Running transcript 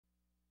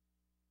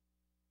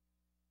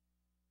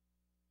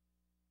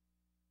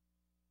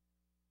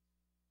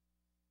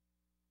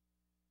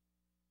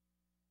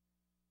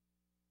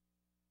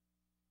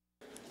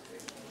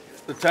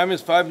The time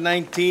is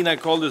 5:19. I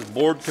call this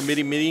board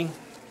committee meeting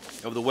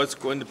of the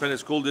Weslaco Independent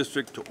School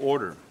District to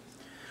order.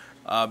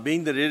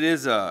 Being that it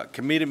is a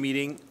committee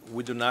meeting,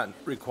 we do not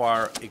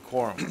require a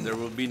quorum. There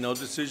will be no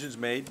decisions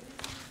made.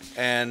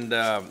 And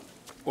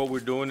what we're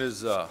doing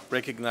is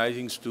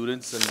recognizing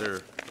students and their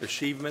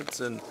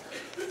achievements and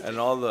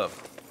all the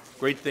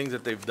great things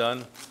that they've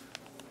done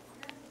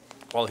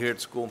while here at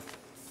school.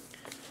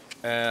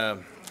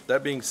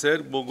 That being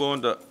said, we'll go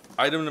into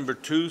item number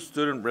 2,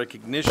 student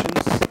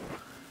recognitions.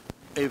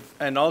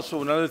 And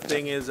also another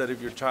thing is that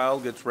if your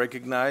child gets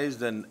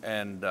recognized and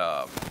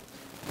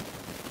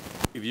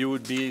if you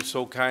would be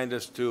so kind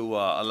as to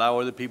allow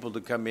other people to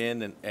come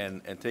in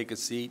and take a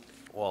seat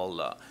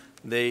while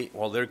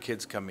their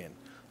kids come in.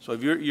 So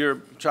if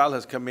your child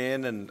has come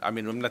in, and I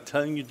mean, I'm not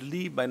telling you to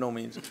leave by no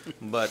means,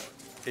 but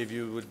if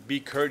you would be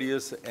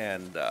courteous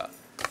and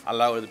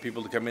allow other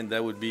people to come in,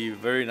 that would be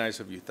very nice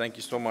of you. Thank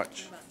you so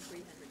much. About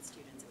 300 students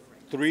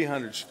that were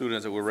 300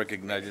 students that we're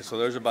recognizing. So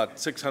there's about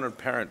 600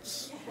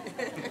 parents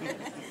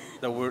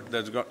that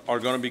are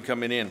going to be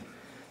coming in.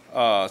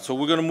 So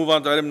we're going to move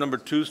on to item number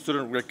 2,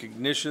 student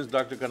recognitions.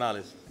 Dr.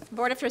 Canales.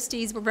 Board of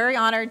Trustees, we're very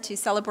honored to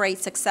celebrate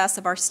success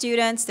of our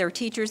students, their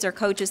teachers, their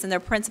coaches, and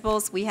their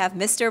principals. We have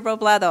Mr.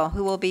 Robledo,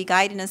 who will be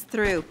guiding us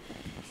through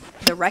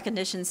the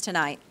recognitions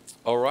tonight.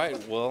 All right,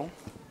 well,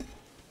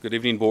 good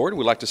evening, board.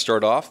 We'd like to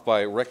start off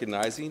by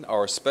recognizing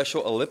our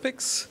Special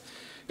Olympics.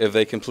 If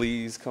they can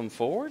please come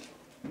forward.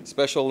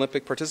 Special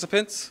Olympic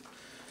participants.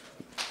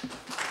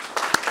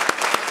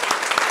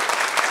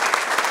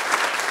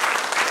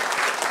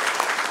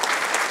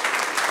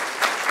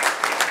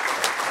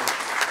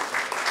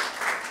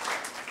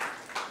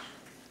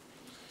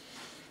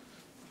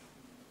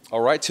 All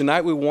right,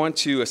 tonight we want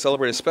to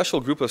celebrate a special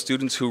group of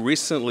students who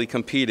recently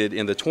competed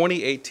in the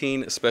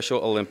 2018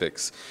 Special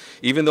Olympics.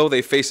 Even though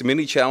they faced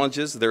many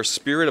challenges, their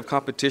spirit of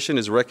competition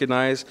is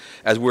recognized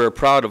as we're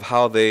proud of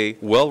how they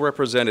well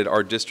represented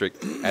our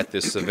district at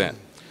this event.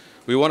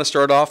 We want to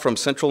start off from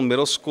Central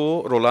Middle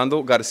School,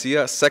 Rolando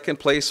Garcia, second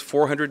place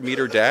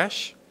 400-meter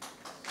dash.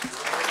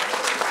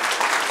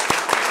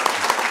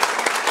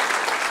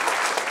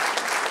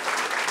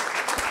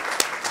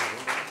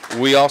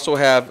 We also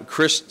have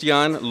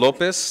Christian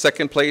Lopez,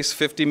 second place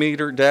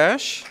 50-meter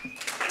dash.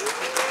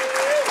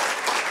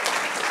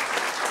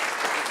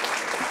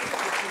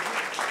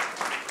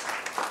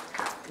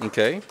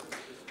 Okay.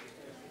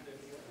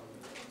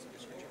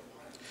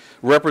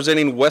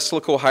 Representing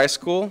Weslaco High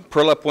School,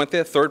 Perla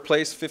Puente, third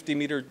place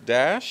 50-meter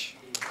dash.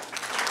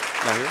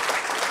 Not here.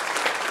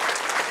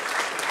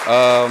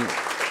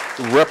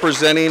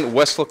 Representing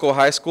Weslaco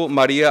High School,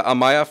 Maria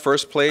Amaya,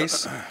 first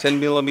place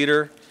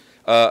 10-millimeter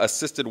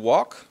assisted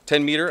walk,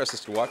 10-meter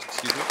assisted walk,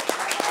 excuse me.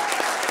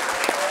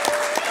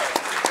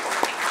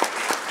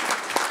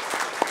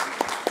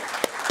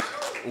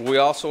 We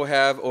also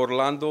have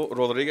Orlando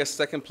Rodriguez,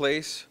 second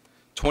place,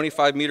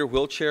 25-meter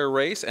wheelchair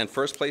race, and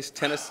first place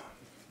tennis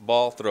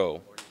ball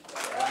throw.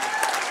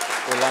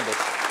 Orlando.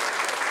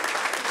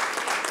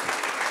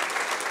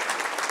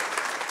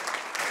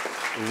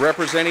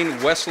 Representing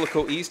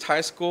Weslaco East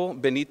High School,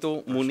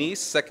 Benito Muniz,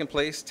 second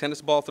place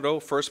tennis ball throw,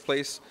 first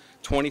place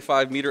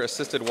 25-meter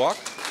assisted walk.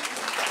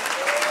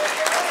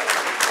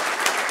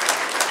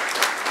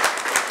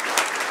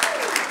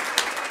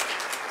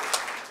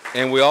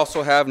 And we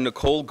also have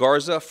Nicole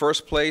Garza,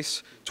 first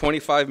place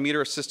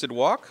 25-meter assisted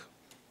walk.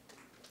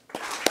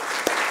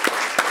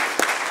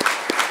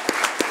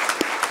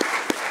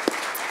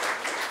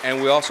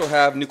 And we also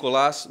have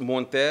Nicolas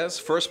Montes,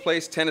 first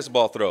place tennis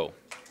ball throw.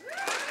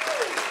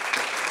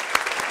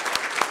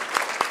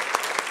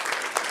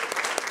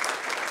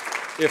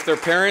 If their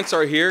parents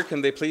are here,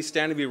 can they please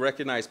stand and be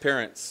recognized,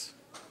 parents?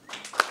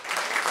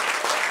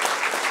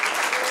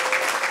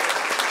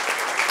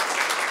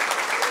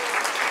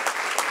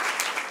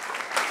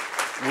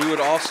 We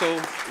would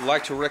also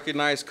like to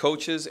recognize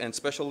coaches and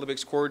Special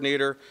Olympics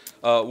coordinator.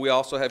 We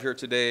also have here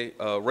today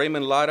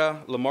Raymond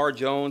Lara, Lamar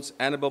Jones,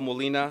 Annabelle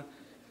Molina,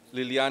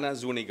 Liliana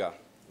Zuniga.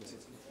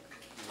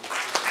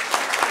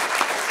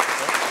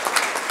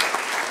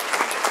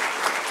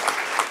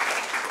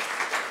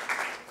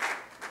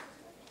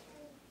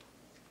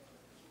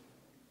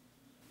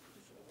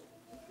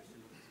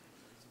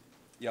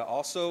 Yeah,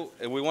 also,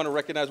 and we want to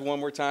recognize one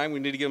more time,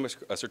 we need to give him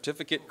a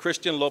certificate.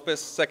 Christian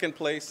Lopez, second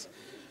place,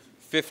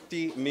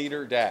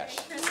 50-meter dash.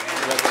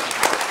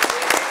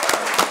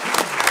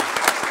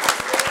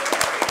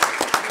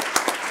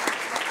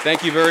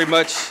 Thank you very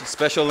much,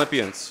 Special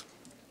Olympians.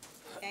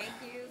 Thank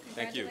you.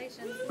 Thank you.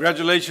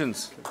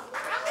 Congratulations.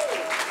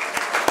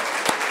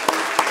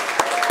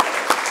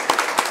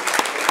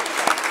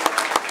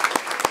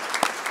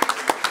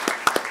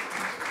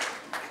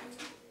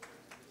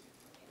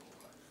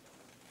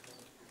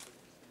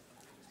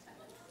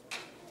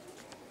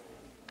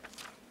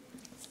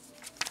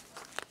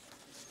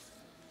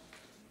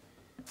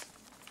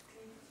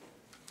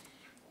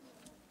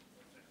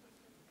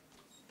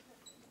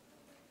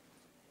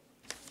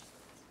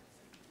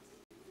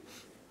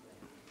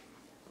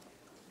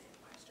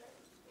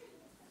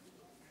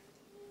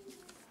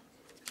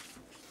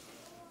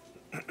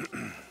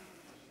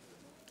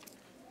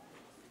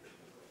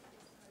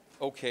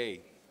 Okay.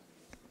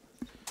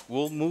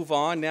 We'll move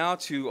on now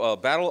to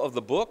Battle of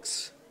the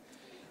Books.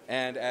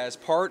 And as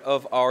part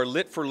of our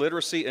Lit for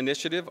Literacy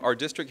initiative, our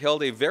district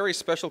held a very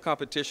special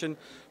competition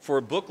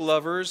for book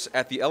lovers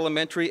at the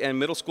elementary and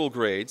middle school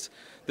grades.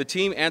 The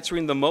team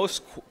answering the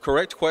most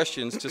correct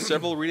questions to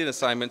several reading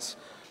assignments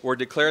were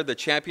declared the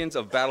champions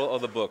of Battle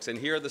of the Books. And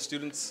here are the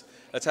students.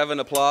 Let's have an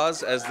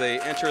applause as they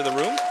enter the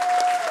room.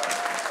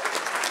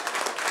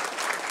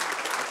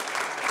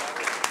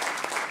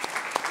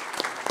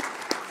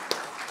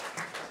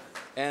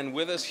 And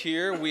with us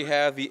here, we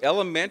have the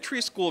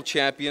elementary school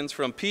champions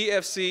from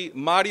PFC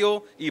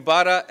Mario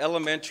Ibarra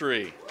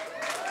Elementary.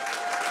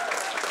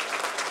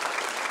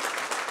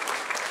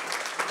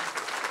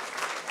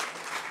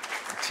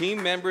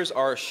 Team members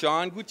are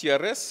Sean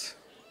Gutierrez.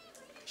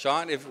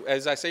 Sean,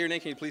 as I say your name,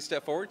 can you please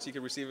step forward so you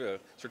can receive a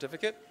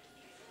certificate?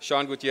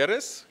 Sean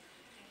Gutierrez.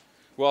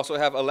 We also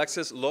have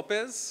Alexis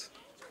Lopez.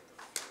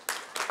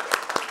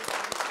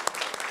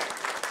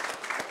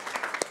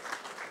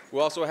 We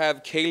also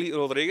have Kaylee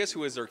Rodriguez,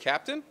 who is their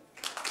captain.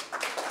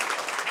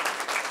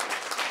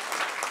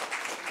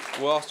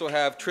 We also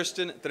have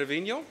Tristan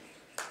Trevino.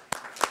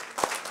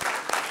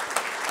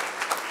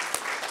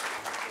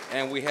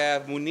 And we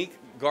have Monique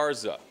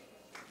Garza.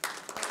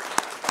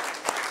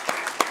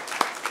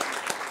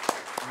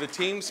 The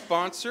team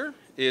sponsor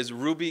is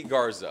Ruby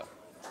Garza.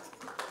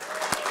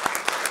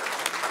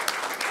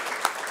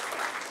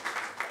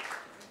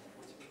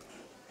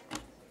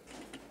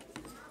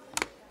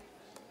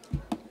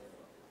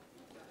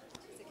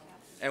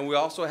 And we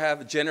also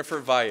have Jennifer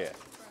Valle. Okay.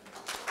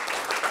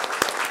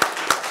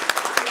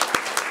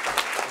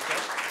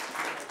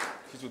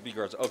 She's with B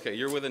Garza. Okay,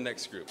 you're with the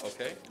next group,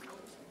 okay?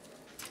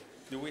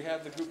 Do we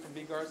have the group from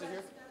B Garza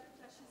here?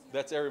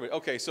 That's everybody.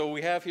 Okay, so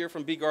we have here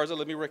from B Garza,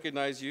 let me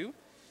recognize you.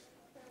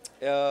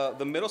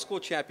 The middle school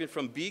champion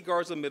from B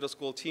Garza Middle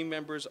School team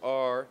members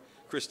are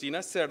Cristina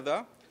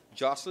Cerda,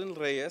 Jocelyn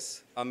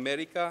Reyes,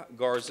 America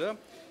Garza,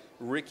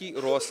 Ricky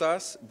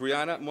Rosas,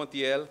 Brianna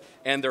Montiel,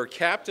 and their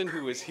captain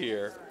who is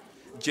here,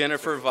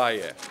 Jennifer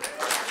Valle.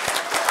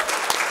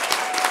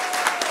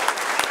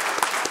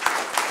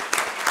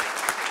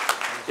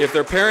 If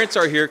their parents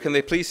are here, can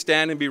they please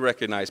stand and be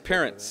recognized?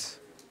 Parents.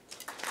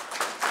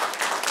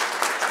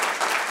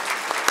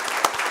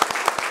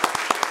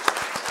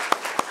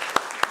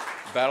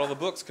 Battle of the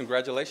Books,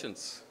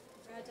 congratulations.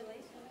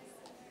 Congratulations.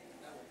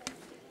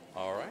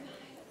 All right.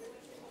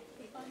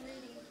 Keep on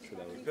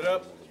reading. Good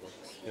up.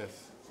 Yes.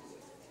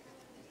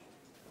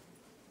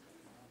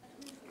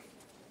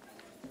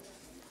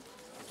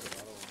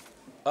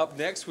 Up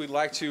next, we'd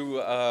like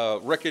to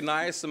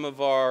recognize some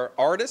of our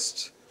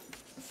artists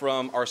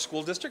from our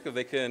school district. If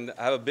they can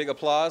have a big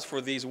applause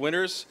for these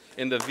winners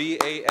in the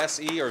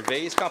VASE or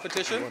VASE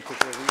competition.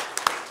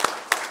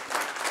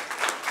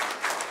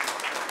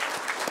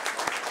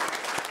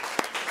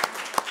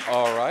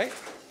 All right.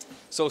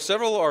 So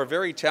several of our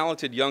very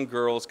talented young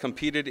girls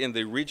competed in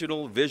the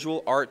Regional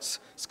Visual Arts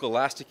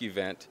Scholastic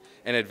event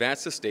and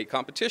advanced to state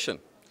competition.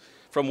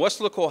 From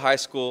Weslaco High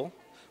School,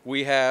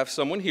 we have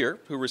someone here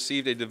who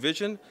received a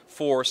Division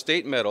IV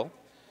state medal,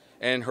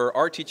 and her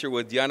art teacher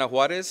was Diana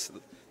Juarez.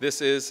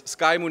 This is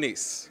Sky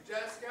Muniz.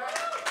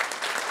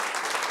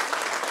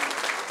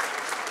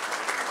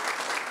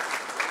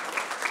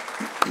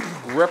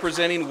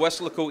 Representing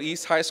Weslaco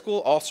East High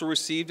School, also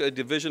received a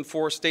Division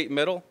IV state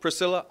medal,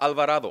 Priscilla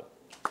Alvarado.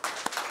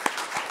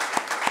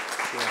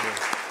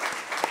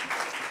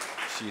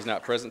 She's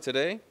not present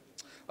today.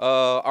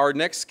 Our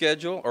next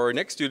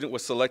student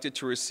was selected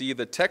to receive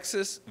the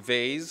Texas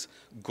VASE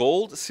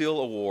Gold Seal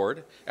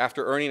Award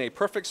after earning a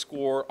perfect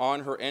score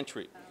on her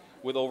entry.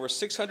 With over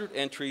 600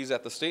 entries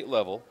at the state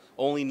level,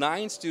 only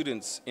 9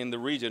 students in the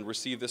region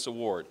received this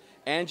award.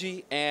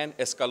 Angie Ann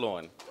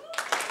Escalon.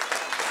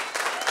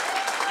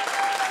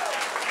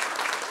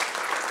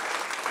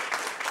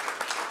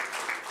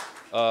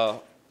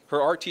 Her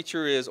art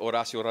teacher is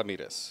Horacio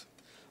Ramirez.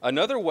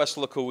 Another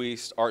Weslaco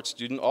East art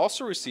student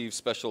also received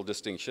special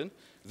distinction.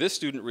 This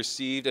student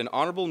received an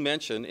honorable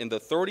mention in the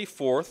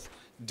 34th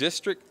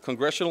District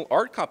Congressional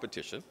Art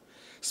Competition,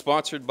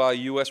 sponsored by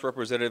U.S.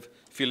 Representative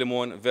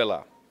Filemon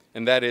Vela,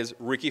 and that is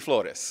Ricky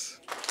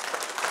Flores.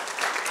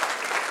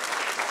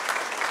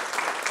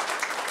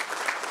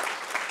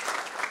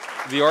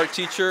 The art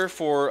teacher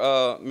for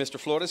Mr.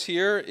 Flores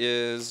here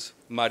is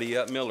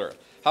Maria Miller.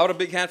 How about a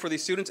big hand for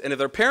these students? And if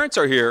their parents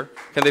are here,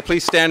 can they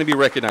please stand and be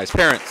recognized?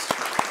 Parents.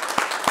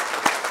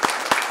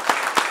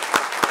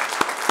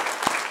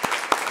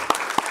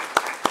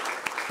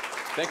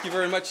 Thank you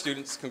very much,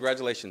 students.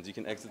 Congratulations. You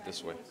can exit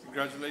this way.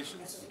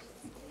 Congratulations.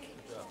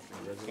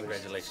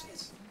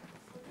 Congratulations.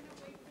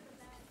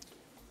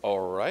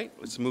 All right,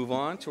 let's move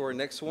on to our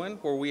next one,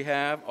 where we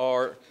have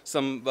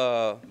some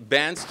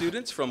band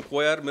students from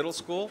Cuellar Middle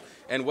School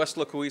and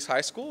Weslaco East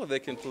High School. If they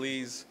can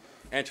please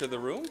enter the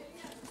room.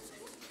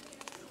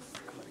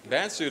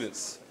 Band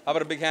students. How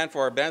about a big hand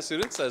for our band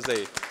students as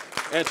they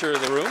enter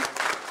the room?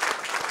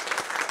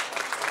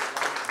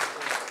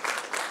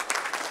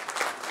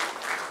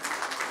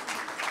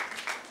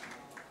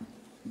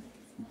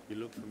 You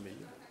look familiar.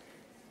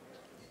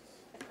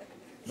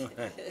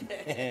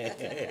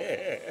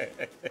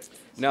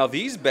 Now,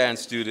 these band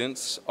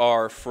students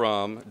are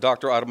from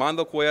Dr.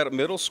 Armando Cuellar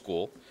Middle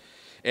School,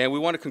 and we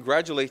want to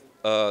congratulate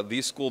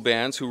these school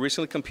bands who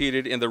recently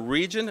competed in the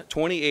Region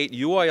 28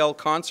 UIL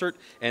Concert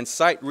and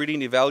Sight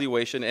Reading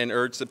Evaluation and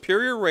earned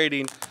superior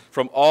rating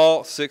from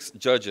all 6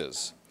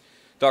 judges.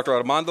 Dr.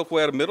 Armando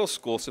Cuellar Middle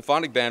School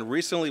Symphonic Band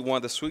recently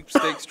won the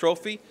Sweepstakes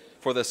Trophy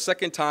for the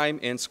 2nd time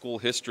in school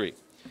history.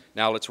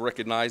 Now let's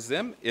recognize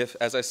them. If,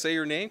 as I say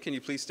your name, can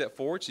you please step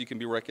forward so you can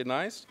be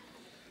recognized?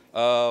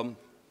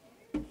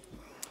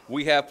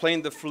 We have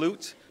playing the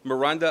flute,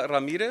 Miranda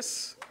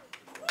Ramirez.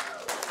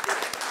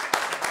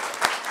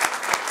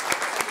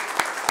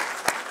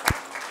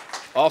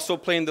 Also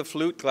playing the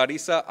flute,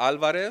 Clarissa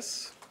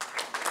Alvarez.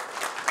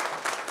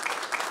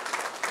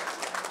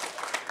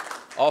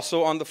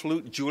 Also on the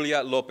flute,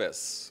 Julia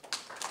Lopez.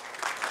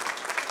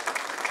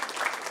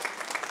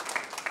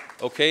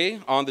 Okay,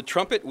 on the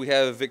trumpet, we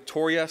have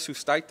Victoria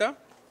Sustaita.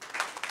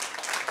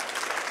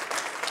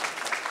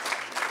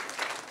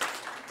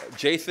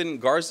 Jathan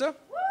Garza.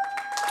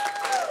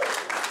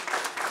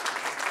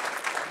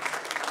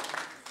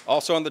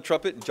 Also on the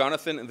trumpet,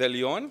 Jonathan De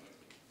Leon.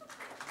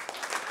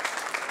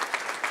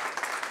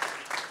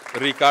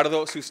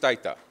 Ricardo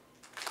Sustaita.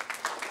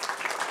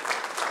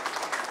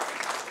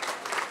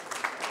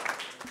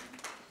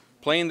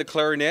 Playing the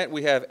clarinet,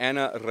 we have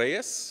Ana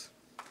Reyes.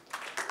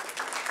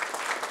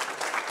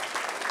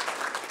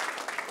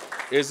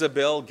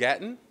 Isabel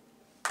Gatton.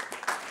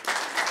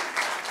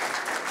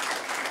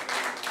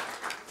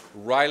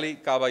 Riley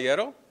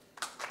Caballero.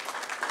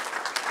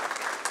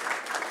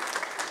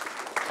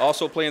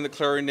 Also playing the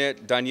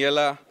clarinet,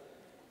 Daniela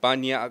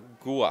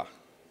Banyagua.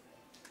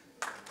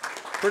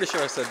 Pretty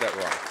sure I said that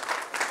wrong.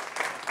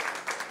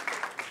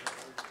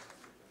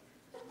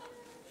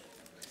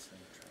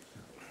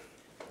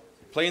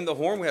 Playing the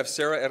horn, we have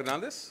Sarah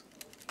Hernandez.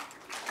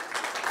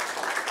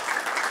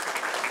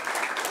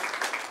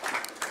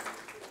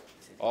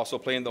 Also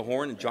playing the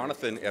horn,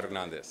 Jonathan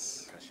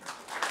Hernandez.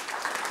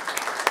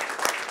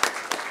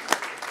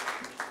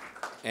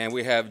 And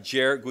we have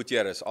Jer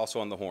Gutierrez, also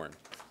on the horn.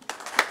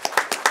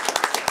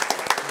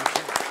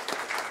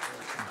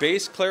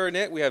 Bass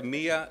clarinet, we have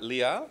Mia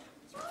Leal.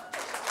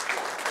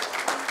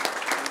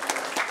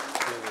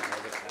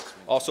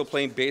 Also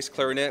playing bass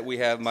clarinet, we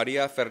have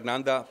Maria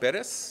Fernanda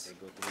Perez.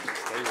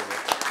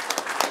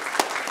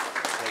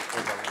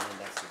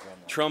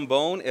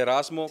 Trombone,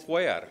 Erasmo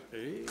Cuellar.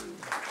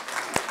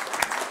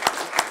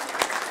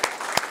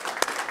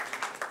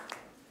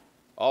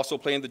 Also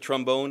playing the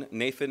trombone,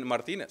 Nathan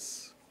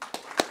Martinez.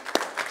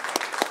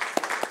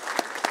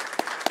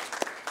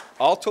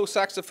 Alto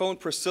saxophone,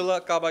 Priscilla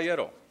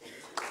Caballero.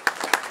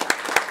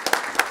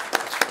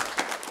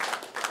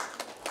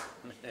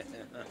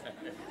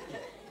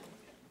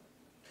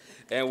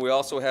 And we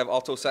also have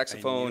alto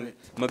saxophone,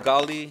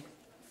 Magali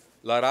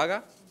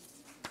Laraga.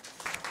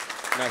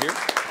 Not here?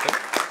 Okay.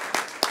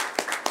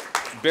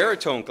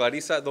 Baritone,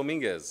 Clarissa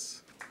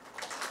Dominguez.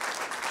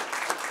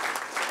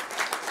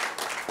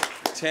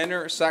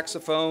 Tenor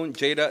saxophone,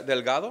 Jada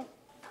Delgado.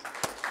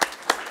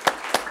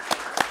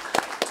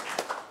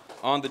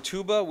 On the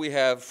tuba, we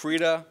have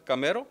Frida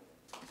Camero.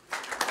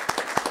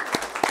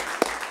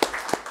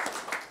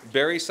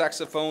 Barry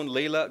saxophone,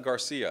 Leila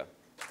Garcia.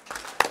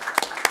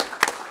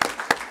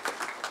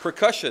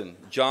 Percussion,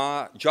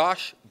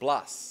 Josh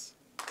Blas.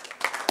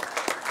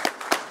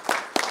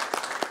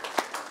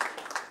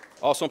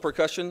 Also on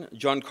percussion,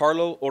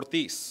 Giancarlo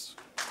Ortiz.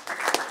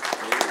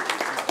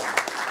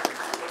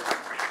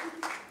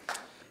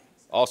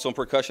 Also on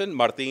percussion,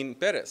 Martin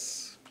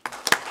Perez.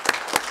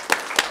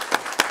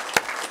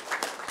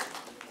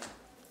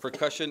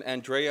 Percussion,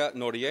 Andrea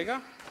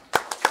Noriega.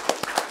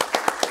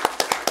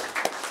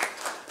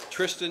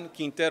 Tristan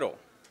Quintero.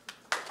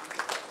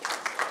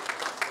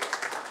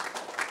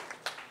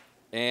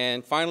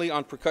 And finally,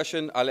 on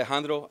percussion,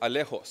 Alejandro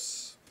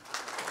Alejos.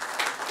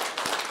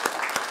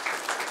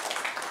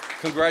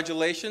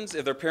 Congratulations.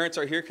 If their parents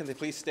are here, can they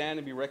please stand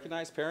and be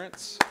recognized,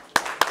 parents?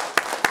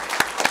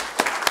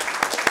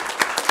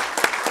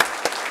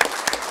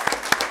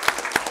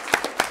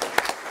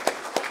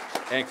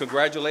 And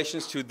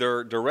congratulations to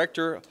their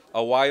director,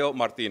 Aguayo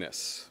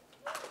Martinez.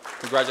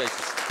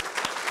 Congratulations.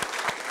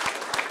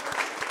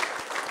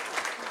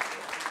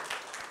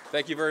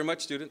 Thank you very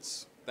much,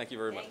 students. Thank you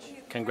very much.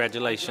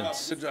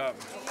 Congratulations. Good job.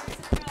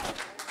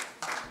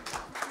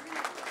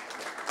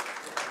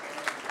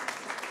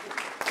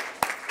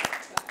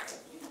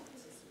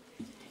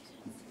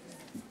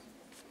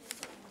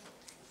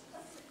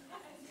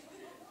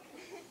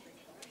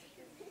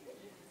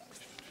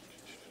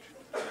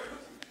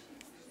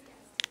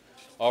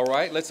 All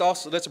right,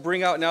 let's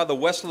bring out now the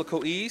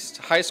Weslaco East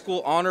High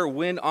School Honor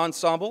Wind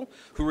Ensemble,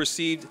 who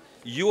received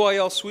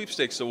UIL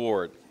Sweepstakes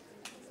Award.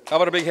 How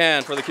about a big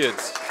hand for the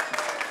kids?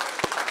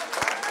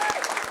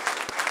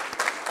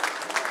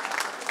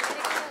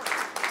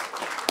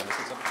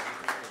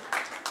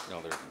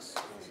 No, there it is.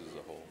 This is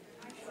a whole.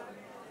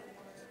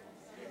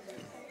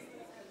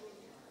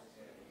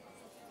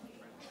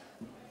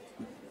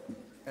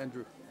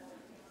 Andrew.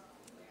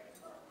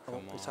 Oh,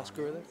 is that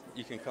screw there?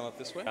 You can come up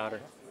this way. Louder.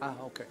 Ah,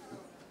 okay.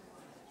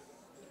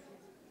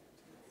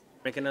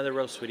 Make another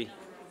row, sweetie.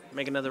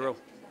 Make another row.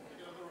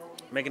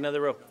 Make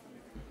another row.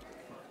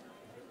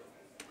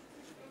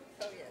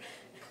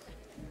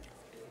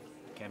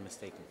 Can't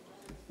mistake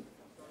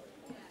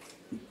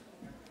him.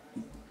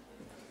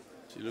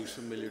 She looks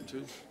familiar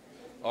too.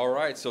 All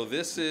right, so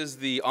this is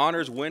the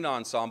Honors Wind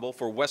Ensemble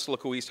for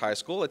Weslaco East High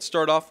School. Let's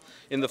start off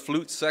in the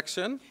flute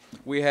section.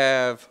 We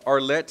have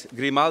Arlette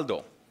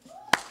Grimaldo.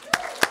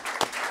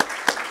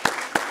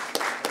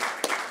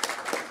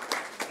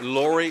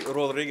 Lori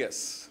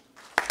Rodriguez.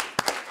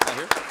 Not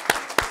here.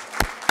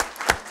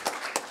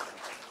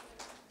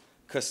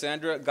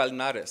 Cassandra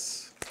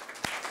Galnares.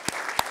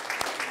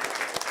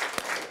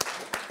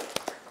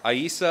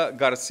 Aisa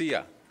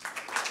Garcia.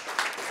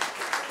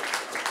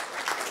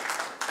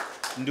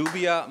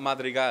 Nubia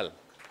Madrigal.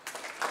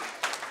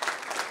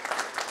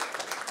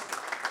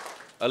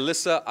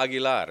 Alyssa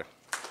Aguilar.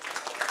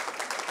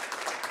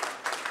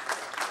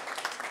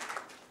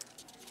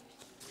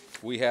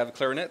 We have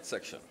clarinet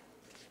section.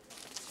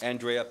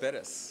 Andrea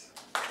Perez.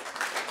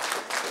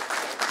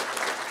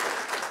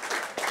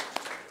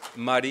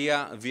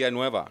 Maria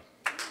Villanueva.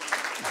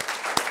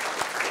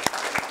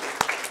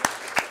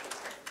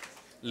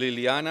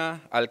 Liliana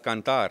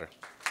Alcantar.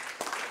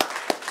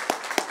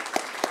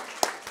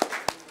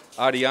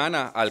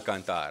 Ariana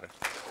Alcantar.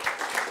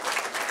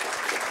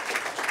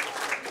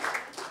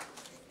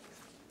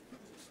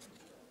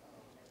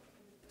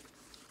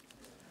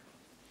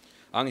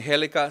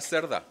 Angélica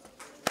Cerda.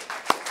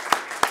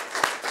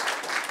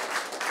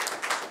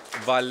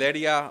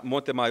 Valeria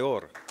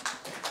Montemayor.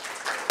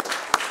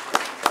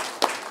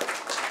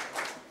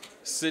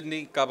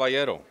 Sydney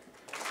Caballero.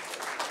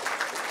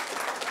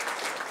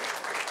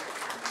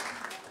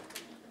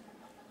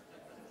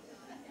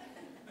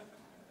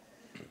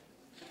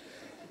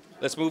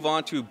 Let's move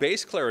on to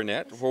bass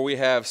clarinet, where we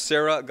have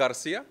Sarah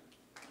Garcia,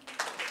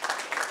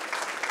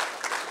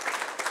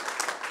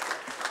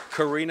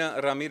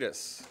 Karina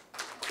Ramirez.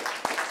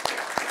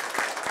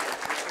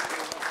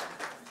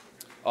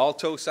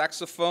 Alto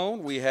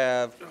saxophone, we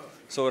have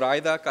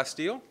Zoraida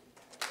Castillo,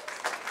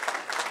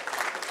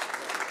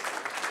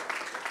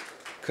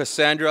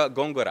 Cassandra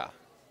Gongora.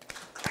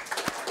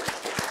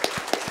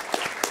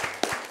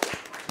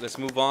 Let's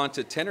move on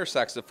to tenor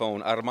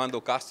saxophone,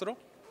 Armando Castro.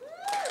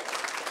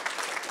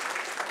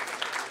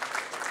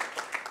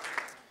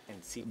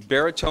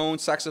 Baritone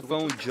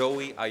saxophone,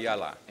 Joey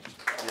Ayala.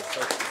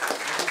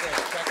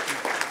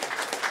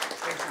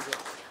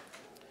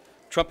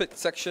 Trumpet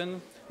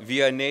section,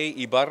 Vianney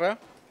Ibarra.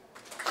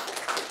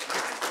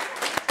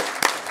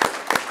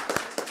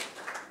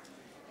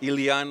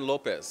 Ilian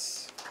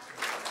Lopez.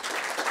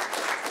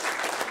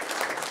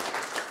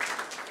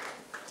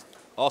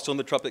 Also in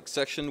the trumpet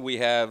section, we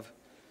have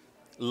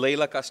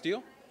Leila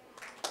Castillo.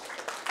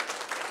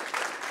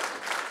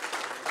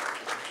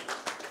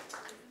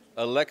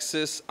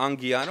 Alexis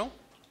Anguiano,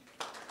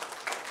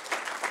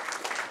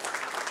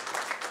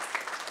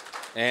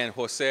 and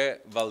Jose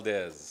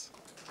Valdez.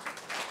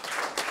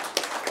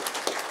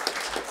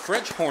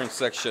 French horn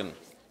section,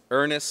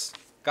 Ernest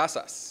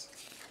Casas.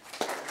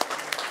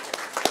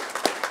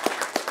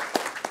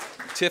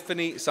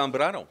 Tiffany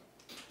Zambrano.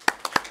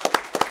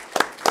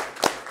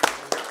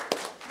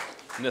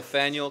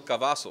 Nathaniel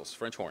Cavazos,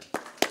 French horn.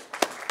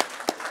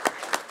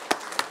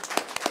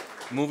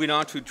 Moving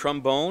on to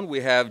trombone, we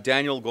have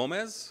Daniel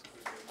Gomez.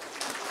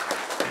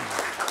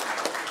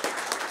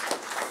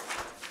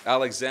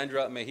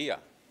 Alexandra Mejia.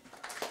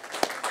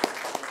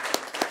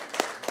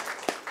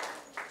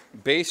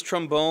 Bass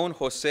trombone,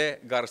 Jose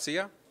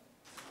Garcia.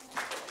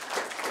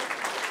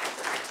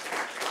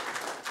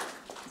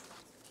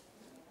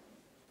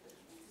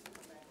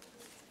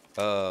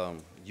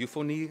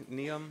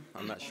 Euphonium,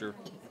 I'm not sure.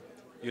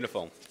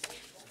 Uniphone.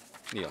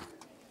 Neum.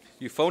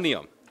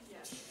 Euphonium.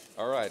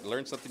 All right,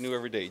 learn something new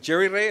every day.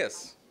 Jerry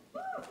Reyes.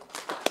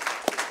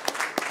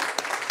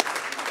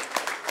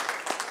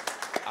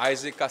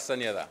 Isaac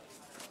Castaneda.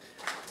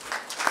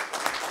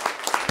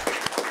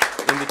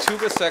 In the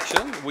tuba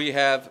section, we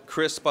have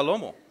Chris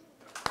Palomino,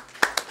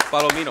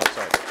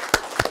 sorry.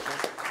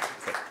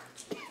 Okay.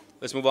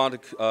 Let's move on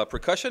to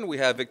percussion. We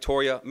have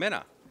Victoria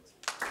Mena.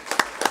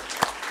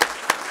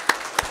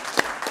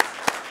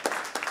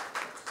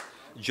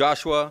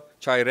 Joshua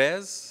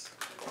Chairez.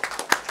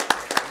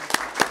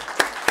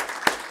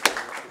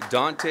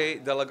 Dante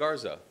De La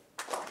Garza.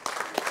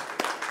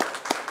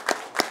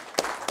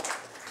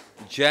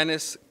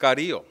 Janice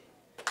Carrillo.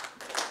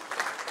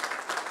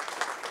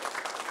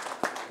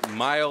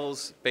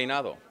 Miles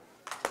Peinado.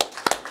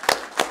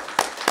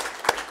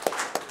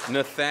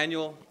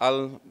 Nathaniel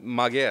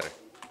Almaguer.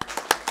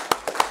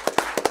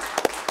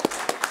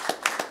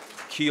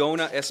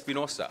 Kiona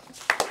Espinosa.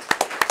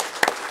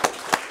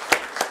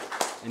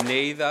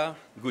 Neida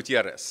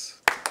Gutierrez.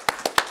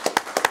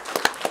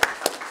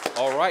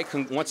 All right,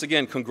 once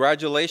again,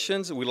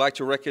 congratulations. We'd like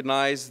to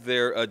recognize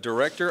their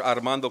director,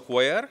 Armando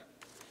Cuellar,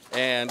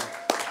 and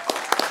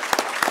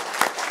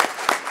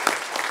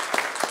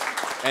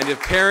And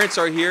if parents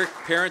are here,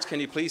 parents, can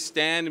you please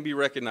stand and be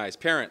recognized?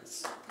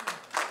 Parents.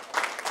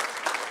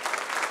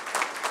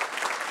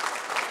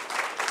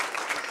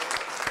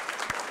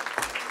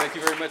 Thank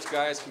you very much,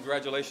 guys.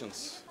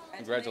 Congratulations.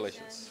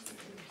 Congratulations.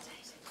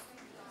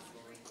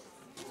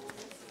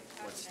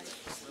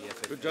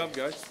 Good job,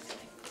 guys.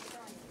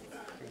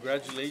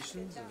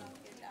 Congratulations.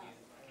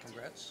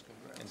 Congrats.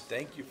 And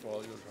thank you for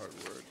all your hard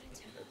work.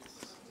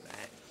 That's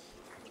nice.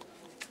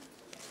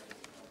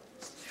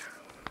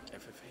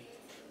 FFA.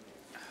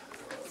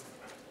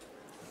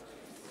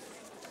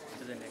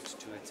 To the next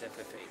two, it's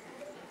FFA.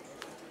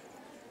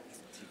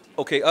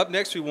 Okay, up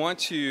next, we want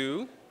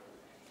to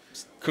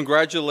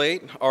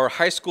congratulate our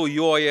high school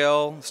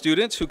UIL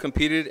students who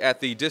competed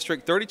at the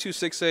District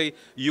 32-6A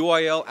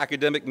UIL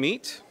academic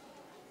meet.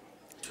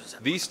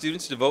 These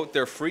students devote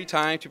their free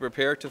time to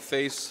prepare to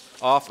face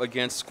off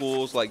against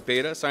schools like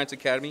Beta, Science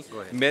Academy,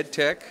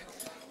 MedTech,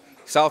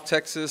 South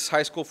Texas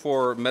High School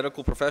for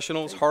Medical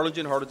Professionals,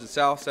 Harlingen, Harlingen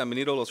South, San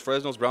Benito, Los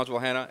Fresnos, Brownsville,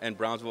 Hanna, and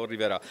Brownsville,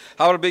 Rivera.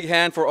 How about a big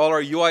hand for all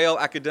our UIL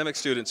academic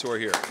students who are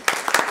here?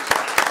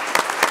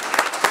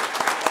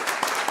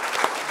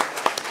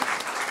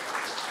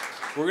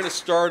 We're going to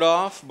start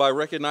off by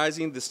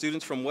recognizing the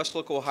students from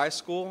Weslaco High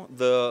School.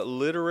 The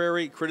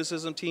literary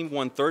criticism team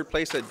won 3rd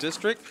place at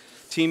district.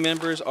 Team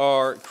members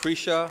are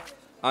Krisha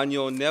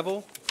Año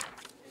Neville.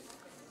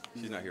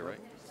 She's not here, right?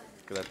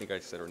 Because I think I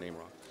said her name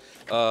wrong.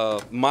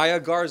 Maya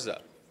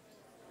Garza.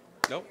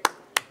 Nope.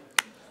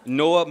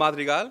 Noah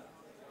Madrigal.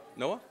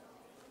 Noah,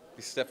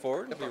 please step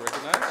forward and be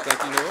recognized.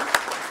 Thank you, Noah.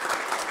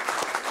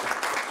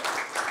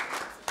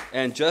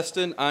 And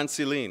Justin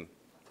Ancilin.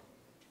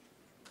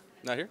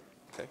 Not here?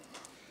 Okay.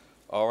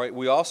 All right.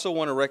 We also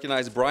want to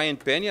recognize Brian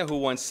Peña, who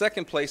won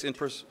 2nd place in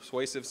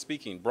persuasive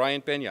speaking.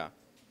 Brian Peña.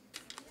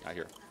 Not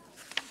here.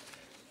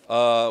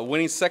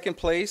 Winning 2nd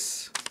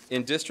place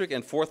in district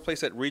and 4th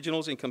place at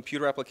regionals in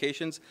computer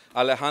applications,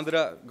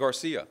 Alejandra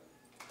Garcia.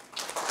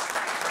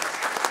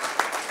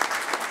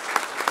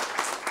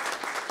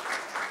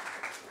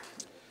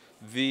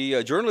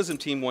 The journalism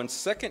team won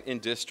 2nd in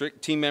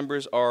district. Team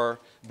members are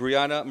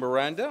Brianna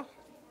Miranda,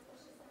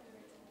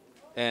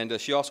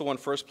 and she also won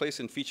 1st place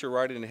in feature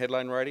writing and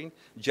headline writing.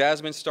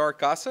 Jasmine Star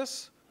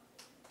Casas.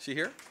 Is she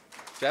here?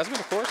 Jasmine,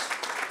 of course.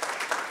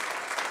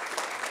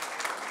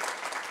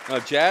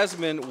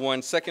 Jasmine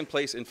won 2nd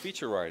place in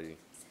feature writing.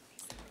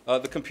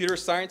 The computer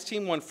science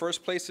team won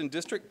 1st place in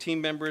district. Team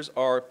members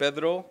are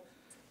Pedro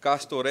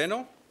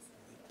Castoreno.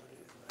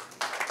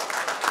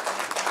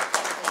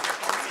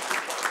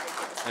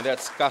 And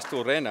that's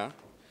Castorena.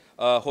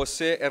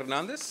 Jose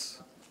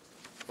Hernandez.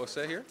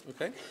 Jose here,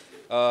 okay.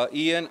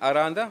 Ian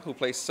Aranda, who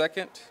placed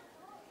 2nd.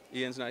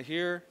 Ian's not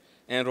here.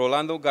 And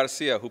Rolando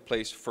Garcia, who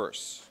placed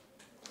 1st.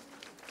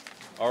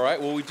 All right,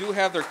 well, we do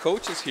have their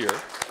coaches here.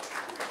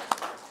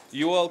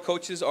 UL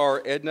coaches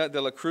are Edna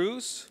de la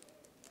Cruz,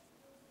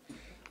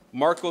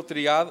 Marco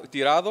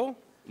Tirado,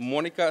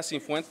 Monica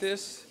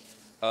Cifuentes,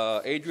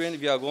 Adrian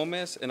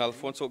Villagomez, and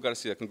Alfonso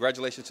Garcia.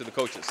 Congratulations to the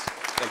coaches.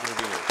 Thank you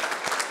for being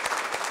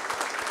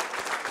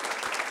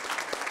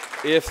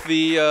here. If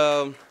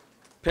the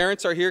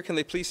parents are here, can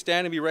they please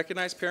stand and be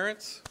recognized,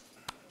 parents?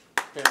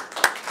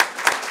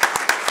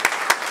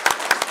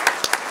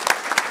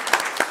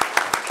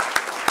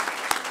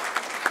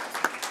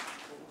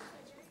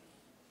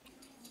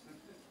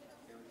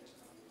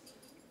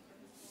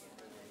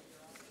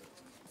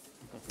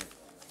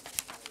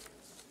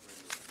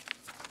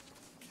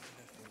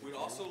 We'd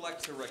also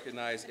like to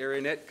recognize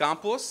Erinette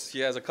Campos. She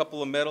has a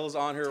couple of medals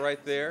on her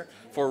right there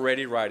for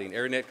ready writing.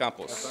 Erinette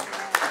Campos.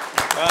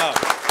 Wow.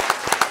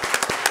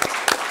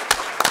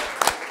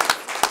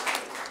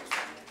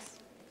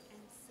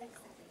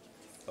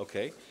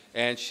 Okay,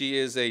 and she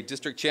is a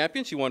district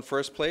champion. She won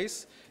 1st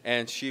place,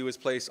 and she was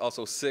placed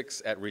also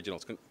 6th at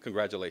regionals.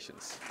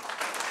 Congratulations.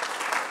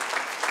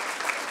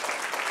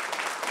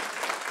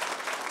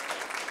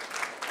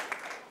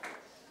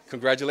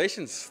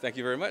 Congratulations. Thank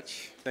you very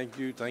much. Thank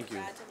you, thank you.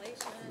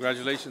 Congratulations.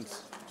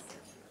 Congratulations.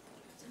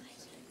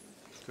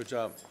 Good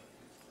job.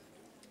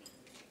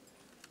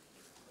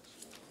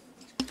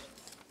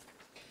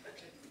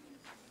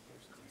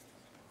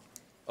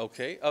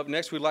 Okay, up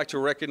next, we'd like to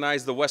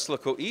recognize the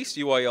Weslaco East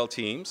UIL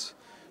teams,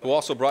 who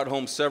also brought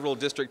home several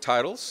district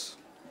titles.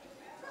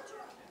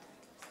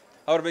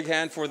 How about a big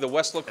hand for the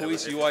Weslaco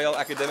East UIL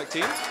academic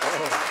team?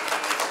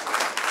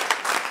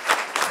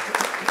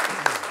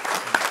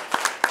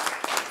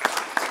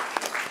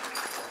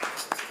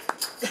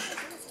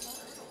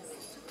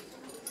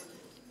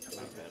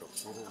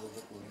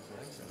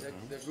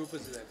 That group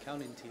is the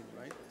accounting team,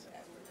 right?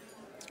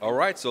 All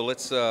right, so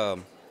let's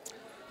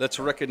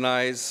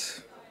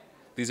recognize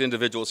these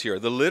individuals here.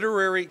 The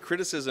literary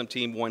criticism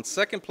team won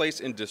 2nd place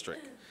in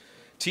district.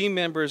 Team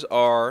members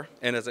are,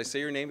 and as I say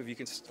your name, if you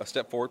can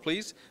step forward,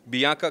 please.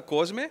 Bianca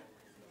Cosme.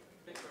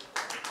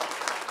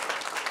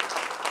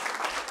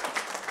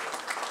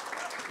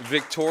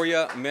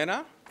 Victoria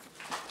Mena.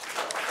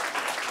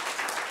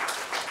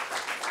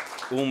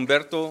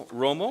 Humberto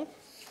Romo.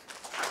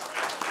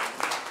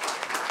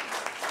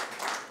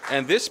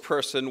 And this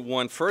person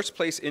won first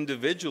place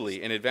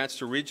individually and advanced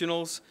to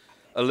regionals,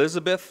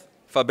 Elizabeth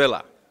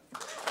Fabella.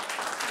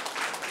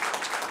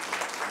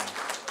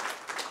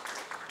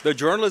 The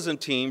journalism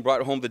team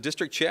brought home the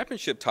district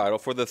championship title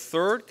for the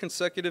third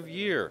consecutive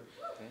year.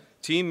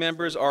 Team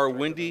members are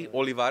Wendy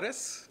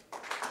Olivares,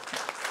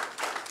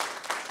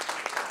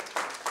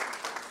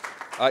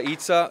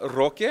 Aitza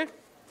Roque.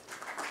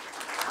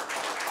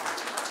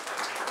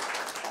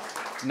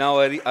 Now,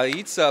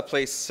 Aitza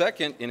placed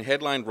second in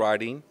headline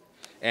writing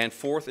and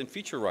fourth in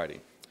feature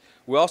writing.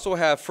 We also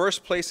have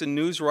first place in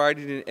news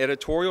writing and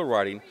editorial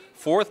writing,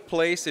 fourth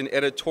place in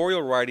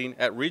editorial writing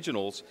at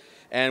regionals,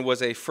 and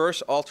was a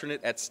first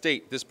alternate at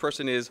state. This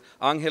person is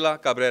Angela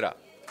Cabrera.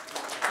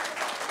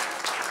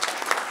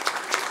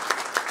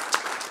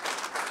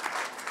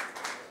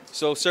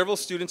 So several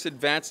students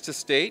advanced to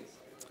state,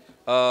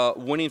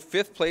 winning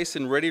fifth place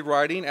in ready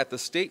writing at the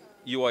state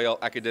UIL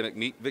academic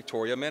meet,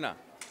 Victoria Mena.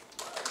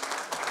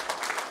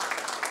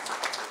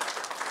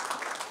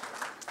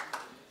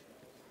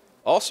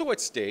 Also at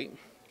state,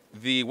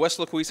 the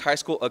Weslaco ISD High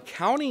School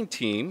accounting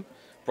team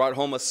brought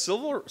home a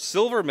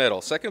silver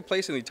medal, second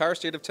place in the entire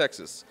state of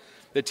Texas.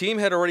 The team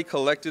had already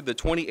collected the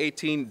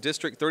 2018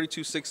 District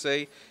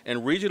 32-6A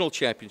and regional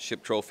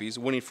championship trophies,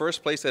 winning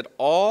first place at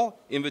all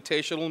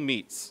invitational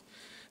meets.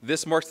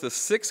 This marks the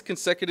sixth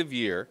consecutive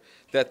year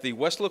that the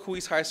Weslaco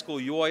ISD High School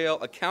UIL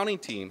accounting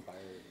team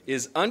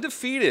is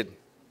undefeated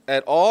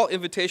at all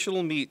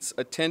invitational meets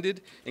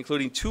attended,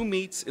 including 2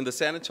 meets in the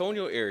San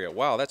Antonio area.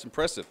 Wow, that's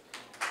impressive.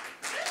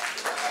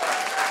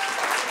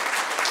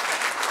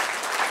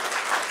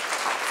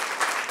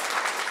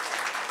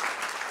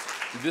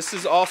 This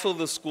is also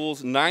the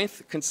school's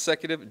 9th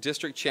consecutive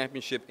district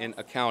championship in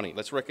accounting.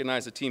 Let's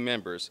recognize the team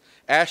members.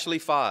 Ashley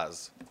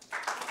Faz.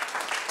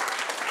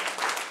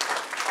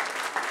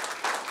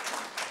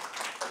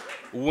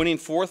 Winning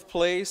 4th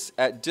place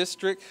at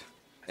district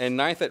and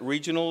 9th at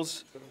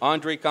regionals,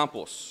 Andre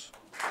Campos.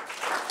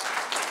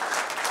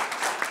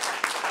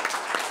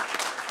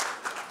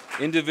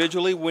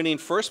 Individually winning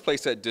 1st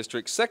place at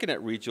district, 2nd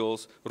at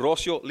regionals,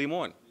 Rocio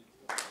Limon.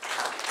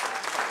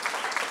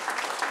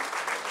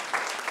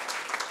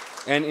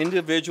 And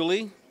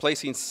individually,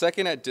 placing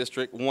 2nd at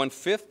district, won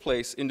 5th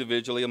place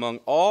individually among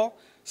all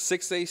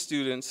 6A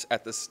students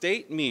at the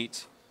state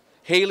meet,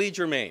 Haley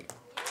Germain.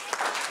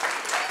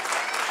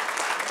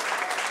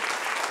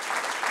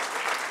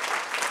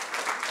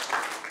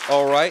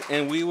 All right,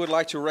 and we would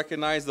like to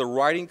recognize the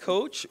writing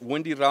coach,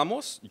 Wendy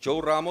Ramos.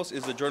 Joe Ramos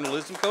is the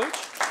journalism coach.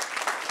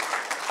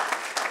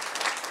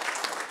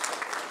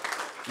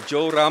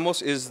 Joe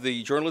Ramos is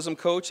the journalism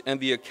coach, and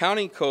the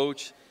accounting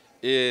coach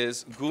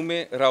is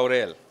Gume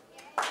Raurel.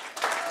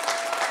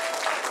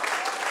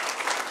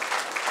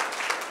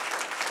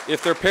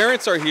 If their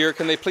parents are here,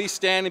 can they please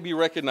stand and be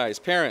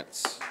recognized?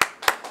 Parents.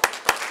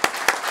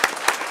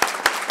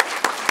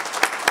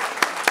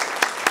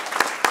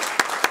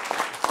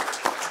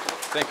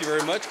 Thank you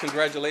very much.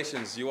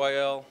 Congratulations,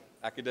 UIL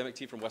academic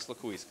team from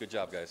Weslaco ISD. Good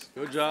job, guys.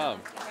 Good job.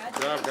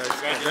 Good job, guys.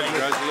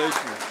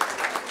 Congratulations.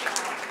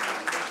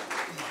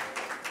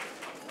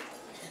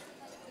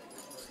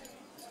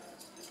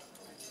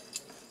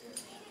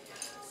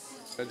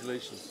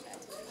 Congratulations.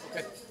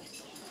 Okay.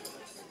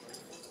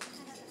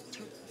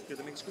 You're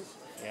the next group?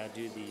 Yeah, I'll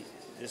do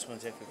this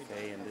one's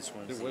FFA and this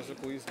one's. Did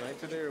Weslaco ISD 9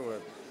 today or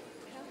what?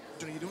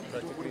 What are you doing?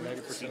 Practically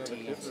 90% of the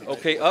kids?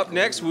 Okay, up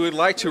next, we would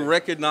like to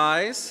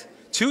recognize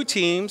 2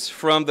 teams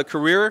from the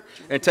Career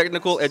and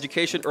Technical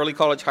Education Early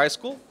College High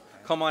School.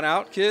 Come on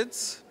out,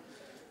 kids.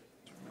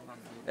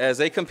 As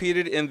they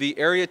competed in the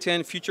Area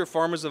 10 Future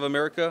Farmers of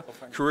America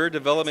Career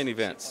Development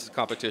Events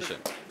competition.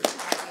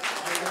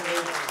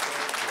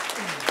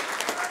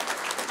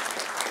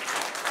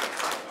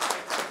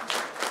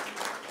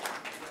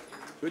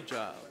 Good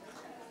job.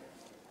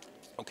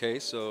 Okay,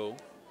 so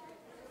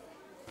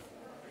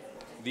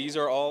these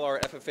are all our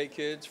FFA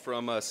kids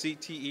from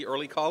CTE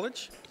Early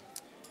College.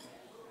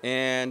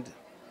 And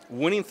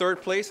winning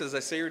 3rd place, as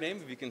I say your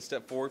name, if you can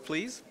step forward,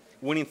 please.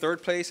 Winning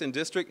 3rd place in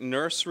district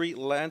nursery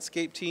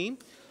landscape team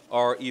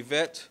are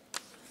Yvette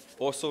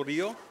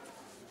Osorio,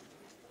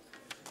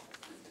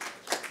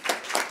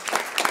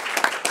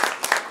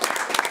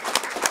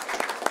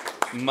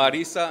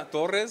 Marisa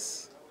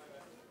Torres,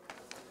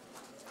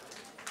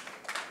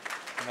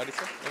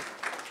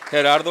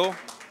 Gerardo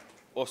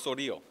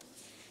Osorio.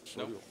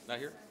 No, not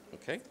here?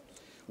 Okay.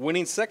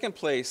 Winning 2nd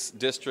place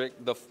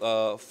district, the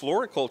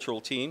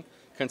floricultural team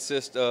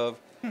consists of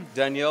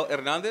Danielle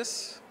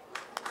Hernandez,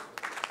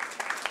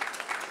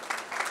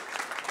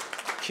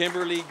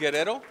 Kimberly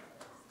Guerrero,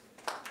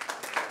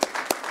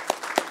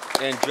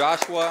 and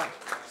Joshua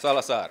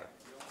Salazar.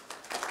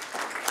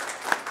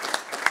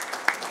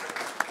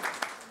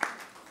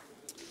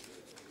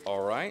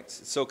 All right,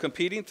 so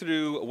competing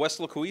through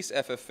Weslaco ISD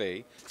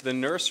FFA, the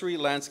nursery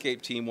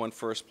landscape team won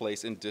 1st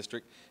place in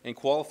district and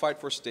qualified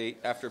for state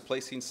after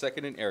placing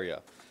 2nd in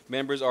area.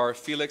 Members are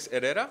Felix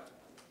Herrera,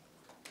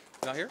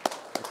 not here,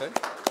 okay.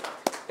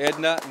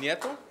 Edna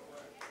Nieto,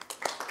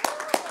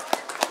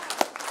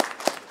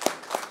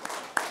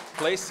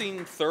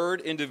 Placing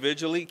third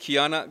individually,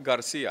 Kiana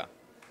Garcia.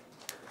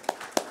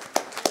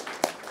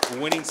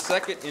 Winning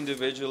second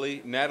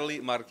individually,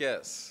 Natalie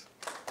Marquez.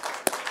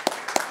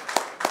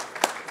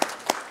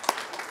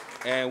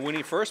 And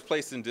winning first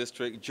place in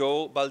district,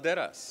 Joe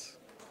Balderas.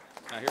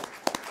 Not here.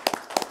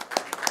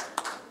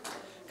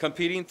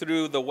 Competing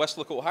through the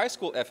Weslaco High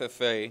School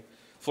FFA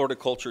Florida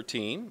Culture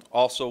Team,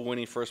 also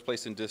winning first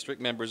place in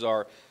district, members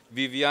are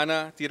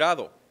Viviana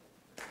Tirado,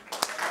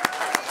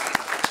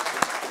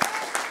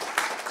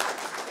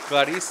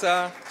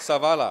 Clarissa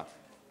Zavala.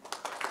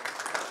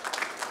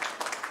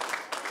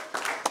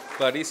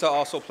 Clarissa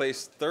also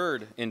placed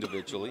third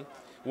individually.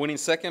 Winning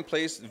second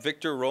place,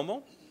 Victor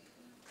Romo.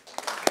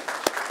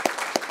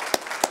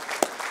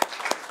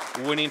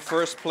 Winning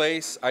first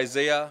place,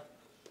 Isaiah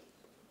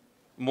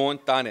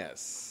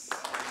Montanes.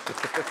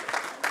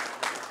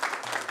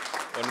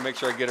 I want to make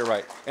sure I get it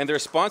right. And their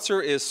sponsor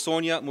is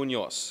Sonia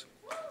Munoz.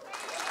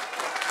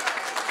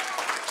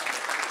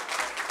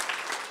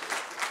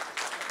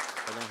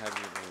 I don't have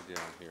your name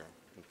down here.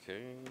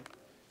 Okay.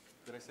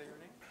 Did I say your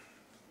name?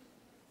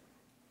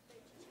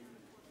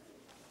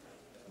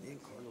 Me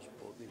and Carlos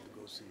both need to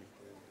go see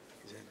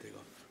Vicente.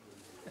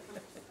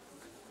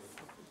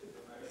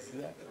 See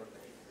that?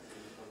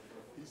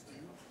 He's due.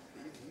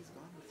 He's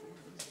gone before.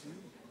 He's due.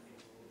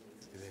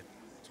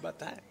 It's about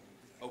time.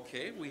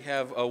 Okay, we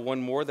have one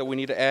more that we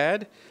need to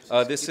add.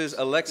 This is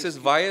Alexis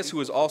Valles,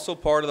 who is also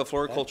part of the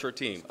floriculture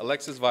team.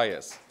 Alexis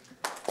Valles.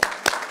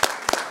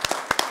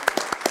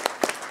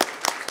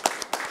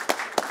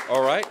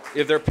 All right,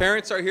 if their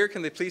parents are here,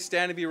 can they please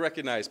stand and be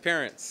recognized?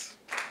 Parents.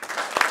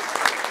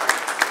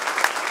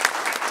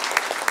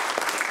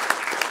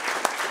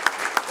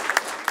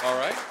 All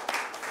right.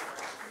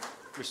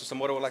 Mr.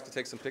 Zamora would like to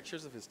take some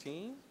pictures of his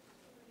team.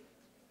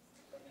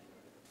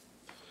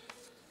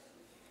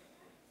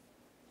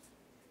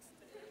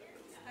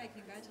 Hi,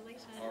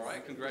 congratulations. All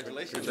right,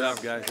 congratulations. Good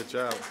job, guys. Good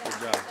job. Good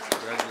job.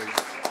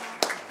 Congratulations.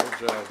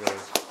 Good job,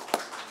 guys.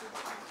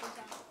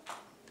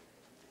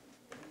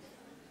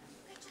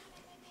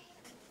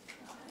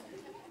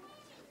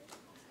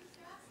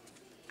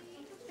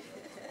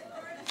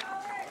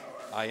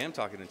 I am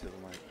talking into the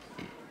mic.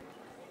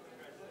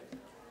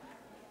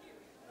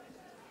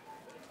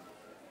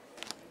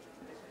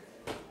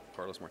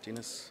 Carlos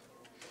Martinez.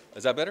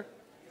 Is that better?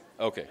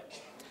 Okay.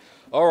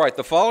 All right,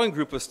 the following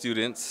group of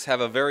students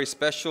have a very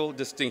special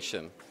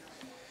distinction.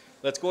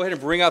 Let's go ahead and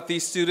bring out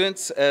these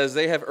students as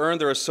they have earned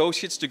their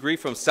associate's degree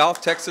from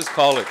South Texas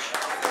College.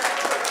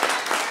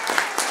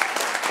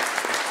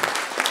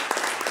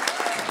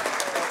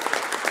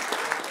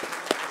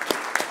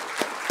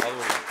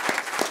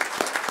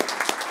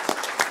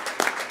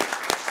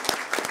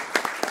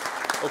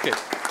 Okay.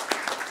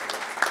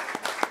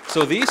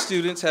 So these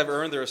students have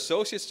earned their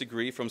associate's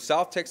degree from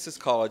South Texas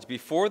College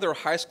before their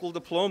high school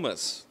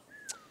diplomas.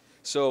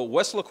 So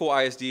Weslaco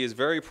ISD is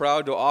very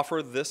proud to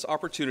offer this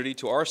opportunity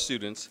to our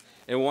students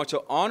and want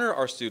to honor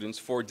our students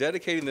for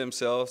dedicating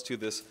themselves to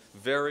this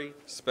very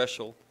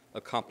special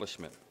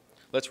accomplishment.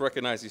 Let's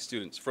recognize these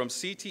students. From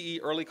CTE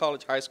Early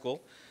College High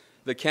School,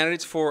 the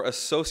candidates for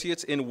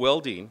associates in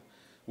welding,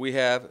 we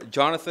have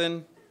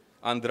Jonathan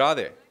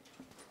Andrade.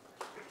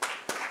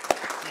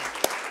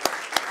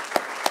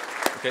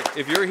 Okay,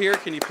 if you're here,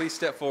 can you please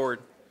step forward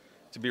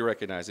to be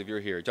recognized if you're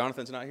here?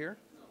 Jonathan's not here?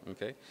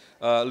 Okay.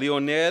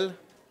 Leonel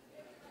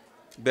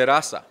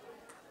Beraza.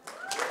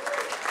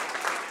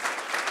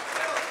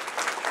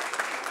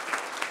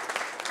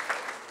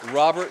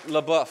 Robert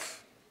LaBeouf.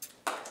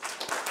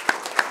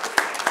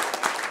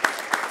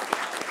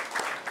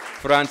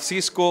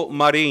 Francisco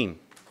Marin.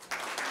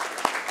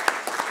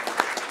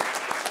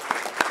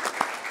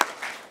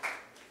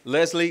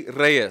 Leslie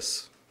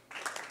Reyes.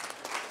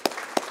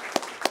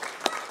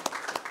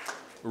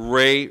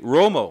 Ray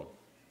Romo.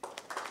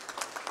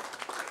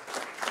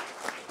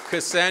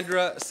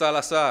 Cassandra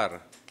Salazar.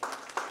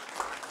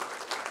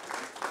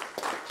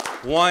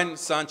 Juan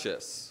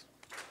Sanchez.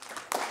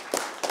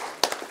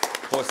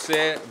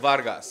 Jose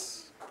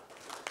Vargas.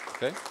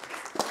 Okay.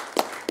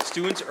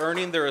 Students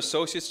earning their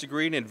associate's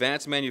degree in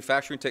advanced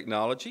manufacturing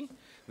technology,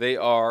 they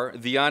are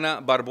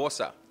Diana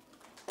Barbosa,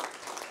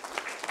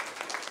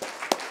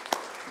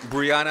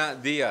 Brianna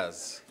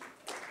Diaz,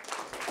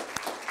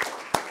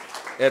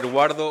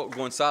 Eduardo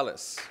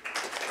Gonzalez,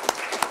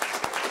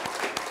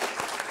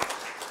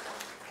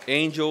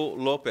 Angel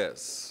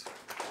Lopez,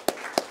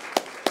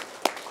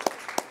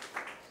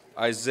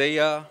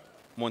 Isaiah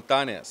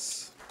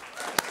Montanes,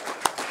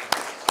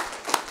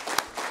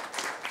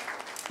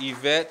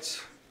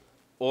 Yvette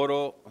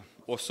Oro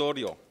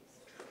Osorio,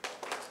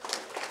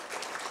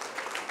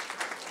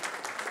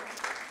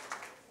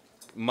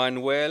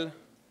 Manuel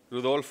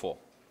Rudolfo,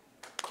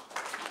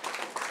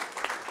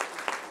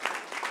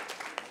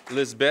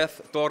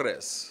 Lisbeth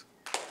Torres,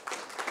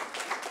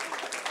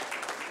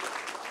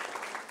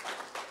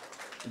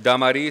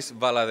 Damaris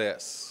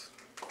Valadez.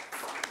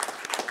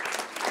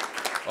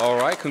 All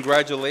right,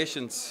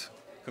 congratulations.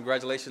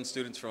 Congratulations,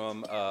 students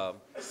from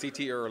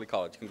CT Early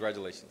College.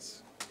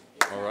 Congratulations.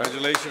 All right.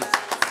 Congratulations.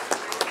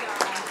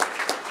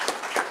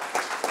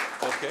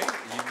 Okay.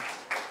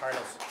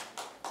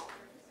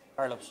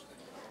 Carlos.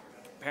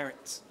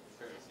 Parents.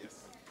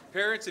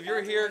 Parents, if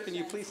you're here, can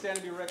you please stand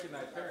and be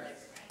recognized?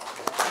 Parents.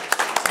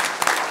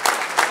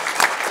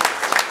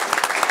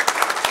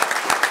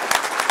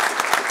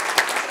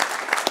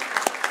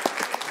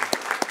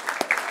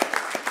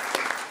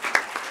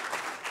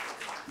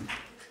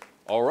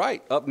 All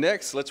right, up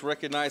next, let's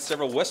recognize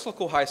several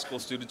Weslaco High School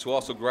students who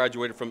also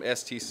graduated from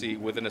STC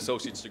with an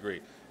associate's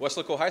degree.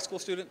 Weslaco High School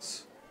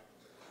students?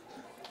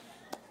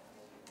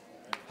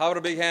 How about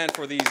a big hand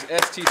for these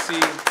STC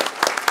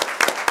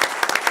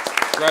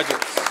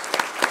graduates?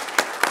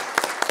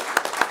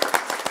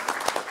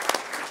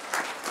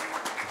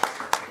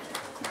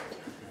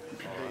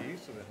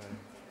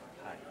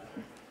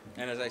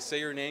 And as I say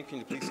your name, can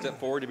you please step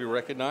forward to be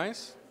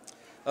recognized?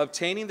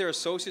 Obtaining their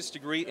associate's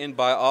degree in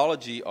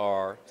biology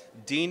are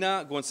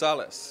Dina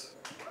Gonzalez,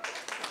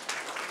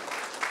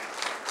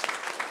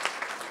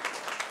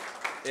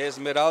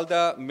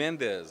 Esmeralda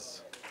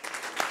Mendez,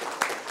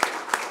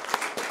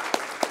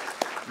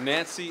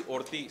 Nancy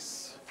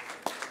Ortiz,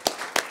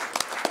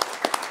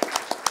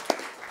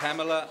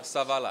 Pamela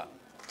Zavala.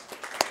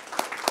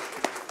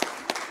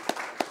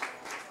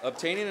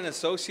 Obtaining an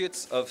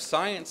Associate's of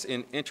Science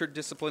in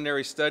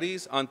Interdisciplinary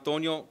Studies,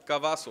 Antonio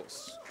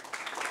Cavazos.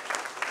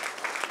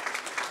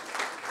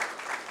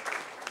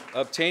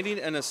 Obtaining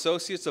an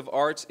Associate's of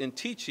Arts in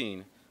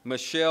Teaching,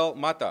 Michelle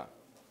Mata.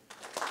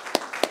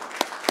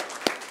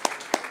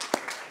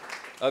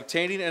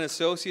 Obtaining an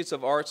Associate's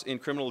of Arts in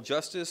Criminal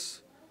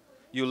Justice,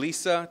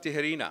 Yulisa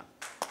Tijerina.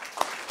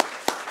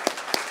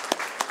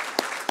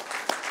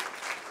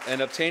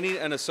 And obtaining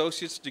an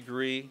Associate's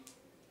degree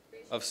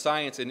of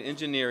Science in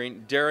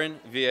Engineering, Darren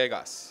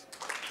Villegas.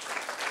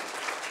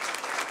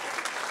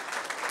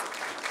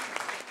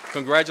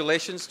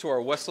 Congratulations to our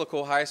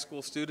Weslaco High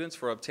School students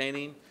for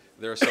obtaining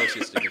their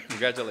associate's degree.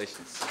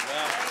 Congratulations.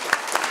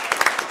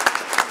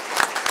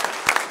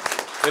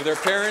 If their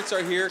parents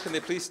are here, can they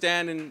please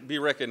stand and be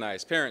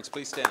recognized? Parents,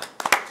 please stand.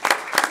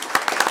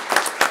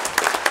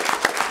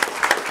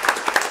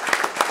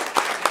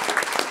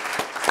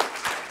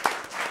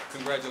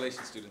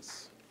 Congratulations,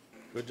 students.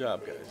 Good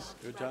job, guys.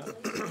 Good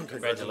job.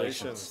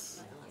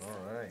 Congratulations.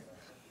 All right.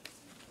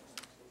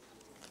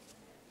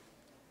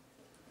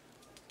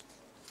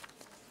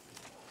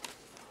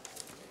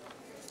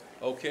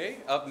 Okay,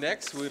 up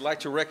next, we'd like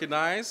to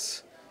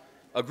recognize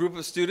a group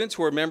of students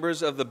who are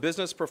members of the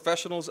Business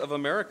Professionals of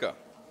America.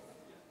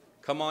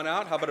 Come on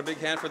out. How about a big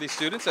hand for these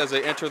students as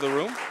they enter the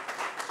room?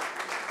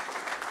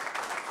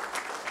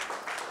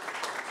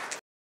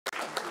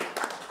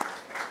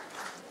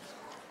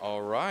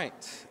 All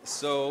right.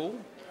 So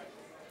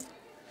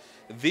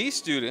these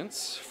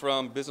students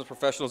from Business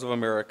Professionals of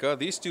America,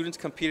 these students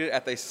competed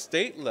at the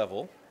state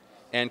level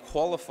and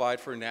qualified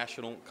for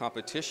national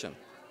competition.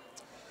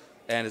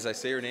 And as I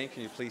say your name,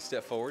 can you please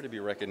step forward to be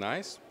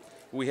recognized?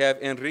 We have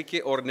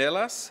Enrique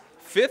Ornelas,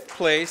 fifth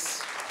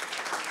place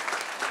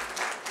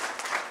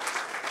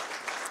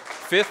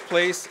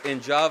in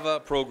Java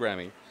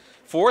programming.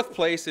 Fourth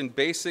place in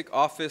basic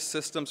office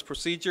systems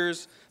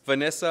procedures,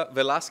 Vanessa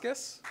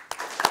Velasquez.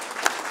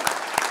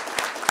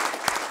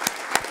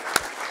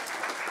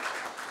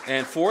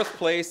 And fourth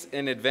place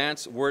in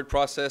advanced word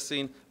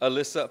processing,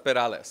 Alyssa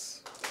Perales.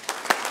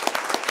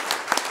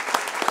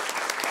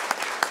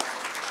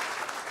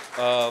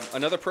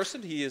 Another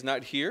person, he is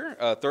not here.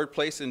 Third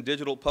place in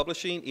digital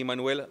publishing,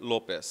 Emmanuel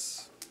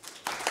Lopez.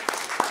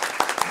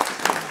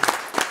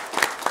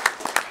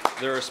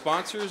 Their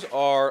sponsors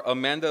are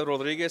Amanda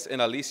Rodriguez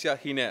and Alicia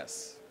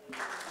Jinez.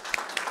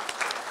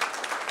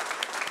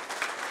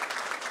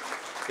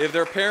 If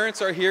their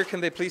parents are here,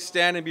 can they please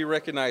stand and be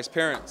recognized?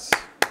 Parents.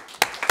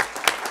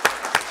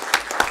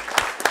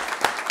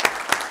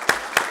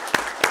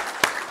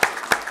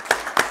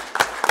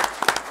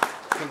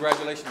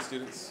 Congratulations,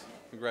 students.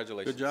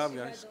 Congratulations. Good job,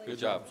 guys. Good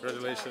job.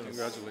 Congratulations.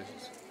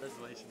 Congratulations.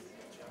 Congratulations.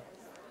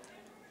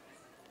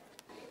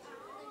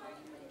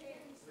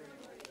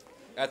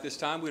 At this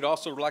time, we'd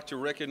also like to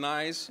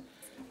recognize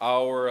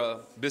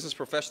our Business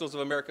Professionals of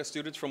America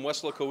students from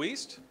Weslaco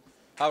East.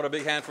 How about a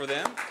big hand for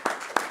them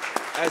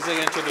as they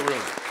enter the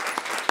room?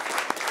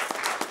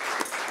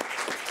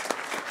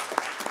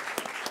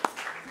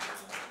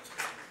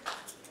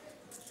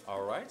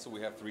 All right, so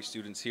we have 3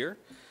 students here.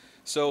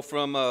 So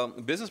from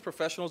Business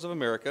Professionals of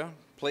America,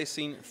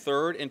 placing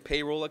third in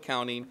payroll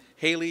accounting,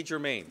 Haley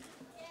Germain.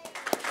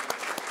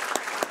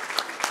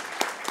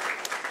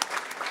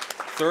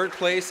 Third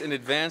place in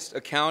advanced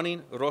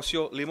accounting,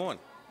 Rocio Limon.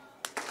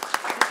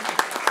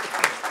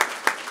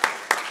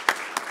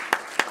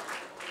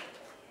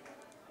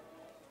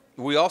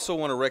 We also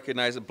want to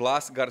recognize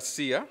Blas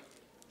Garcia.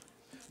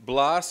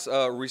 Blas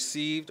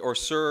received or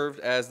served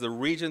as the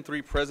Region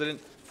 3 President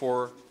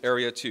for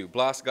Area 2.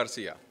 Blas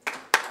Garcia.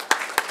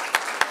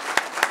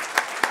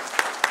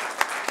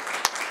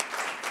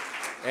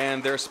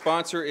 And their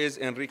sponsor is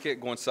Enrique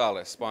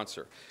Gonzalez,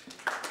 sponsor.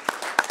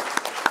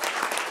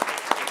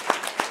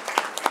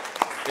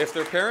 If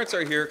their parents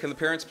are here, can the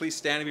parents please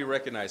stand and be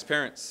recognized?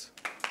 Parents.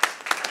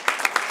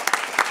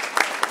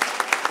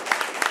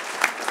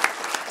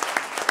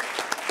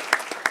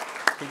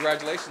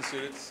 Congratulations,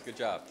 students. Good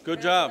job. Good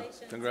job.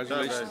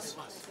 Congratulations.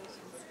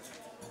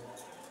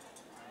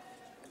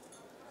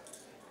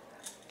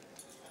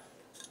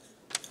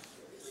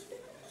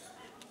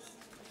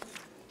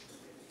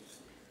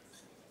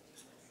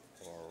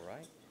 All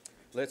right.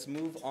 Let's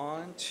move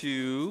on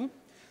to,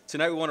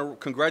 tonight we want to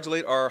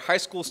congratulate our high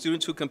school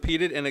students who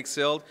competed and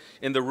excelled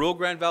in the Rio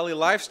Grande Valley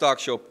Livestock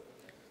Show.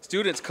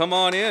 Students, come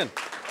on in.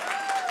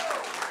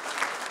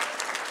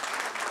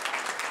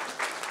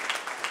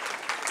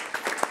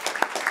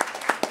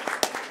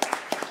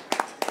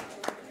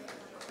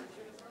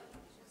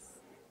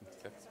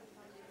 Okay.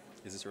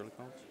 Is this early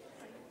college?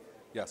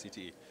 Yeah,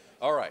 CTE.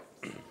 All right.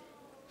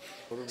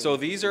 So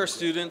these are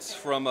students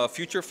from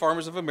Future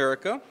Farmers of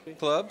America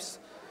clubs,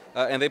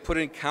 and they put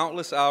in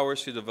countless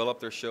hours to develop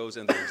their shows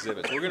and their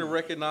exhibits. We're going to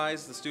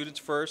recognize the students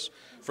first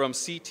from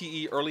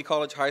CTE Early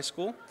College High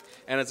School.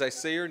 And as I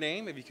say your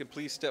name, if you could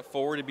please step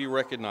forward to be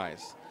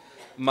recognized.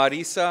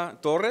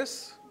 Marisa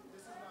Torres.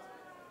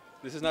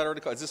 This is not Early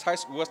College. Is this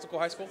Weslaco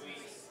High School?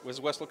 Was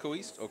Weslaco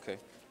East? Okay.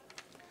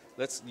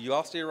 You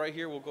all stay right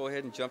here. We'll go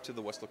ahead and jump to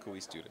the Weslaco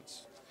East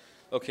students.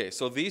 Okay,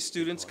 so these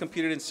students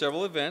competed in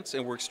several events,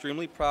 and we're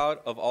extremely proud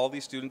of all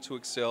these students who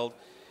excelled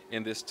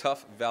in this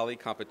tough Valley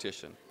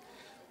competition.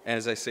 And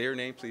as I say your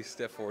name, please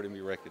step forward and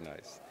be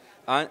recognized.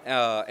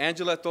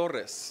 Angela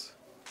Torres.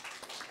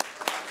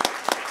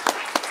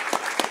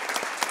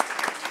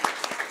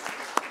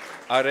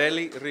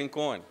 Areli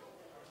Rincon.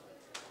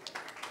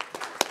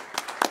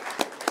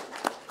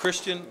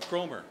 Christian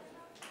Cromer.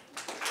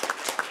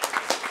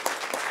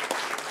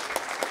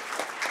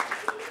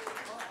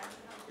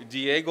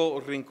 Diego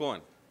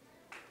Rincon.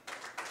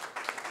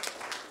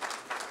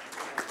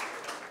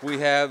 We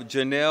have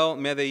Janelle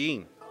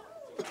Medellin.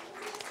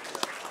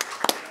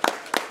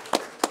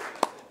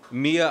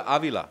 Mia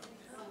Avila.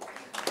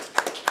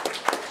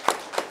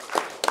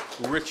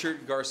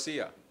 Richard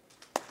Garcia.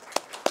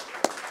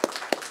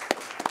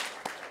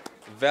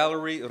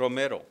 Valerie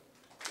Romero.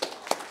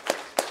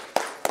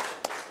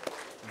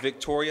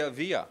 Victoria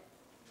Villa.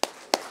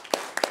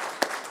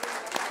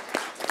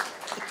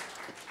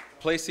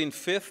 Placing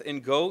fifth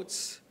in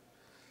goats,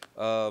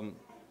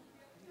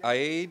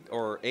 Aid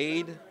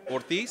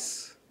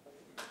Ortiz.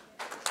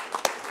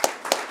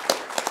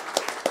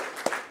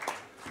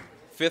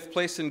 Fifth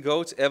place in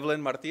goats,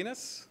 Evelyn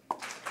Martinez.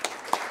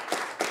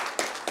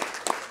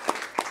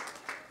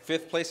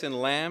 Fifth place in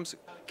lambs,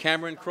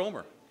 Cameron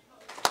Cromer.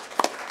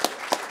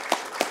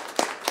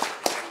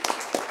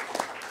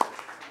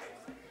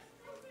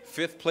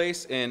 Fifth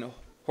place in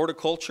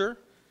horticulture,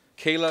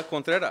 Kayla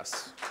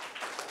Contreras.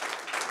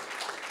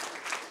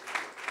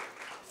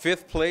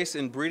 Fifth place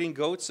in breeding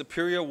goats,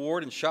 Superior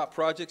Award in shop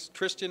projects,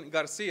 Tristan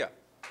Garcia.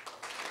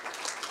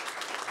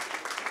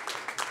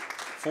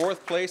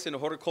 Fourth place in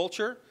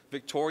horticulture,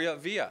 Victoria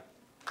Villa.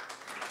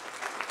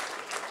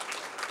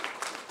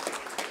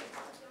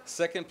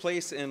 Second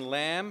place in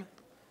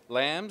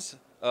lambs,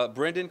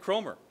 Brendan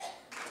Cromer.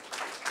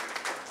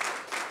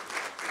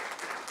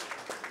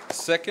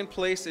 Second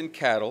place in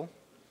cattle,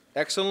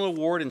 excellent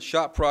award in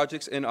shop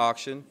projects and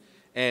auction,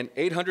 and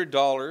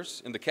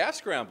 $800 in the calf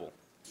scramble.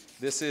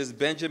 This is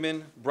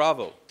Benjamin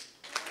Bravo.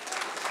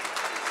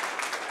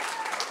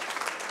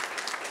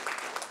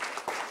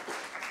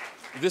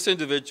 This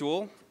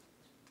individual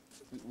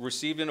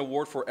received an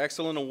award for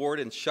excellent award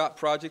in shop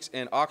projects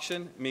and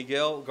auction,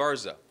 Miguel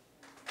Garza.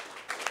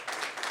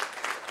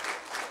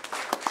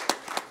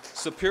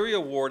 Superior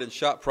award in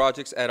shop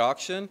projects at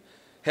auction,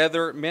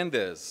 Heather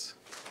Mendez.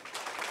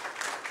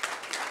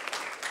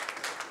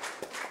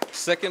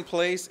 Second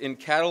place in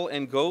cattle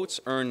and goats,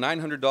 earned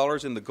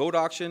 $900 in the goat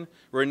auction,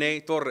 Renee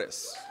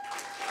Torres.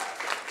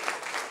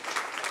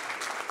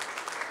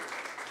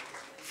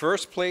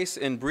 First place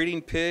in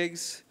breeding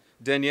pigs,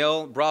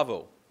 Danielle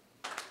Bravo.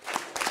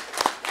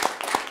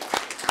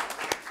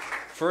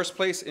 First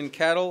place in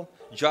cattle,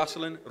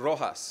 Jocelyn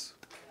Rojas.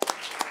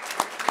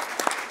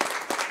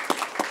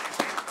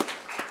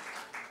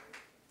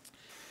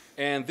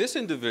 And this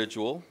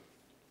individual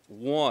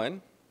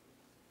won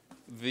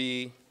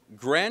the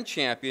grand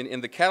champion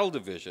in the cattle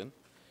division,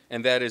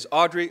 and that is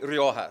Audrey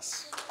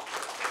Riojas.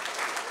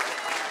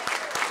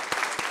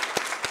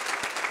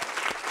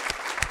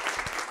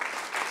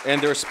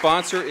 And their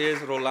sponsor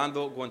is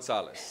Rolando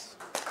Gonzalez.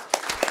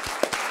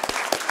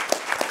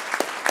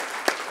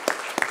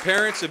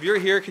 Parents, if you're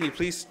here, can you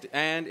please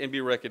stand and be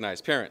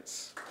recognized?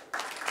 Parents.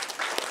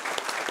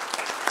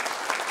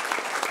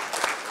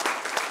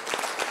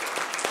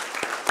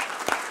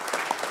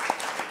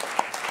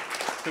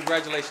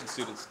 Congratulations,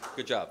 students.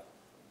 Good job.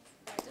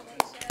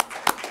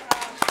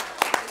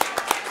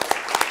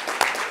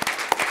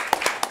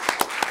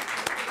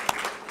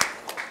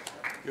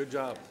 Good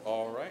job.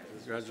 All right.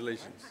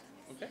 Congratulations.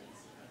 Okay.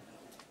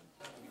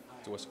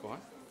 To Weslaco High?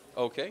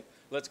 Okay.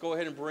 Let's go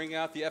ahead and bring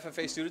out the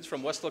FFA students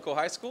from Weslaco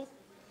High School.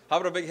 How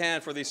about a big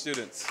hand for these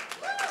students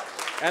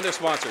and their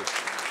sponsors?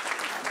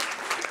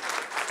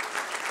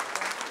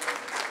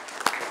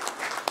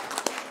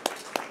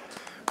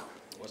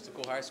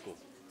 Weslaco High School.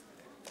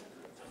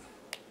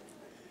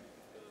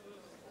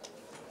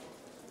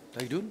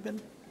 How you doing, Ben?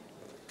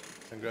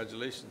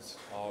 Congratulations.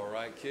 All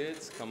right,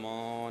 kids, come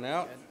on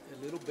out. And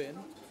a little Ben.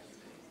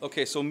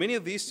 Okay, so many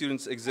of these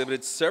students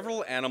exhibited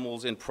several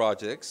animals in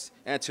projects,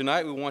 and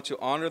tonight we want to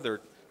honor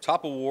their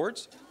top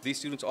awards. These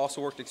students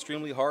also worked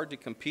extremely hard to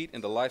compete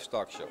in the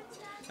livestock show.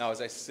 Now,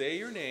 as I say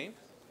your name,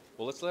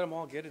 well, let's let them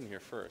all get in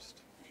here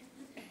first.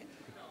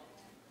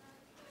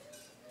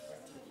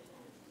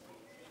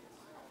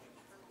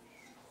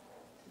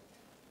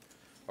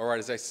 All right,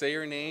 as I say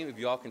your name, if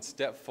y'all can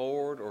step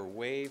forward or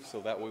wave so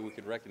that way we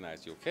could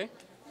recognize you, okay?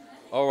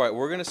 All right,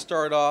 we're going to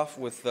start off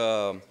with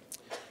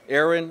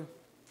Aaron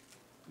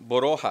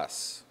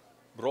Borojas.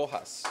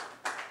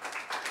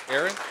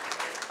 Aaron?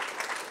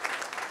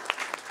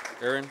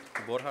 Aaron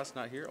Borjas,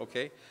 not here,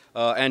 okay.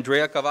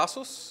 Andrea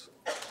Cavazos.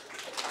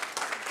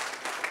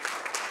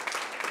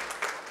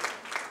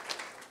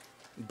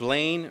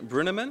 Blaine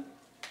Bruneman.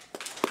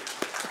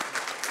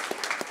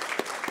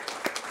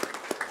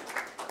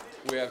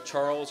 We have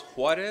Charles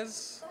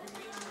Juarez.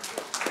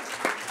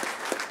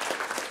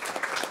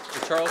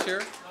 Is Charles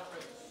here?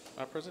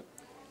 Not present?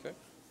 Okay.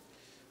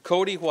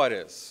 Cody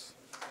Juarez.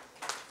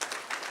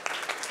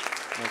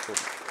 No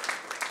Cody.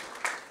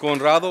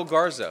 Conrado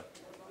Garza.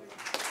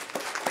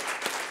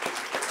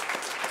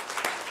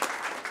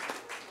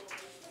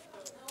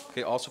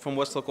 Okay, also from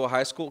Weslaco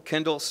High School,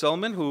 Kendall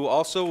Selman, who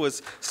also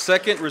was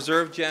second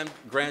reserve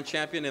grand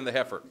champion in the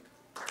heifer.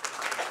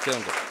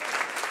 Kendall.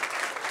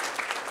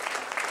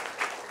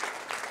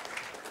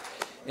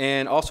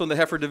 And also in the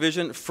heifer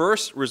division,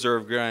 first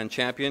reserve grand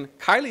champion,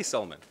 Kylie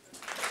Selman.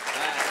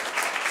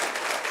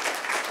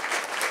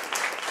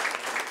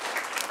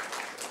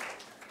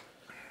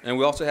 And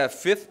we also have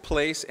fifth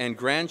place and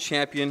grand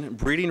champion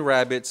breeding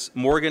rabbits,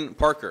 Morgan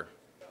Parker.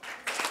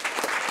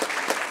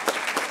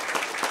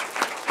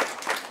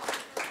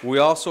 We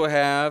also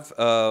have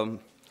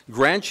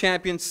grand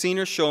champion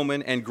senior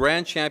showman and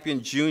grand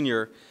champion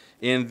junior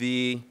in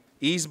the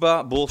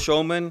ISBA bull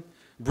showman,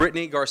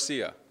 Brittany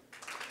Garcia.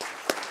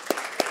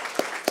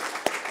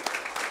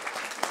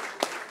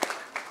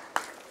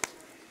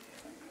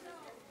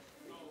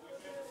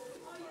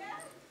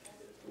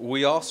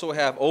 We also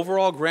have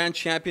overall grand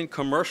champion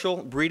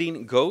commercial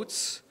breeding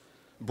goats,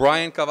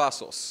 Brian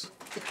Cavazos.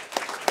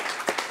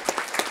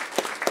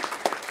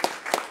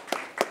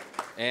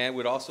 And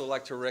we'd also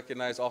like to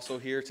recognize also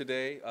here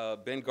today,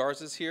 Ben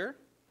Garza's here.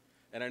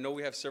 And I know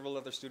we have several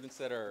other students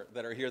that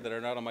are here that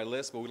are not on my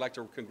list, but we'd like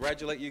to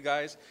congratulate you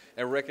guys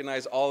and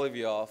recognize all of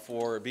y'all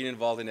for being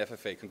involved in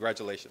FFA.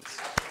 Congratulations.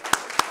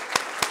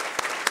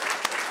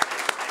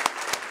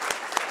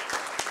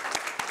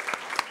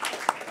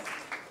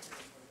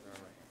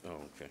 Oh,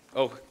 okay.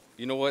 Oh,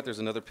 you know what? There's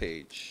another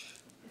page.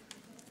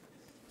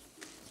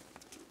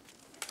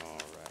 All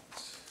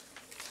right.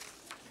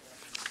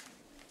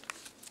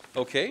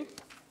 Okay.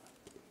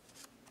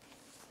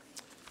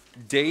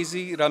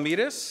 Daisy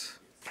Ramirez.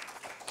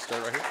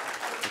 Start right here.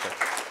 Okay.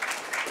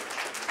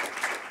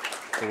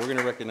 So we're going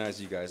to recognize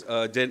you guys.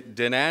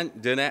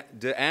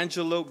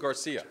 D'Angelo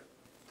Garcia.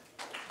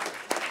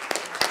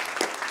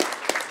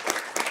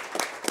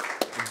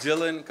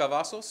 Dylan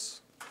Cavazos.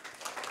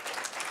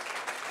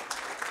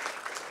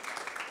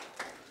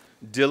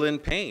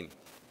 Dylan Payne.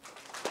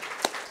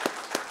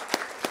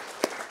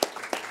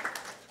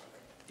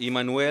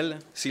 Emmanuel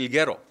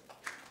Silguero.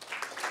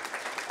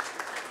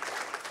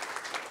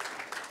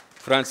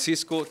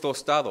 Francisco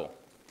Tostado.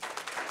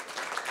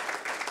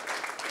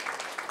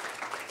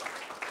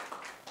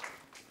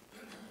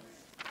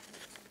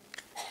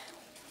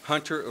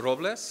 Hunter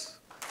Robles.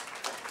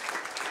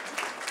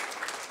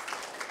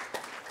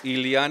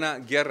 Iliana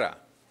Guerra.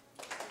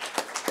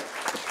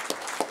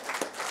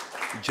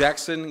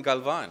 Jackson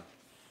Galvan.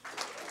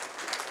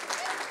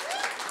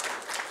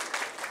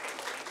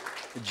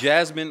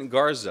 Jasmine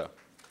Garza.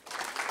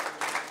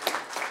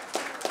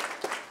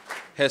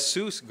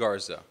 Jesus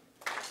Garza.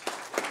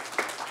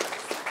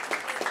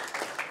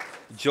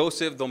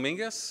 Joseph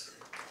Dominguez.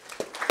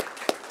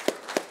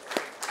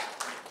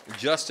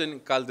 Justin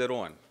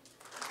Calderon.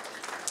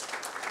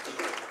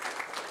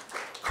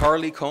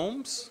 Carly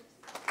Combs.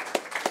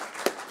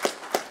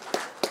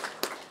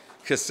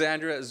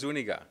 Cassandra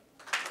Zuniga.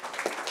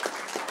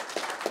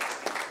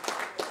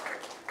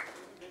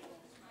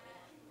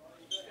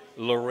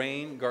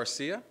 Lorraine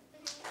Garcia.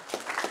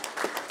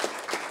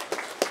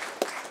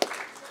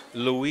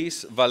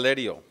 Luis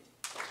Valerio.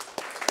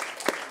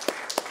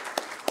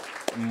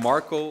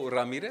 Marco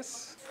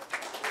Ramirez.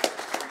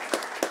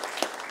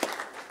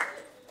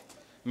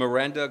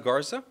 Miranda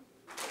Garza.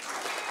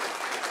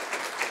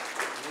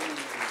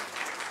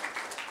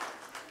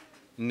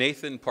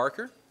 Nathan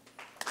Parker.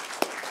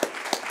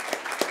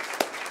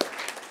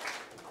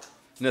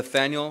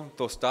 Nathaniel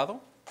Tostado.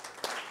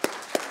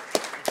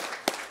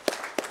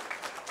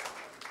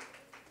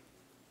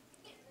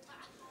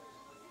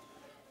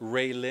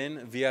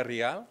 Raylin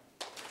Villarreal.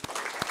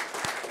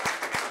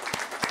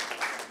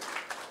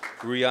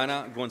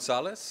 Rihanna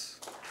Gonzalez.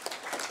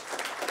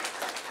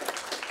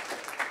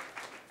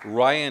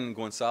 Ryan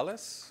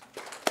Gonzalez.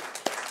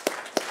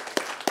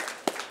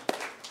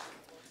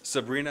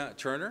 Sabrina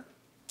Turner.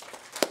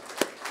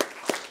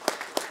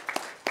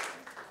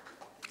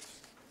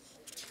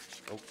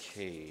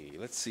 Okay,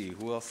 let's see,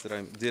 who else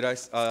the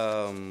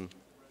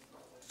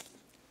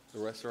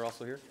rest are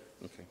also here?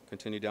 Okay,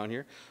 continue down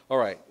here. All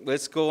right,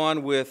 let's go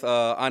on with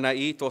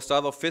Anaí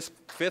Tostado,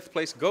 fifth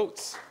place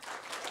goats.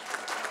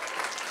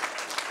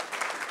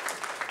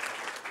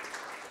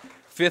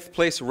 Fifth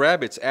place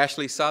rabbits,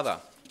 Ashley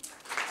Sada.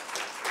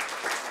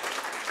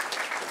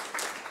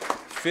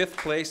 Fifth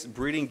place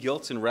breeding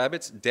gilts and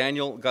rabbits,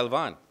 Daniel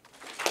Galvan.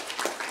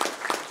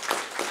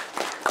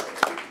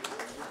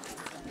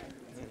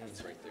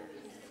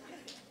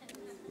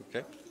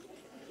 Okay.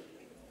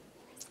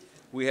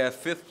 We have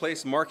fifth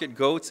place market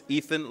goats,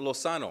 Ethan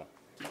Lozano.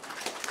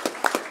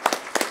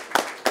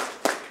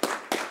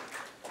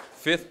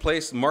 Fifth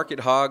place market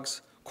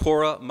hogs,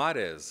 Cora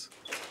Marez.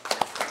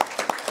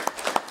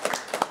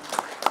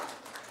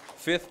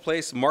 Fifth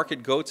place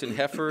market goats and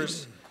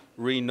heifers,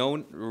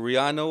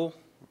 Rihanna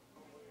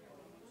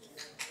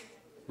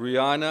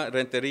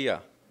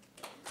Renteria.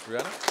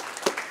 Rihanna?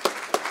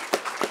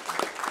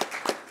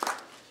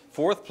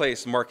 Fourth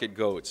place market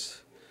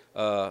goats,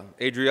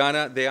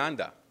 Adriana De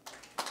Anda.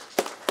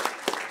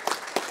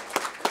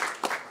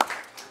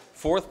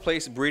 Fourth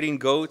place breeding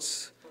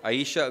goats,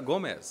 Aisha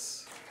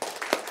Gomez.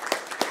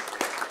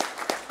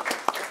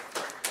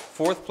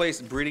 Fourth place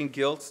breeding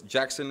gilts,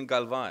 Jackson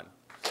Galvan.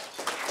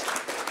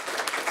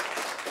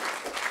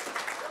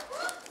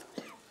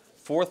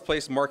 Fourth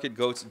place market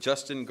goats,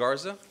 Justin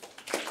Garza.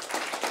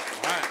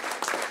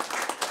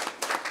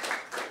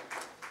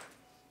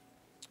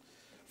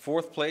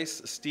 Fourth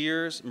place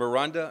steers,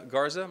 Miranda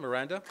Garza.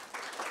 Miranda.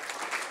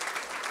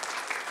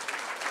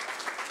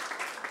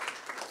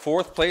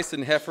 Fourth place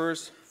in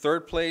heifers.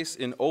 Third place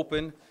in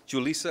open,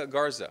 Julissa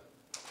Garza.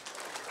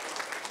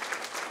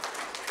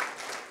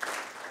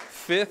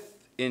 Fifth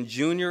in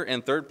junior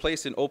and third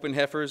place in open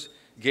heifers,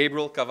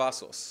 Gabriel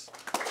Cavazos.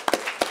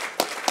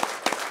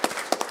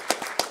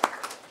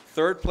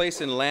 Third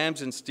place in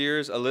lambs and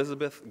steers,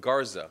 Elizabeth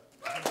Garza.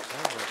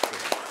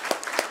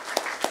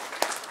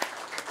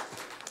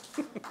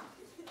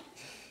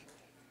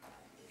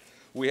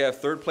 We have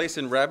third place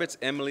in rabbits,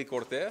 Emily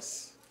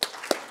Cortez.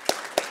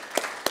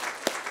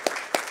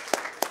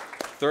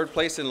 Third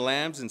place in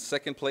lambs and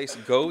second place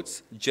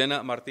goats,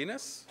 Jenna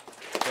Martinez.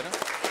 Jenna.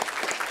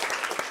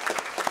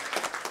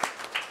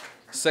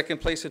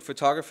 Second place in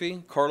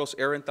photography, Carlos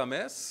Aaron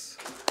Tames.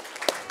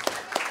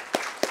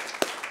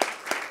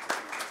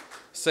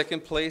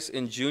 Second place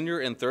in junior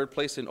and third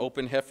place in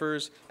open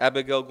heifers,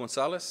 Abigail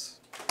Gonzalez.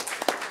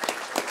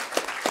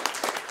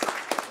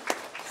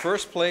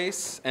 First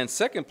place and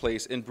second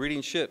place in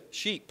breeding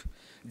sheep,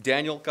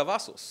 Daniel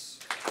Cavazos.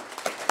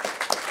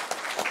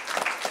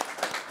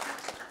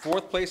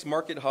 Fourth place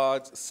market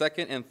hogs,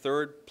 second and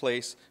third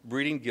place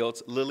breeding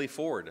gilts, Lily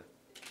Ford.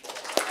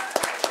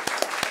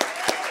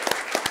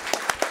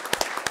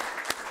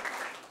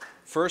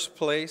 First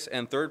place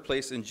and third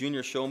place in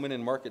junior showman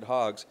and market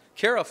hogs,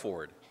 Kara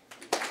Ford.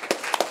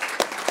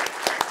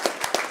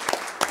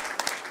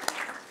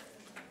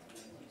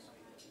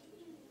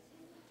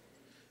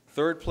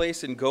 Third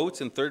place in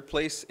goats and third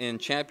place in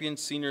champion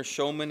senior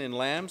showman and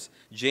lambs,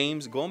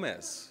 James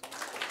Gomez.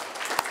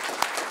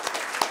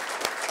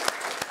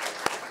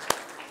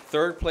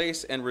 Third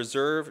place and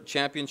reserve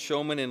champion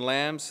showman and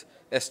lambs,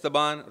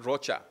 Esteban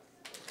Rocha.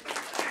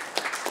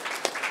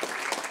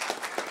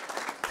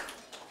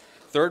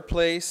 Third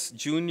place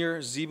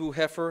junior Zebu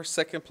heifer,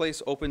 second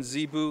place open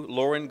Zebu,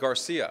 Lauren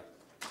Garcia.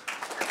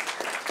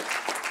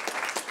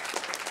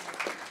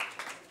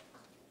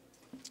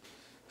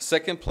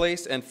 Second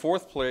place and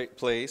fourth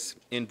place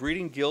in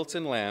breeding gilts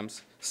and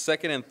lambs,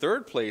 second and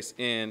third place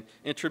in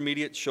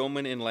intermediate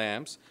showman in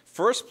lambs,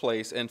 first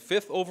place and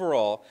fifth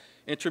overall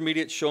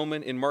intermediate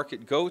showman in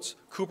market goats,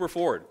 Cooper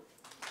Ford.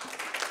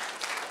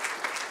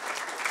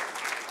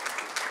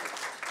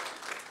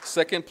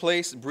 Second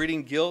place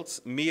breeding gilts,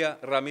 Mia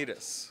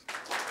Ramirez.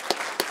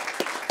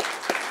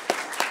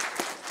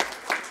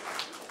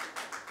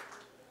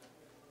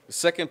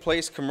 Second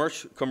place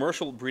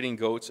commercial breeding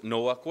goats,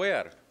 Noah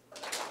Cuellar.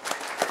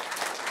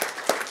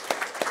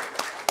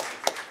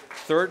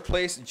 Third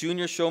place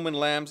junior showman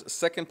lambs,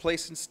 second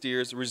place in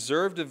steers,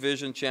 reserve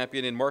division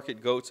champion in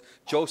market goats,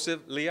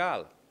 Joseph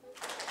Leal.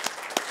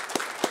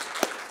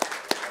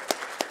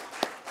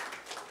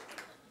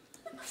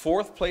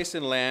 Fourth place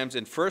in lambs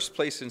and first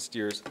place in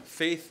steers,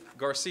 Faith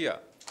Garcia.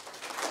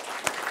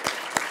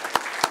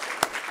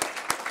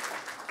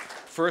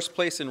 First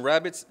place in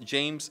rabbits,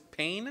 James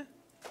Payne.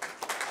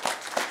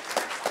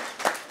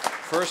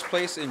 First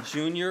place in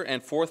junior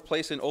and fourth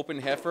place in open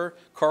heifer,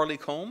 Carly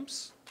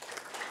Combs.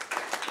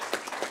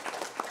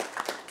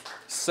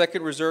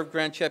 Second reserve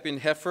grand champion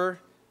heifer,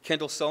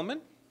 Kendall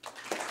Selman.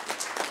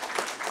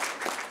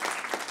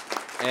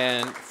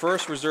 And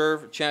first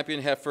reserve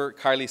champion heifer,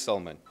 Kylie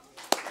Selman.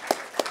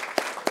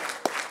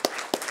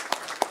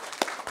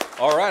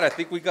 All right, I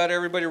think we got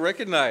everybody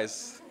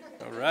recognized.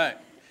 All right.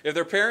 If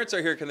their parents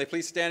are here, can they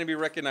please stand and be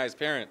recognized,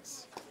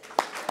 parents?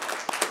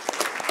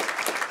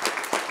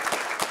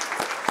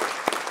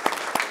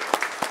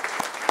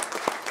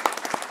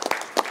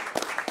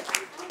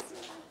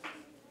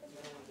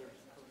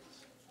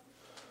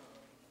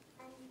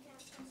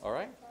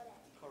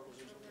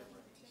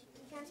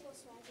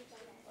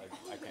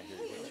 I can't hear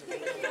you.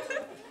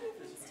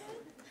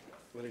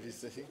 What did he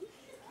say? Can't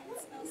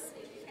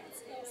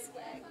spell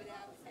swag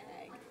without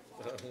fag.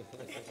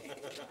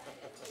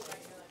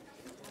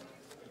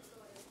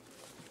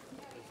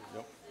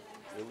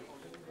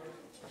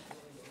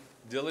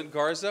 Dylan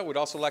Garza, would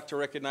also like to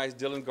recognize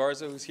Dylan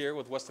Garza, who's here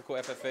with Weslaco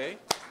FFA.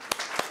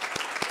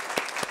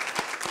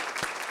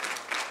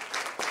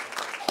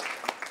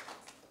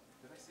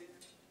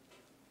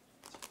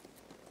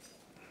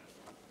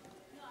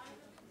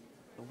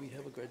 We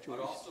have a Would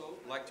graduation. also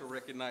like to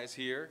recognize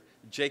here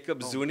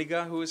Jacob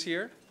Zuniga, who is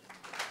here.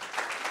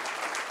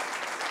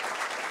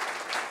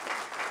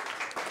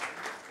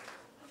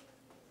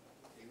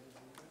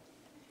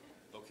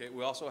 Okay,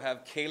 we also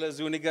have Kayla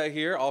Zuniga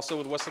here, also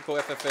with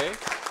Weslaco FFA.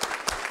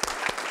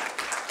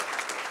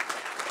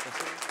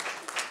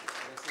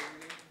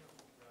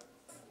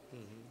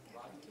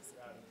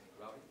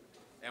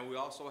 And we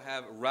also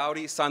have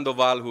Rowdy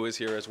Sandoval, who is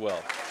here as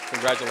well.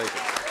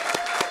 Congratulations.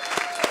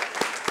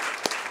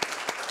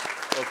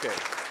 Okay.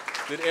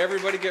 Did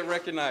everybody get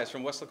recognized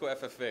from Weslaco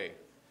FFA?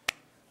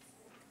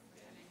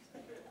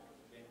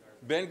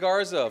 Ben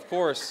Garza, of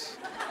course.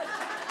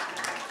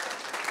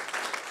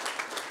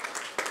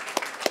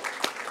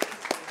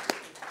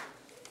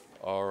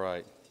 All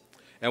right.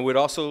 And we'd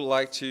also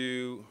like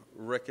to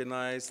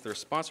recognize their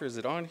sponsor. Is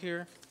it on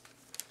here?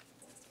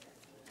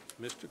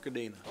 Mr.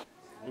 Cadena.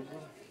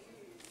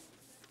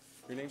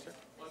 Your name, sir?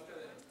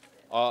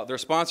 Their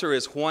sponsor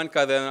is Juan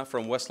Cadena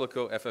from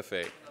Weslaco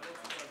FFA.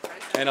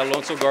 And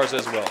Alonso Garza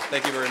as well.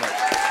 Thank you very much.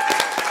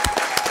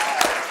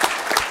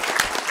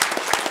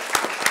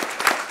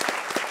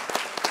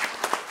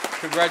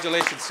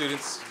 Congratulations,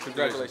 students.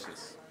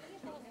 Congratulations.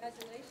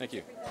 Thank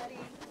you.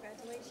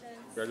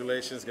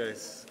 Congratulations,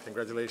 guys.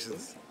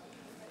 Congratulations.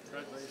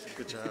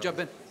 Good job. Good job,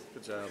 Ben.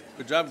 Good job.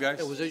 Good job, guys.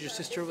 Hey, was that your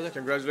sister over there?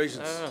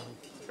 Congratulations.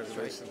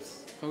 Congratulations.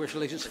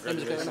 Congratulations.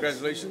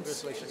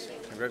 Congratulations.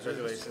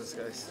 Congratulations,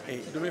 guys.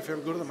 Hey, do me a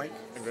favor, go to the mic.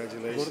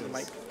 Congratulations. Go to the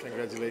mic.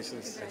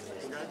 Congratulations.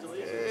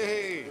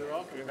 Hey.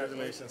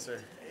 Congratulations, sir.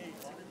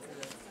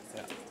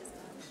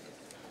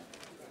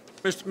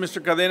 Mr.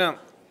 Cadena,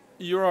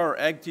 you're our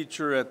ag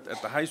teacher at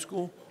the high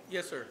school.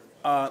 Yes, sir.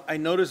 I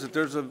noticed that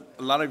there's a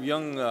lot of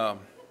young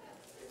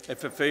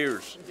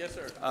FFAers. Yes,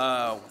 sir.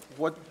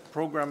 What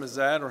program is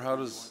that, or how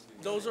does?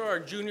 Those are our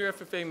junior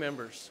FFA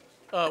members.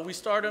 We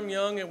start them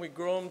young and we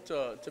grow them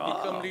to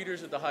become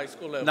leaders at the high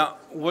school level. Now,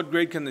 what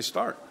grade can they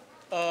start?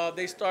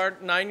 They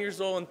start 9 years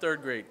old in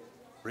third grade.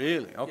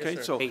 Really? Okay,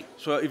 sir.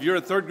 so if you're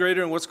a third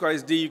grader in Weslaco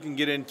ISD, you can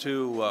get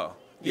into the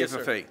Yes,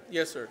 FFA. sir.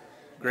 Yes, sir.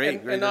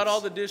 Great, great. And not all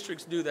That's- the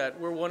districts do that.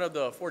 We're one of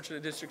the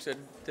fortunate districts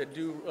that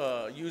do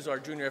use our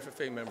junior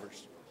FFA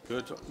members.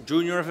 Good.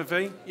 Junior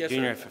FFA? Yes,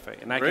 Junior sir.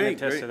 FFA. And I Great, can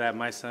attest great. to that.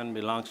 My son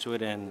belongs to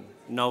it, and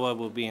Noah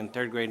will be in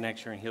third grade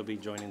next year, and he'll be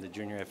joining the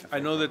junior FFA. I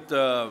know that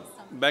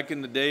back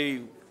in the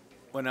day,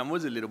 when I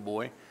was a little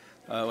boy, it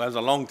was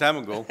a long time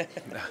ago.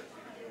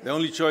 The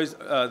only choice,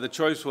 the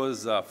choice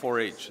was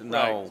 4-H.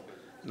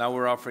 Now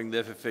we're offering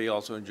the FFA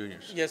also in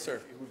juniors. Yes,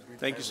 sir.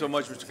 Thank you so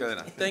much, Mr.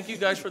 Cadena. Thank you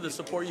guys for the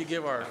support you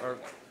give our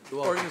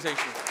organization.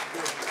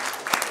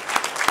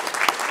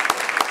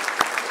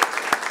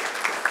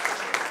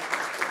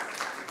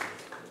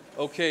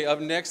 Okay, up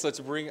next,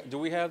 do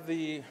we have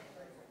the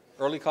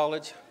early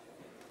college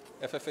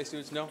FFA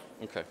students? No?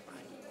 Okay.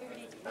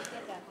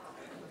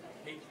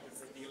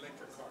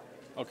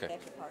 Okay.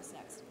 Electric cars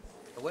next.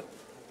 What?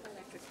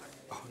 Electric car.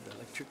 Oh, the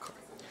electric car.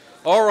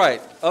 All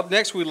right, up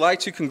next, we'd like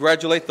to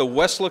congratulate the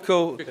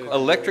Weslaco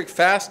Electric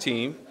Fast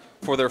Team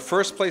for their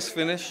first place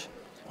finish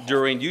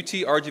during UT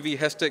RGV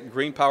Hestec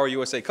Green Power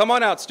USA. Come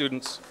on out,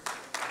 students.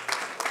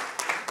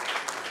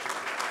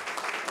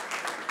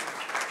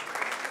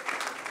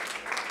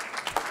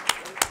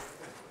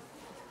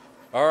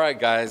 All right,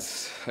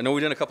 guys, I know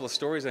we've done a couple of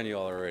stories on you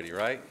all already,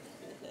 right?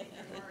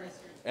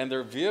 And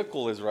their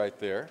vehicle is right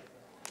there.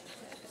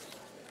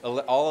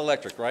 All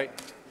electric, right?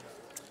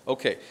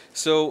 Okay,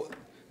 so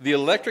the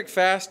Electric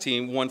Fast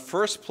Team won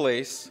first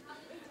place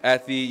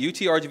at the UT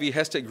RGV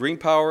Hestec Green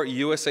Power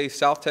USA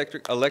South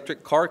Tech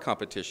Electric Car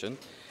Competition.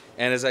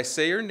 And as I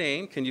say your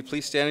name, can you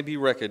please stand and be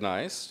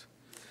recognized?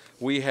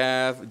 We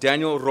have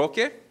Daniel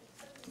Roque.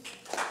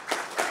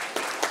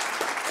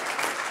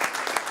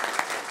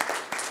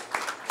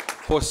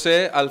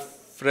 Jose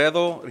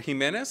Alfredo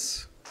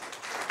Jimenez.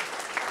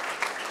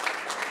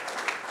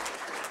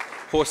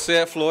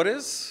 Jose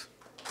Flores.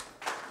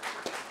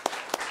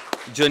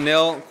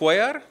 Janelle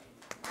Cuellar.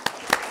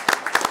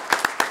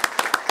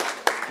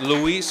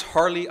 Luis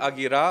Harley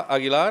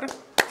Aguilar.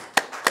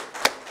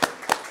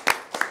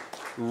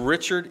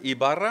 Richard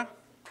Ibarra.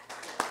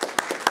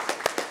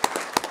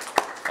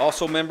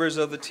 Also members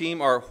of the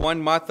team are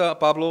Juan Mata,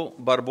 Pablo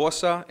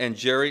Barbosa, and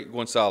Jerry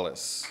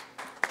Gonzalez.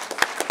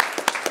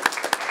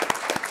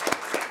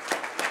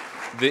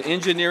 The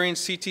engineering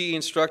CTE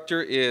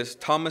instructor is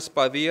Thomas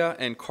Padilla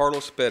and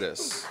Carlos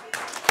Perez.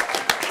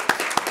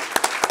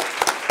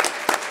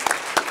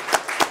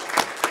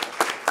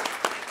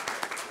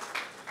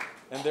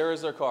 And there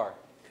is their car.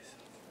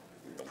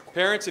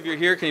 Parents, if you're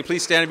here, can you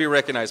please stand and be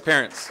recognized?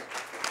 Parents.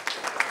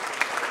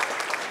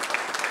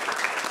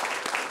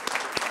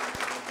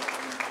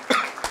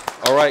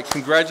 All right,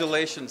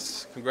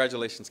 congratulations.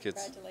 Congratulations,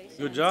 kids.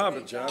 Good job.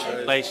 Good job, guys.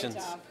 Congratulations.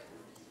 Nice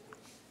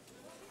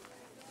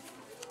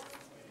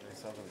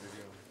on the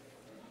video.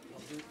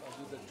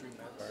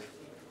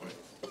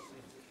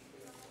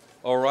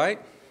 All right.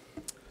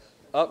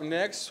 Up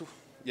next,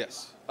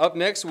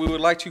 we would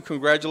like to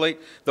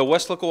congratulate the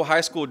Weslaco High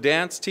School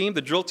dance team,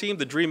 the drill team,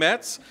 the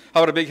Dreamettes.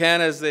 How about a big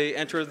hand as they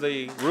enter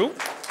the room?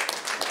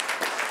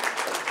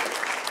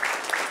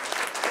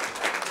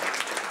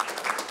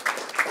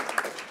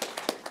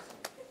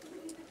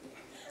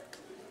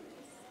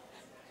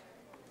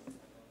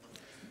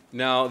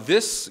 Now,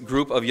 this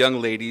group of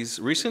young ladies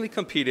recently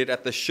competed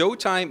at the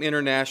Showtime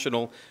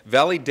International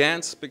Valley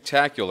Dance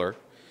Spectacular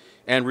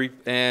and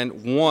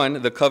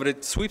won the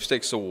coveted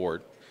Sweepstakes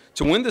Award.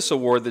 To win this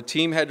award, the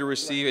team had to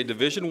receive a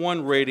Division I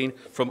rating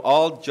from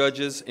all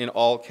judges in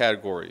all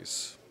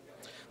categories.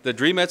 The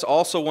Dreamettes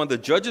also won the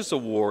Judges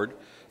Award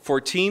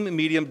for Team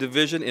Medium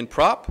Division in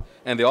Prop,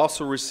 and they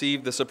also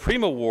received the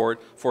Supreme Award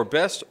for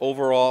Best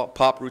Overall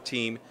Pop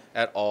Routine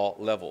at all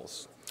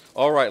levels.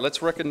 All right,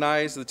 let's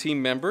recognize the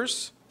team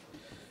members.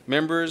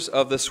 Members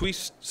of the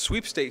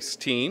sweepstakes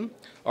team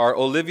are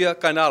Olivia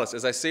Canales.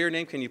 As I say your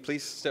name, can you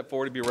please step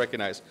forward to be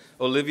recognized?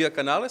 Olivia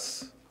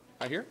Canales,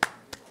 right here.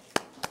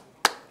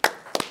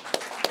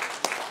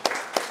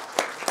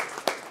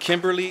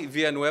 Kimberly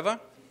Villanueva.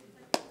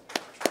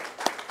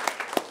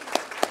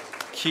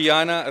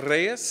 Kiana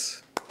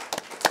Reyes.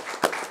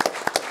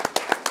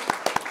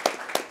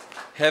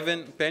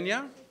 Heaven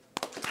Peña.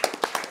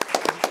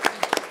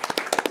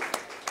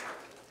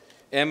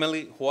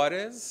 Emily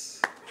Juarez.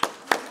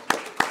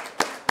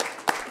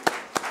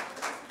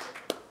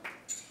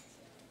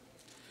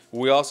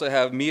 We also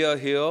have Mia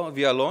Hill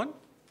Villalon,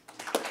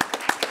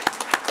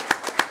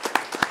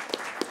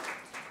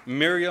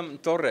 Miriam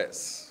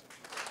Torres,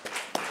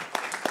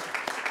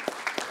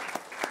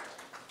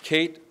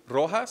 Kate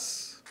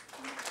Rojas,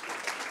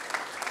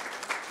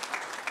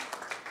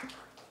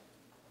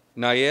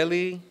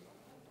 Nalea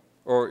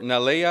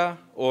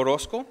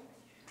Orozco,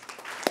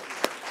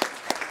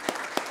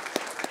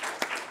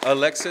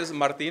 Alexis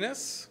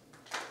Martinez,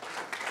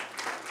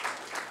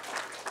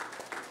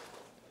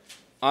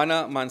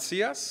 Ana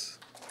Mancias,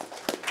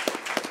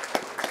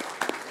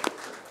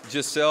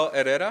 Giselle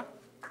Herrera,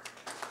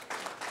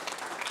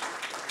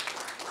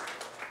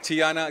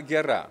 Tiana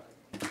Guerra,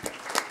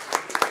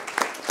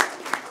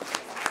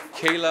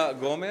 Kayla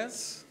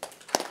Gomez,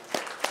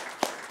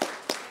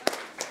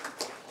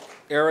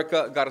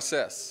 Erica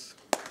Garces.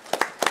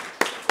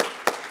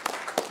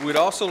 We'd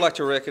also like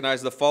to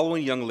recognize the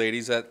following young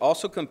ladies that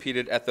also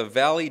competed at the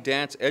Valley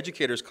Dance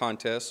Educators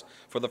Contest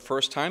for the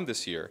first time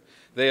this year.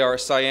 They are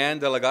Cyan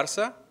de la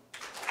Garza,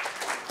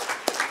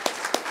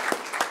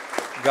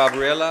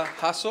 Gabriela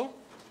Hasso,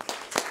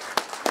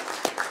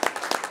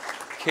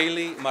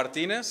 Kaylee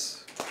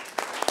Martinez,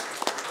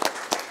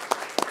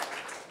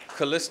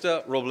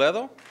 Calista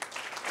Robledo,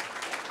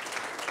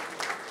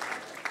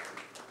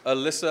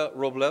 Alyssa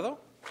Robledo,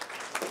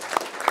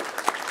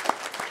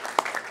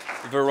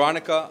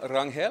 Veronica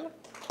Rangel,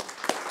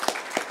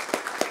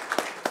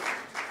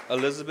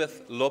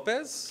 Elizabeth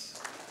Lopez,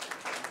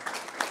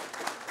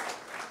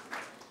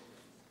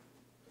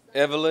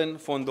 Evelyn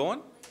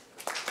Fondon,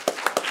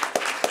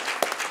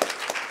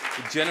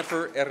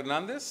 Jennifer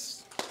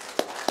Hernandez,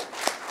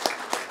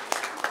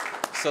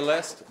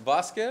 Celeste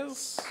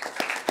Vasquez,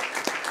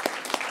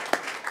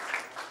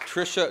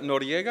 Trisha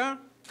Noriega,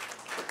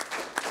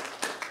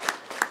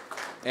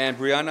 and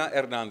Brianna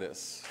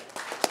Hernandez.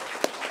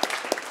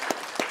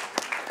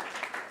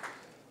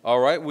 All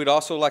right, we'd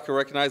also like to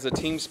recognize the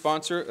team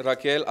sponsor,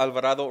 Raquel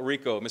Alvarado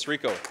Rico. Miss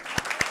Rico.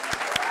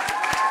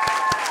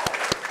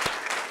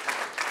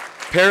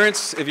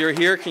 Parents, if you're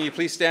here, can you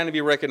please stand and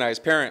be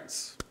recognized?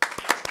 Parents.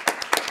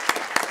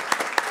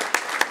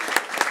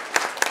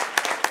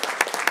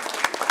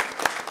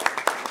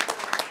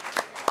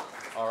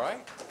 All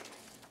right.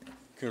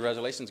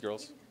 Congratulations,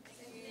 girls.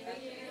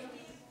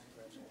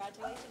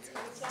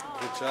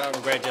 Good job.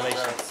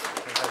 Congratulations.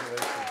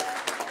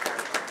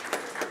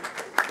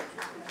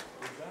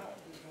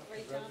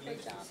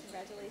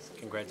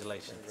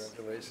 Congratulations.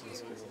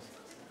 Congratulations,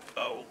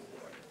 girls.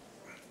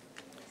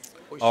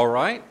 All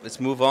right, let's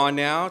move on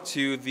now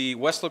to the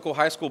Weslaco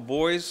High School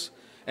boys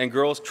and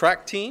girls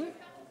track team.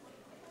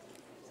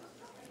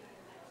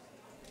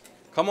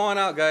 Come on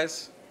out,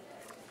 guys.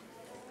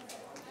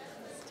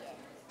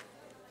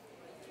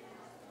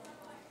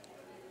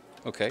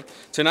 Okay,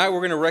 tonight we're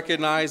going to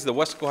recognize the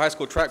Weslaco High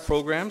School track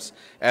programs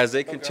as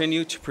they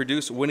continue to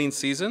produce winning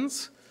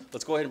seasons.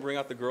 Let's go ahead and bring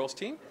out the girls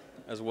team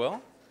as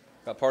well.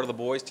 Got part of the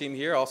boys team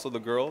here, also the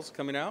girls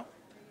coming out.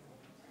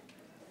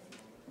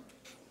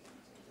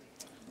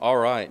 All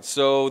right,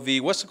 so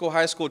the Weslaco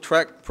High School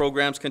track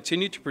programs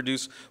continue to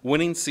produce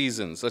winning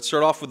seasons. Let's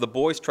start off with the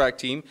boys track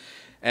team,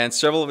 and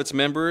several of its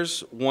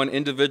members won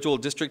individual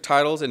district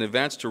titles and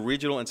advanced to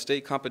regional and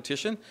state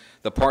competition.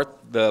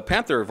 The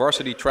Panther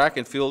varsity track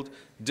and field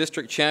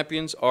district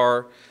champions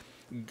are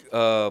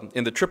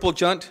in the triple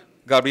junt,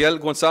 Gabriel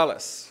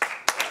Gonzalez.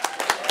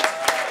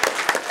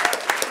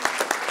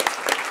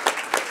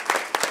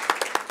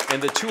 In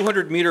the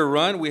 200-meter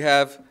run, we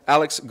have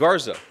Alex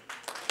Garza.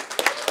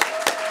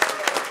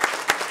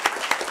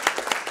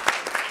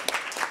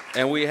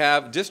 And we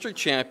have district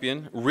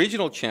champion,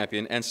 regional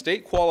champion, and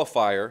state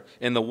qualifier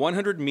in the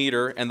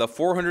 100-meter and the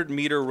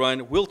 400-meter run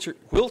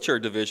wheelchair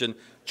division,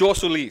 Joe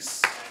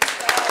Solis.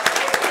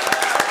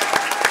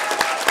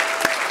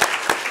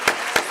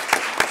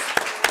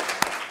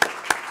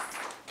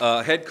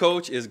 Head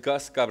coach is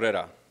Gus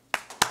Cabrera.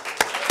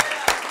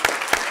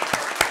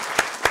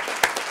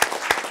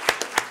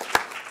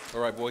 All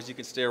right, boys, you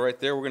can stay right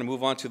there. We're going to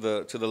move on to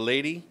the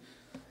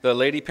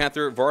Lady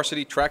Panther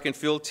varsity track and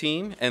field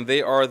team, and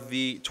they are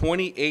the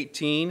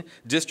 2018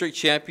 district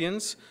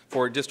champions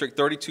for District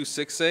 32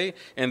 6A,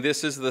 and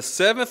this is the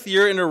 7th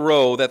year in a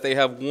row that they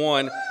have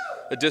won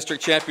a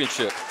district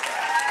championship.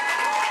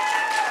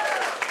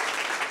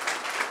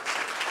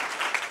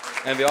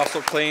 And they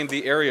also claimed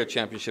the area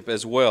championship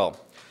as well.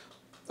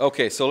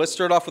 Okay, so let's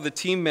start off with the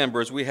team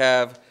members. We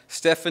have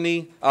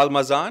Stephanie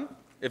Almazan.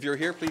 If you're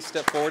here, please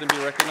step forward and be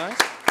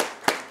recognized.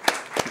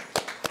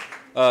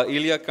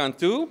 Ilia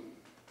Cantu.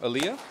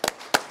 Aaliyah.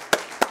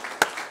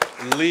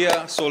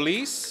 Leah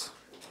Solis.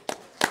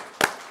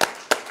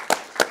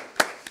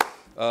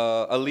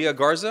 Aaliyah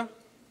Garza.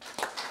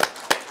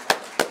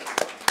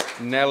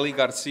 Natalie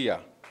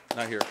Garcia.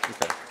 Not here.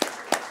 Okay.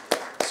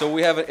 So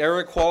we have an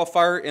area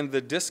qualifier in the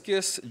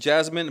discus,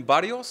 Jasmine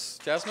Barrios.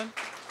 Jasmine.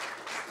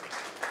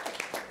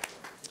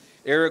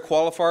 Area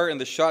qualifier in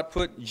the shot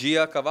put,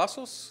 Gia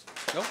Cavazos.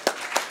 No?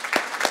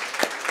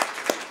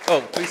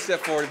 Oh, please step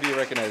forward and be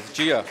recognized.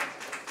 Gia.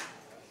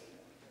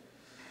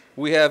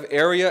 We have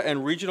area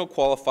and regional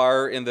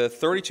qualifier in the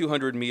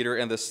 3,200 meter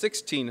and the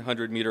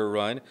 1,600 meter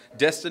run,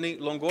 Destiny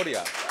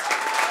Longoria.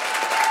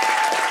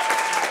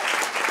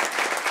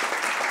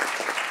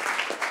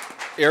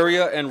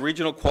 Area and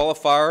regional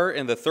qualifier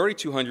in the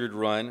 3,200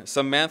 run,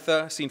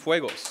 Samantha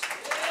Cienfuegos.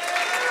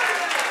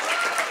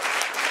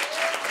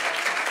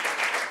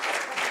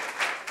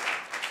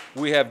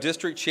 We have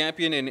district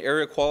champion and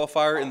area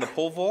qualifier in the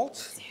pole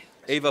vault,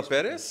 Ava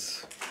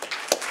Perez.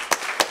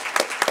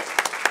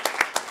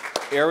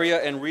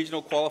 Area and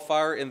regional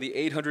qualifier in the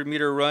 800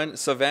 meter run,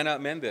 Savannah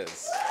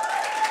Mendez.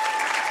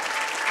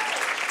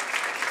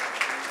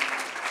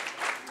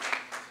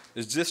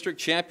 Is district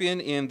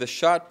champion in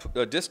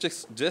the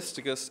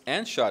discus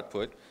and shot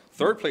put,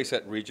 3rd place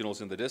at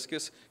regionals in the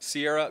discus,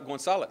 Sierra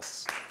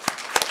Gonzalez.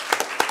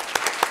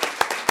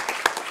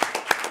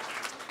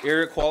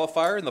 Area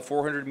qualifier in the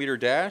 400 meter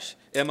dash,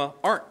 Emma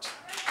Arndt.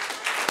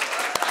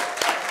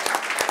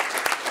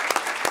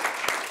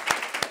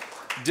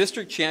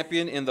 District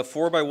champion in the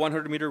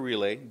 4x100 meter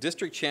relay,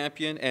 district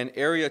champion and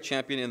area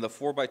champion in the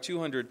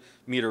 4x200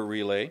 meter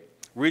relay,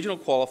 regional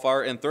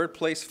qualifier and 3rd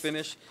place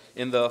finish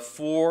in the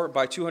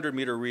 4x200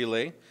 meter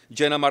relay,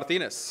 Jenna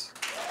Martinez.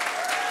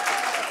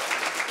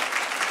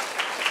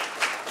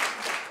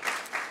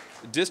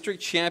 District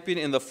champion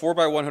in the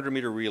 4x100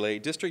 meter relay,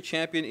 district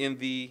champion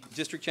and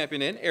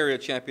area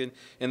champion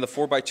in the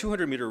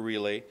 4x200 meter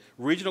relay,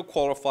 regional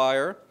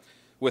qualifier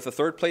with a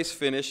 3rd place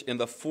finish in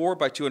the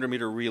 4x200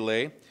 meter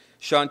relay,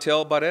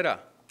 Chantel Barrera.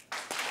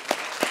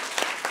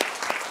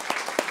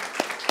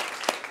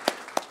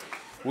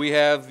 We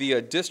have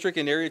the district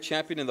and area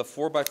champion in the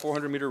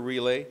 4x400 meter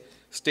relay,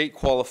 state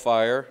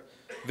qualifier,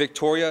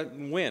 Victoria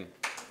Nguyen.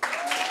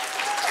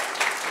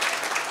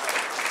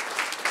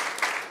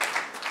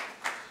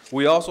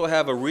 We also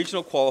have a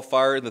regional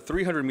qualifier in the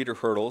 300 meter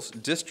hurdles,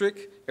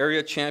 district,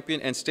 area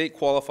champion, and state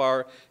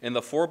qualifier in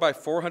the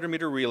 4x400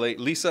 meter relay,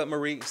 Lisa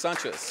Marie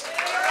Sanchez.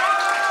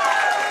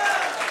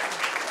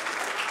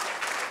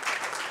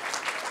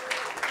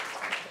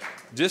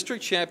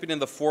 District champion in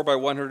the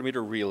 4x100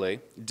 meter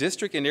relay,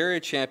 district and area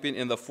champion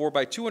in the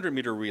 4x200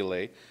 meter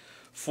relay,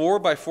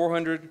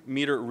 4x400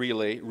 meter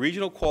relay,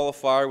 regional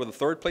qualifier with a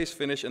 3rd place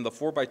finish in the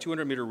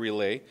 4x200 meter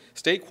relay,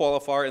 state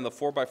qualifier in the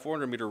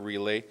 4x400 meter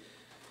relay,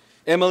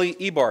 Emily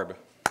Ebarb.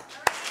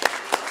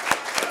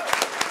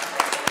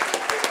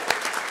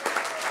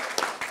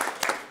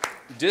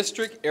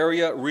 District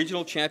area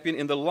regional champion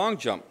in the long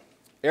jump,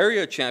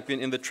 area champion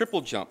in the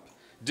triple jump,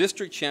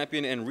 district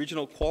champion and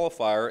regional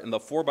qualifier in the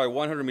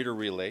 4x100 meter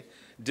relay,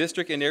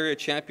 district and area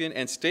champion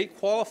and state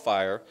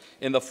qualifier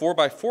in the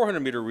 4x400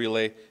 meter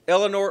relay,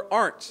 Eleanor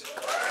Arndt.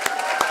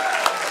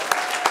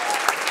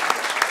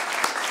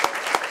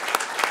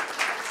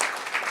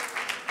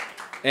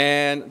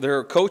 And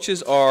their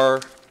coaches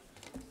are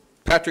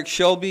Patrick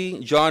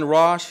Shelby, John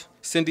Roche,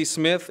 Cindy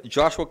Smith,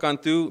 Joshua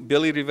Cantu,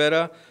 Billy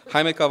Rivera,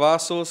 Jaime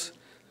Cavazos,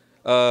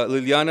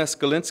 Liliana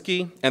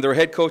Skalinsky, and their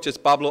head coach is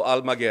Pablo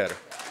Almaguer.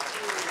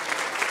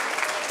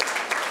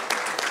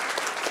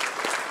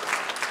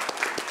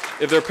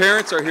 If their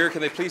parents are here, can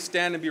they please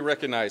stand and be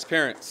recognized?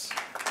 Parents.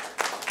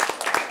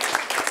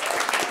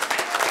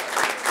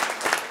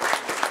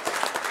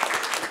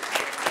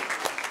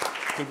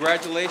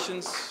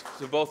 Congratulations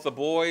to both the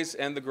boys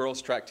and the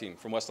girls track team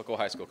from Weslaco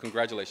High School.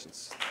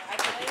 Congratulations.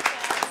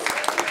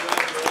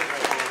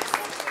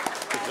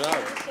 Good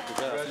job.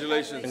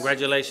 Congratulations.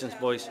 Congratulations,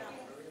 boys.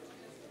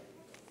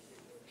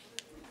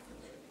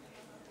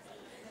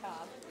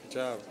 Good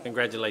job.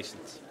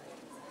 Congratulations.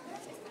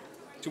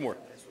 Two more.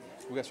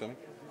 We got swimming.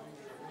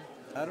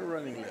 Out of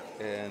running left.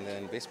 And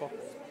then baseball.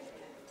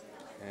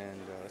 And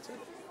that's it.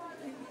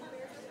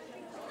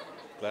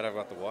 Glad I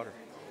got the water.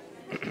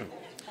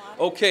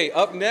 Okay,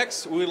 up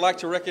next, we would like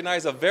to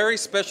recognize a very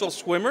special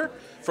swimmer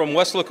from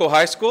Weslaco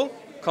High School.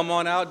 Come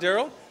on out,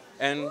 Daryl,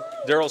 and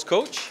Daryl's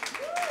coach.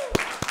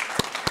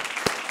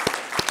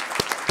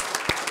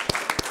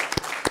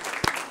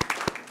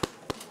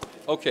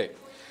 Okay,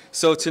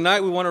 so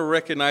tonight we want to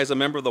recognize a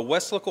member of the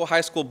Weslaco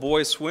High School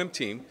boys swim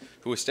team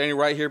who is standing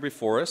right here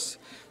before us.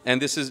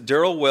 And this is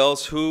Daryl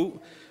Wells,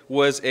 who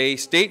was a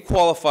state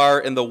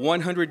qualifier in the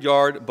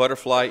 100-yard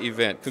butterfly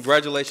event.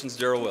 Congratulations,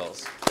 Daryl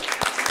Wells.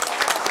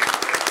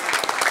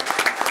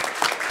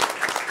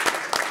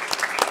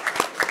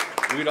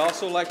 We'd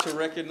also like to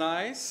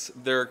recognize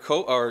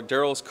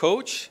Daryl's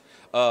coach,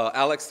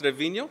 Alex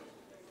Trevino,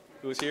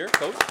 who is here,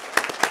 coach.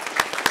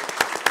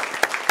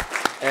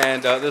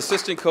 And the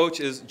assistant coach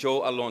is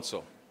Joe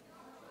Alonso.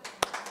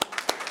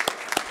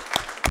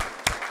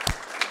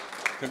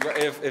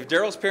 If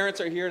Daryl's parents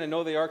are here, and I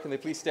know they are, can they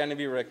please stand and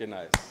be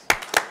recognized?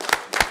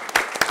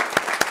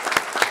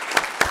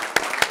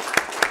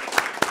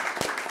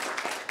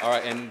 All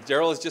right, and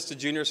Daryl is just a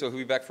junior, so he'll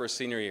be back for his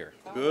senior year.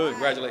 Good.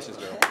 Congratulations,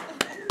 Daryl.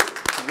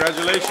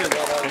 Congratulations.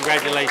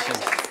 Congratulations.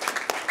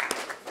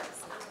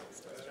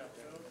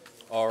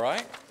 All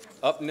right.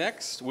 Up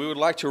next, we would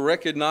like to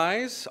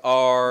recognize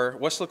our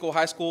Weslaco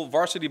High School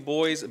varsity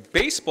boys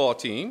baseball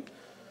team.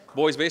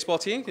 Boys baseball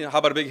team, how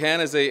about a big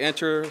hand as they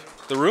enter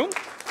the room?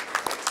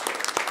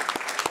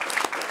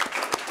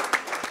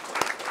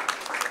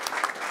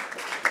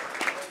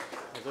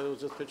 I thought it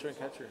was just pitcher and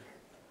catcher.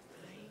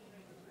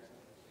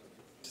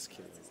 Just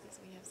kidding.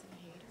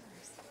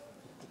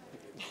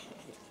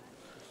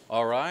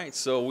 All right,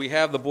 so we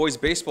have the boys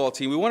baseball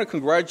team. We want to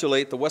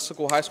congratulate the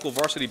Weslaco High School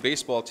varsity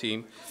baseball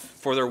team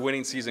for their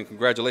winning season.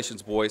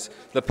 Congratulations, boys.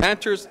 The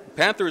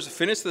Panthers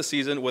finished the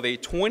season with a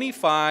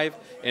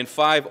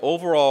 25-5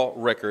 overall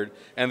record,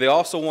 and they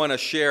also won a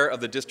share of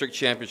the district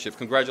championship.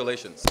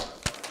 Congratulations.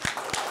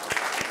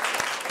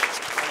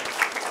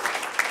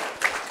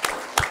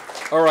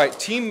 All right,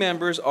 team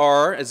members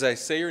are, as I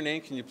say your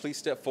name, can you please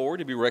step forward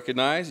to be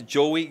recognized?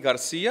 Joey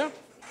Garcia.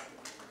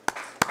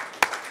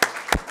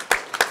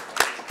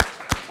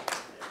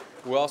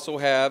 We also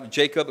have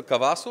Jacob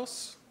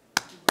Cavazos,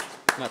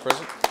 not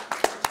present.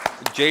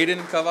 Jaden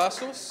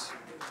Cavazos.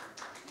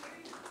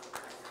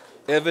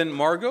 Evan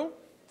Margot.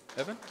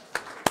 Evan.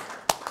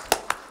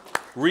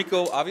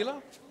 Rico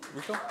Avila.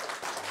 Rico.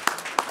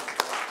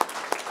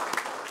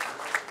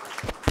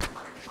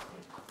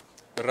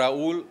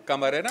 Raul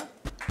Camarena.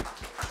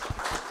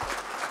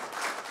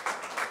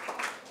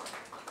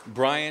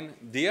 Brian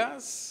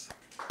Diaz.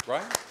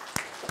 Brian.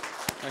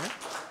 Right here.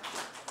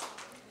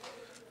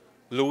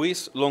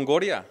 Luis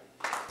Longoria.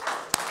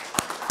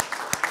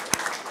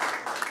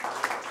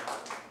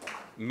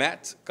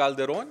 Matt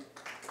Calderon.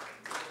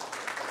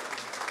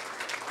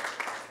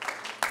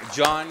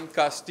 John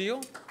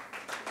Castillo.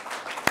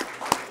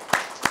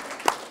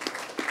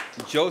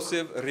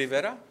 Joseph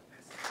Rivera.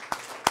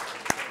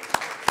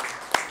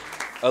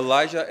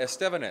 Elijah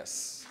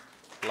Estevanes.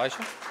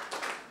 Elijah.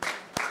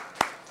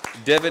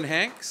 Devin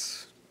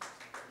Hanks.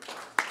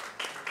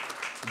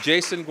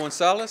 Jason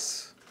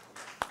Gonzalez.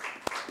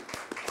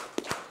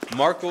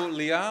 Marco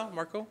Leal,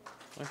 Marco.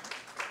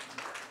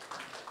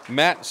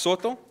 Matt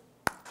Soto.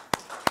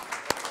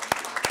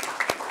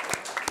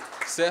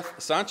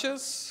 Seth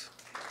Sanchez.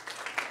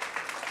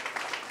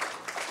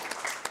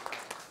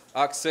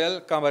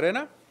 Axel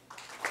Camarena.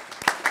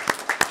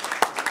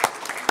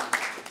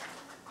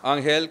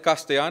 Angel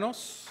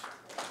Castellanos.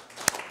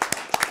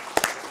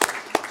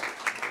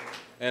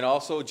 And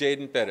also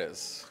Jaden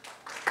Perez.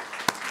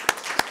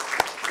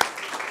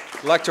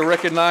 I'd like to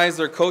recognize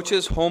their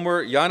coaches,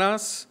 Homer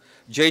Llanas,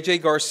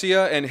 JJ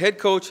Garcia, and head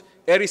coach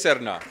Eri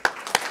Serna.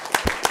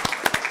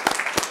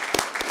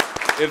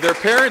 If their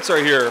parents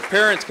are here,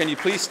 parents, can you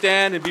please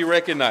stand and be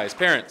recognized?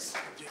 Parents.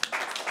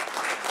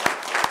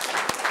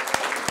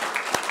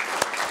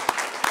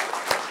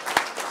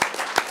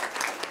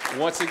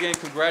 Once again,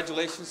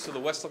 congratulations to the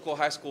Weslaco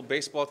High School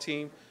baseball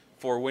team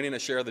for winning a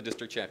share of the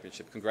district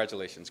championship.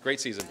 Congratulations.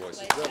 Great season, boys.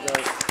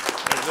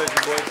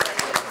 Congratulations, boys.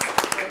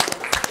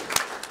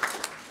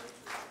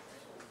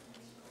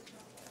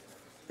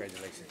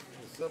 Congratulations.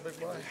 What's up, big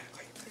boy?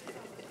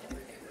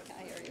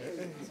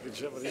 Good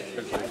job, buddy.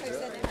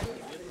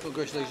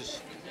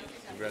 Congratulations.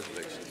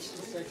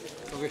 Congratulations.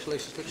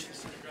 Congratulations, coach.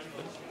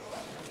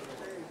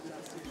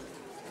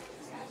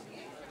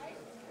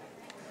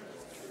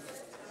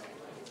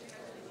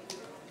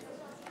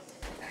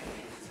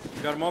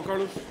 You got them all,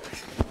 Carlos?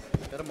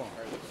 Get them on.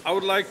 I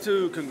would like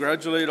to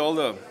congratulate all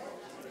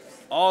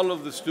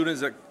of the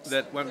students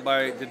that went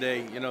by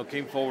today,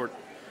 came forward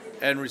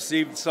and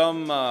received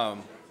some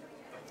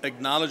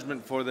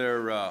acknowledgement for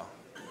their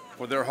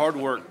hard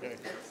work.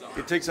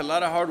 It takes a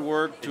lot of hard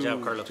work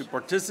to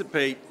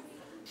participate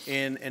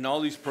in all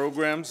these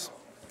programs,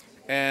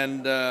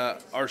 and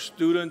our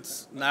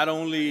students not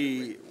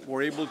only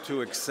were able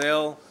to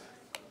excel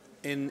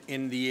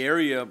in the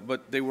area,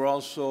 but they were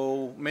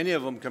also, many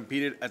of them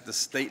competed at the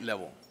state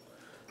level.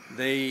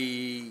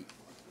 They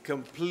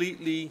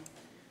completely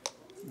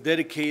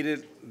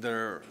dedicated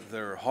their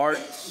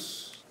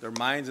hearts, their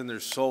minds, and their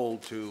soul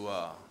to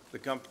the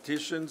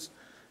competitions,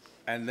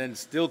 and then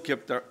still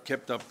kept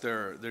up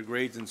their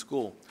grades in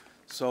school.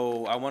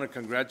 So I want to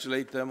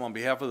congratulate them on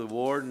behalf of the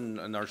board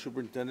and our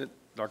superintendent,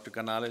 Dr.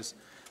 Canales,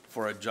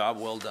 for a job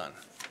well done.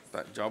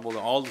 That job well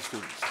done, all the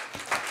students.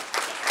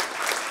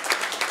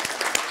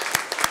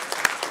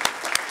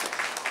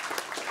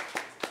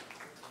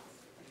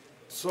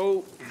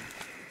 So,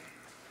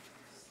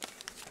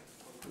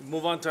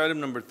 move on to item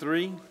number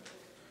 3,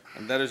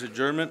 and that is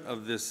adjournment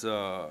of this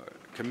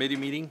committee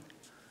meeting.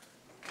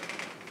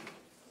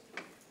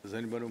 Does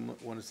anybody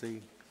want to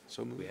say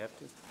so moved? We have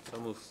to. So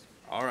move.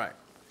 All right.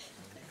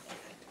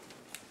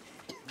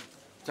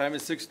 Time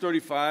is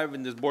 6:35,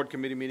 and this board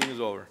committee meeting is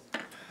over.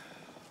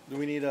 Do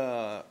we need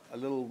a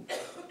little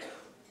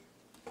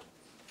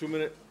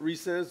 2-minute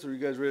recess, or are you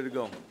guys ready to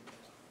go?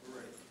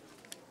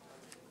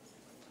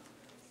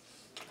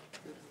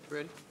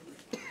 Ready?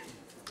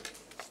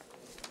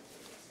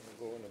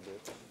 Go in a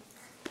bit.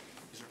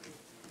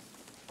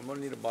 I'm gonna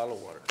need a bottle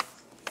of water.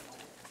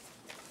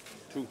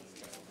 2.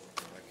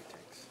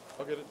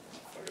 I'll get it.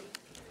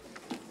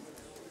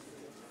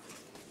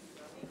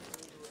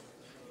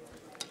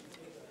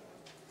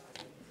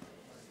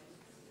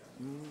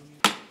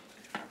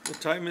 The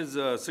time is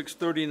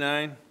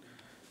 6:39.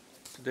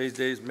 Today's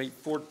date is May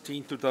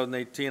 14,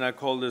 2018. I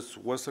call this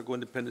Weslaco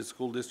Independent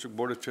School District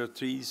Board of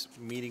Trustees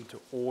meeting to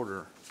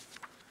order.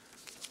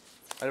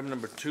 Item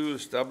number 2,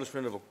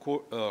 establishment of a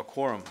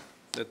quorum.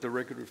 Let the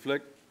record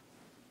reflect,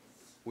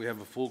 we have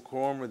a full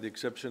quorum with the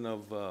exception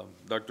of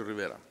Dr.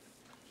 Rivera.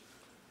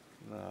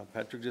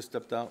 Patrick just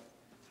stepped out.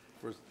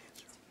 First.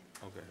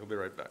 Okay, he'll be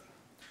right back.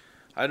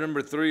 Item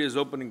number 3 is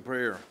opening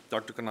prayer.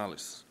 Dr.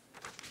 Canales.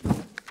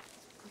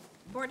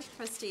 Board of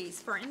Trustees,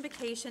 for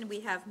invocation,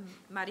 we have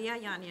Maria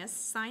Yanez,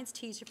 science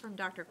teacher from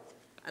Dr.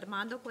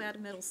 Armando Cuellar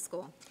Middle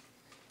School.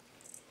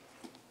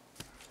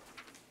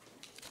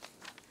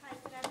 Hi,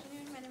 good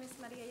afternoon. My name is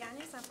Maria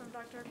Yanez. I'm from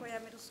Dr.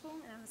 Cuellar Middle School,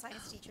 and I'm a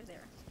science teacher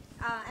there.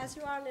 As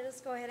you are, let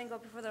us go ahead and go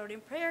before the Lord in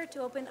prayer to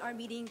open our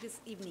meeting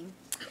this evening.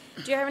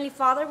 Dear Heavenly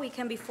Father, we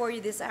come before you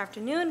this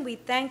afternoon. We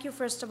thank you,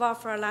 first of all,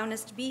 for allowing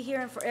us to be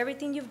here and for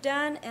everything you've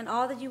done and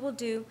all that you will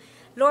do.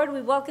 Lord,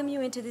 we welcome you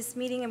into this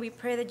meeting, and we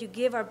pray that you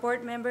give our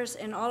board members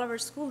and all of our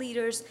school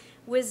leaders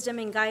wisdom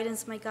and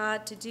guidance, my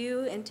God, to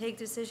do and take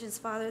decisions,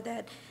 Father,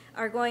 that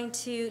are going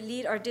to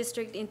lead our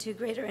district into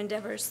greater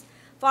endeavors.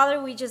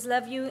 Father, we just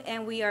love you,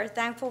 and we are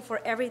thankful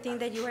for everything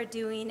that you are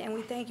doing, and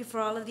we thank you for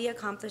all of the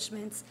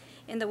accomplishments.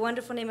 In the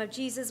wonderful name of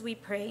Jesus, we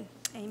pray.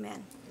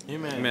 Amen.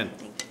 Amen. Amen.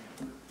 Thank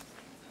you.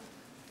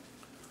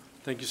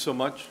 Thank you so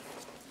much.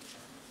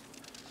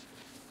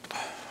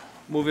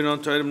 Moving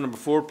on to item number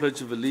 4,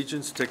 Pledge of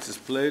Allegiance, Texas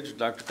Pledge.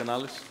 Dr.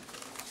 Canales.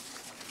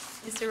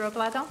 Mr.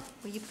 Robledo,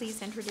 will you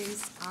please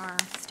introduce our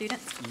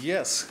students?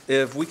 Yes,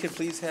 if we could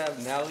please have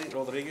Natalie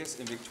Rodriguez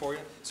and Victoria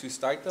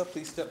Sustaita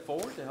please step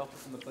forward to help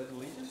us in the Pledge of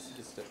Allegiance.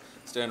 Just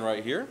stand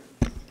right here.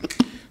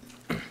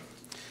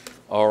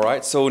 All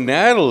right, so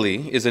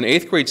Natalie is an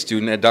 8th grade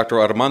student at Dr.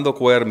 Armando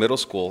Cuellar Middle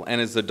School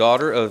and is the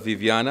daughter of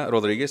Viviana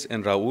Rodriguez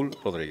and Raul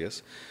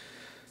Rodriguez.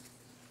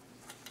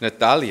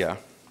 Natalia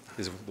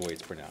is the way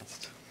it's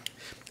pronounced.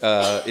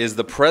 Is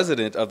the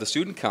president of the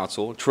Student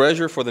Council,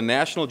 treasurer for the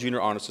National Junior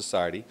Honor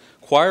Society,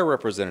 choir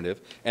representative,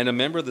 and a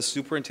member of the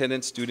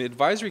Superintendent Student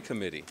Advisory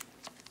Committee.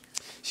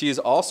 She is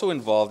also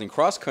involved in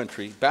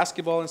cross-country,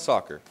 basketball, and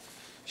soccer.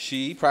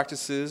 She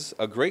practices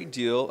a great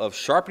deal of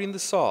sharpening the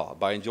saw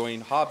by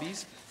enjoying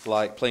hobbies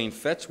like playing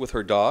fetch with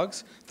her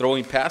dogs,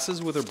 throwing passes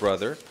with her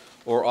brother,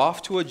 or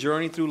off to a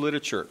journey through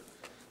literature.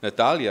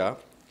 Natalia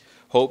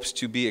hopes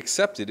to be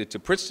accepted into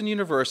Princeton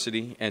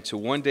University and to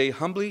one day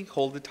humbly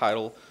hold the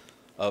title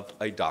of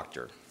a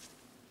doctor.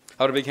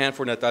 How about a big hand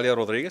for Natalia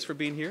Rodriguez for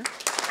being here?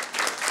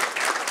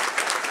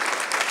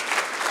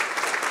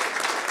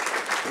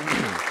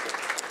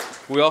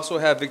 We also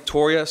have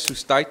Victoria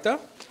Sustaita,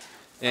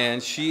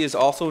 and she is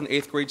also an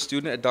 8th grade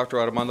student at Dr.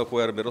 Armando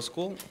Cuellar Middle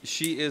School.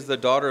 She is the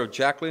daughter of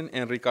Jacqueline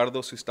and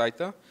Ricardo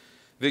Sustaita.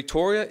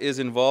 Victoria is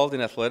involved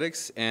in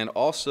athletics and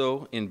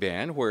also in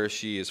band, where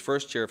she is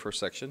first chair of her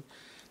section.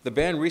 The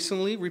band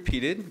recently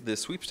repeated the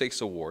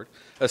Sweepstakes Award.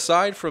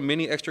 Aside from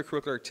many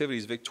extracurricular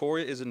activities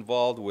Victoria is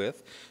involved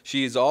with,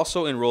 she is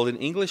also enrolled in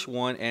English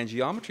 1 and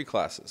geometry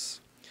classes.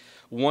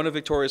 One of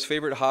Victoria's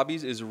favorite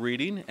hobbies is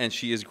reading, and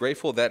she is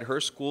grateful that her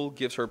school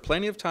gives her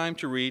plenty of time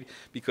to read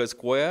because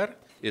Cuellar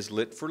is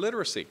lit for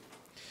literacy.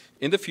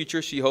 In the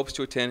future, she hopes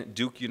to attend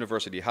Duke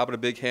University. How about a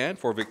big hand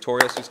for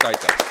Victoria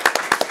Sustaita?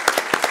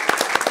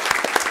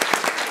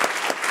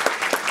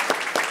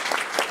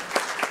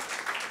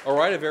 All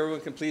right, if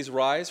everyone can please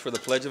rise for the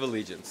Pledge of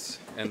Allegiance,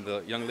 and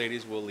the young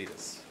ladies will lead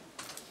us.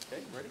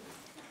 Okay, ready?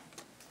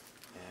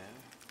 And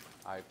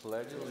I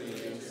pledge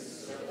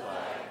allegiance to the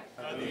flag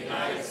of the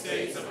United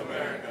States of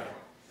America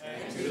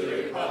and to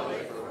the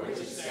republic for which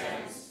it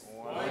stands,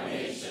 one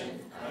nation,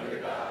 under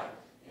God,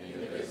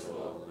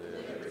 indivisible,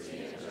 with liberty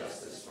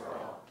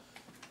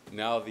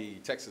Now the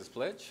Texas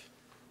Pledge.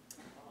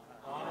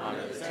 All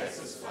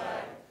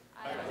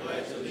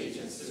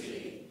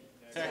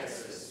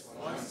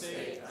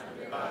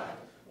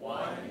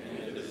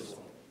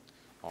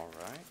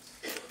right.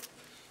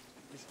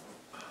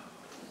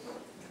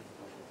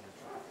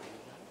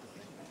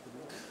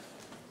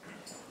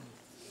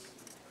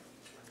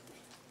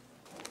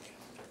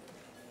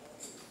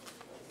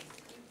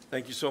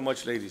 Thank you so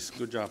much, ladies.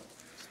 Good job.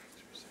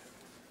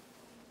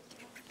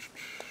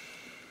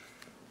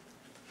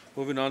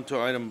 Moving on to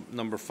item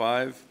number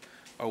 5,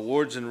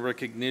 awards and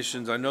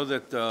recognitions. I know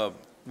that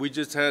we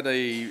just had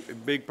a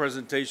big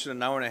presentation,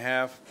 an hour and a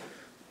half,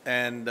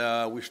 and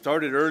we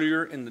started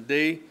earlier in the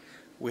day.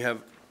 We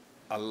have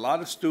a lot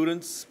of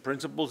students,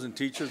 principals, and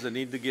teachers that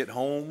need to get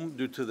home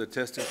due to the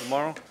testing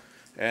tomorrow,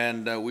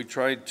 and we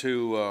tried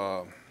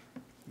to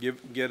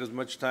get as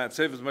much time,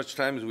 save as much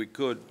time as we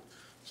could,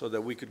 so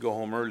that we could go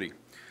home early.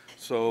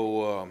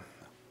 So,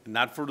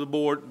 not for the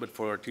board, but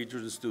for our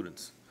teachers and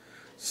students.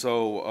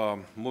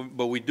 So,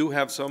 but we do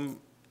have some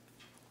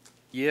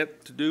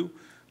yet to do.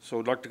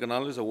 So, Dr.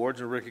 Canales,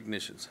 awards and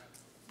recognitions.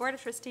 Board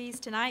of Trustees,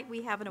 tonight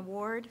we have an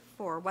award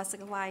for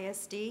Weslaco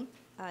ISD,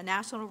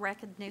 national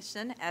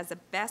recognition as the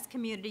best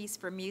communities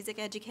for music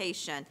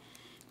education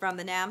from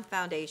the NAM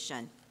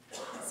Foundation.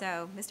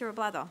 So, Mr.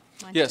 Robledo,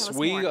 why don't you tell us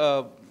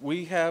more?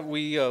 We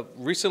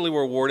recently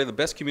were awarded the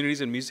Best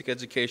Communities in Music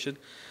Education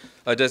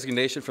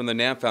designation from the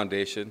NAM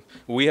Foundation.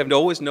 We have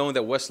always known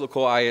that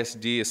Weslaco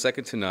ISD is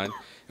second to none,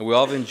 and we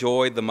all have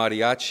enjoyed the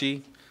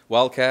Mariachi,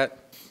 Wildcat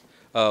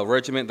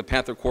Regiment, the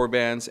Panther Corps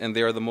bands, and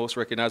they are the most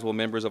recognizable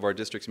members of our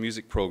district's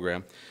music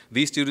program.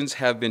 These students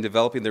have been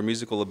developing their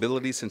musical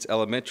abilities since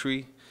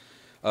elementary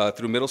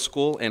through middle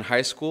school and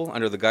high school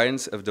under the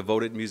guidance of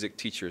devoted music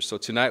teachers. So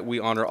tonight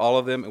we honor all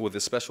of them with a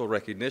special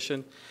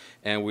recognition,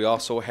 and we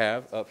also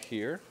have up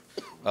here,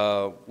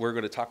 we're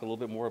going to talk a little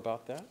bit more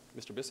about that.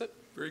 Mr. Bissett?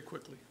 Very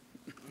quickly.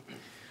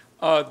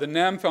 The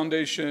NAM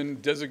Foundation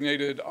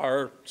designated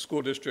our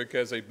school district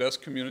as a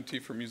best community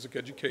for music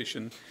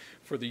education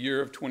for the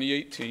year of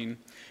 2018.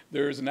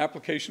 There is an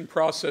application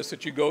process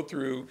that you go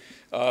through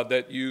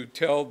that you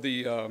tell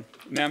the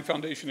NAM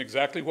Foundation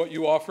exactly what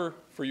you offer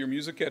for your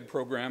music ed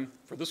program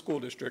for the school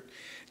district.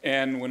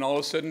 And when all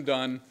is said and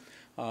done,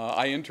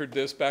 I entered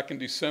this back in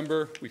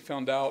December. We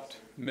found out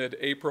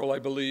mid-April, I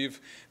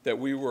believe, that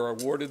we were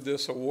awarded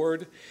this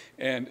award.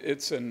 And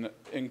it's an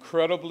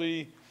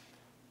incredibly,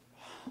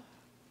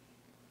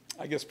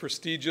 I guess,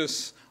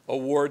 prestigious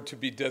award to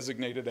be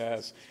designated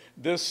as.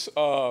 This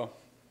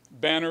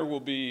banner will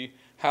be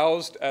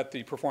housed at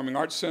the Performing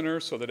Arts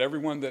Center so that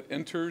everyone that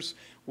enters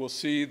will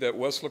see that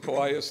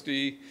Weslaco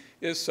ISD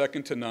is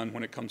second to none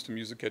when it comes to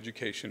music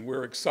education.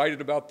 We're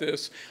excited about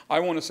this. I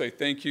want to say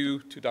thank you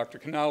to Dr.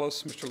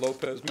 Canales, Mr.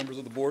 Lopez, members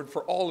of the board,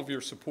 for all of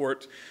your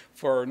support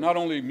for not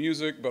only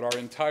music, but our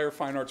entire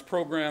fine arts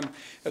program,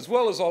 as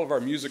well as all of our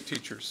music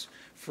teachers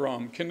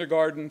from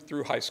kindergarten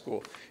through high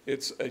school.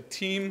 It's a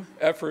team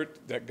effort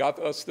that got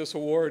us this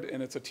award,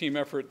 and it's a team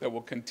effort that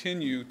will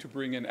continue to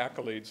bring in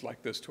accolades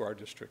like this to our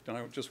district. And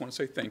I just want to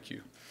say thank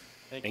you.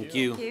 Thank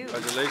you.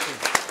 Congratulations.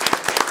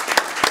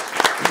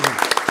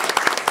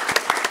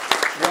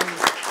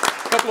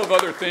 A couple of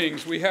other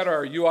things. We had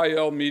our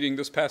UIL meeting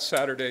this past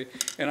Saturday,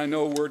 and I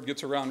know word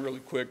gets around really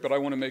quick, but I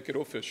want to make it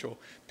official.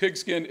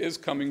 Pigskin is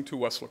coming to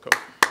Weslaco.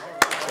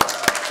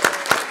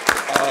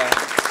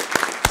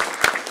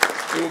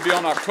 It will be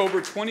on October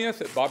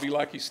 20th at Bobby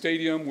Lackey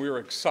Stadium. We're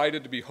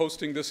excited to be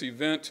hosting this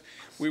event.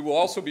 We will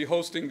also be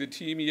hosting the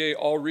TMEA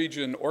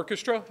All-Region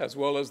Orchestra, as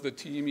well as the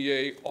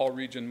TMEA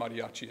All-Region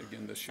Mariachi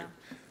again this year.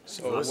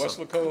 So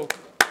Awesome. Weslaco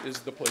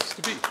is the place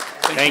to be.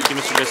 Thank you,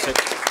 Mr. Bissett.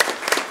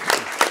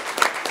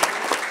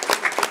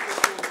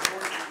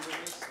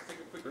 Take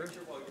a quick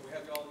picture while we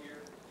have you all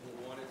here. We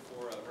want it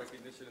for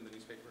recognition in the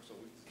newspaper, so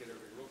we can get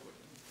everybody real quick.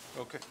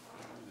 Okay.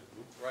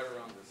 Right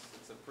around this.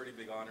 It's a pretty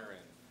big honor,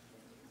 and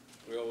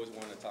we always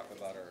want to talk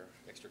about our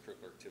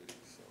extracurricular activities.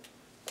 So.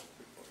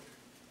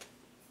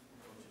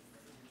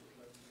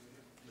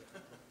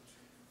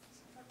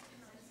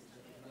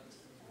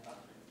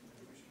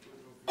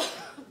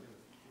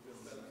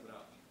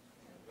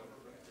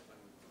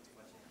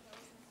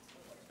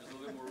 There's a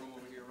little bit more room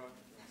over here, Ron.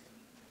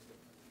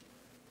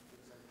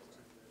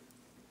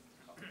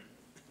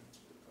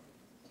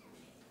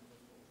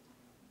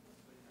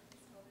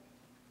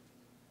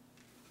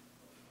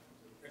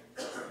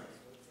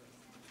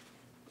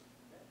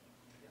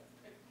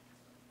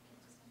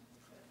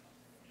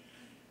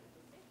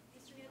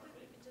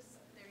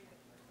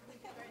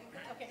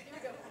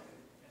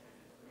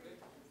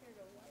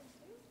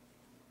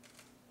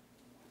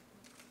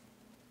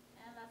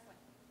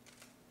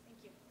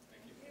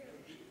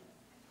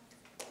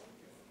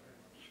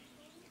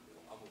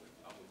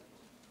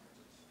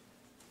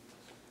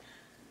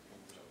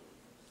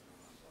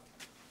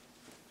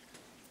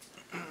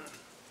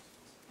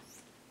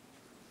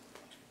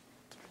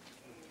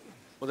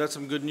 Well, that's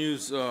some good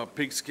news,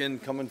 Pigskin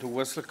coming to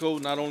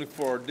Weslaco, not only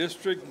for our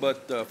district,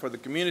 but for the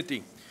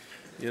community.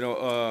 You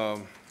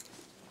know,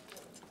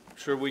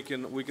 sure we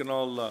can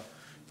all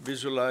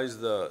visualize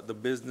the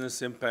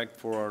business impact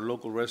for our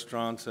local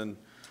restaurants and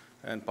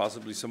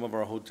possibly some of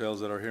our hotels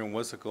that are here in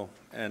Weslaco,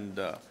 and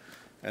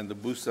the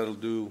boost that'll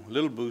do,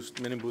 little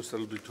boost, mini boost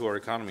that'll do to our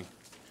economy.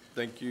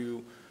 Thank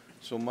you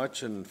so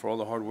much, and for all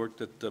the hard work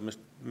that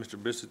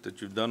Mr. Bissett,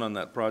 that you've done on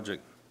that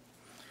project.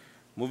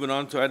 Moving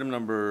on to item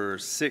number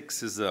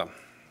 6 is a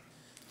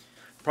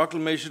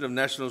proclamation of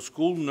National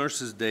School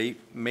Nurses Day,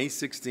 May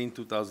 16,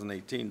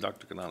 2018.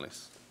 Dr.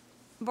 Canales.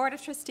 Board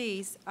of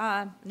Trustees,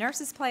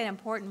 nurses play an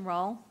important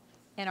role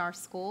in our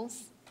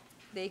schools.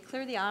 They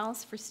clear the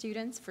aisles for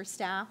students, for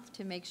staff,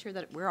 to make sure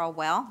that we're all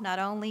well, not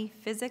only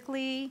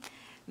physically,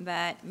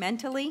 but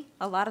mentally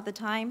a lot of the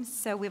times.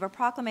 So we have a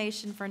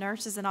proclamation for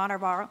nurses in honor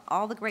of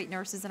all the great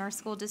nurses in our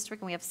school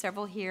district, and we have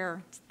several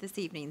here this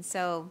evening.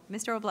 So,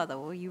 Mr.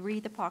 Robledo, will you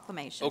read the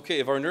proclamation? Okay,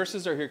 if our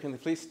nurses are here, can they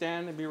please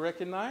stand and be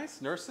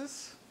recognized?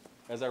 Nurses,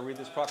 as I read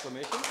this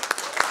proclamation.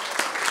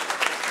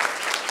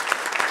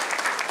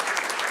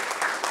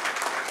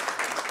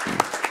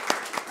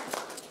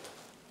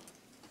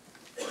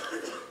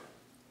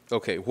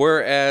 Okay,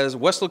 whereas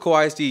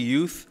Weslaco ISD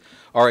youth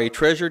are a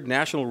treasured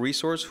national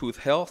resource whose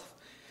health,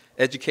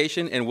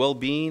 education, and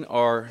well-being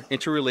are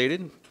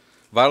interrelated,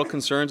 vital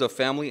concerns of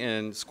family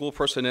and school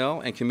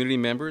personnel and community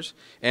members,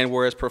 and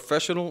whereas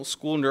professional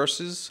school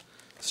nurses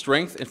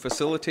strengthen and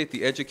facilitate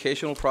the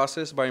educational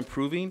process by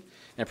improving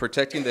and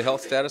protecting the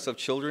health status of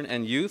children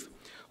and youth,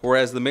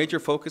 whereas the major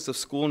focus of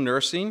school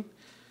nursing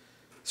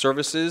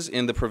services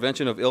in the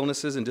prevention of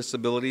illnesses and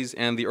disabilities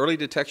and the early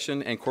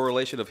detection and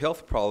correlation of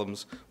health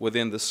problems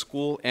within the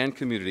school and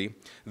community.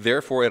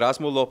 Therefore,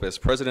 Erasmo Lopez,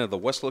 President of the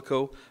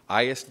Weslaco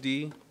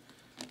ISD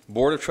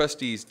Board of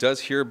Trustees, does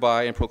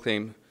hereby and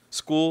proclaim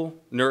School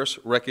Nurse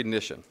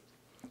Recognition.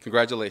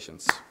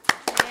 Congratulations.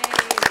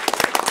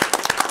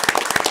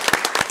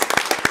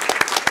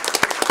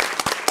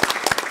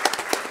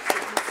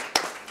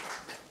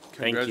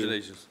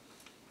 Congratulations.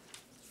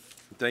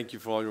 Thank you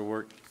for all your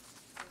work.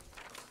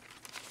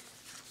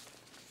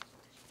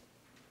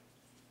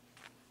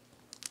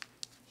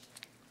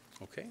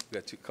 Okay, we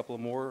got a couple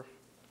more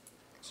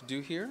to do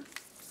here.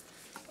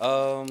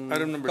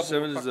 Item number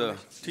 7 is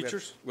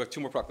teachers. We have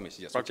 2 more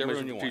proclamations, yes.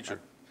 Proclamation Whichever one you want.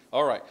 teacher.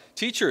 All right.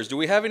 Teachers, do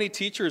we have any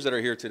teachers that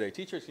are here today?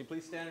 Teachers, can you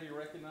please stand and be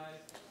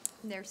recognized?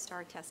 They're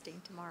STAR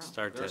testing tomorrow.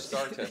 They're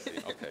STAR testing,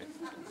 okay.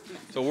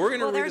 So we're going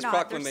to read this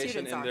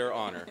proclamation in their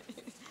honor.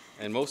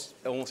 And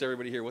almost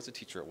everybody here was a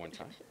teacher at one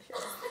time.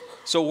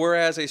 So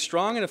whereas a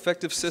strong and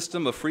effective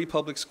system of free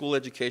public school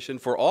education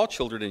for all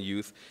children and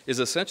youth is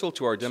essential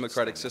to our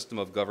democratic system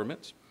of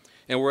government,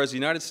 and whereas the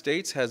United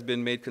States has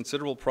been made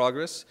considerable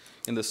progress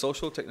in the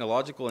social,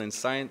 technological, and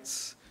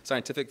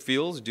scientific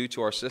fields due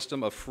to our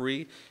system of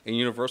free and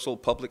universal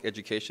public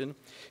education,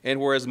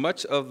 and whereas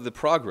much of the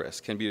progress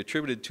can be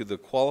attributed to the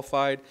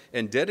qualified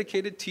and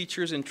dedicated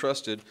teachers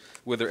entrusted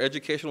with their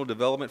educational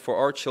development for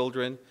our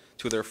children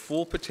to their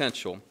full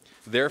potential,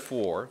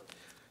 therefore,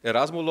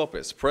 Erasmo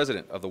Lopez,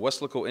 President of the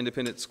Weslaco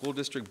Independent School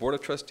District Board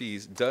of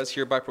Trustees, does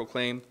hereby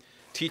proclaim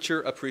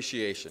Teacher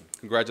Appreciation.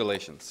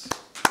 Congratulations.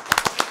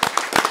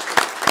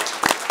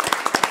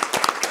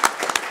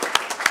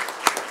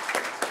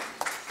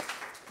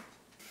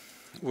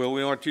 Well,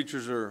 we know our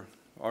teachers are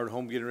at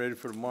home getting ready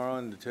for tomorrow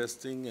and the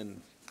testing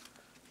and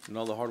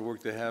all the hard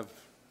work they have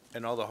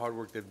and all the hard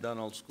work they've done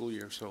all school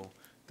year. So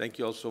thank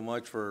you all so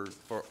much for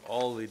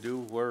all they do.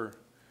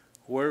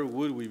 Where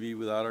would we be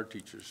without our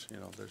teachers? You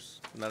know,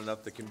 there's not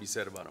enough that can be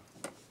said about them.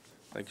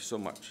 Thank you so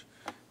much.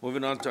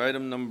 Moving on to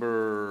item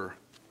number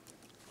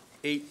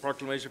 8,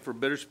 proclamation for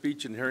Better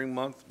Speech and Hearing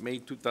Month, May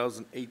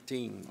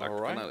 2018. Dr.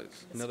 All right.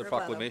 Canales. Another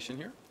proclamation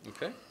here.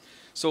 Okay.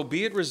 So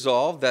be it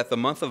resolved that the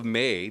month of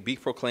May be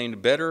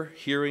proclaimed Better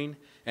Hearing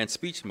and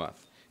Speech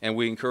Month, and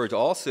we encourage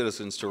all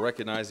citizens to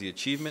recognize the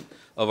achievement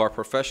of our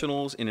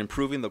professionals in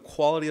improving the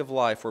quality of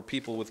life for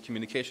people with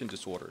communication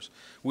disorders.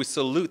 We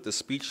salute the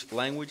speech,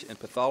 language, and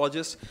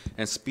pathologists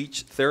and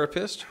speech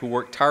therapists who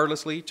work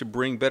tirelessly to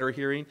bring better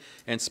hearing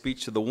and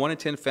speech to the 1 in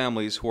 10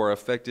 families who are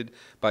affected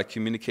by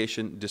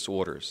communication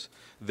disorders.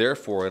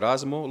 Therefore,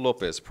 Erasmo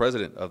Lopez,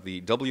 President of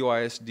the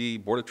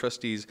WISD Board of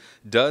Trustees,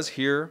 does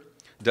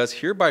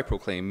hereby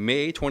proclaim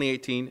May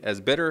 2018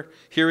 as Better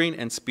Hearing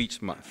and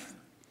Speech Month.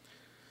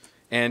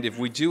 And if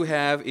we do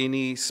have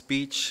any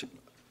speech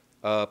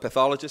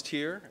pathologists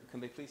here, can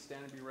they please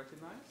stand and be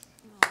recognized?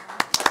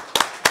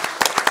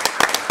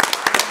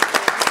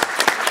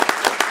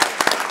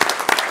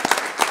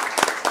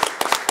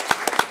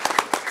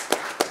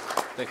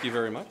 Thank you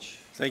very much.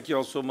 Thank you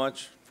all so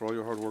much for all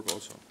your hard work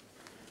also.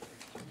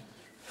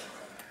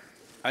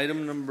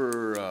 Item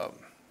number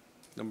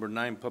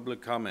 9,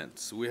 public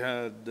comments. We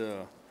had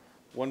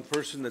one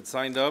person that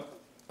signed up,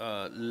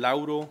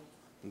 Lauro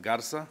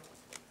Garza.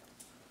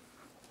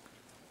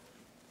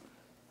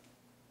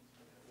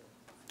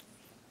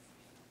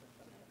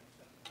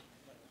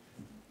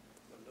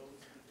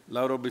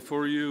 Lauro,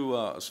 before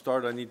you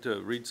start, I need to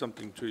read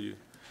something to you.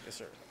 Yes,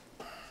 sir.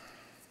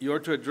 You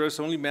are to address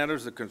only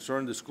matters that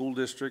concern the school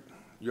district.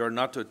 You are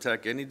not to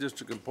attack any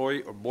district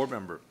employee or board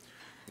member.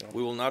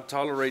 We will not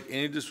tolerate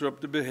any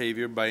disruptive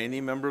behavior by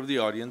any member of the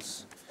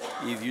audience.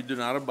 If you do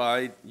not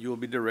abide, you will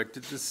be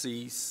directed to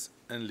cease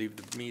and leave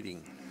the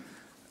meeting.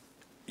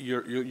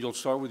 You'll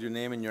start with your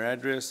name and your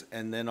address,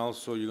 and then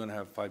also you're going to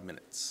have 5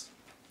 minutes.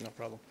 No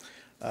problem.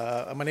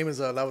 My name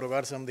is Lauro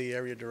Garza. I'm the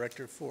area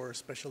director for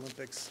Special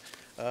Olympics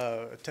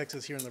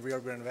Texas here in the Rio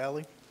Grande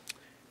Valley.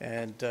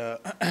 And,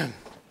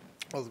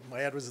 well,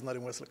 my address is not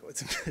in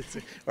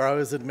Weslaco, or I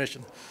was in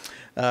Mission.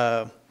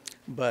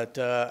 But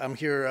I'm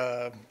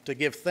here to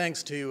give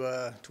thanks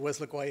to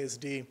Weslaco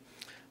ISD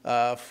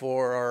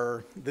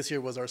for this year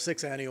was our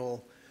 6th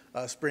annual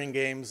spring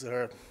games,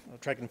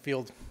 track and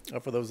field,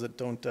 for those that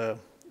don't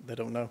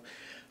know,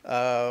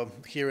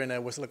 here in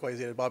Weslaco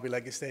ISD at Bobby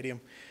Legge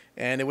Stadium.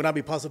 And it would not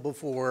be possible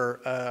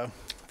for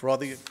all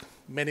the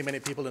many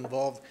people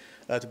involved,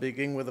 to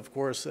begin with, of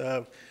course,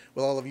 with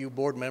all of you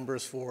board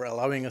members for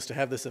allowing us to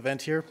have this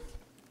event here.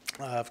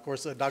 Of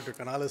course, Dr.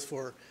 Canales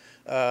for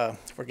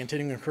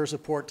continuing her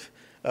support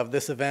of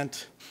this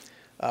event.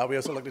 We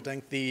also like to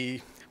thank the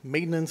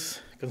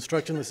maintenance,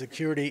 construction, the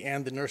security,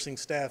 and the nursing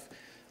staff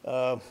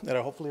that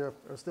hopefully are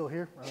still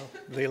here.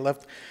 They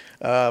left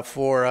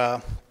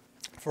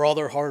for all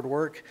their hard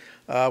work.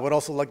 I would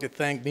also like to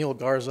thank Neil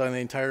Garza and the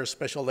entire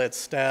special ed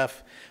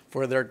staff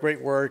for their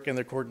great work and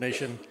their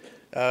coordination,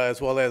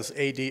 as well as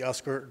AD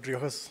Oscar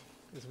Riojas.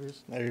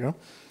 There you go.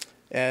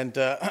 And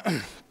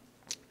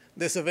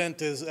this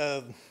event is,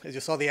 as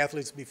you saw the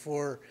athletes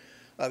before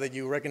that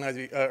you recognized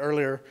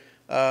earlier,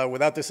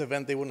 without this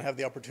event, they wouldn't have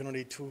the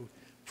opportunity to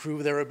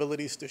prove their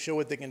abilities, to show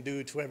what they can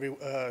do to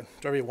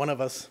every one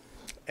of us.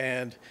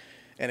 And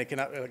it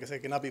cannot, like I said,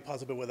 it cannot be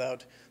possible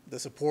without the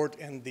support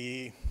and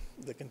the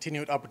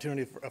continued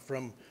opportunity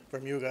from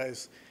you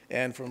guys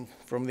and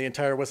from the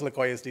entire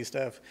Weslaco ISD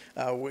staff.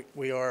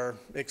 We are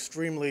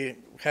extremely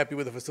happy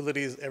with the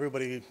facilities.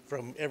 Everybody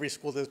from every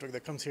school district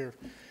that comes here,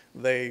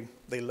 they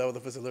love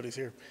the facilities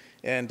here,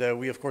 and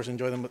we of course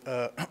enjoy them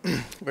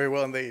very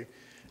well, and they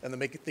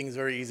make things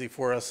very easy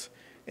for us.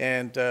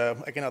 And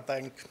I cannot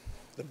thank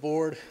the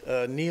board,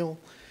 Neil.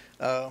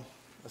 I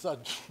saw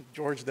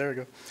George, there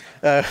you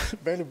go.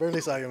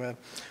 Barely saw you,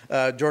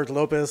 man. George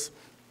Lopez,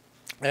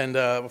 and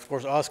of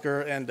course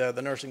Oscar, and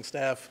the nursing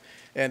staff,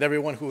 and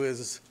everyone who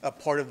is a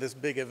part of this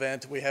big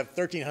event. We have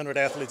 1,300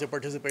 athletes that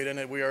participate in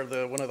it. We are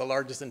one of the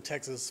largest in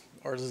Texas.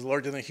 Ours is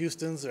larger than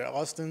Houston's,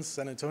 Austin's,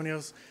 San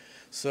Antonio's.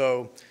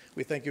 So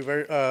we thank you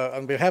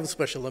on behalf of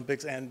Special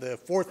Olympics and the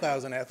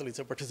 4,000 athletes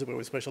that participate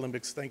with Special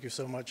Olympics. Thank you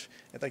so much,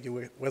 and thank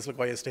you,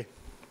 Weslaco ISD.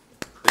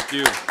 Thank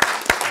you.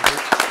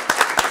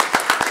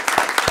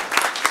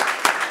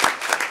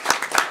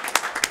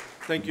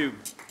 Thank you.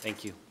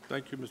 Thank you.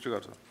 Thank you, Mr.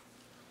 Garza.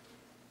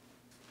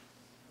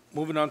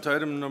 Moving on to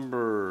item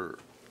number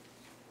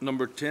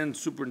 10,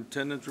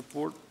 Superintendent's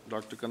Report.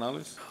 Dr.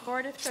 Canales.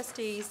 Board of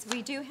Trustees,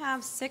 we do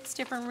have 6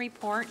 different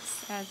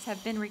reports as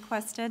have been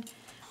requested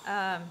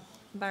by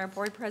our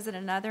board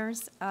president and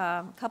others.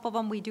 A couple of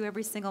them we do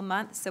every single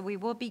month, so we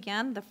will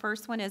begin. The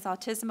first one is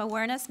autism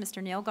awareness.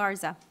 Mr. Neil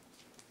Garza.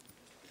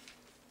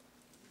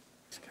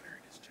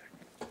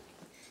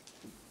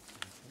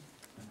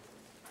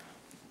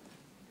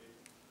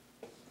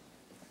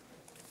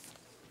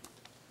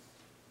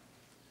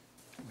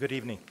 Good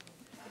evening.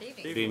 Good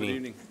evening. Good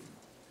evening.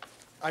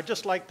 I'd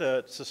just like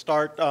to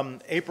start,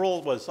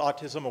 April was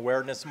Autism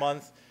Awareness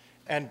Month,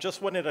 and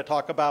just wanted to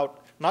talk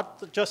about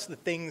not just the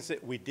things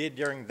that we did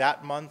during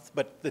that month,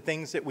 but the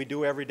things that we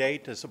do every day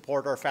to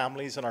support our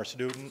families and our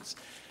students.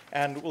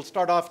 And we'll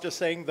start off just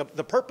saying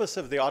the purpose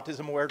of the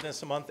Autism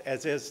Awareness Month,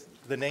 as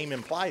the name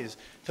implies,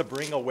 to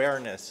bring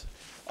awareness.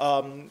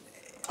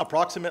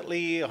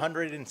 Approximately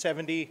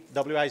 170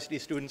 WISD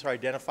students are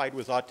identified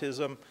with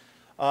autism.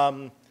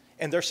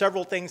 And there are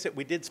several things that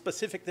we did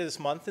specific to this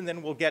month, and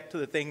then we'll get to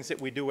the things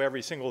that we do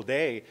every single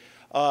day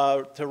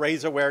to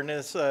raise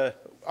awareness.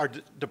 Our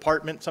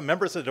department, some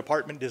members of the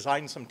department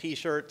designed some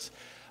T-shirts,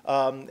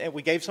 and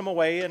we gave some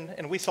away,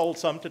 and we sold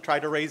some to try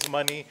to raise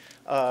money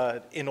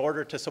in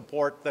order to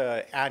support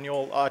the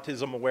annual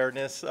Autism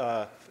Awareness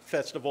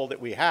Festival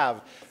that we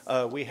have.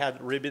 We had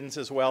ribbons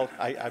as well.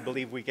 I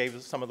believe we gave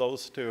some of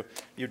those to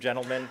you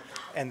gentlemen.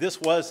 And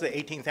this was the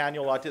 18th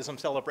Annual Autism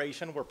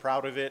Celebration. We're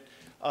proud of it.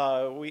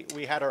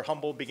 We had our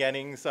humble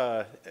beginnings.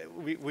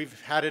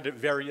 We've had it at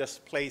various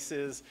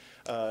places,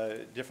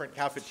 different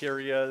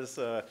cafeterias,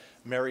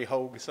 Mary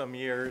Hogue some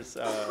years,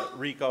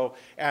 Rico,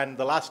 and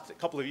the last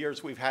couple of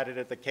years we've had it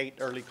at the Kate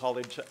Early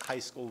College High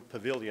School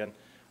Pavilion.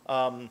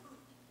 And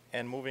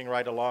moving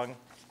right along,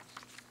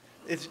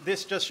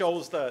 this just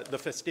shows the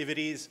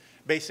festivities.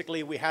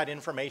 Basically, we had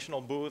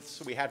informational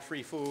booths, we had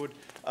free food,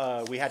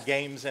 we had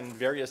games and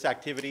various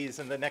activities,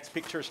 and the next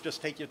pictures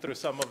just take you through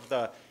some of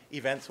the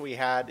events we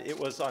had. It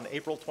was on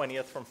April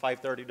 20th from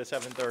 5:30 to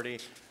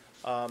 7:30.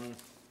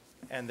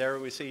 And there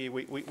we see,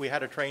 we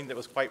had a train that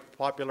was quite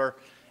popular,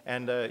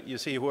 and you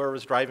see whoever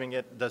was driving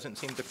it doesn't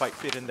seem to quite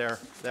fit in there.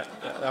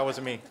 That was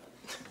me.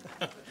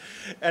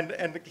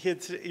 And the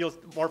kids,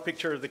 more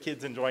picture of the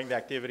kids enjoying the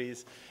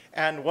activities.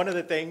 And one of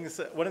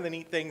the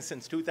neat things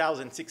since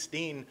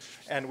 2016,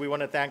 and we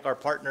want to thank our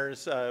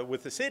partners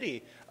with the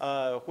city,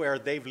 where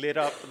they've lit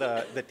up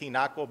the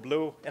Tinaco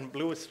blue, and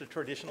blue is the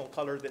traditional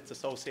color that's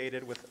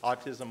associated with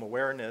autism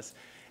awareness.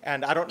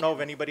 And I don't know if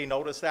anybody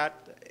noticed that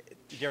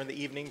during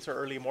the evenings or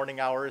early morning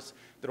hours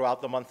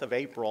throughout the month of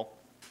April.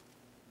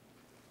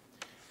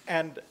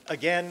 And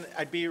again,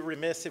 I'd be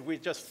remiss if we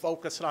just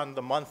focused on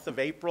the month of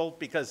April,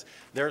 because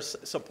there's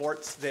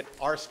supports that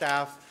our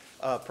staff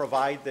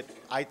provide that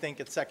I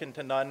think it's second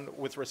to none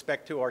with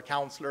respect to our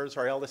counselors,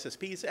 our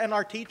LSSPs, and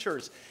our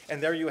teachers.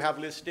 And there you have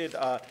listed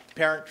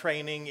parent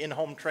training,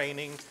 in-home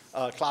training,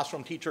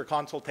 classroom teacher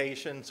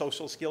consultation,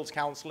 social skills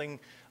counseling,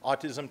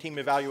 autism team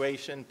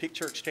evaluation,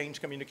 picture exchange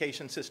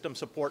communication system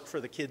support for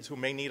the kids who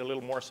may need a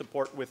little more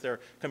support with their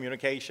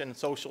communication,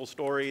 social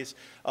stories,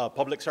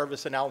 public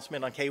service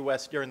announcement on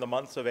K-West during the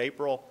months of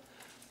April.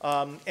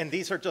 And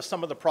these are just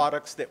some of the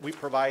products that we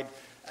provide.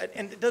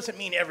 And it doesn't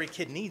mean every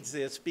kid needs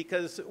this,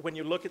 because when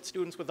you look at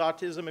students with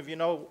autism, if you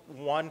know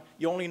one,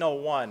 you only know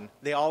one.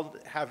 They all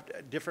have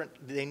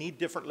they need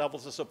different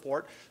levels of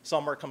support.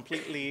 Some are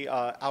completely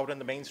out in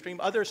the mainstream.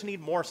 Others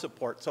need more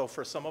support. So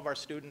for some of our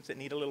students that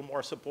need a little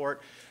more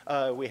support,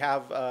 we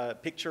have a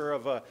picture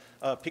of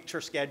a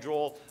picture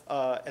schedule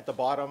at the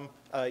bottom.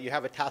 You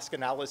have a task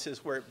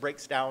analysis where it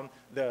breaks down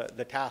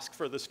the task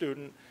for the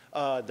student.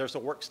 There's a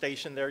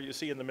workstation there you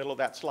see in the middle of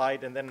that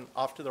slide, and then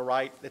off to the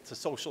right, it's a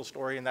social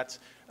story, and that's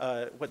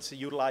what's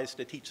utilized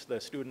to teach the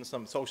students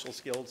some social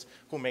skills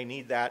who may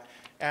need that.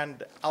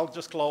 And I'll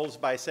just close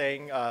by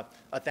saying a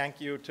thank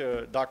you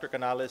to Dr.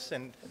 Canales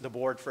and the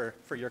board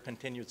for your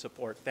continued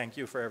support. Thank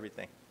you for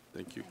everything.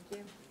 Thank you.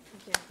 Thank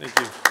you. Thank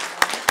you.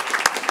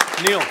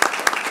 Thank you.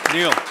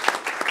 Neil,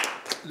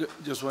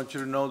 just want you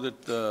to know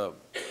that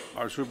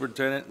our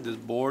superintendent, this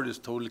board is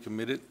totally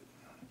committed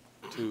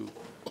to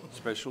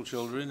special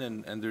children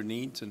and their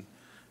needs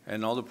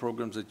and all the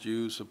programs that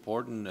you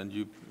support and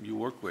you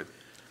work with.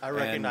 I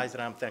recognize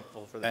that. I'm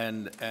thankful for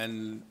that.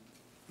 And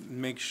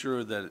make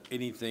sure that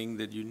anything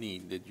that you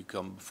need, that you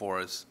come before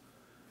us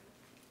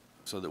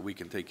so that we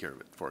can take care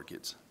of it for our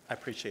kids. I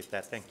appreciate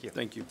that. Thank you.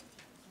 Thank you.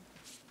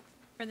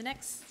 For the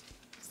next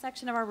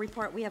section of our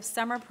report, we have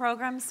summer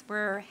programs.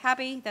 We're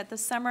happy that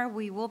this summer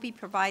we will be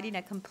providing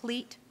a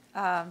complete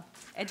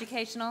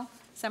educational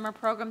summer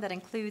program that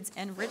includes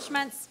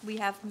enrichments. We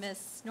have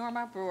Ms.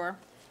 Norma Brewer,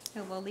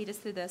 who will lead us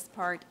through this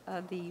part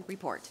of the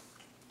report.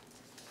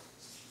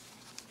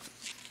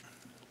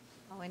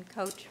 Oh, and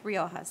Coach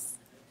Riojas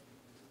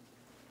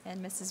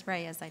and Mrs.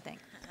 Reyes, I think.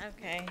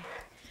 Okay.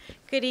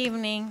 Good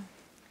evening.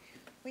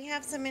 We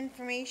have some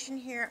information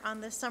here on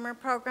the summer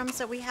programs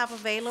that we have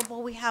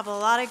available. We have a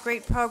lot of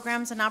great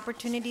programs and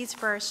opportunities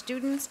for our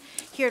students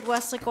here at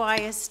Weslaco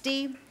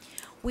ISD.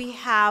 We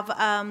have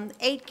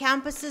 8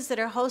 campuses that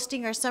are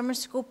hosting our summer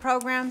school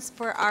programs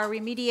for our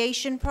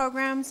remediation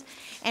programs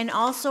and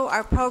also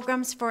our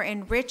programs for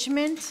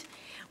enrichment.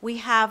 We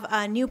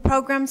have new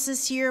programs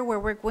this year where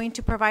we're going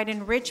to provide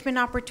enrichment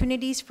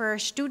opportunities for our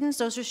students.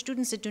 Those are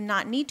students that do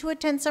not need to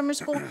attend summer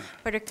school,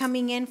 but are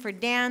coming in for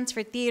dance,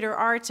 for theater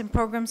arts, and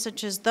programs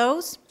such as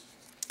those.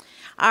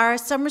 Our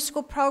summer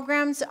school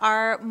programs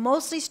are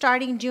mostly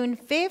starting June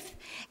 5th,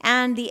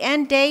 and the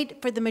end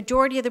date for the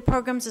majority of the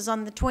programs is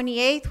on the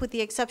 28th, with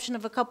the exception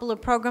of a couple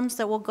of programs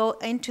that will go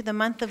into the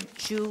month of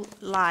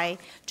July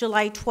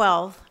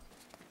 12th.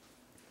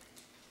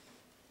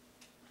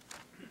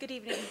 Good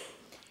evening.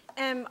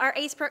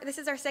 This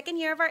is our second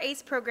year of our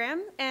ACE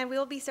program, and we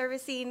will be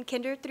servicing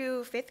kinder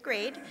through 5th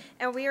grade.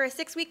 And we are a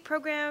 6-week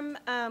program.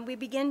 We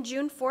begin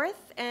June 4th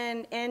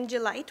and end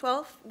July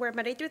 12th. We're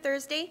Monday through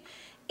Thursday,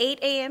 8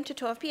 a.m. to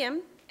 12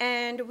 p.m.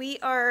 And we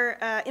are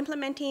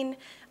implementing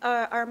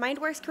our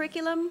MindWorks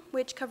curriculum,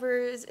 which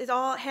is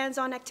all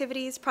hands-on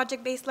activities,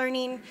 project-based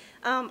learning.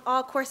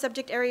 All core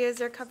subject areas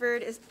are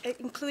covered,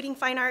 including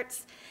fine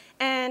arts.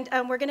 And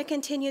we're going to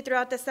continue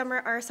throughout the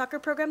summer our soccer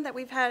program that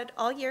we've had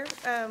all year.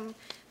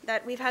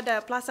 That we've had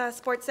the Plaza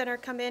Sports Center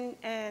come in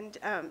and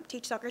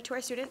teach soccer to our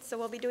students, so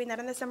we'll be doing that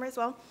in the summer as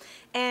well.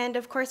 And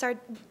of course, our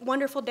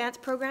wonderful dance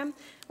program,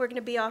 we're going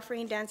to be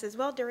offering dance as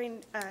well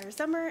during our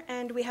summer,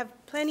 and we have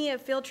plenty of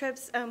field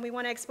trips. We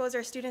want to expose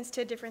our students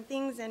to different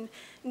things and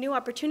new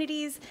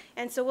opportunities,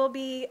 and so we'll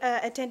be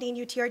attending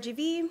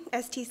UTRGV,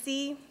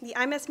 STC, the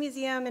IMS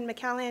Museum in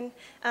McAllen,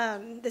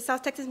 the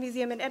South Texas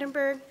Museum in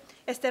Edinburgh,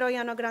 Estero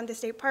Llano Grande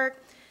State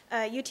Park,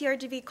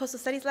 UTRGV Coastal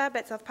Studies Lab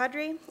at South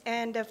Padre,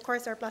 and of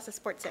course our Plaza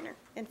Sports Center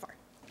in FAR.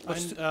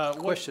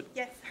 Question.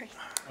 Yes, sorry.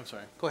 I'm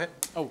sorry. Go ahead.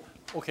 Oh,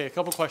 okay, a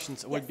couple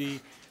questions would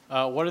be,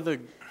 what are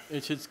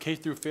it's K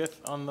through 5th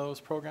on those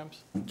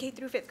programs? K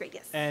through 5th grade,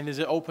 yes. And is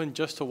it open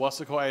just to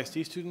Weslaco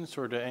ISD students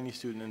or to any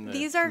student in the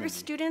These are community?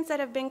 students that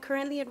have been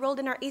currently enrolled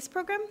in our ACE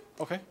program.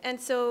 Okay.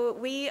 And so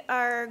we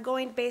are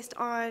going based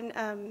on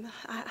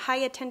a high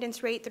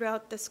attendance rate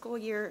throughout the school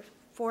year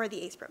for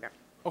the ACE program.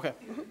 Okay.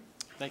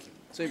 Thank you.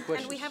 Same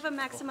question. And we have a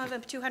maximum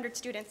of 200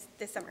 students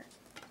this summer.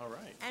 All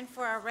right. And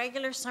for our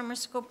regular summer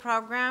school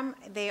program,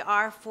 they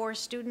are for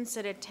students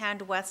that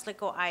attend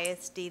Weslaco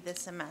ISD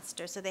this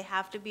semester. So they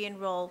have to be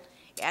enrolled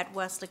at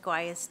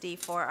Weslaco ISD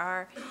for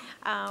our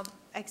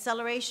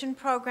acceleration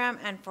program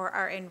and for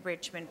our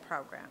enrichment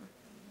program.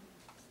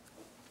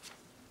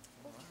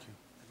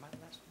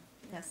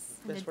 Yes.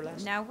 Best for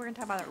last. Now we're going to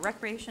talk about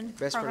recreation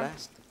Best for program.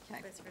 last.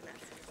 Okay.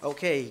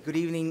 Okay, good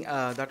evening,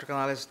 Dr.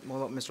 Canales,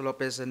 Mr.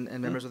 Lopez, and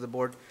members of the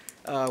board.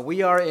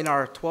 We are in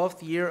our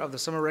 12th year of the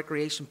summer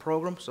recreation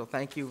program, so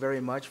thank you very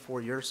much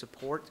for your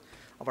support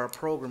of our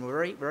program. We're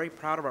very, very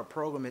proud of our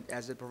program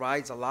as it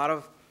provides a lot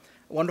of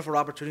wonderful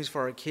opportunities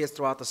for our kids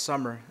throughout the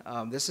summer.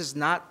 This is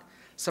not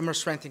summer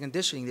strength and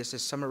conditioning, this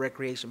is summer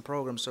recreation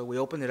program, so we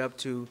open it up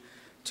to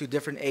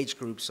different age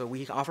groups. So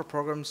we offer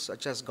programs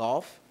such as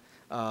golf,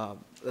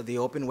 the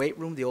open weight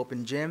room, the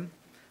open gym,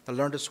 the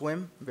Learn to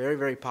Swim, very,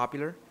 very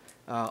popular.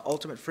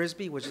 Ultimate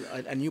Frisbee, which is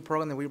a new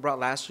program that we brought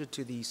last year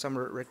to the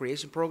summer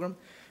recreation program.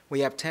 We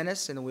have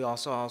tennis, and we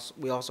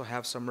also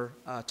have summer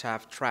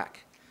Taft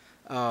track.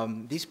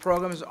 These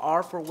programs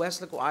are for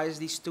Weslaco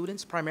ISD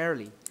students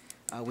primarily.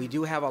 We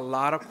do have a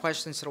lot of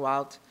questions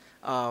throughout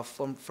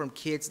from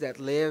kids that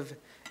live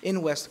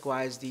in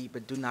Weslaco ISD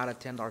but do not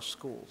attend our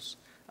schools.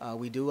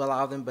 We do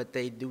allow them, but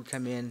they do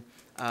come in.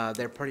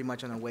 They're pretty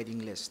much on a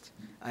waiting list,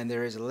 and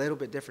there is a little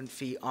bit different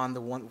fee on the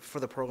one for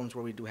the programs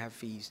where we do have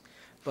fees.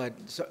 But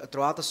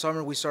throughout the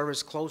summer, we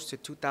service close to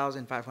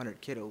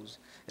 2,500 kiddos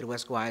at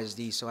Weslaco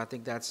ISD. So I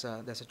think that's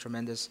a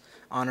tremendous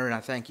honor, and I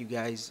thank you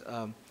guys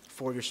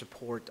for your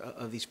support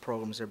of these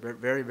programs. They're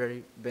very,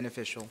 very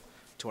beneficial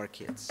to our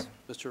kids.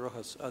 Mr.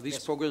 Rojas, are these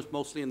Yes. programs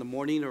mostly in the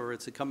morning, or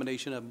it's a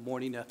combination of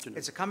morning, afternoon?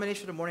 It's a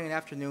combination of morning and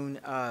afternoon.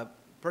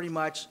 Pretty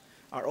much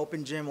our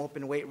open gym,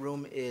 open weight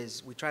room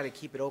we try to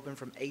keep it open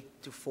from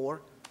 8 to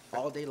 4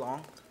 all day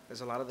long.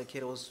 There's a lot of the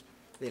kiddos,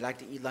 they like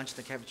to eat lunch in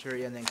the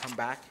cafeteria and then come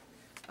back.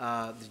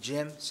 The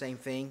gym, same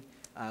thing.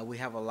 We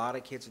have a lot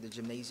of kids at the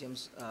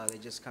gymnasiums. They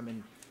just come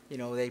in,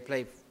 they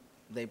play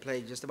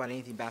just about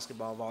anything,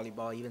 basketball,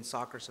 volleyball, even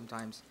soccer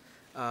sometimes.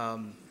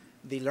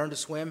 They learn to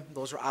swim.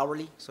 Those are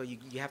hourly, so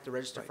you have to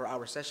register for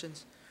hour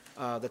sessions.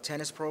 The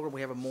tennis program, we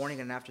have a morning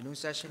and an afternoon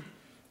session.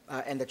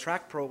 And the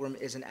track program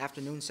is an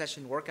afternoon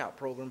session workout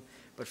program,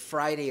 but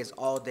Friday is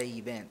all-day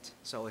event.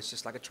 So it's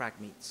just like a track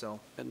meet. So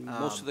And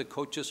most of the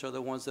coaches are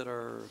the ones that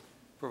are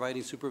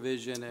providing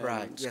supervision and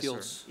right.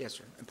 skills? Yes,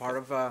 sir. And part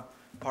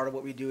of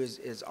what we do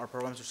is our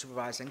programs are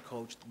supervised and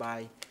coached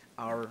by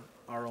our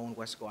own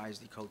Weslaco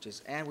ISD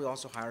coaches. And we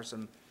also hire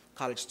some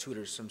college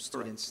tutors, some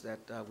students that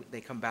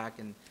they come back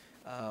and,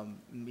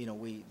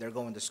 they're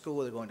going to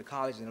school, they're going to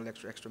college, and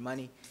they're extra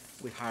money.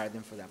 We hire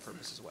them for that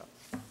purpose as well.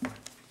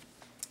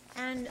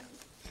 And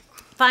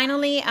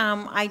finally,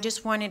 I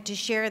just wanted to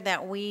share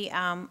that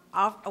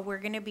we're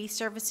going to be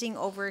servicing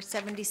over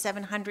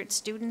 7,700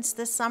 students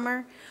this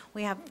summer.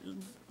 We have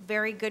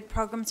very good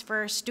programs for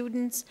our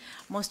students.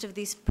 Most of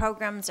these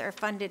programs are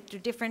funded through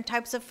different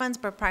types of funds,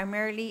 but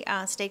primarily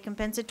state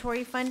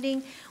compensatory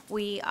funding.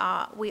 We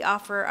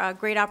offer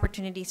great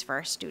opportunities for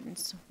our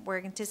students. We're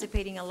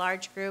anticipating a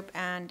large group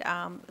and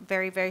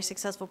very, very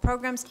successful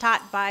programs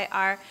taught by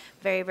our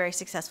very, very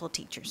successful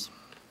teachers.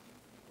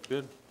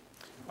 Good.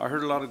 I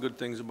heard a lot of good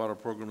things about our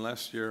program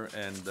last year,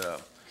 and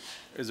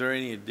is there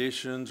any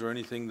additions or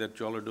anything that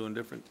y'all are doing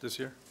different this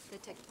year?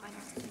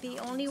 The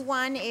only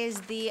one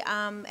is the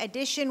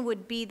addition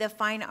would be the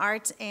Fine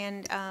Arts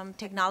and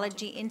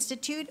Technology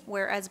Institute,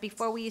 whereas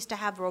before we used to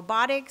have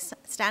robotics,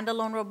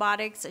 standalone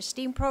robotics, a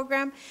STEAM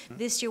program.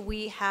 This year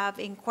we have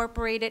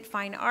incorporated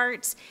Fine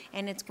Arts,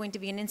 and it's going to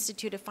be an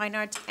Institute of Fine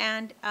Arts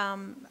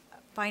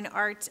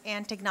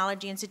and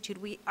Technology Institute.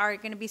 We are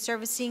going to be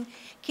servicing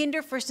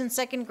kinder, first, and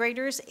second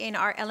graders in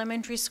our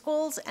elementary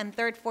schools and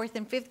third, fourth,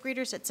 and fifth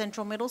graders at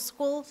Central Middle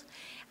Schools.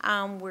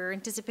 We're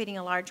anticipating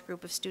a large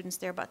group of students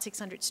there, about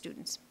 600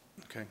 students.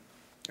 Okay.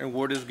 And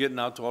word is getting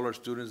out to all our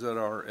students that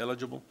are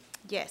eligible?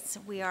 Yes,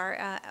 we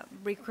are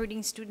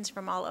recruiting students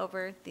from all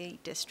over the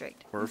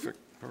district. Perfect,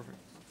 perfect.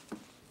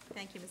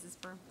 Thank you, Mrs.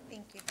 Broom.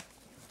 Thank you.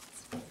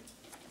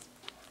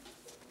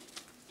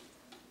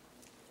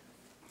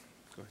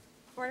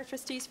 Board of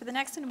Trustees, for the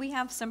next one, we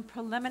have some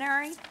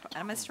preliminary,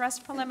 I'm going to stress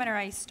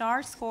preliminary,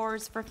 star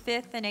scores for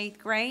 5th and 8th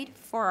grade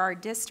for our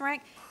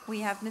district.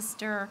 We have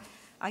Mr.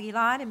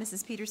 Aguilar and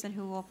Mrs. Peterson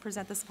who will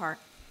present this part.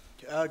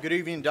 Good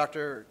evening,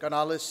 Dr.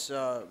 Canales,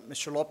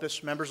 Mr.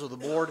 Lopez, members of the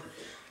board.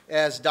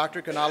 As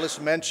Dr. Canales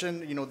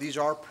mentioned, these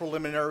are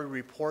preliminary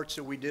reports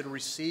that we did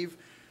receive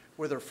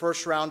with our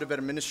first round of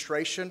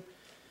administration.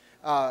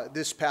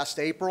 This past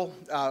April.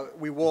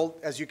 We will,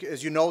 as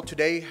you know,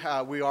 today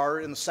we are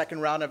in the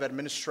second round of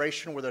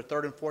administration with our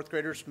third and fourth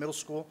graders, middle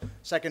school,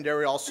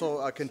 secondary,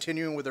 also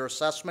continuing with their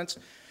assessments.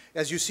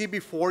 As you see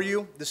before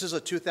you, this is a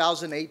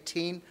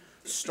 2018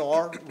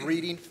 STAR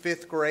reading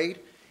 5th grade,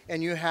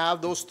 and you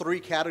have those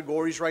 3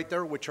 categories right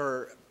there, which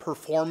are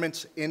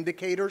performance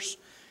indicators.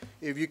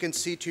 If you can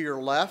see to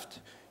your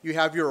left, you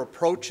have your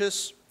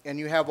approaches, and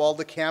you have all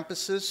the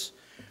campuses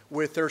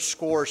with their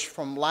scores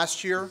from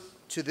last year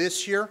to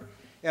this year,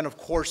 and of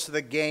course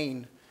the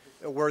gain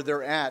where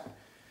they're at.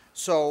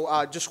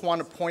 So just want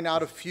to point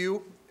out a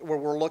few where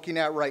we're looking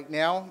at right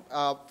now.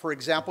 For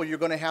example, you're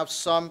going to have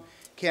some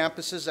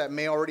campuses that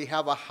may already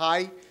have a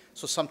high,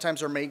 so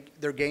sometimes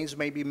their gains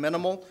may be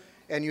minimal,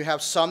 and you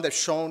have some that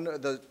shown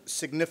the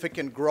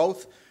significant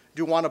growth.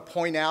 Do want to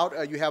point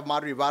out you have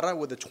Madre Ibarra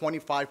with a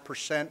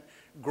 25%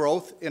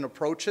 growth in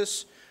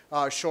approaches.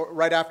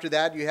 Right after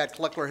that, you had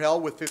Kleckler Hill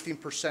with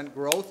 15%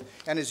 growth,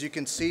 and as you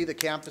can see, the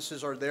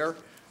campuses are there.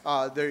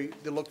 They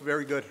look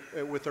very good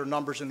with their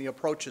numbers in the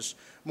approaches.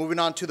 Moving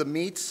on to the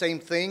meets, same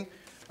thing.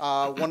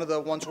 One of the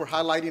ones we're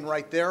highlighting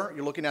right there,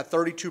 you're looking at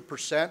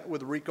 32%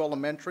 with Rico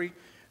Elementary,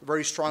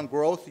 very strong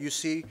growth. You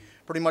see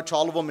pretty much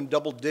all of them in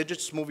double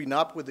digits moving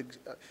up, with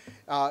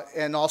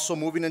and also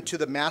moving into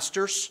the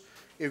masters.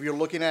 If you're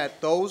looking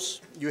at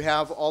those, you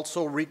have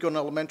also Rico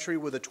Elementary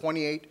with a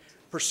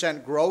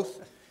 28%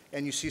 growth,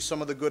 and you see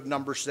some of the good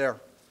numbers there.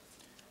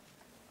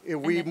 If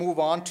we move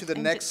on to the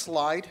next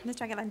slide.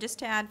 Mr. Aguilar, just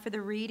to add for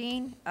the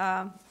reading,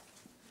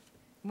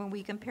 when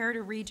we compare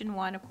to Region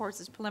 1, of course,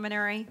 it's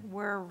preliminary.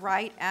 We're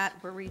right at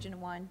where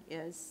Region 1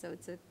 is, so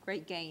it's a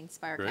great gains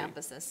by our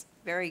campuses.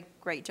 Very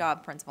great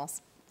job,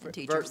 principals and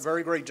teachers.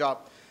 Very great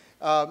job.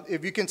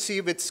 If you can see,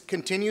 if it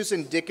continues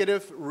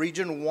indicative,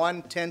 Region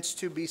 1 tends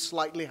to be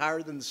slightly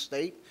higher than the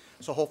state,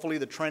 so hopefully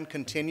the trend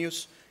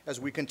continues as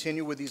we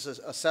continue with these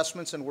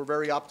assessments, and we're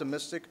very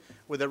optimistic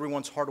with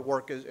everyone's hard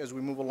work as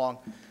we move along.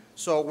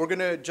 So we're going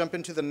to jump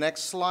into the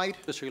next slide.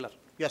 Mr. Aguilar.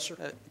 Yes,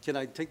 sir. Can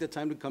I take the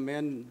time to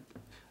commend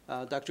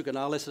Dr.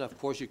 Canales and, of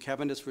course, your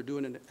cabinets for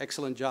doing an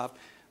excellent job,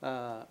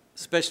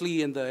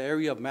 especially in the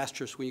area of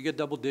masters, when you get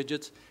double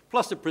digits,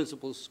 plus the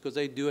principals, because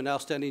they do an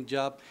outstanding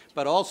job,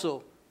 but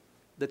also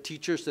the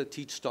teachers that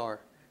teach STAR.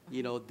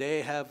 You know,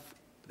 they have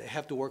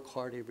to work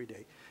hard every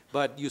day.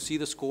 But you see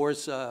the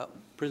scores,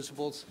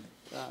 principals,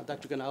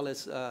 Dr.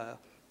 Canales,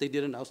 they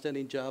did an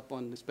outstanding job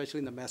on, especially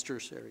in the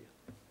masters area.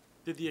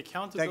 Did the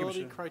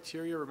accountability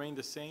criteria remain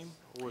the same,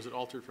 or was it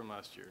altered from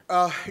last year?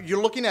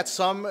 You're looking at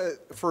some,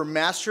 for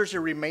masters, it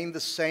remained the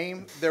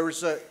same.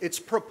 It's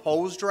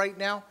proposed right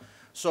now,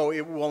 so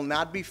it will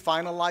not be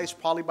finalized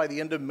probably by the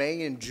end of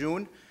May and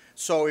June.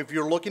 So if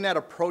you're looking at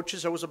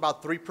approaches, it was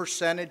about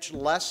 3%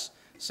 less.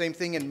 Same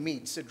thing in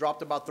meets. It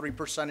dropped about 3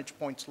 percentage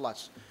points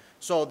less.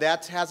 So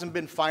that hasn't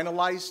been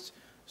finalized.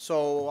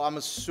 So I'm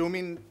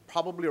assuming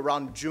probably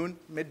around June,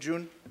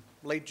 mid-June,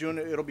 late June,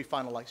 it'll be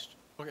finalized.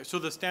 Okay, so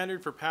the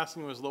standard for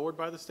passing was lowered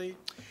by the state?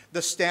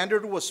 The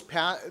standard was,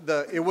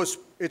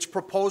 it's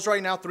proposed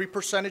right now 3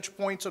 percentage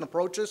points in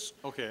approaches.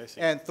 Okay, I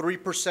see. And 3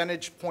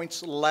 percentage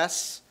points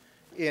less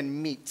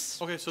in meets.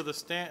 Okay, so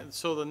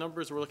the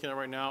numbers we're looking at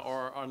right now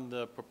are on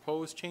the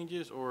proposed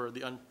changes or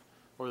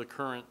the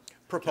current?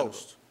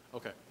 Proposed.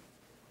 Okay.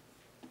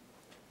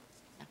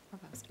 Yeah,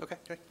 proposed. Okay,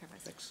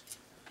 thanks.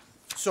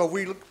 So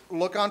we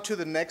look on to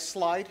the next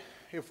slide.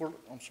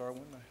 I'm sorry, I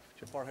went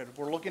too far ahead.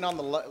 We're looking on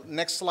the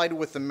next slide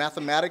with the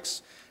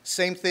mathematics.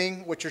 Same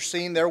thing, what you're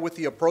seeing there with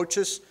the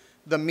approaches,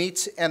 the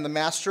meets and the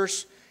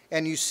masters.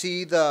 And you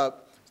see the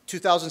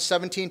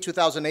 2017,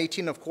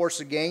 2018, of course,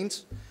 the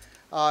gains.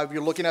 If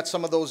you're looking at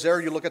some of those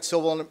there, you look at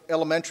Silva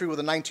Elementary with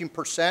a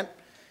 19%.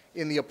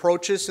 In the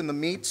approaches, in the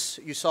meets,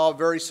 you saw a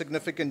very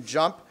significant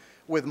jump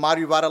with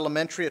Mario Ibarra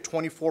Elementary at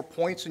 24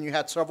 points, and you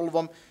had several of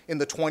them in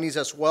the 20s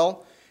as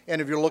well. And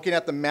if you're looking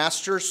at the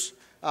masters,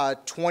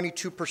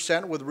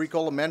 22% with Rico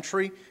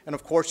Elementary, and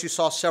of course you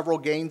saw several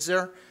gains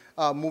there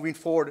moving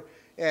forward.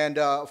 And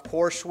of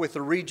course with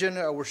the region,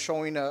 we're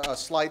showing a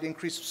slight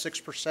increase of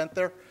 6%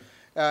 there.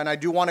 And I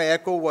do want to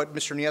echo what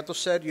Mr. Nieto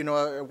said. You know,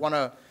 I want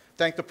to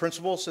thank the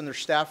principals and their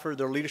staff for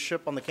their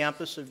leadership on the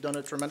campus. They've done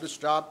a tremendous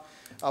job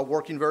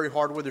working very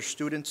hard with their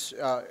students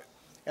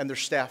and their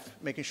staff,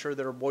 making sure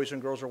that our boys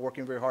and girls are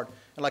working very hard.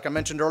 And like I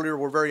mentioned earlier,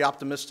 we're very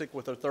optimistic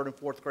with our 3rd and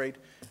 4th grade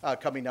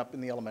coming up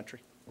in the elementary.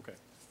 Okay.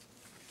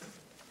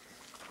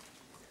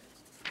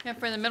 Yeah,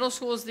 for the middle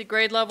schools, the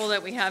grade level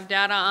that we have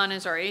data on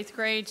is our 8th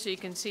grade. So you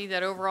can see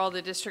that overall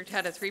the district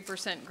had a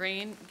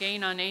 3%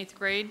 gain on 8th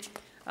grade.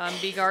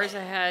 B.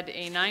 Garza had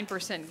a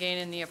 9% gain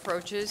in the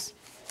approaches.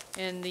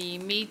 In the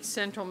meets,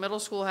 Central Middle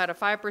School had a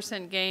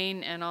 5%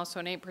 gain and also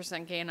an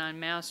 8% gain on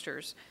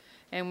masters.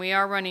 And we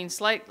are running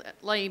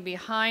slightly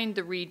behind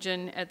the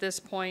region at this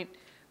point,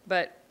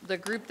 but the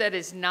group that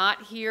is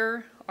not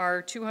here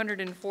are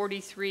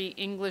 243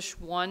 English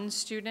 1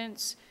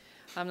 students.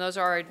 Those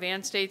are our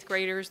advanced 8th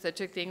graders that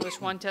took the English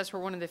 1 test. We're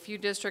one of the few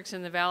districts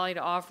in the valley to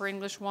offer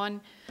English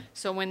 1.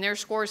 So when their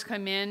scores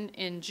come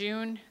in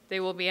June, they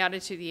will be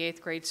added to the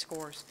 8th grade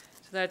scores.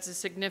 So that's a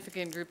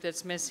significant group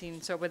that's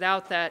missing. So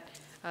without that,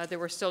 there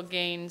were still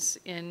gains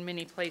in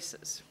many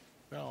places.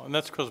 Well, and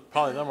that's because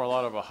probably them are a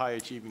lot of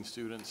high-achieving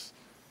students.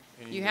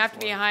 You have to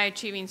be a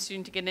high-achieving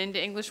student to get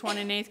into English 1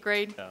 in 8th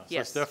grade? Yeah, so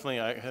yes. it's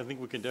definitely, I think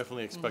we can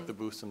definitely expect a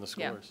boost in the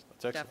scores. Yeah,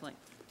 That's excellent. Definitely.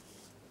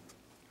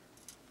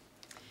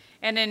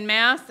 And in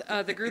math,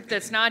 the group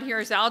that's not here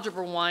is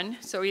Algebra 1.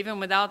 So even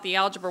without the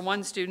Algebra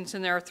 1 students,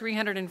 and there are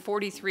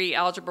 343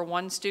 Algebra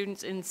 1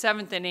 students in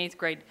 7th and 8th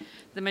grade.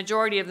 The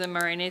majority of them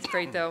are in 8th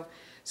grade, though.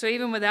 So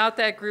even without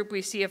that group,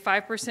 we see a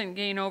 5%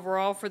 gain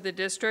overall for the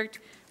district.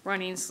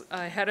 running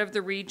ahead of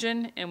the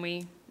region, and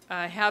we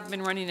have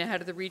been running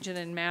ahead of the region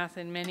in math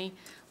and many.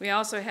 We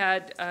also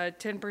had a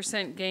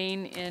 10%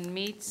 gain in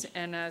meets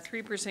and a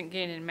 3%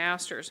 gain in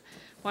masters.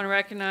 Want to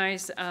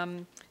recognize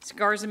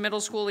Garza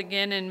Middle School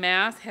again in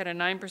math, had a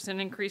 9%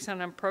 increase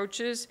on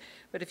approaches,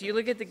 but if you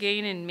look at the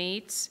gain in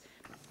meets,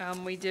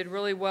 we did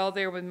really well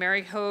there with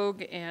Mary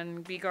Hogue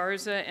and B.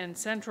 Garza and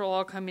Central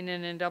all coming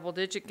in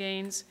double-digit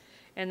gains.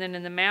 And then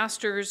in the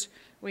masters,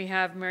 we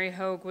have Mary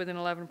Hogue with an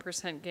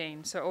 11%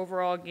 gain. So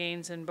overall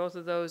gains in both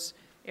of those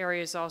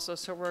areas also.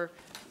 So we're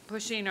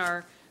pushing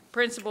our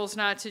principals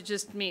not to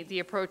just meet the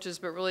approaches,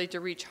 but really to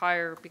reach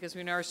higher, because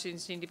we know our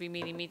students need to be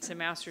meeting meets and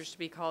masters to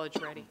be college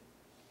ready.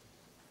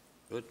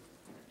 Good.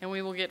 And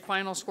we will get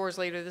final scores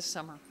later this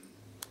summer.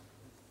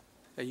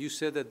 And you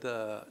said that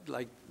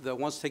the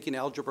ones taking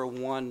Algebra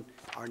 1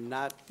 are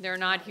not. They're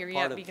not here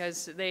yet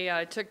because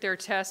they took their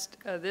test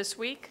this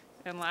week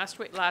and last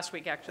week.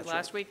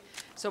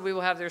 So we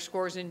will have their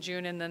scores in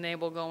June, and then they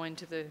will go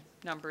into the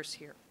numbers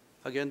here.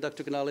 Again,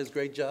 Dr. Canales,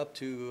 great job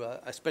to,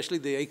 especially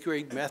the 8th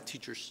grade math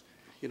teachers,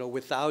 you know,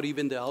 without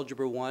even the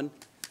Algebra 1,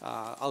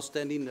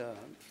 outstanding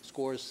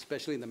scores,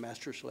 especially in the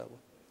master's level.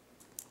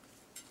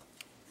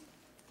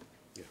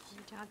 Good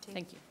job, team.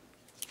 Thank you.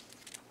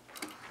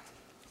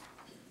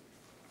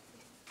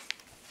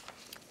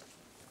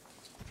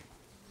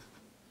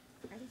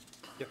 Ready?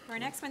 Yep. For our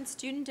next one,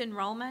 student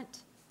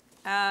enrollment.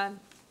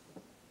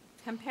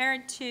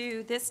 Compared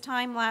to this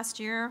time last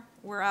year,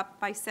 we're up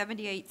by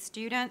 78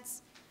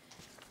 students.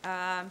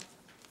 And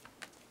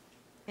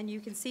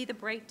you can see the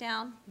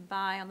breakdown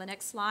on the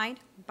next slide,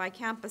 by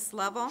campus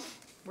level.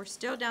 We're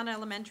still down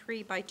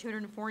elementary by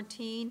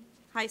 214,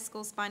 high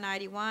schools by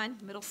 91,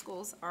 middle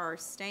schools are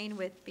staying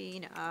with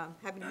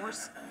having more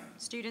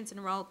students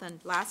enrolled than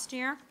last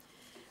year.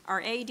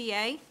 Our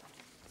ADA,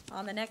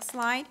 on the next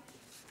slide,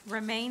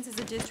 remains as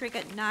a district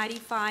at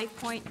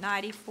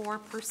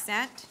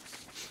 95.94%.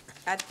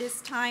 At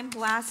this time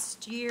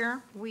last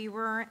year, we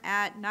were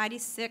at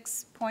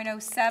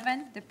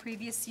 96.07. The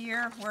previous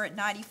year, we're at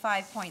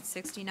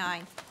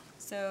 95.69.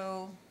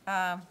 So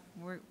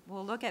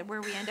we'll look at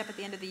where we end up at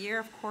the end of the year.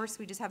 Of course,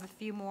 we just have a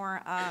few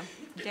more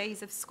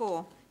days of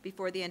school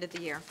before the end of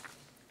the year.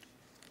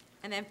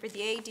 And then for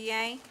the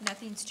ADA,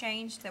 nothing's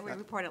changed that we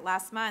reported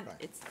last month.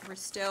 We're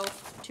still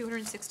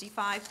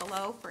 265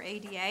 below for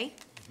ADA,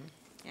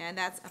 and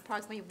that's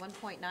approximately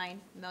 $1.9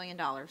 million,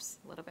 a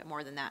little bit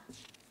more than that.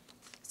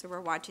 So we're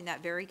watching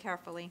that very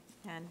carefully,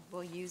 and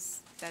we'll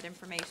use that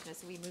information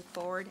as we move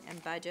forward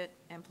and budget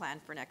and plan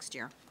for next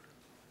year.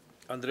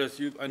 Andres,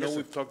 I know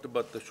we've talked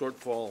about the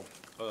shortfall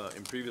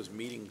in previous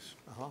meetings,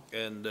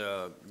 and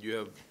you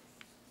have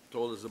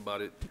told us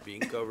about it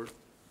being covered.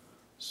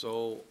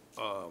 So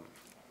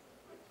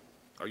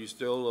are you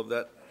still of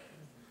that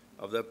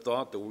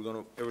thought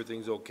that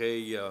everything's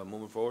okay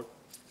moving forward?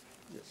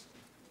 Yes.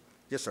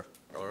 Yes, sir.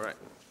 All right.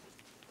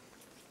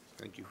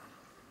 Thank you.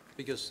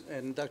 Because,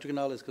 and Dr.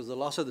 Canales, because the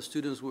loss of the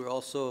students, we're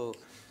also,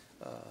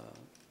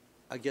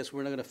 I guess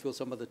we're not going to fill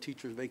some of the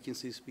teachers'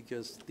 vacancies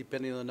because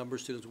depending on the number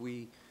of students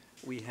we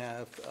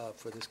have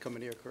for this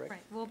coming year, correct?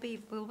 Right.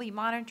 We'll be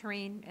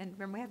monitoring, and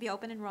remember we have the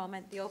open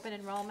enrollment.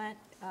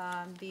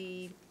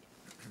 The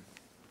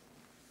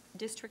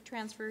district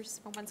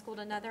transfers from one school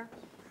to another,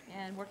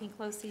 and working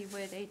closely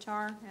with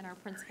HR and our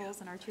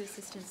principals and our 2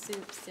 assistant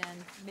soups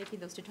and making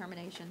those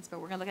determinations. But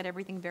we're going to look at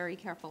everything very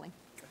carefully.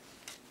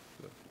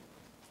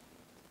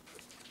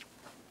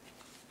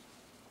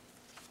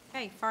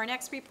 Okay, for our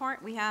next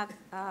report, we have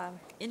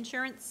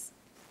insurance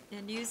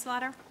and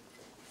newsletter.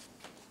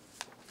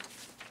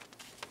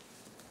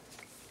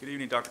 Good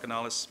evening, Dr.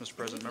 Canales, Mr.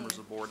 President, members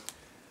of the board.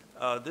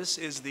 This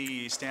is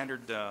the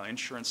standard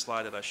insurance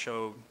slide that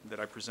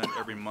I present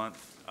every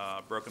month,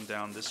 broken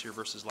down this year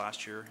versus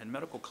last year. And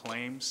medical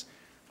claims,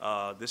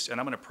 and I'm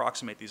going to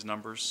approximate these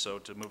numbers so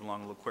to move along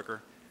a little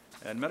quicker.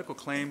 And medical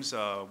claims,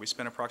 we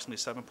spent approximately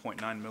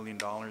 $7.9 million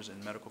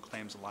in medical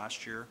claims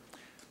last year.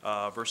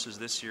 Versus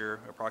this year,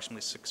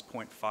 approximately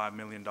 $6.5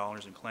 million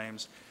in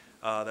claims.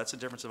 That's a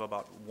difference of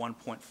about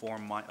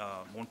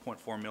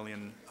 1.4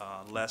 million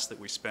less that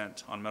we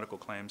spent on medical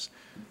claims.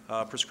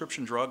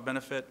 Prescription drug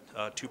benefit,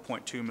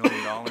 $2.2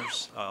 million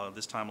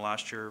this time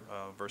last year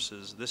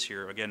versus this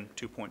year, again,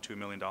 $2.2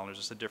 million.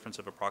 It's a difference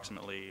of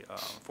approximately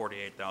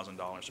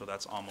 $48,000, so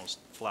that's almost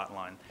flat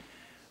line.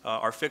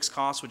 Our fixed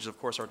costs, which is of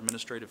course our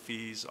administrative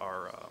fees,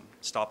 our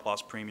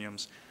stop-loss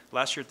premiums.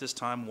 Last year at this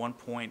time,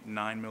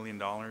 $1.9 million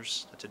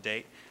to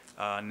date.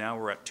 Now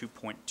we're at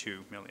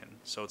 $2.2 million.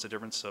 So it's a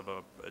difference of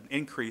an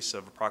increase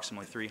of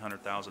approximately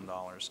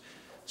 $300,000.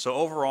 So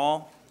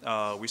overall,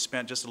 we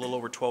spent just a little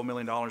over $12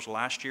 million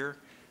last year.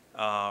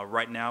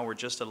 Right now, we're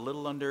just a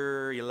little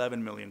under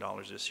 $11 million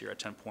this year at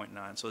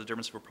 10.9. So the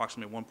difference of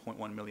approximately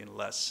 $1.1 million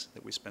less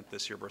that we spent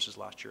this year versus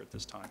last year at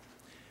this time.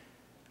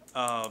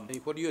 And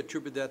what do you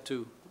attribute that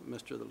to,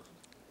 Mr.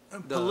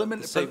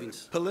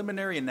 Savings.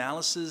 Preliminary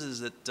analysis is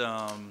that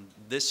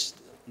this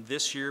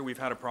year we've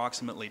had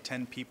approximately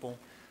 10 people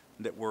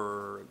that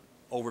were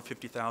over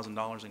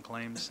 $50,000 in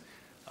claims.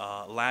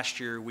 Last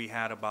year, we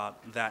had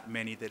about that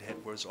many that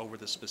was over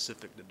the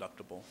specific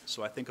deductible.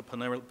 So I think a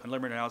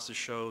preliminary analysis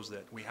shows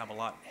that we have a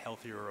lot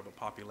healthier of a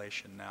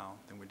population now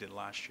than we did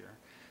last year.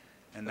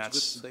 And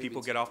That's that's, good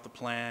people savings. get off the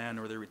plan,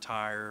 or they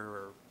retire,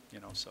 or,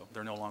 so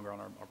they're no longer on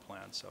our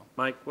plan, so.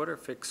 Mike, what are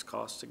fixed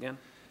costs again?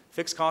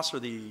 Fixed costs are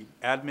the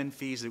admin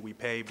fees that we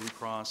pay Blue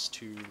Cross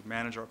to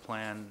manage our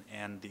plan,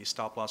 and the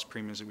stop-loss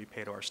premiums that we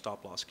pay to our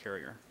stop-loss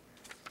carrier.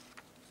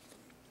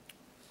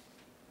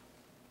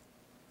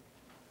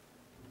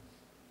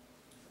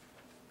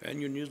 And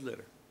your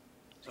newsletter.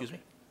 Excuse me?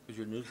 Because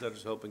your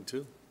newsletter's helping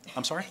too.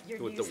 I'm sorry?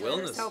 Your With the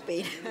newsletter's wellness.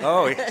 helping.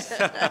 Oh, yes.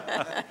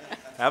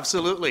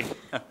 Absolutely.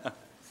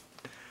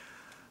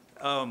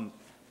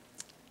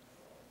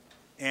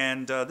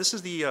 This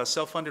is the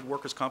self-funded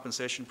workers'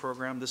 compensation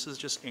program. This is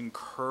just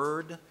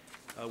incurred,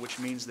 which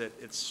means that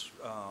it's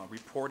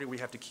reported. We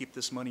have to keep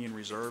this money in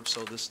reserve,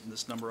 so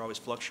this number always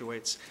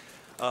fluctuates.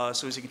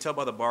 So as you can tell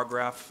by the bar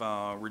graph,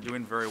 we're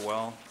doing very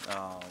well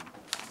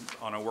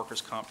on our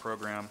workers' comp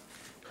program.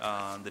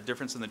 The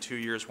difference in the 2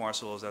 years,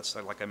 Marcel, is that's,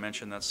 like I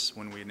mentioned, that's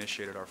when we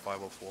initiated our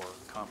 504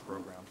 comp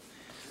program.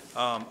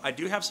 I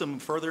do have some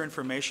further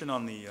information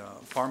on the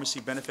pharmacy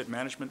benefit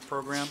management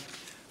program.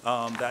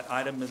 That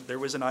item, there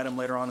was an item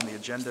later on in the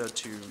agenda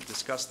to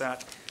discuss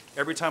that.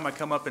 Every time I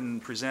come up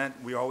and present,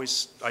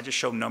 I just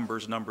show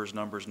numbers.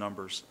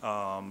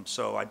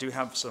 So I do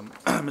have some,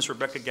 Ms.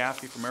 Rebecca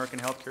Gaffey from American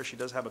Healthcare, she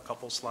does have a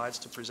couple slides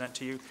to present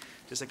to you,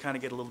 just to kind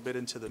of get a little bit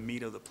into the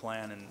meat of the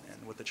plan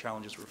and what the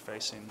challenges we're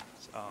facing.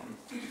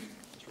 Ms.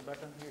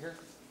 Rebecca, you here?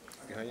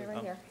 They're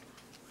right here.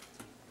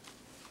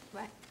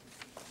 What?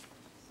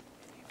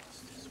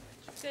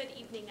 Good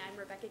evening, I'm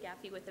Rebecca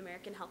Gaffey with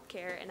American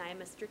Healthcare, and I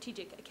am a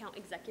strategic account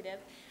executive.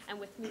 And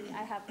with me,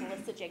 I have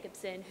Melissa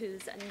Jacobson,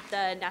 who's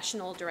the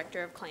National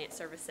Director of Client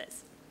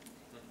Services.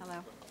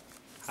 Hello.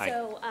 Hi.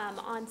 So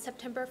on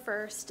September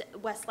 1st,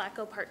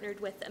 Weslaco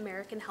partnered with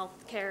American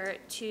Healthcare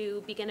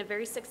to begin a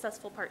very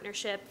successful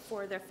partnership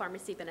for their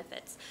pharmacy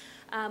benefits.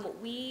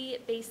 We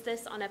base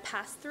this on a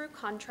pass-through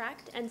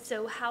contract, and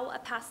so how a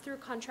pass-through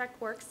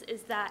contract works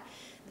is that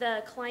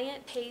the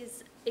client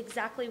pays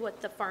exactly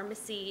what the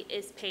pharmacy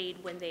is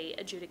paid when they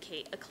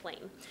adjudicate a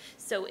claim.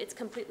 So it's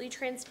completely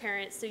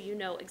transparent, so you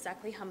know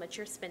exactly how much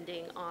you're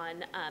spending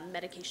on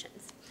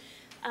medications.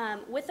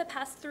 With a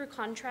pass-through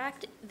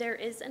contract, there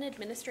is an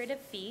administrative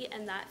fee,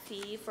 and that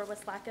fee for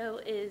Weslaco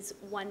is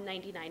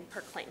 $1.99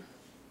 per claim.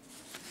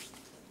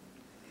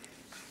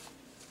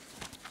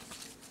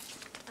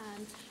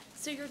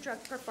 So your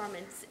drug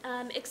performance,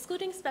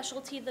 excluding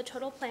specialty, the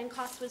total plan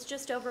cost was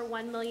just over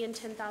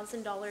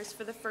 $1,010,000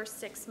 for the first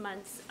 6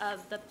 months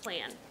of the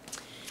plan.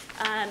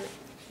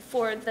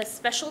 For the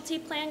specialty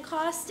plan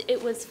cost,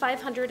 it was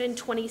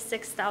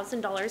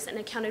 $526,000 and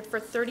accounted for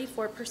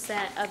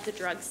 34% of the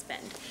drug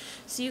spend.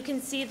 So you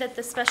can see that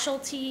the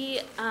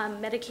specialty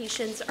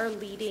medications are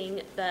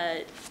leading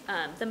the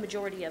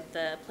majority of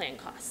the plan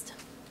cost.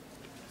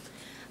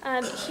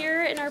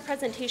 Here in our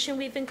presentation,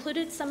 we've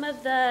included some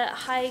of the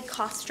high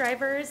cost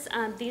drivers.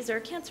 These are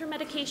cancer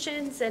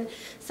medications and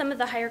some of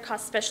the higher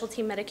cost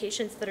specialty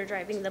medications that are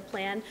driving the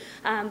plan.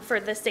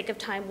 For the sake of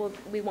time,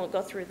 we won't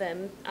go through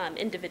them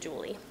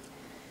individually.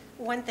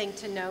 One thing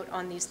to note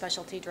on these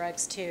specialty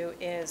drugs too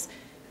is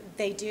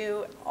they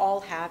do all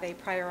have a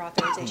prior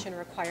authorization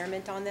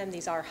requirement on them.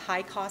 These are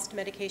high cost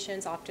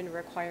medications, often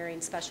requiring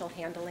special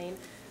handling,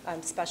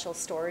 special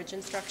storage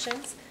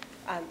instructions.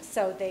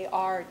 So they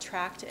are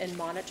tracked and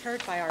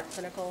monitored by our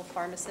clinical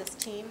pharmacist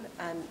team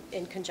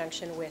in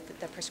conjunction with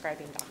the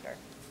prescribing doctor.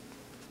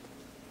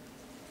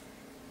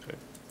 Okay.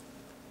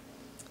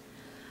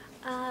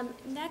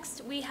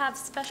 Next, we have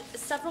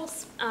several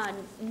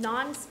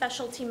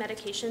non-specialty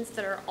medications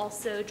that are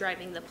also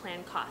driving the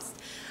plan cost.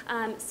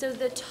 So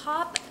the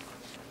top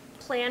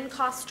plan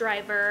cost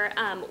driver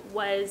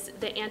was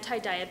the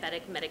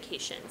anti-diabetic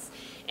medications.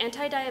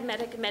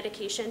 Anti-diabetic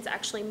medications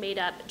actually made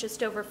up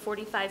just over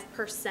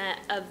 45%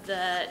 of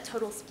the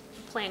total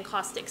plan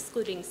cost,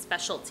 excluding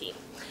specialty.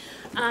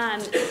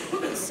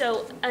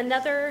 So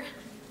another,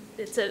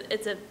 it's a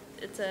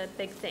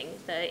big thing,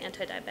 the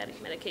anti-diabetic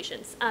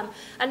medications.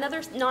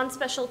 Another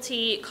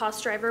non-specialty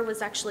cost driver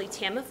was actually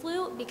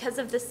Tamiflu. Because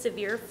of the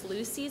severe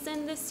flu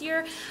season this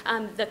year,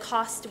 the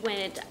cost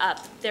went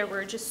up. There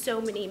were just so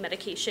many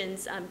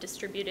medications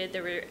distributed.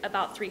 There were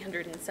about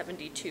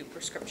 372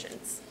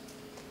 prescriptions.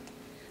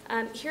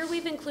 Here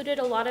we've included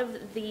a lot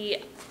of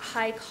the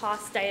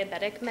high-cost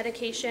diabetic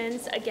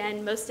medications.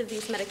 Again, most of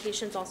these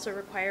medications also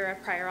require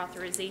a prior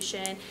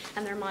authorization,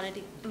 and they're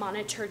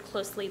monitored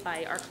closely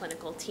by our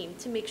clinical team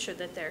to make sure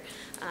that they're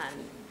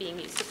being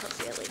used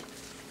appropriately.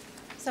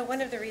 So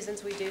one of the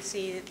reasons we do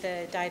see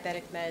the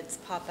diabetic meds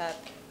pop up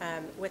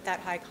with that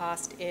high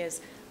cost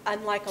is,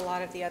 unlike a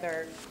lot of the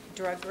other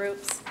drug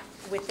groups,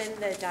 within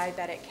the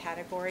diabetic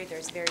category,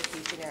 there's very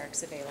few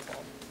generics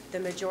available. The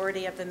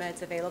majority of the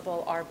meds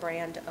available are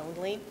brand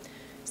only,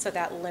 so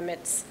that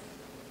limits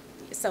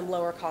some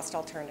lower cost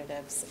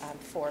alternatives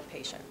for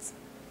patients.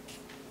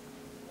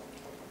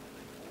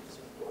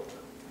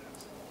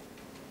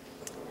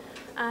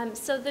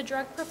 So the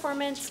drug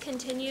performance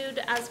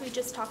continued, as we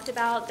just talked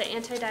about. The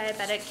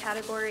anti-diabetic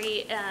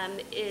category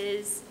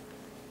is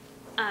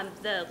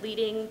the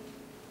leading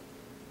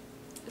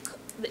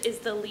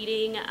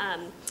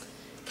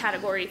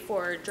category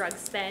for drug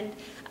spend.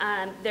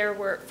 There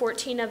were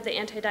 14 of the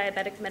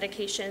anti-diabetic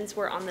medications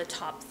were on the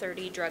top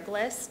 30 drug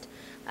list.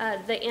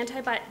 The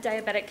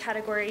anti-diabetic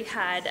category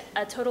had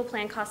a total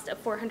plan cost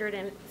of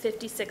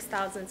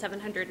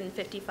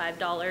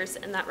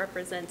 $456,755, and that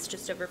represents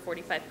just over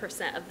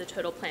 45% of the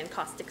total plan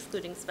cost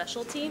excluding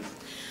specialty.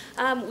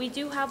 We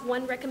do have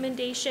one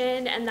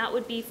recommendation, and that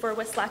would be for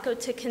Weslaco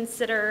to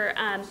consider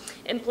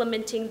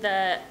implementing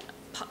the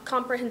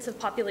comprehensive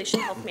population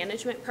health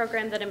management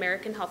program that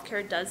American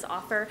Healthcare does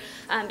offer.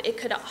 It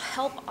could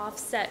help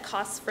offset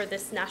costs for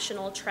this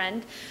national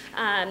trend.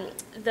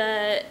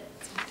 The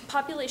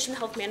population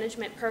health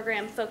management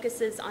program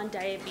focuses on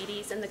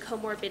diabetes and the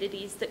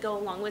comorbidities that go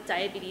along with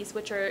diabetes,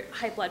 which are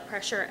high blood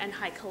pressure and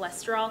high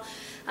cholesterol.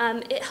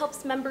 It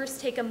helps members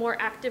take a more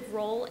active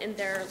role in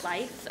their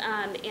life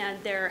and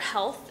their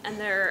health and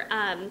their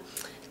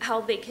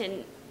how they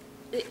can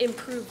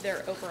improve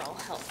their overall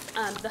health.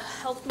 The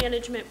health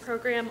management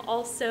program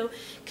also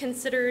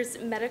considers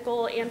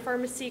medical and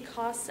pharmacy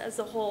costs as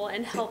a whole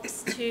and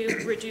helps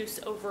to reduce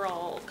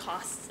overall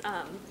costs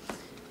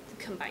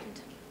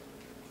combined.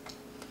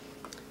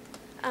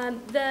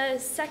 The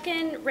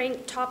second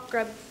ranked top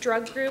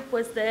drug group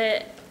was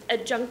the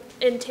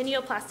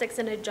intenioplastics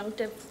and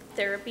adjunctive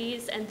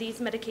therapies, and these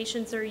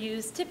medications are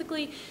used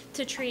typically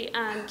to treat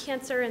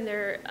cancer, and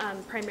they're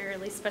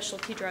primarily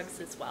specialty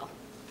drugs as well.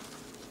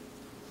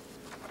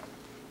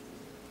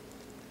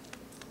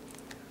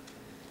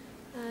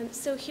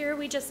 So here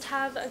we just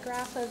have a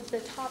graph of the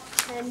top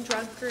 10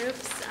 drug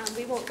groups.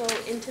 We won't go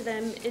into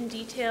them in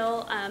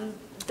detail.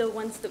 The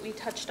ones that we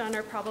touched on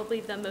are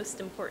probably the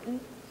most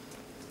important.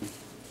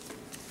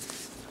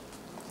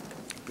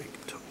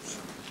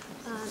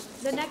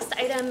 The next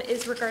item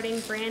is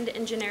regarding brand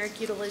and generic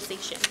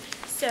utilization.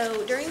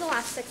 So during the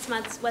last 6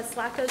 months,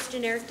 Weslaco's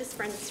generic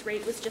dispense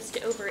rate was just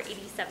over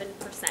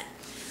 87%.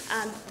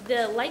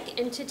 The like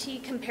entity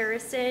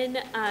comparison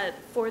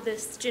for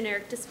this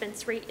generic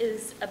dispense rate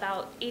is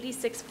about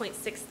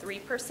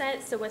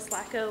 86.63%, so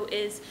Weslaco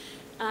is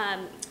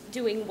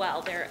doing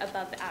well. They're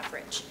above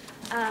average.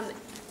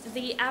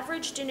 The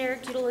average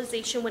generic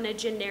utilization when a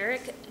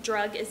generic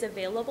drug is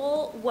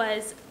available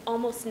was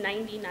almost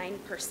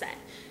 99%.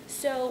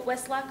 So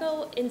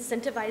Weslaco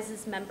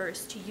incentivizes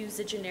members to use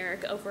a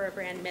generic over a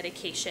brand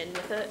medication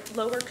with a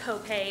lower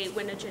copay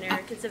when a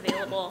generic is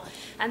available,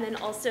 and then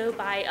also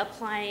by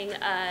applying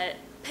a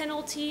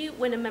penalty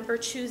when a member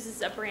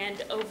chooses a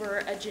brand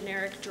over a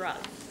generic drug.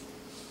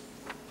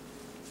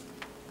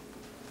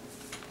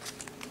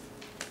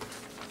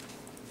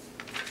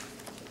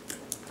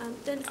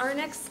 Then our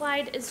next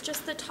slide is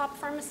just the top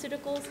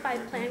pharmaceuticals by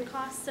plan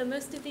cost. So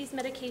most of these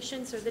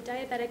medications are the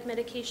diabetic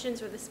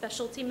medications or the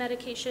specialty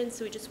medications,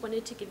 so we just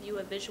wanted to give you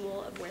a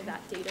visual of where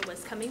that data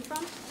was coming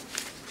from.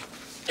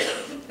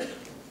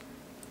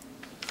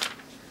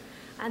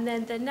 And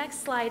then the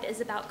next slide is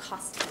about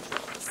cost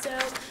control. So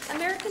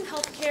American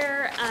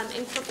Healthcare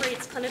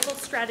incorporates clinical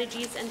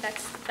strategies and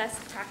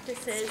best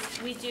practices.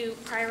 We do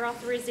prior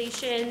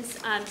authorizations,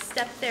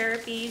 step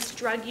therapies,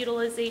 drug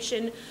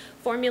utilization,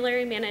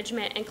 formulary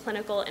management, and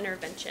clinical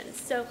interventions.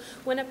 So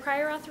when a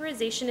prior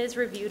authorization is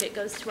reviewed, it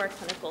goes to our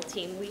clinical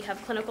team. We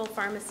have clinical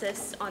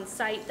pharmacists on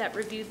site that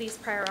review these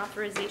prior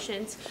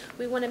authorizations.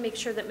 We want to make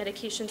sure that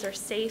medications are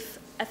safe,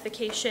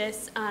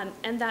 efficacious,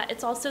 and that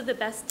it's also the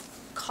best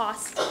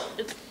cost,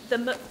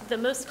 the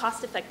most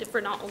cost effective for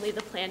not only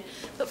the plan,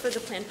 but for the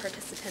plan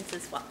participants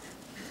as well.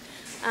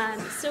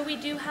 So we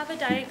do have a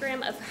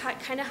diagram of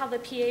kind of how the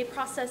PA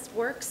process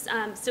works.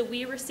 So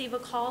we receive a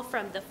call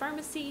from the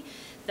pharmacy,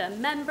 the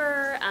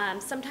member,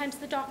 sometimes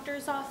the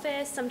doctor's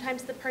office,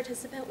 sometimes the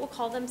participant will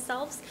call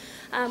themselves.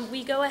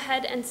 We go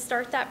ahead and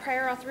start that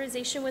prior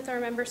authorization with our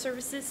member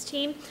services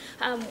team.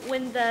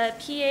 When the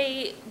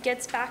PA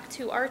gets back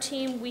to our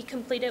team, we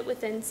complete it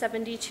within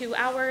 72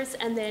 hours,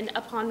 and then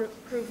upon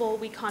approval,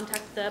 we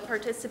contact the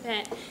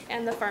participant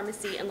and the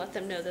pharmacy and let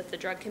them know that the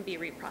drug can be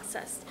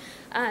reprocessed.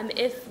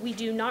 If we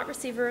do not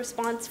receive a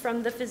response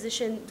from the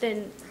physician,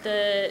 then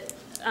the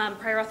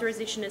prior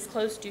authorization is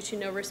closed due to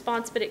no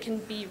response, but it can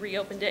be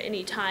reopened at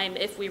any time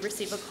if we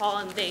receive a call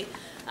and they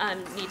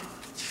need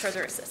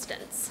further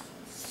assistance.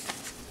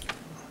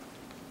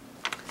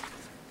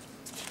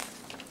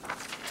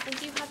 And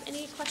do you have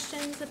any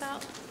questions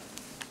about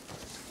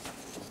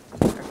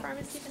our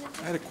pharmacy benefits?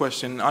 I had a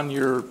question. On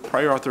your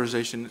prior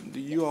authorization, do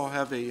you all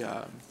have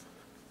a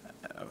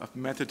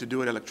method to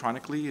do it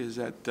electronically? Is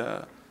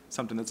that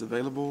something that's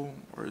available,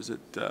 or is it?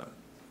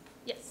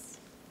 Yes,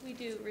 we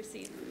do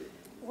receive.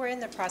 We're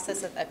in the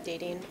process of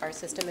updating our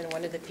system, and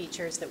one of the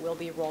features that will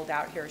be rolled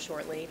out here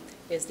shortly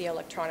is the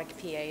electronic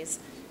PAs.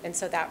 And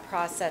so that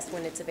process,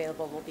 when it's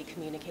available, will be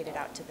communicated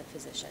out to the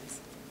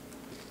physicians.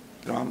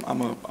 You know,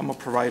 I'm a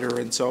provider,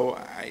 and so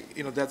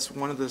that's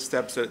one of the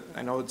steps that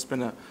I know it's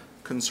been a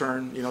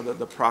concern.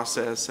 The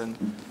process and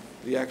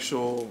the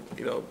actual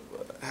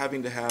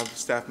having to have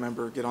staff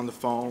member get on the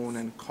phone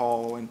and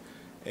call, and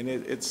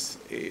it's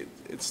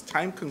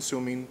time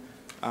consuming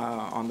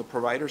on the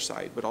provider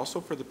side, but also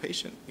for the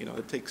patient. You know,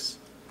 it takes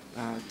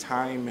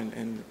time,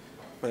 and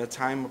by the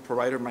time a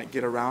provider might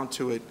get around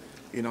to it,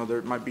 you know,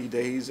 there might be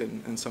days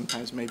and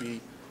sometimes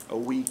maybe a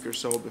week or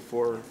so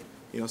before,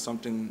 you know,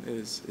 something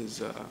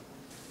is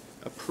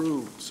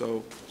approved.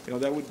 So, you know,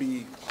 that would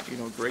be, you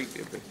know, great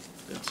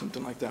if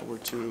something like that were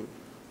to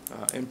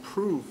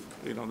improve,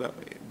 you know, that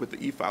with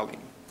the e-filing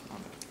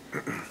on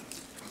it.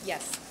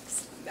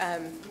 Yes.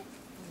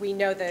 We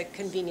know the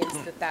convenience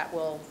that that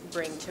will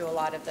bring to a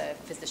lot of the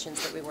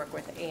physicians that we work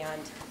with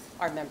and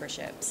our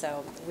membership.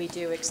 So we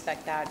do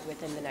expect that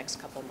within the next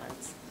couple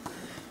months.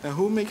 Now,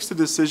 who makes the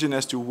decision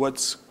as to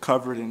what's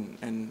covered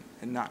and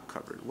not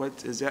covered?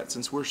 What is that,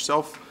 since we're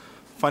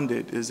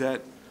self-funded, is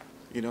that,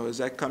 you know, is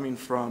that coming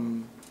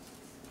from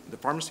the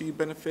pharmacy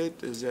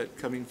benefit? Is that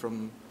coming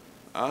from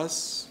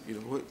us? You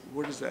know,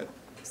 what is that?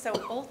 So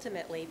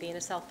ultimately, being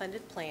a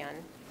self-funded plan,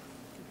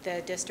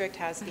 the district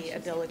has the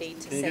ability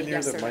to Can you say get near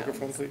yes or the no.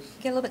 microphone, please?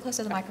 Get a little bit closer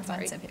to the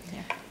microphone. Sorry.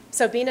 Yeah.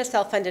 So being a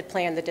self-funded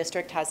plan, the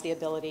district has the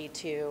ability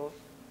to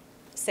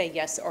say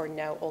yes or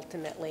no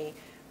ultimately.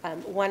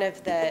 One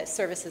of the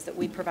services that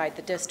we provide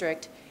the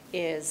district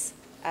is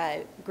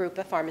a group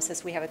of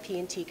pharmacists. We have a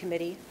P&T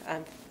committee,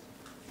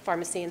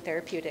 pharmacy and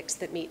therapeutics,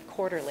 that meet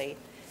quarterly,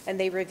 and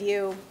they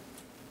review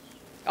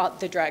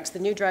the drugs, the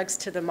new drugs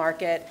to the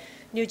market,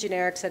 new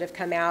generics that have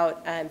come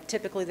out.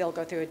 Typically, they'll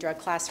go through a drug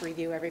class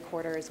review every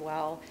quarter as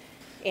well,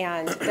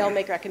 and they'll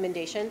make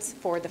recommendations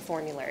for the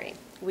formulary.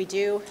 We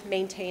do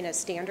maintain a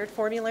standard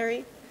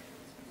formulary.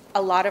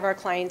 A lot of our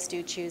clients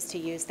do choose to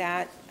use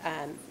that,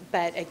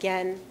 but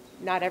again,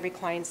 not every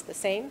client's the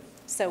same,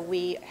 so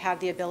we have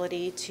the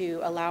ability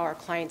to allow our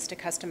clients to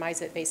customize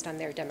it based on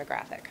their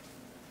demographic.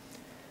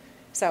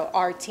 So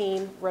our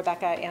team,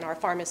 Rebecca, and our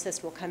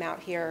pharmacist will come out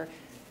here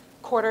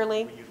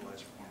quarterly.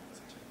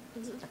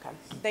 Okay.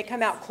 They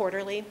come out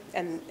quarterly,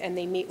 and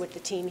they meet with the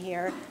team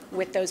here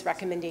with those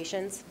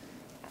recommendations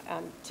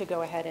to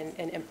go ahead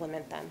and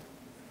implement them.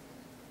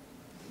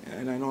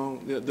 And I know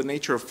the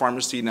nature of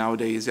pharmacy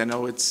nowadays, I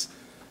know it's,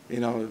 you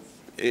know,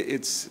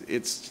 it's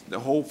the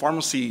whole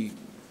pharmacy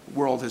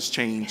world has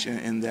changed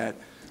in that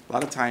a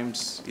lot of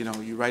times, you know,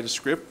 you write a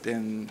script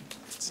and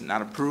it's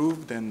not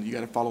approved and you got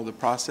to follow the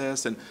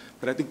process.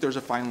 But I think there's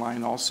a fine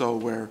line also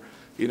where,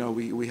 you know,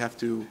 we have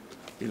to,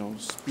 you know,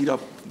 speed up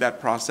that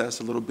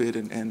process a little bit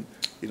and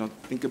you know,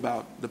 think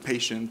about the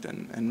patient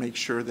and make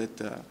sure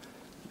that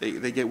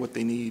they get what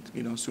they need,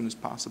 you know, as soon as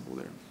possible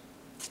there.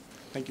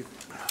 Thank you.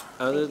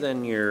 Other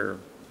than your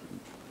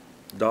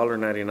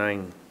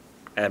 $1.99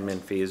 admin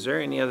fee, is there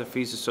any other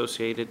fees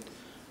associated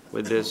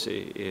with this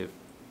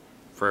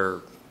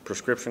for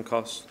prescription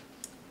costs?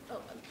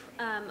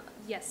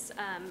 Yes,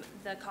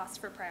 the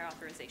cost for prior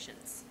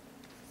authorizations.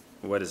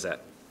 What is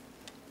that?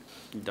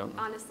 You don't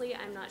know? Honestly,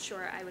 I'm not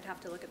sure. I would have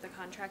to look at the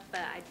contract,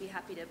 but I'd be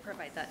happy to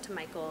provide that to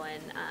Michael,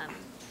 and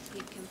he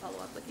can follow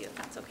up with you if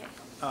that's okay.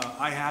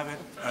 I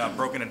haven't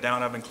broken it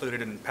down. I've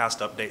included it in past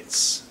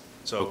updates.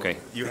 So Okay.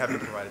 you haven't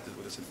provided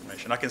with this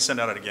information. I can send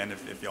out it again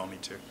if y'all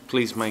need to.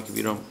 Please, Mike, if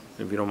you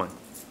don't mind.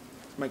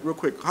 Mike, real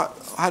quick,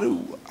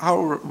 how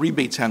are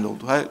rebates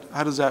handled?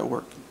 How does that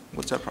work?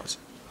 What's that process?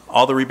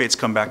 All the rebates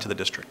come back to the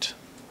district.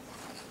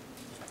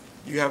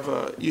 You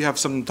have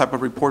some type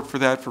of report for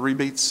that, for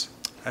rebates?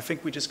 I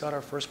think we just got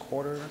our first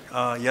quarter.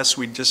 Yes,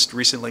 we just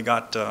recently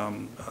got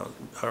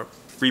our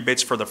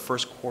rebates for the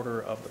first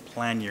quarter of the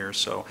plan year.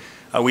 So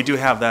we do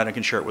have that. I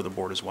can share it with the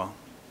board as well.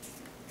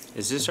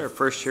 Is this our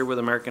first year with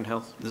American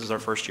Health? This is our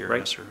first year,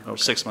 Right? yes, sir. We're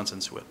Okay. 6 months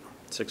into it.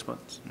 6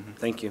 months.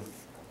 Thank you.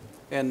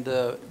 And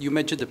you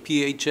mentioned the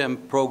PHM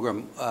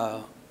program.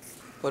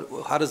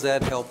 How does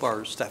that help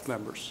our staff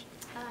members?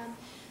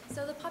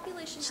 So the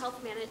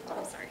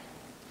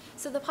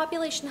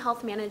population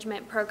health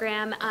management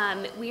program,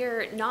 we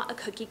are not a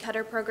cookie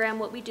cutter program.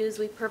 What we do is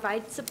we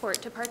provide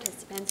support to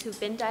participants who've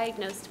been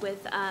diagnosed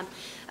with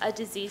a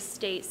disease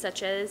state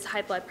such as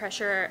high blood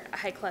pressure,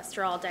 high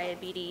cholesterol,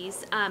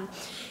 diabetes.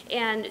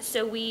 And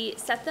so we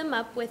set them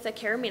up with a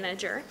care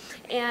manager,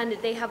 and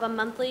they have a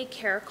monthly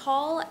care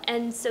call,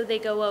 and so they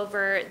go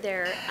over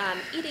their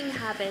eating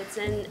habits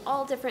and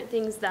all different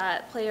things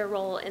that play a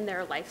role in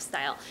their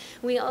lifestyle.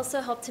 We also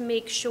help to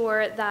make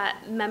sure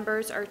that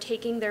members are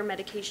taking their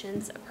medications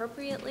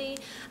appropriately,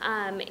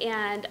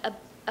 and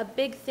a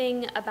big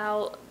thing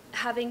about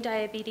having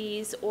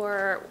diabetes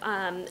or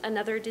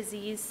another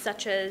disease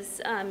such as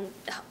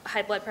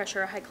high blood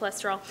pressure or high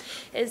cholesterol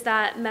is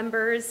that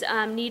members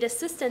need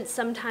assistance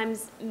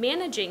sometimes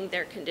managing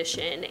their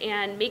condition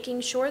and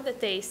making sure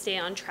that they stay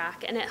on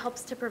track, and it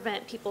helps to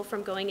prevent people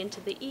from going into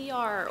the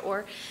ER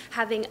or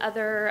having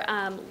other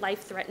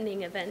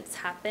life-threatening events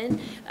happen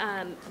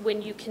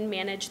when you can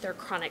manage their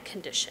chronic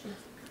condition.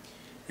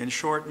 In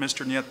short,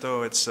 Mr.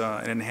 Nieto, it's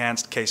an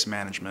enhanced case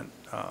management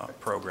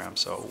program.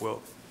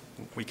 So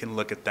we can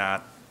look at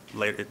that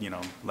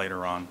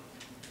later on.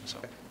 So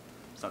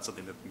it's not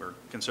something that we're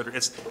considering.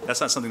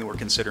 That's not something that we're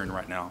considering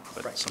right now,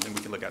 but something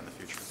we can look at in the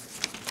future.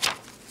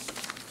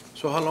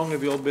 So how long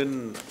have you all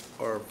been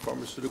our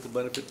pharmaceutical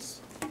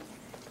benefits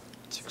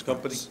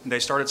company? They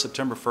started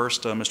September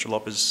 1st, Mr.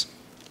 Lopez.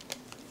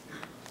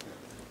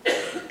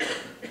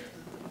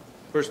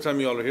 First time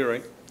you all are here,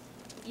 right?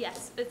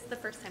 Yes, it's the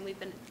first time we've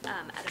been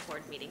at a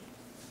board meeting.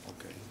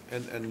 Okay.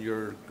 And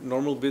your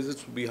normal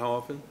visits would be how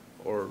often?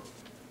 Or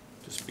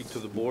to speak to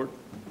the board?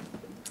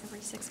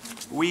 Every 6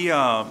 months. We,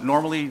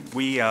 normally,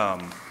 we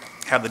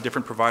have the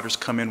different providers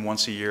come in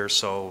once a year,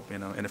 so, you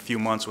know, in a few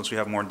months, once we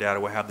have more data,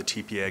 we'll have the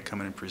TPA come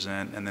in and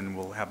present, and then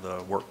we'll have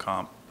the work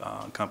comp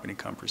company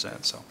come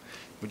present, so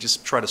we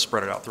just try to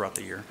spread it out throughout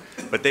the year.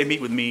 But they meet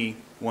with me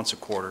once a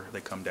quarter, they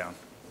come down.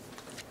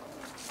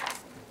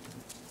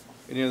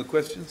 Any other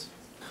questions?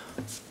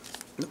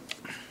 No.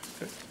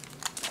 Okay.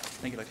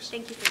 Thank you, Alexis.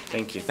 Thank you.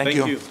 Thank you. Thank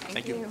you.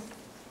 Thank you.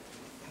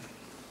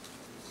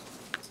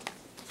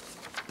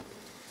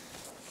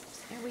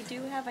 And we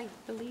do have, I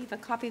believe, a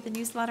copy of the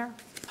newsletter.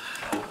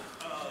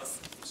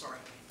 Sorry.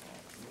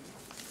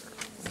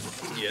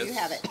 Yes. You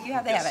have it. You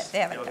have, they have it. They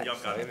have it. Y'all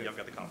got it. Y'all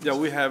got the copy. Yeah,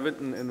 we have it,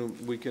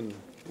 and we can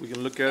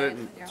look at it,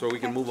 and so we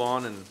can move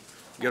on and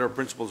get our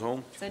principals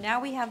home. So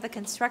now we have the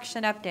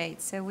construction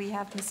update. So we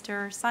have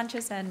Mr.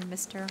 Sanchez and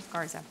Mr.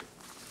 Garza.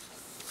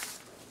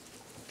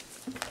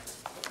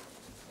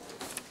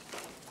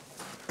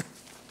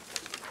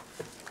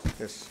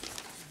 Yes.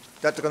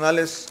 Dr.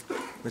 Canales,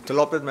 Mr.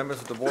 Lopez,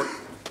 members of the board,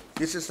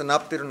 this is an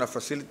update on our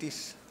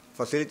facilities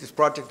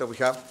project that we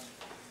have.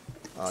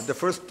 The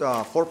first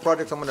 4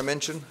 projects I'm going to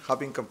mention have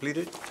been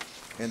completed,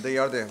 and they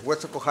are the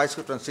Weslaco High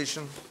School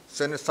transition,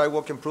 center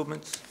sidewalk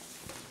improvements,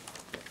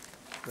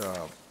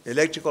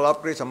 electrical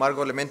upgrades at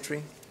Margo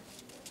Elementary,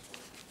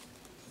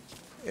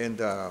 and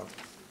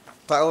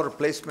tile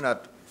replacement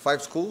at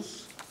 5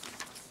 schools,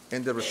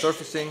 and the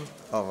resurfacing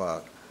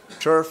of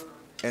turf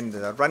and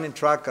the running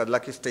track at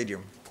Lucky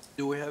Stadium.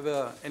 Do we have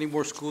any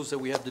more schools that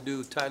we have to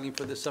do tiling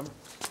for this summer?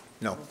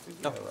 No.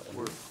 No.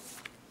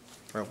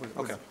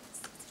 Okay.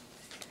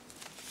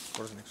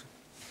 What's the next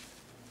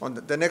one?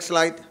 On the next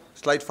slide,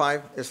 slide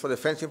 5, is for the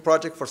fencing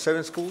project for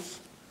 7 schools.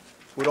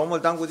 We're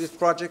almost done with this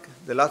project.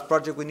 The last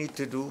project we need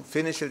to do,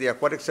 finish at the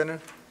aquatic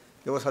center.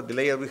 There was a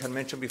delay, as we had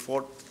mentioned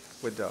before,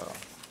 with the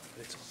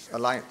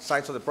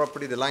sides of the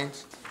property, the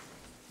lines.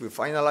 We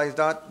finalized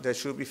that. They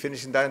should be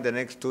finishing that in the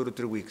next 2 to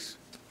 3 weeks.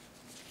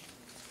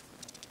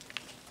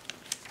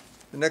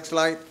 The next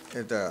slide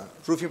is the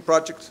roofing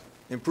projects,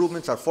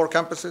 improvements at 4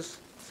 campuses,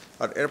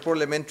 at Airport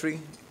Elementary,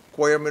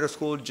 Cuellar Middle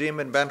School, gym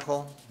and band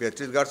hall,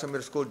 Beatriz Garza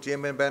Middle School,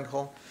 gym and band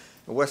hall,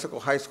 and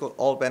Weslaco High School,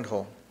 all band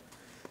hall.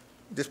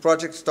 This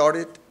project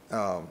started,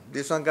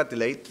 this one got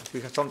delayed.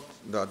 We had some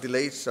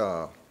delays,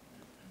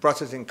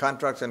 processing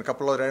contracts and a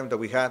couple other items that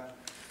we had,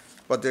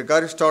 but they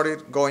got it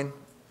started going.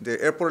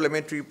 The Airport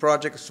Elementary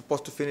project is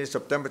supposed to finish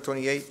September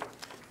 28,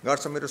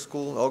 Garza Middle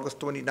School, August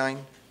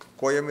 29,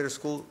 Cuellar Middle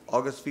School,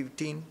 August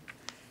 15,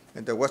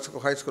 and the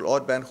Weslaco High School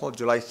odd band hall,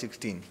 July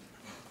 16.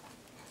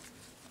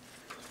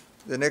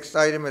 The next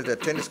item is the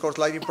tennis court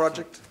lighting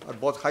project at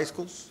both high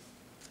schools.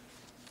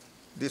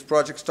 This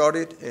project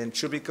started and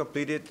should be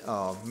completed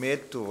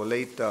mid to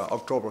late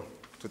October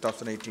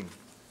 2018.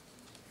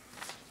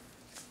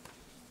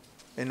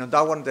 And on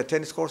that one, the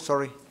tennis court,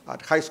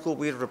 at high school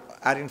we're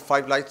adding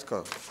 5 lights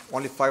because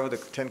only 5 of the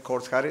 10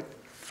 courts had it.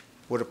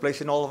 We're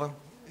replacing all of them.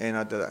 And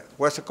at the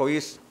Weslaco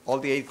East, all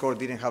the 8 courts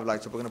didn't have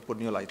lights, so we're going to put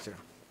new lights there.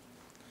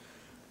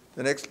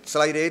 The next,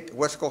 slide 8,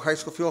 Weslaco High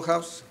School Field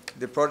House.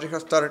 The project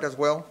has started as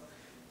well.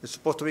 It's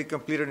supposed to be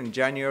completed in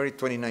January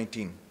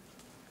 2019.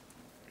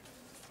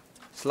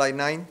 Slide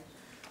 9,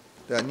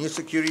 the new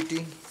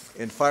security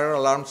and fire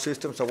alarm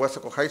systems at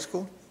Weslaco High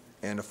School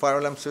and the fire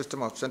alarm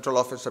system of central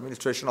office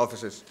administration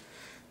offices.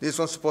 This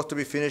one's supposed to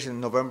be finished in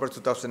November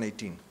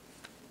 2018.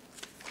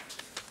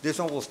 This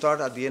one will start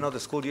at the end of the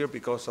school year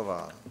because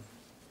of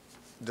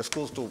the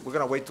schools we're going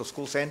to wait till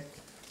schools end.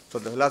 So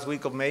the last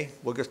week of May,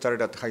 we'll get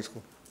started at the high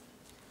school.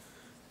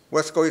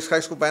 Weslaco East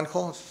High School Band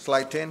Hall,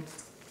 slide 10.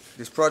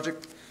 This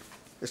project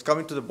is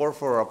coming to the board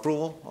for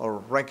approval or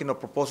ranking of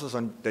proposals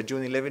on the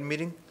June 11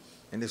 meeting,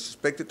 and is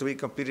expected to be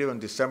completed on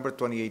December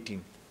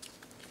 2018.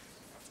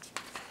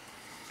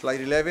 Slide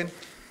 11,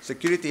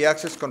 security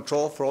access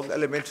control for all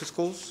elementary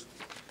schools.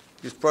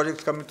 This project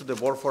is coming to the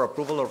board for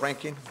approval or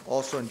ranking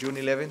also on June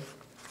 11,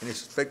 and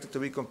is expected to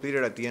be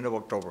completed at the end of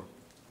October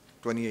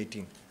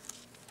 2018.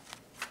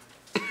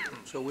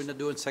 So we're not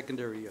doing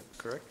secondary yet,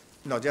 correct?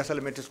 No, just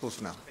elementary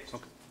schools now.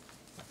 Okay.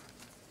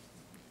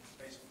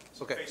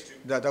 Okay.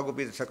 That will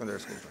be the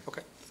secondary school.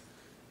 Okay.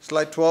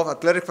 Slide 12,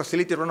 athletic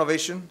facility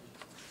renovation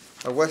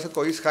at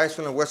Weslaco East High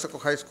School and Weslaco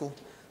High School.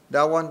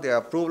 That one, the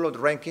approval of the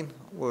ranking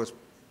was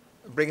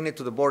bringing it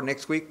to the board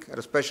next week at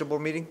a special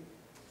board meeting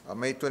on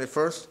May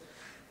 21st.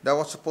 That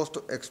was supposed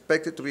to,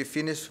 expected to be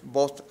finished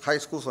both high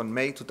schools on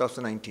May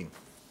 2019.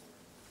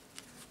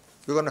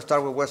 We're going to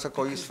start with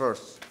Weslaco East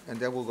first, and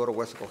then we'll go to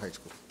Weslaco High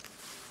School.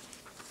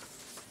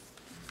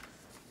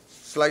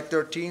 Slide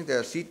 13, the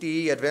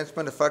CTE Advanced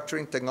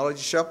Manufacturing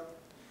Technology Shop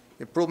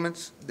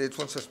improvements. This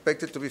one's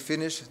expected to be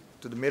finished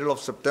to the middle of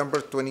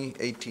September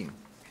 2018.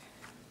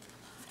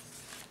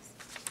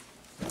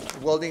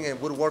 welding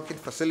and woodworking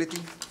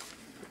facility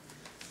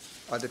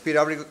at the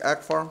PW Ag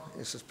Farm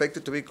is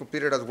expected to be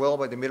completed as well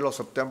by the middle of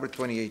September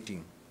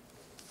 2018.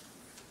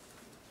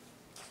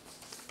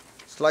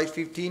 Slide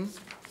 15,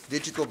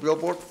 digital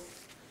billboard.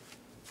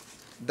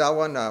 That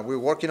one, we're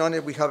working on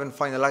it. We haven't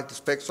finalized the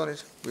specs on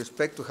it. We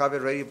expect to have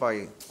it ready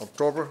by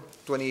October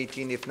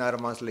 2018, if not a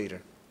month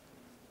later.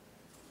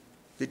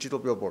 Digital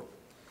billboard.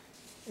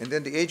 And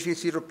then the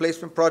HVAC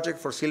replacement project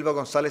for Silva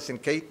Gonzalez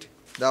and Kate.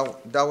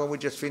 That one we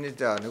just finished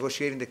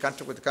negotiating the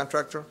contract with the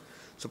contractor.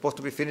 Supposed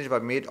to be finished by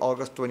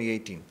mid-August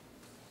 2018.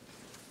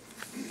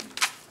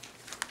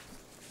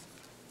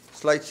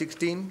 Slide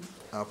 16,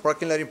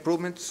 parking lot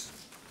improvements,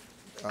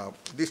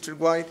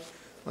 district-wide.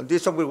 On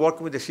this one, we're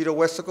working with the city of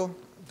Weslaco.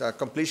 The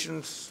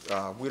completions,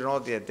 we don't know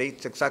the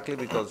dates exactly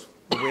because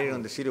we're waiting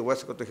on the city of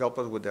Weslaco to help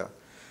us with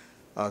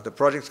the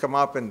projects come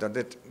up and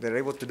that they're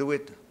able to do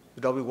it.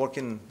 They'll be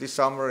working this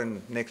summer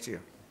and next year.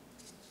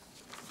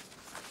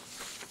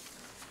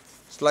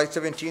 Slide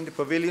 17, the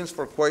pavilions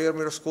for Cuellar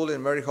Middle School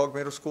and Mary Hogg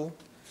Middle School.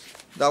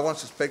 That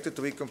one's expected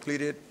to be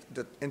completed,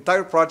 the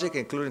entire project,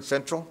 including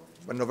Central,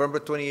 by November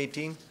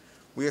 2018.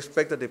 We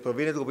expect that the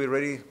pavilion will be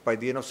ready by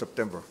the end of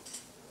September.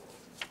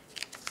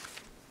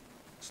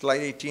 Slide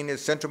 18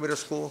 is Central Middle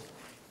School,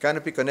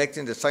 canopy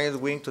connecting the science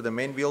wing to the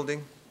main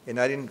building and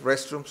adding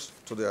restrooms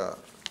to the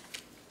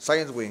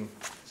science wing.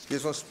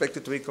 This one's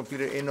expected to be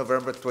completed in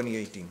November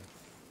 2018.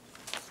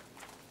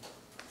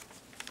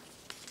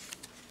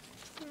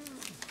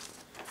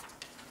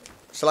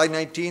 Slide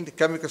 19, the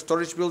chemical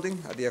storage building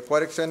at the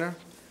Aquatic Center.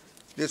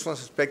 This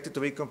one's expected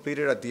to be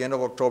completed at the end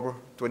of October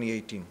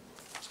 2018.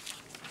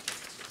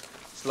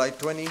 Slide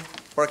 20,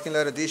 parking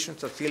lot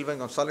additions at Silva and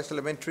Gonzalez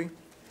Elementary.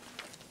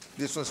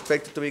 This one's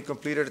expected to be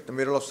completed at the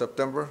middle of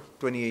September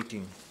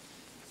 2018.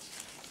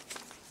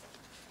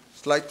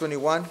 Slide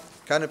 21,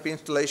 canopy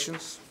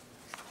installations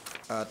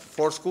at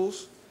 4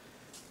 schools.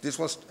 This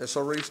one has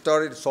already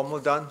started, it's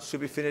almost done, should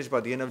be finished by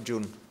the end of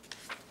June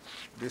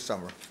this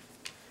summer.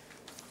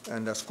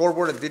 And the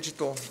scoreboard and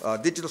digital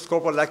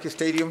scoreboard Lucky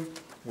Stadium,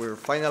 we're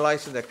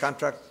finalizing the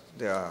contract,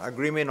 the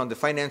agreement on the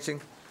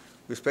financing.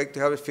 We expect to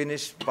have it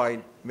finished by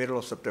middle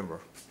of September.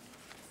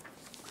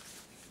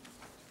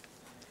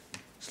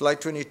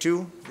 Slide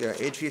 22, the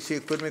HVAC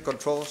equipment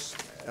controls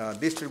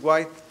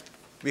district-wide.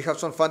 We have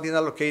some funding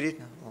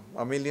allocated,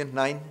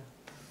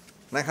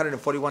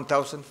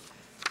 $1,941,000.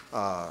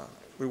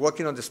 We're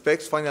working on the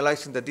specs,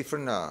 finalizing the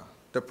different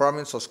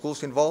departments or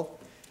schools involved.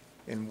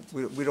 And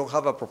we don't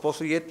have a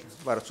proposal yet,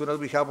 but as soon as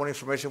we have more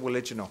information, we'll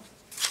let you know.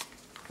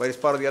 But it's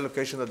part of the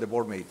allocation that the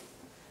board made.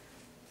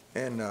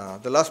 And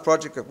the last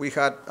project that we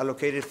had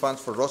allocated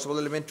funds for Roosevelt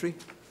Elementary.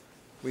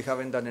 We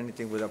haven't done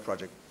anything with that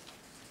project.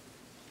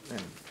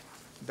 And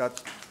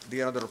that's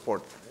the end of the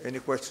report. Any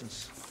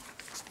questions?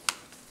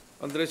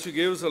 Andres, you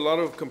gave us a lot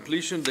of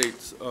completion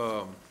dates.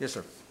 Yes,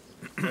 sir.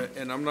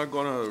 And I'm not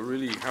going to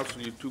really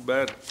hassle you too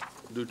bad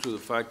due to the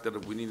fact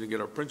that we need to get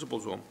our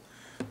principals home.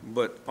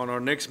 But on our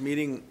next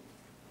meeting,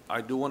 I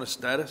do want a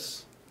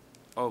status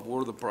of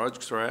where the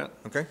projects are at.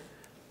 Okay.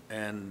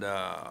 And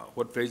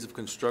what phase of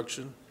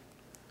construction.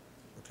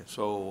 Okay.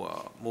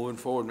 So moving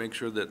forward, make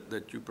sure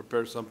that you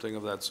prepare something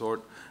of that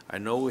sort. I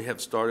know we have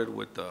started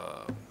with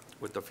the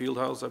field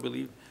house, I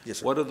believe. Yes,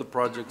 sir. What other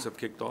projects have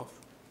kicked off?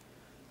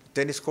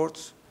 Tennis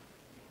courts.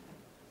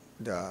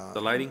 The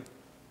lighting?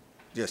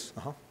 Yes.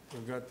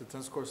 We've got the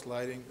tennis courts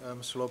lighting,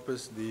 Mr.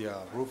 Lopez. The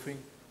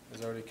roofing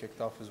has already kicked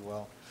off as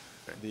well.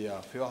 The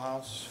field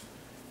house,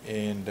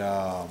 and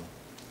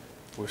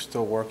we're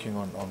still working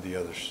on the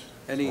others.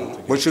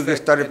 We should get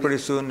started pretty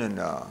soon in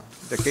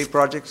the K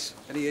projects.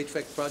 Any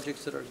HVAC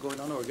projects that are going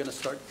on or are going to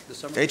start this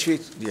summer?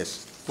 HVAC,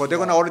 yes. Well, they're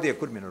going to order the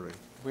equipment already.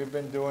 We've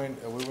been doing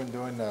a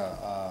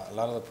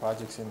lot of the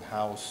projects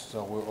in-house,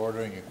 so we're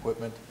ordering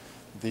equipment.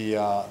 The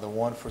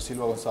one for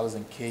Silva Gonzalez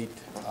and Kate,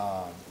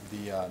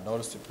 the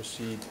notice to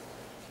proceed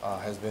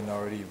has been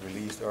already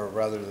released, or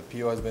rather the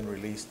PO has been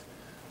released,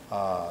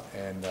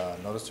 and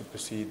notice to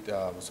proceed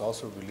was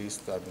also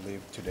released, I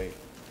believe, today.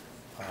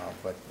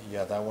 But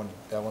yeah, the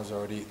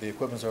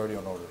equipment's already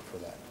on order for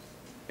that.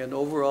 And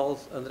overall,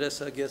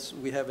 Andres, I guess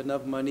we have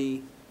enough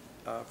money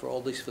for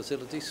all these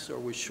facilities, or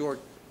we're short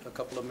a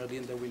couple of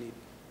million that we need?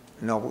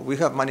 No, we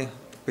have money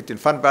between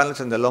fund balance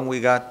and the loan we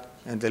got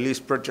and the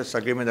lease purchase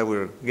agreement that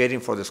we're getting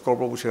for the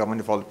scoreboard. We should have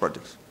money for all the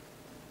projects.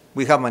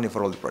 We have money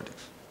for all the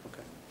projects.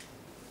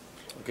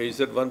 Okay, you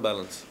said fund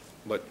balance,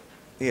 but.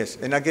 Yes,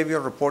 and I gave you a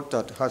report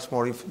that has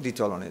more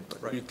detail on it.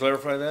 Can you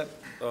clarify that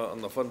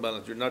on the fund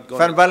balance? You're not going.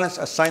 Fund balance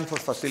assigned for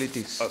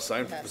facilities.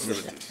 Assigned for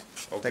facilities.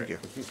 Okay. Thank you.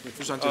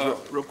 Mr. Sanchez,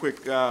 real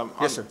quick.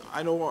 Yes, sir.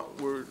 I know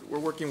we're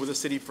working with the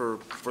city for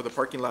the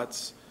parking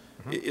lots.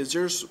 Is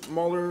there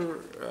smaller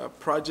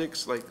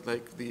projects like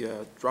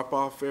the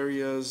drop-off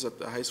areas at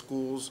the high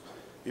schools,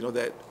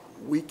 that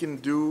we can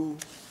do,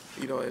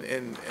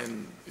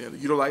 and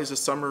utilize the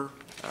summer?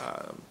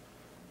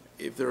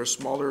 If they're a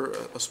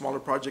smaller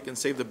project and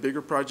save the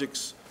bigger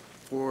projects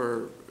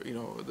for,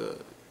 the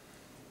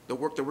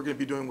work that we're going to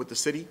be doing with the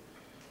city.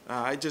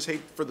 I just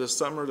hate for the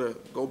summer to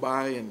go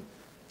by and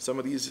some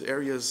of these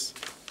areas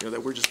you know,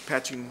 that we're just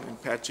patching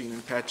and patching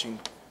and patching.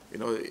 You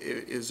know,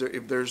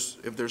 if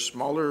there's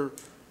smaller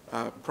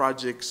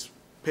projects,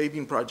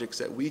 paving projects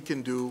that we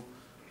can do,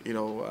 you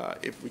know,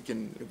 if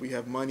we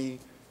have money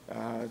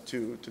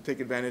to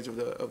take advantage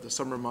of the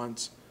summer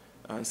months,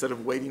 instead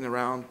of waiting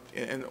around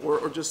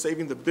or just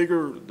saving the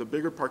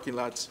bigger parking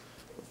lots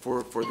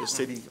for the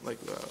city like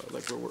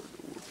we're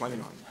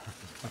planning on.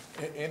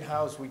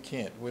 In-house, we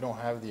can't. We don't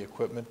have the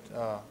equipment,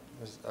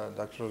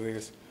 Dr.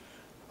 Rodriguez.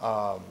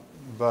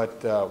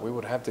 But we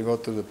would have to go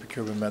through the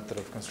procurement method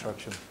of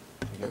construction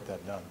to get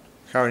that done.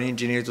 Hire an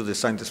engineer to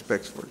design the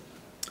specs for it.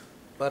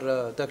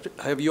 But, Doctor,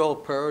 have you all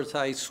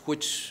prioritized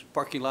which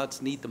parking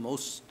lots need the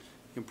most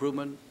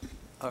improvement?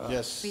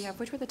 Yes.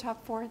 Which were the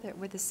top four that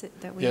were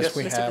that we Yes,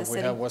 we listed the have. We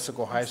city? have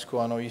Weslaco High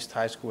School. I know East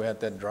High School had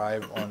that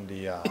drive on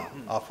the,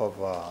 off of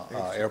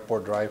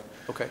Airport Drive.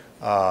 Okay.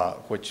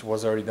 Which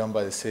was already done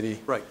by the city.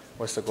 Right.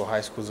 Weslaco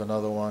High School is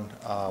another one.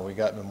 We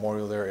got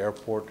Memorial there,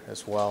 Airport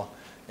as well,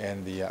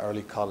 and the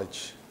early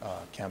college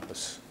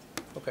campus.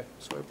 Okay,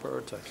 so I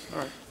prioritize. All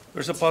right.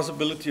 There's a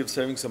possibility of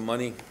saving some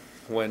money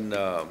when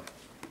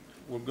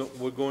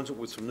we're going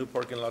with some new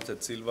parking lots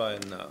at Silva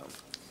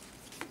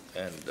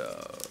and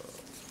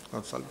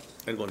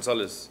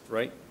Gonzalez,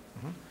 right?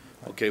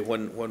 Okay,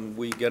 when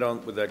we get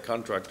on with that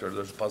contractor,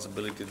 there's a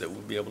possibility that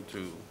we'll be able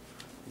to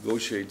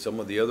negotiate some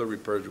of the other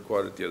repairs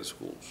required at the other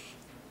schools,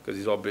 because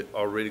he's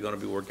already going to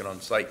be working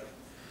on site.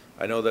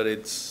 I know that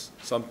it's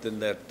something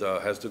that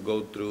has to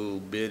go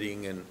through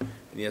bidding and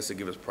he has to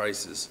give us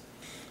prices.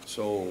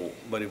 So,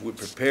 but if we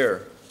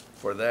prepare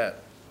for that,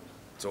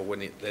 so when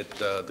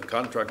the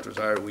contractor's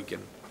hired, we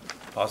can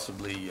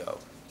possibly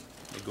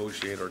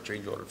negotiate or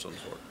change order of some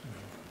sort.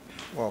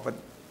 Well, but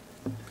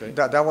Okay.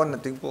 that one, I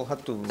think we'll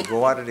have to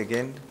go at it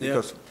again,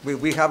 because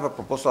we have a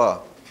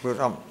proposal, we're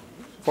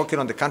working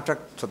on the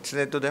contract, so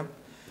send it to them,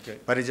 Okay.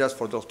 but it's just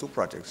for those two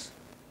projects.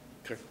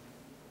 Okay.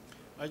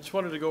 I just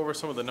wanted to go over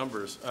some of the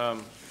numbers.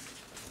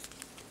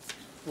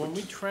 When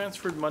we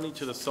transferred money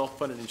to the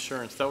self-funded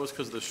insurance, that was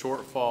because of the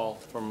shortfall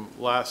from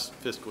last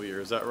fiscal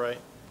year, is that right?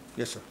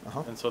 Yes, sir.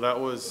 And so that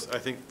was, I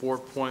think,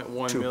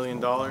 $4.1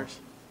 million.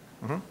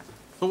 Mhm.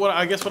 So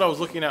I guess what I was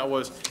looking at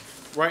was,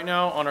 right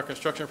now on our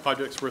construction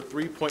projects, we're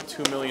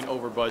 3.2 million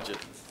over budget,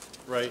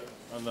 right?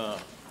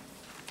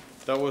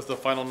 That was the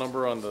final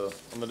number on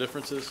the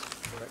differences?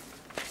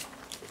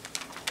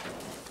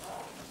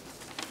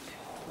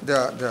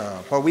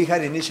 What we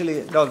had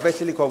initially, no,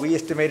 basically what we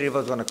estimated it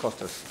was gonna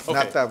cost us, Okay.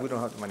 not that we don't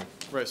have the money.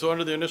 Right, so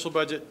under the initial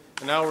budget,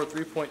 and now we're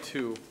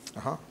 3.2.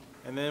 Uh-huh.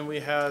 And then we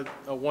had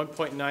a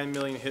 1.9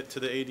 million hit to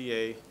the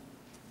ADA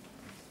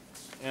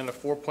and a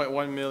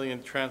 4.1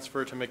 million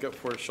transfer to make up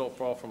for a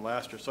shortfall from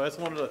last year. So I just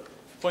wanted to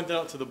point that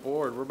out to the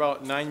board. We're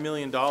about $9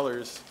 million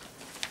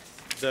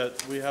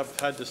that we have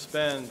had to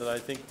spend that I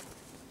think,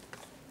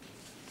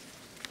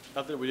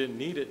 not that we didn't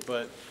need it,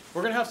 but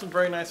we're going to have some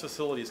very nice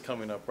facilities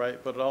coming up,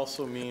 right? But it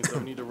also means that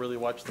we need to really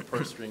watch the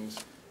purse strings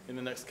in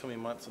the next coming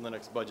months in the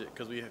next budget,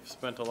 because we have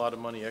spent a lot of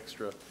money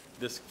extra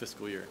this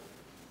fiscal year.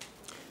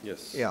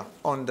 Yes. Yeah,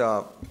 on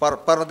the,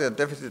 part of the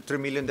deficit, 3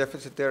 million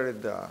deficit there,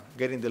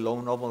 getting the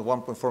loan, almost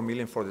 1.4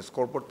 million for the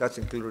scoreboard, that's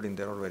included in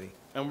there already.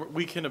 And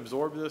we can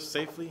absorb this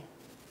safely?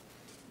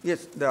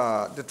 Yes,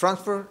 the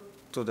transfer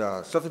to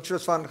the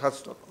self-insurance fund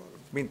has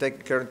been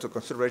taken care into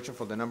consideration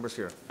for the numbers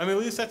here. I mean,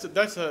 at least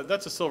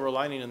that's a silver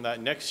lining in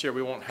that next year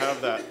we won't have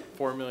that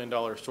 $4 million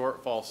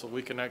shortfall, so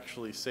we can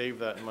actually save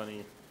that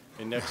money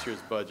in next year's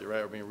budget, right?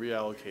 Or being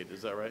reallocated,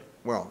 is that right?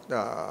 Well,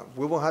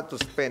 we will have to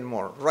spend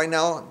more. Right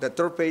now, the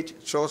third page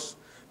shows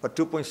about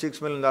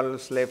 $2.6 million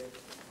left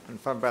in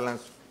fund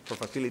balance for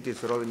facilities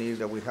for all the needs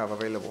that we have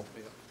available.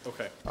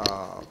 Okay.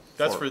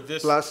 That's for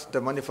this. Plus the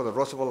money for the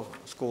Roosevelt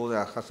School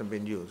that hasn't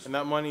been used. And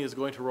that money is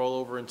going to roll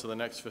over into the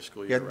next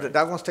fiscal year, Yeah, right?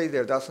 that one stays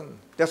there,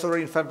 that's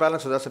already in fund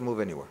balance, so it doesn't move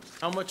anywhere.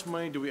 How much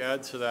money do we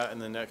add to that in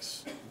the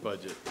next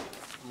budget?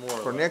 More or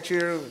For less? next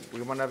year,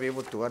 we might not be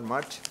able to add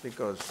much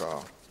because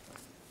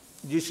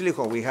usually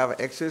when we have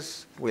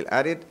excess, we'll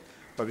add it,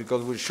 but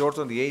because we're short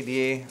on the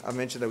ADA, I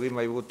mentioned that we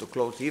might be able to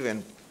close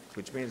even,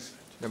 which means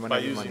there might By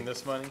not be money. using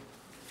this money?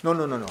 No,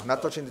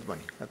 not touching this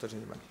money, not touching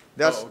this money.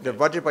 That's the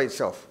budget by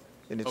itself,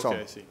 in its own.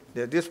 Okay, I see.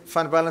 This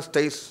fund balance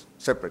stays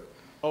separate.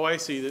 Oh, I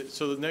see.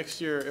 So the next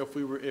year,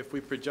 if we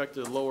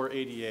projected a lower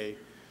ADA,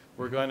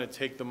 we're Mm-hmm. going to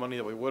take the money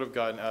that we would have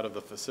gotten out of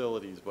the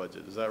facilities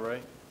budget, is that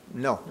right?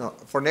 No.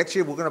 For next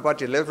year, we're gonna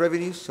budget less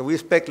revenues, so we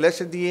expect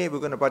less ADA, we're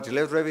gonna budget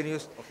less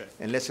revenues Okay.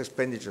 and less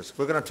expenditures.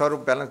 We're gonna try to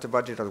balance the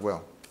budget as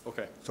well,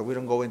 Okay, so we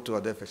don't go into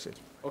a deficit.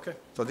 okay.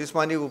 So this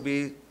money will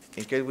be,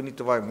 in case we need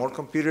to buy more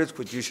computers,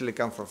 which usually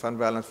come from fund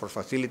balance for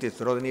facilities,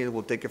 or other needs,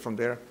 we'll take it from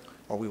there,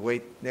 or we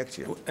wait next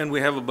year. And we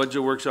have a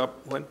budget workshop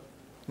when?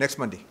 Next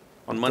Monday.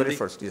 On Monday?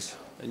 21st, yes.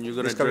 And you're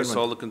going to This coming address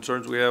all Monday. the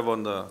concerns we have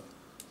on the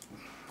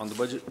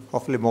budget?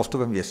 Hopefully, most of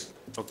them, yes.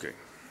 Okay.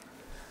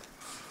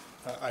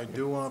 I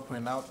do want to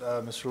point out,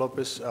 Mr.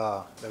 Lopez,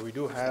 that we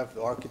do have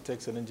the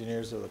architects and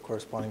engineers of the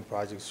corresponding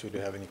projects should you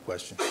have any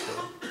questions.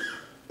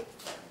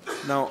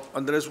 Now,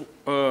 Andres,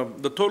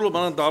 the total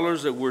amount of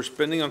dollars that we're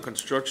spending on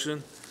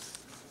construction,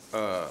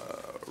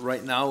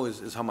 right now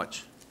is how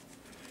much?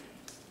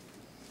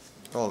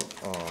 Oh,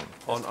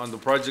 On the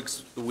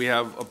projects that we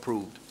have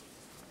approved?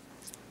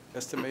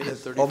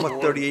 Estimated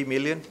almost 38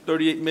 million.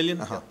 38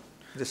 million? Uh-huh.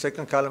 The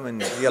second column in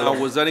Now, yellow.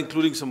 was that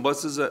including some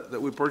buses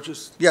that we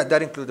purchased? Yeah,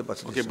 that includes the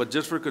buses. Okay, yes, but sir.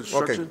 just for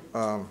construction?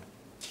 Okay,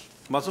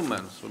 Muscle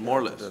man, so more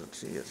or less. let's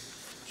see, yes.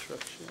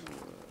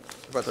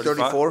 About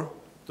 35? 34.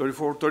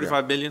 34,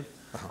 35 million?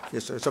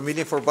 Yes, sir. It's $1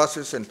 million for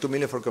buses and $2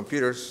 million for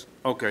computers.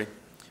 Okay.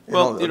 And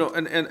all Well, the- you know,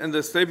 and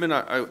the statement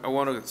I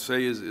want to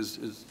say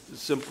is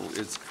simple.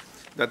 It's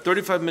that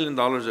 $35 million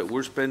that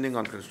we're spending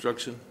on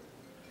construction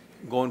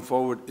going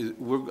forward,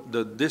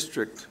 the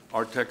district,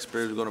 our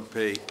taxpayers are going to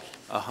pay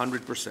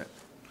 100%.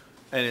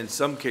 And in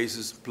some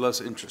cases,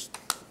 plus interest.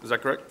 Is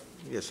that correct?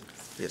 Yes, sir.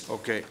 Yes.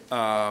 Okay.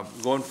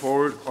 Going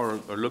forward,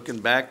 or looking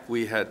back,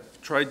 we had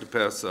tried to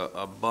pass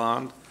a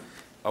bond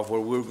of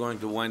where we were going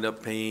to wind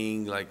up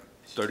paying like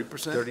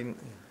 30%. 30,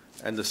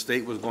 And the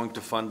state was going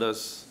to fund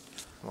us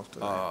most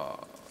of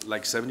that.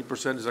 like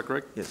 70%, is that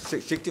correct? Yes,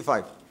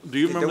 65. Do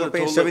you remember They were the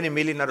paying total? 70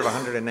 million out of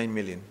 109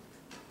 million,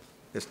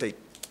 the state.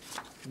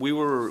 We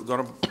were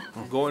gonna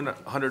go in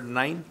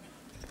 109,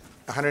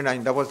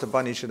 109, that was the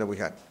bond issue that we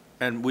had.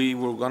 and we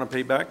were gonna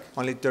pay back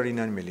Only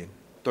 39 million.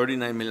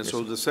 39 million. So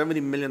Yes, the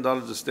 $70 million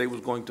the state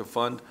was going to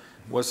fund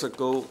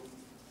Weslaco,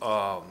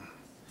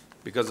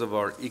 because of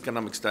our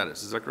economic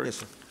status, is that correct? Yes,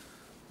 sir.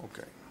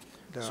 Okay.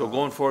 So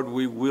going forward,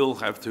 we will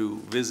have to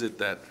visit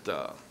that,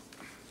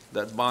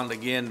 that bond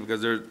again,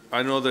 because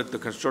I know that the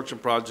construction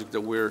project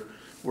that we're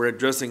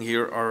addressing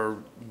here are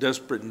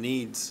desperate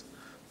needs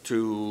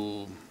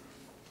to,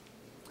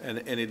 and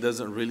it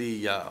doesn't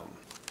really,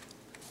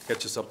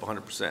 catch us up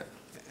 100%.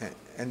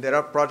 And there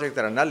are projects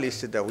that are not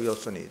listed that we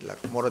also need, like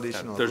more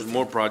additional. There's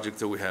more projects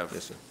that we have.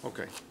 Yes, sir.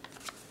 Okay.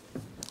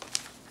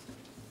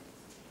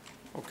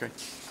 Okay.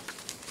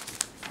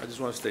 I just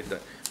want to state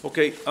that.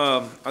 Okay,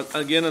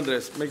 again,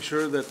 Andres, make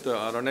sure that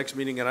at our next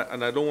meeting,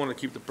 and I don't want to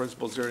keep the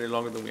principals here any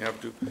longer than we have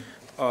to,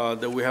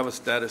 that we have a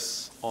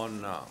status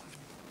on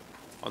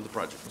the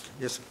project.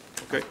 Yes, sir.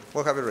 Okay?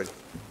 We'll have it ready.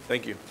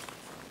 Thank you.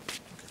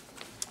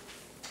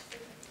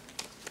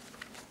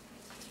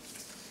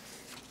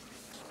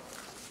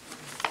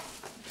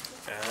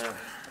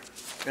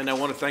 And I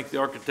want to thank the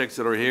architects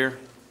that are here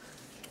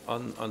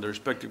on their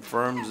respective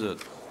firms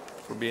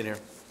for being here.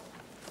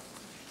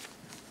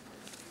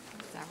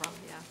 Several,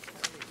 yeah.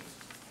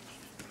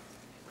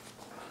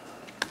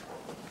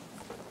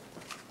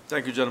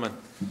 Thank you, gentlemen.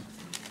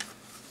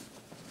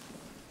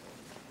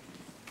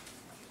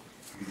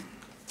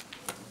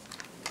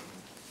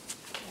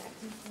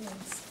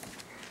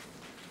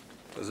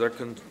 Does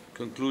that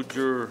conclude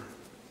your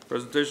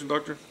presentation,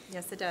 Doctor?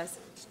 Yes, it does.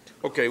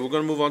 Okay, we're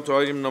going to move on to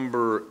item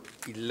number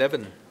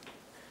 11,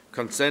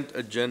 consent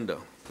agenda.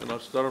 And I'll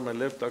start on my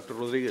left, Dr.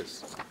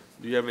 Rodriguez.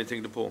 Do you have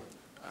anything to pull?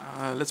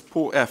 Let's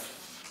pull F.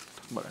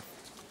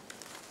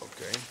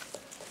 Okay.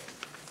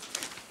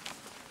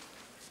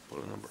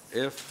 Pull number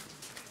F.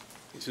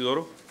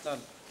 Isidoro? None.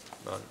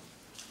 None.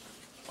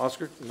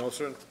 Oscar? No,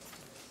 sir.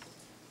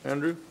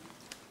 Andrew?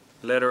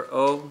 Letter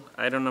O,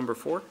 item number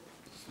 4.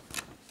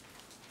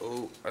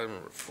 Oh, item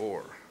number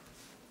 4.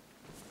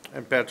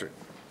 And Patrick?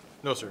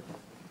 No, sir.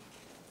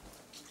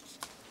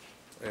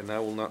 And I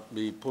will not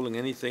be pulling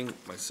anything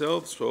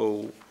myself,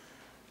 so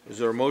is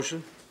there a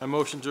motion? I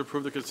motion to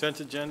approve the consent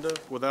agenda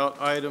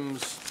without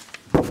items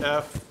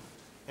F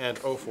and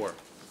O4.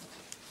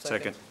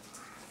 Second.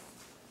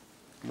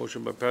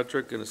 Motion by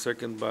Patrick and a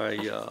second by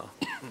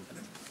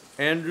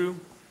Andrew.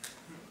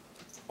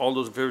 All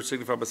those in favor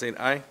signify by saying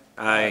aye.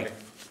 Aye.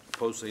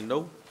 Opposed, say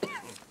no.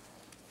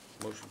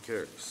 Motion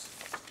carries.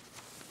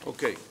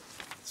 Okay,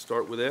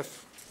 start with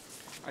F.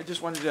 I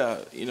just wanted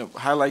to,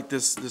 highlight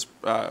this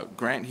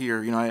grant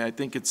here. I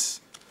think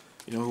it's,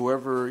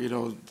 whoever,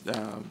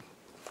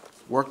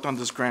 worked on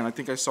this grant. I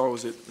think I saw,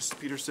 was it Mrs.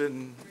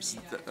 Peterson,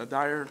 Mrs.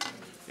 Dyer?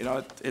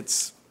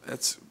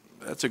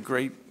 That's a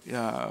great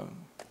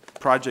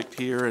project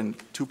here, and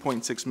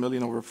 2.6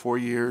 million over 4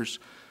 years.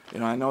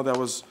 I know that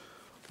was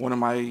one of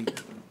my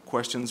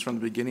questions from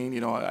the beginning.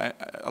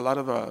 A lot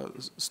of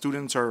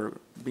students are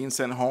being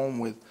sent home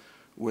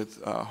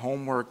with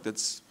homework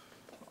that's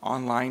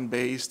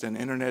online-based and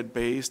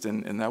internet-based,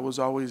 and that was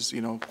always,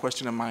 a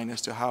question of mine as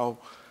to how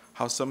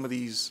some of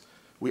these,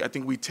 I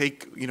think we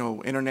take,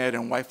 internet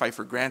and Wi-Fi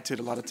for granted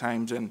a lot of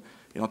times, and,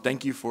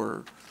 thank you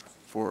for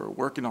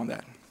working on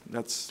that.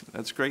 That's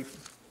great.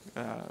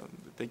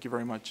 Thank you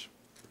very much.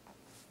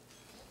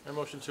 I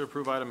motion to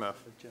approve item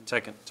F.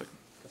 Second.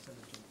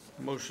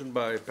 Motion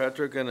by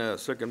Patrick and a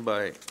second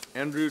by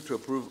Andrew to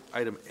approve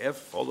item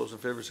F. All those in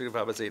favor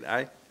signify by saying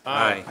aye.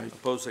 Aye.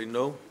 Opposed, say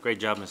no.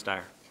 Great job, Ms.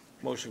 Dyer.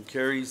 Motion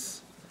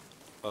carries.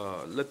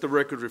 Let the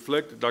record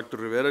reflect that Dr.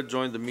 Rivera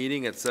joined the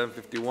meeting at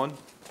 7:51.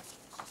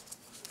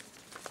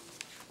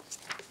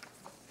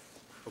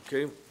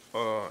 Okay,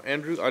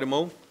 Andrew, item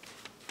O,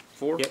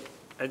 4. Yeah,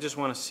 I just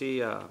want to see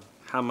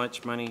how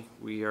much money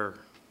we are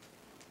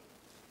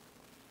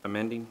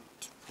amending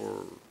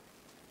for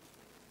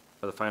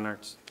the fine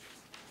arts,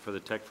 for the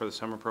tech, for the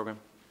summer program.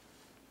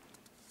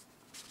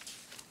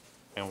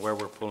 and where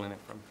we're pulling it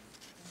from.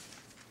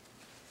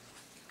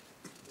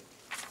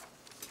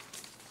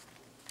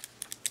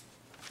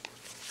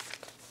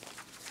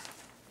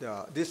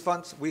 These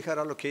funds, we had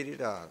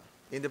allocated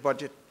in the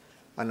budget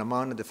an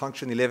amount of the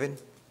Function 11,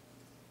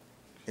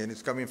 and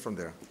it's coming from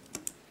there.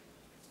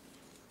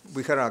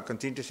 We had a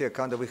contingency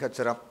account that we had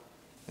set up,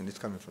 and it's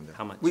coming from there.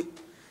 How much?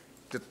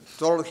 The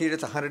total here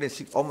is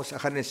almost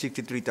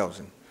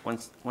 163,000.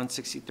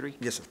 163?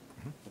 Yes, sir.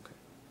 Okay.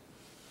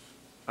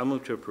 I'll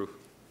move to approve.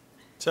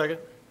 Second.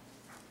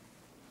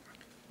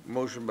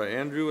 Motion by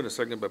Andrew and a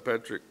second by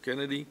Patrick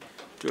Kennedy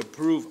to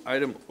approve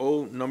item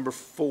O number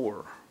 4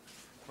 on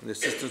the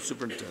Assistant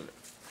Superintendent.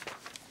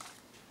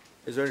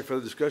 Is there any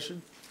further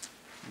discussion?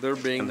 There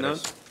being none.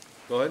 Andres.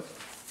 Go ahead.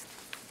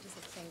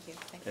 Thank you.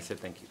 I said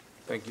thank you.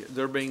 Thank you.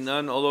 There being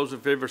none, all those in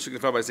favor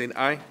signify by saying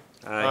aye.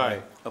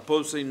 Aye.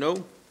 Opposed, say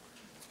no.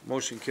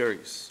 Motion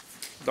carries.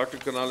 Dr.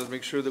 Canales,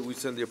 make sure that we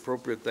send the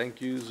appropriate thank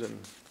yous and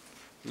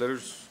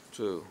letters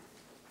to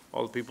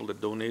all the people that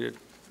donated.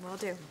 Will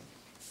do,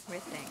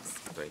 with thanks.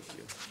 Thank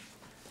you.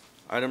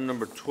 Item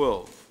number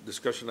 12,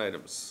 discussion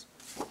items.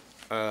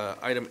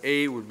 Item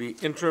A would be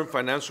interim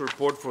financial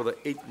report for the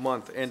 8th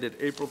month ended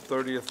April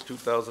 30th,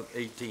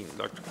 2018.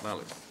 Dr.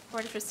 Canales.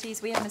 Board of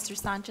Trustees, we have Mr.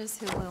 Sanchez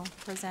who will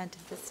present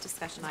this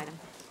discussion item.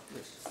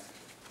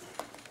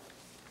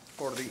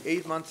 For the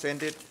 8 months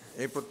ended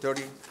April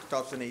 30,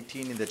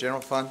 2018, in the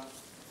general fund,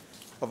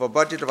 of a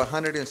budget of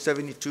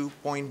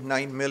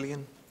 $172.9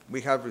 million, we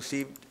have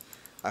received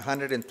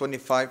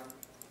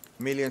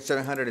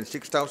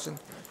 $125,706,000,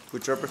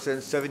 which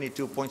represents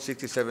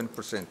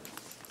 72.67%.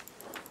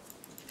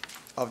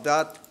 Of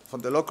that, from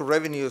the local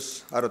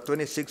revenues, out of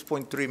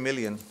 $26.3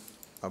 million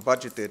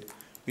budgeted,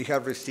 we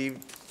have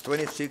received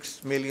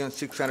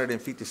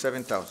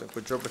 $26,657,000,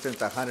 which represents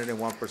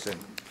 101%.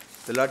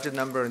 The largest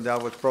number in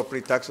that was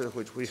property taxes,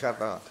 which we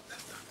have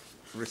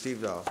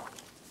received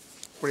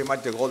pretty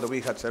much the goal that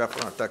we had set up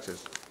for our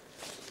taxes.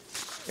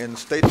 In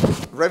state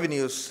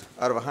revenues,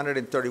 out of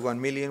 $131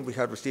 million, we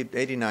have received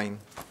 89,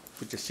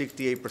 which is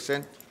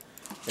 68%.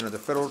 And of the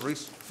federal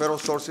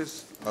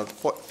sources of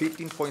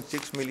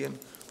 $15.6 million,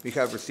 we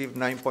have received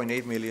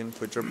 $9.8 million,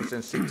 which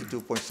represents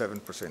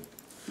 62.7%.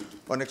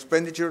 On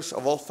expenditures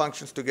of all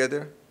functions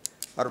together,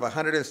 out of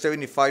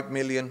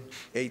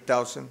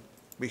 $175,008,000,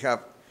 we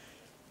have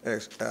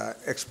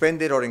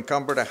expended or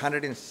encumbered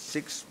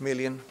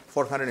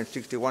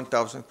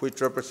 $106,461,000,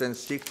 which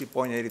represents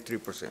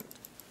 60.83%.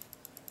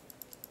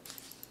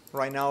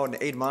 Right now, in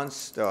 8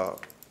 months,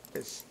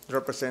 it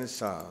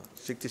represents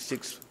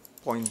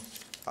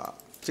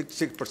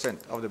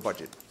 66% of the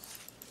budget.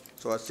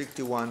 So at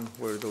 61,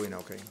 we're doing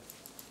okay.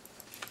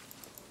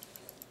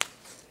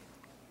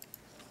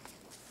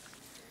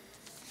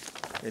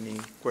 Any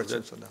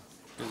questions on that?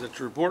 Is that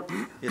your report?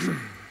 Yes, sir.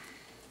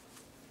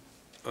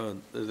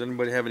 Does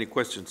anybody have any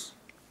questions?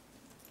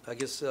 I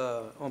guess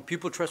on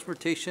pupil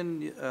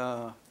transportation,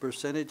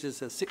 percentage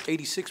is at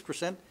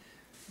 86%.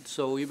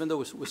 So even though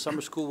with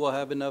summer school, we'll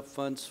have enough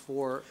funds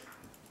for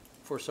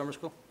summer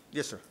school?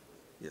 Yes, sir.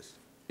 Yes.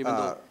 Even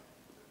though,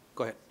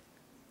 go ahead.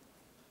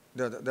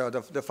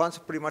 The funds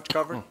are pretty much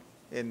covered,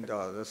 and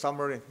the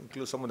summer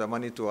includes some of the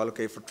money to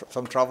allocate for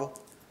some travel.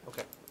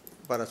 Okay.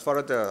 But as far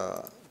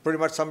as pretty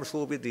much summer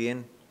school will be the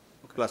end,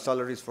 plus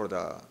salaries for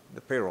the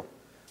payroll.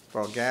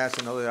 For gas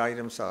and other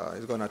items,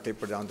 it's going to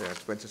taper down the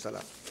expenses a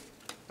lot.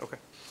 Okay.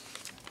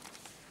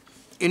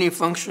 Any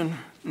function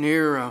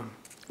near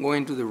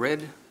going to the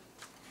red?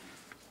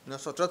 No,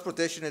 so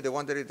transportation is the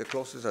one that is the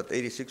closest at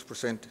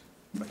 86%.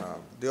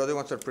 The other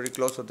ones are pretty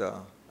close to the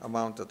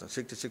amount at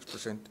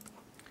 66%.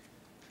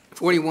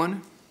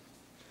 41?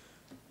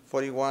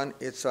 41,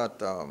 it's at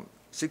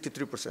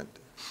 63%.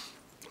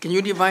 Can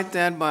you divide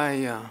that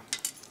by,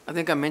 I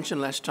think I mentioned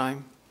last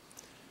time,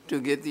 to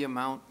get the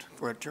amount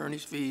for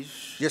attorney's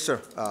fees? Yes, sir.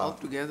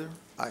 Altogether?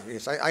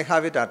 Yes, I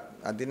have it. I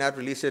did not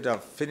release it. I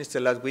finished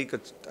it last week.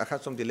 I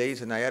had some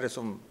delays, and I added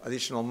some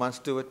additional months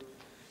to it.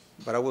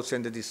 But I will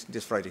send it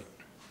this Friday.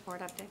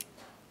 Board update.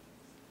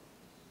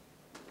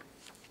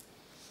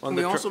 Can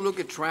we also look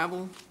at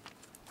travel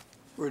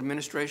for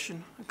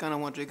administration? I kind of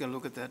want to take a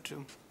look at that,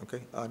 too.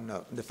 Okay.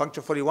 On the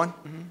function 41?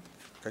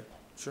 Okay,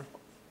 sure.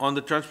 On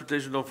the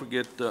transportation, don't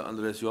forget,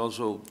 Andres, you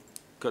also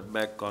cut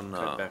back on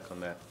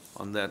that.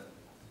 On that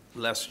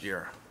last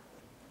year.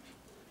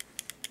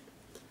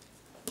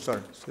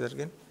 Sorry, say that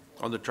again?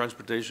 On the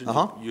transportation,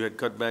 you had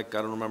cut back,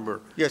 I don't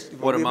remember. Yes,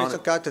 what we amount? missed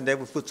a cut, and then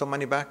we put some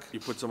money back. You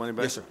put some money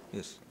back? Yes, sir,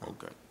 yes.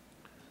 Okay.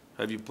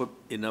 Have you put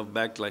enough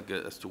back, like,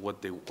 as to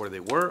where they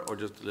were, or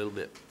just a little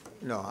bit?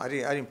 No, I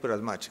didn't put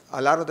as much.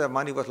 A lot of the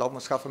money was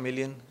almost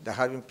 $500,000 that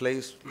had been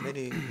placed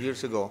many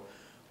years ago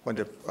when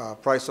the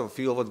price of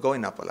fuel was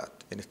going up a lot.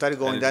 And it started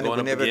going down, and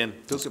we never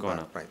took it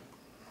back. Right.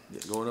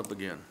 Yes. Going up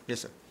again.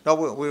 Yes, sir. No,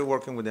 we're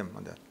working with them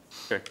on that.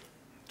 Okay.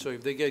 So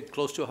if they get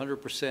close to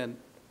 100%,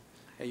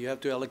 and you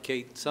have to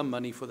allocate some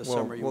money for the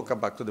summer, you We'll will.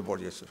 come back to the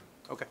board, yes, sir.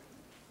 Okay.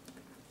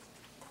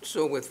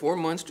 So with 4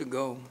 months to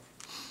go,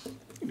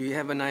 do you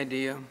have an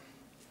idea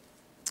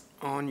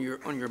on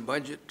your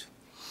budget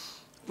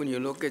when you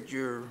look at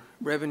your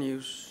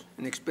revenues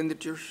and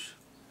expenditures,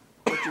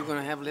 what you're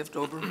gonna have left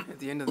over at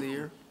the end of the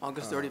year,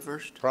 August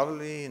 31st?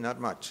 Probably not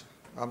much.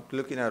 I'm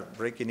looking at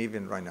breaking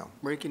even right now.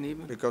 Breaking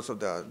even? Because of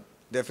the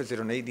deficit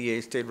on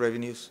ADA state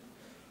revenues,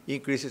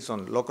 increases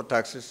on local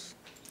taxes,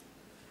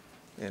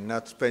 and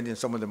not spending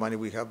some of the money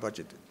we have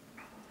budgeted.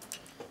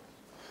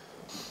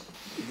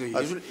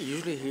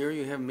 Usually here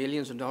you have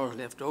millions of dollars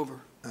left over,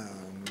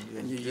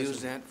 and you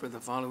use that for the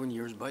following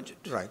year's budget.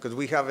 Right, because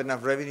we have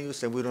enough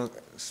revenues and we don't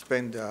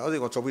spend other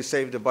ones, so we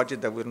save the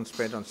budget that we don't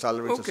spend on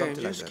salaries or Okay,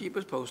 something like that. just keep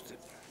us posted.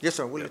 Yes,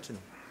 sir, we'll let you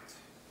know.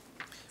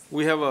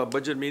 We have a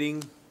budget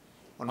meeting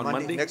On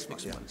Monday? Next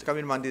month, yeah. It's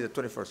coming Monday, the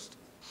 21st.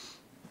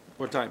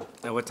 What time?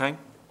 At what time?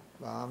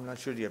 I'm not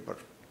sure yet, but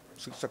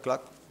 6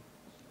 o'clock.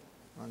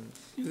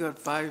 You got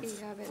You four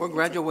have it.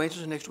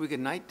 graduations next week at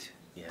night,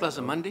 Yeah, plus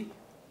a no. Monday?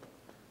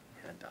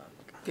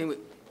 Can we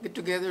get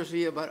together,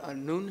 see about a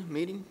noon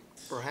meeting,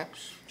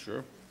 perhaps?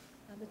 Sure.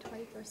 The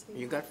 21st.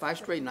 You got 5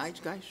 straight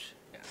nights, guys?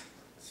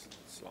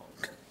 It's long.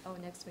 Oh,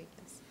 next week,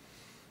 yes.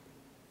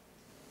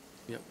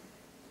 Yep.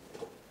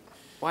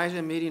 Why is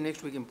that meeting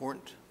next week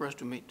important for us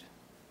to meet?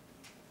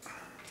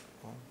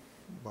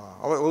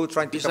 We'll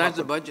try to come up Besides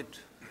the with- budget,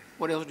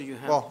 what else do you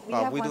have? Well, We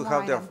have we one do more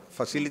have the item.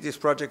 facilities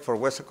project for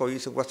Weslaco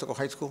East and Weslaco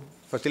High School,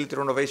 facility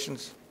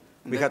renovations.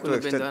 We That have could to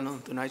have been extend. done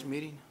on tonight's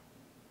meeting?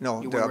 No,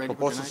 You the weren't ready for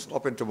proposal's tonight?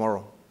 open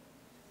tomorrow.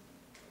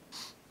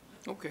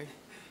 Okay.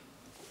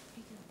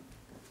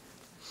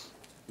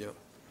 Yep.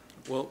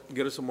 Well,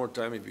 get us some more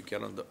time if you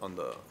can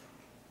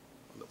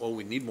well,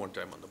 we need more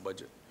time on the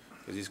budget.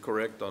 Because he's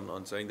correct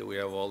on saying that we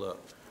have all the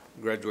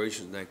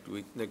graduations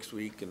next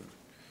week, and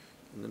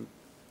then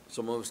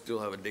some of us still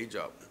have a day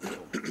job. So,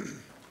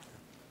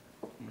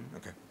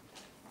 Okay.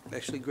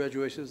 Actually,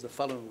 graduation is the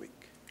following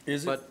week.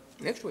 Is it? But,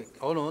 Next week.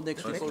 oh, no,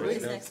 next week already.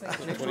 Next week.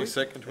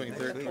 22nd,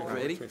 23rd.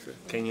 Ready?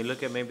 Can you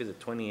look at maybe the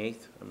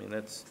 28th? I mean,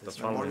 that's the It's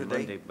following Memorial Day.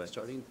 Monday, but.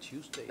 Starting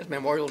Tuesday. It's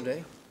Memorial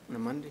Day on a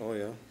Monday. Oh,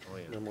 yeah. Oh,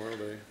 yeah. Memorial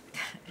Day.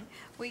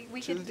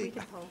 We can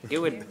hold. It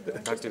would,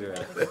 Dr.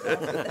 Rivera.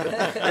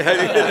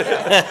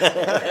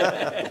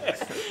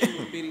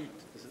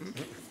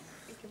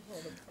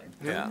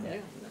 Yeah.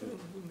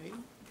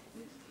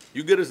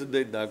 You get us a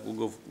date, Doc,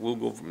 we'll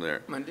go from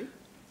there. Monday,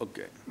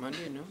 Okay.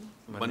 Monday at noon.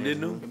 Monday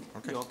noon?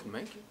 You all can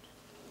make it.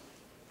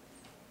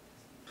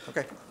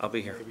 Okay. I'll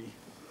be here.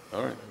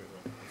 All right.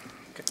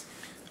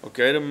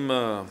 Okay,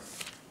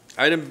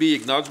 item B,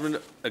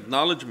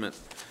 acknowledgement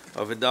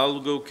of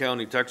Hidalgo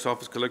County Tax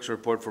Office Collection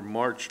Report for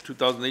March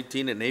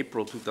 2018 and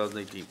April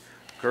 2018.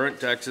 Current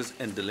taxes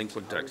and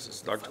delinquent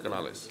taxes. Dr.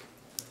 Canales.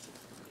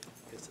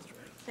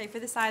 Okay, for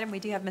this item, we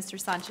do have Mr.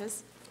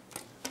 Sanchez.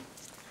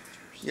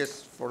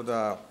 Yes, for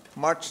the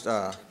March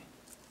 31,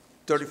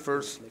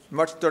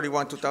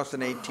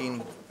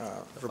 2018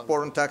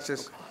 report on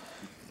taxes.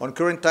 On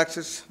current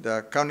taxes,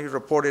 the county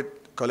reported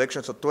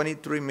collections of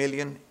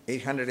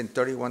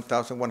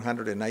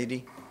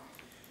 $23,831,190.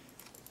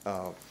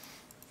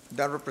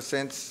 That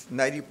represents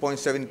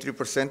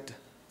 90.73%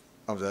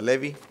 of the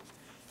levy,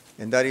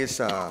 and that is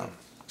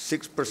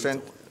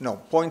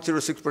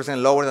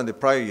 0.06% lower than the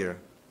prior year,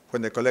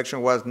 when the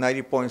collection was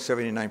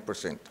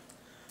 90.79%.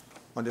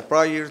 On the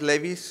prior year's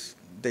levies,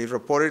 they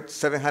reported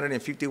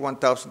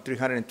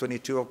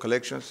 751,322 of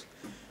collections,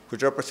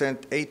 which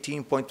represent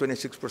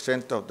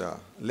 18.26% of the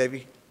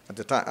levy at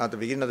the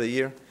beginning of the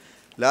year.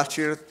 Last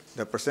year,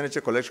 the percentage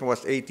of collection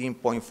was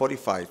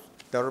 18.45.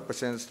 That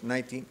represents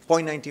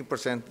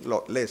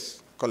 0.19%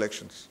 less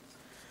collections.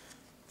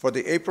 For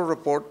the April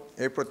report,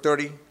 April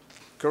 30,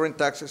 current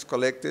taxes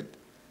collected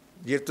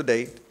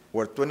year-to-date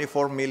were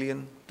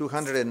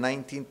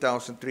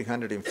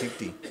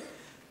 $24,219,350.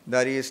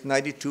 That is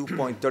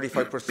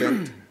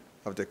 92.35%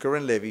 of the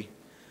current levy.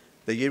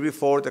 The year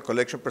before, the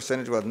collection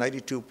percentage was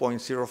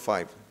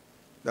 92.05.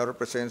 That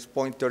represents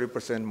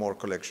 0.30% more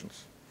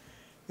collections.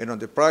 And on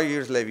the prior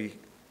year's levy,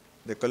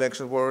 the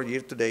collections were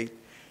year-to-date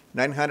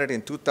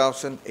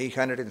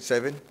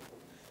 902,807,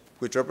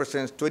 which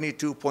represents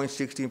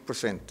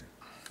 22.16%.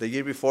 The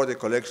year before, the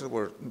collections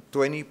were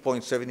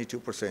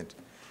 20.72%.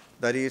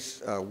 That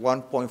is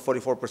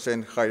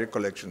 1.44% higher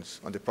collections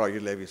on the prior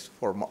year levies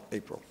for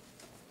April.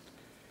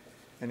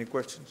 Any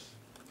questions?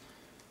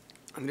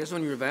 And this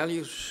on your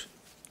values,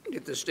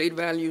 did the state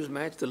values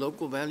match the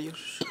local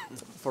values?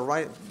 For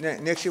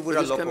next year, we For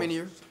are this local. coming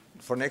year?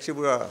 For next year,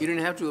 we are. You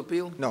didn't have to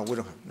appeal? No, we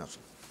don't have, no, sir.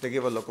 They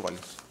give us local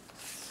values.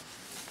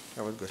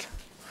 That was good.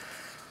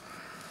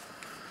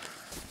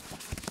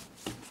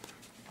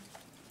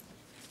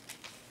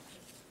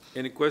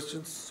 Any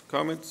questions,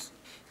 comments?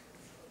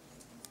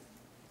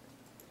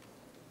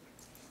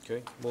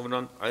 Okay, moving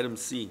on, item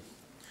C.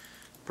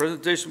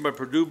 Presentation by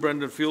Purdue,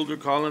 Brendan Fielder,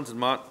 Collins, and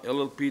Mott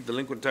LLP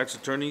Delinquent Tax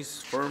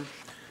Attorneys Firm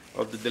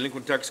of the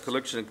Delinquent Tax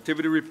Collection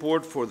Activity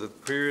Report for the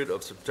period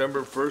of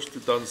September 1st,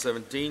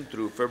 2017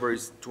 through February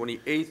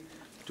 28th,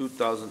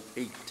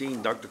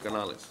 2018. Dr.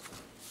 Canales.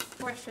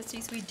 Board of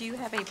Trustees, we do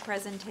have a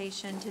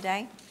presentation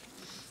today.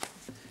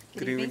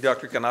 Good evening,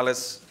 Dr.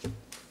 Canales,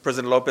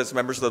 President Lopez,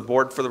 members of the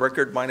board. For the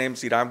record, my name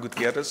is Iram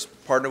Gutierrez,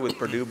 partner with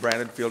Purdue,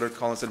 Brandon Fielder,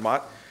 Collins, and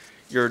Mott.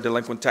 your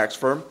delinquent tax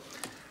firm.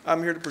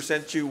 I'm here to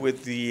present you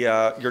with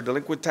your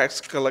delinquent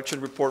tax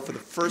collection report for the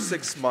first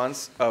 6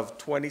 months of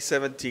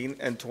 2017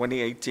 and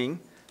 2018,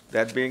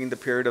 that being the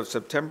period of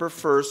September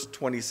 1st,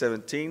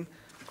 2017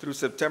 through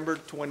September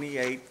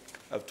 28th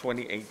of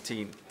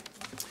 2018.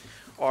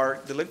 Our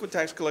delinquent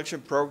tax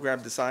collection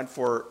program designed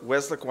for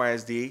Weslaco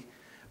ISD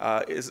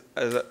is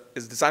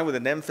designed with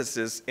an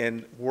emphasis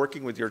in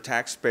working with your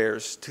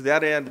taxpayers. To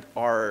that end,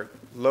 our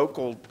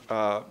local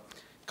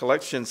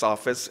collections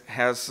office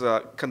has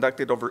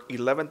conducted over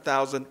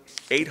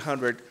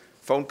 11,800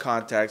 phone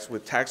contacts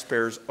with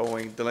taxpayers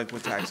owing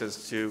delinquent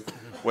taxes to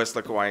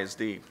Weslaco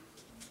ISD.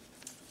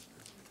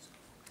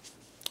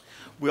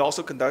 We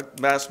also conduct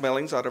mass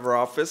mailings out of our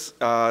office.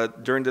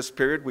 During this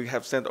period, we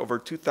have sent over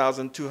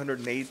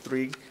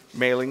 2,283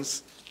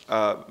 mailings,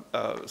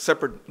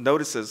 separate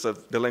notices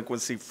of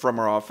delinquency from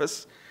our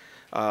office.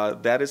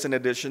 That is in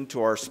addition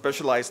to our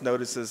specialized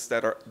notices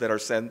that are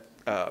sent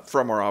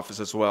from our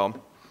office as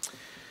well.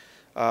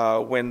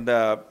 When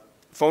the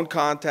phone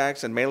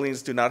contacts and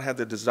mailings do not have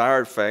the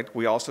desired effect,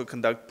 we also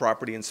conduct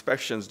property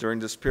inspections. During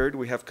this period,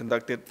 we have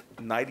conducted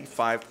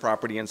 95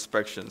 property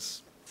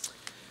inspections.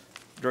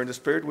 During this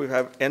period, we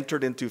have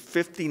entered into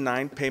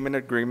 59 payment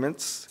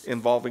agreements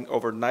involving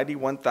over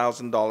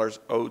 $91,000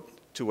 owed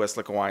to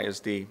Weslaco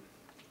ISD.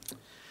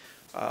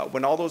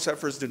 When all those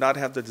efforts do not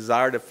have the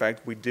desired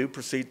effect, we do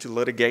proceed to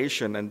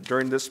litigation, and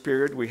during this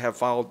period, we have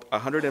filed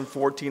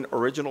 114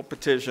 original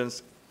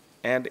petitions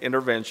and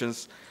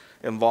interventions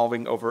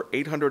involving over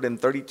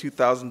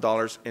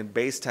 $832,000 in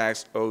base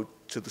tax owed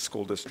to the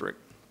school district.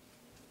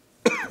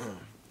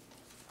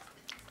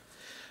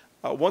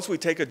 Once we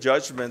take a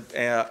judgment,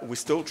 we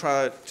still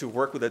try to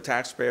work with the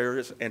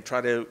taxpayers and try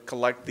to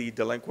collect the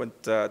delinquent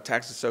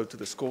taxes owed to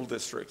the school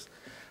districts.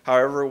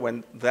 However,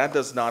 when that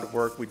does not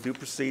work, we do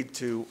proceed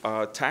to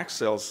tax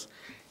sales.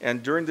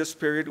 And during this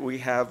period, we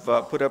have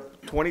put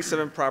up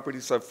 27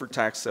 properties up for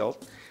tax sale.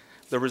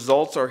 The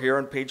results are here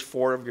on page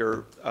 4 of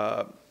your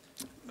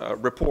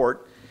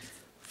report.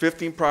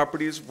 15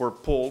 properties were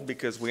pulled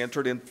because we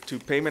entered into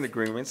payment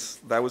agreements.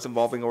 That was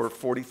involving over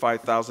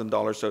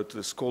 $45,000 owed to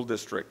the school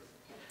district.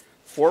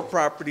 4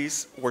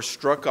 properties were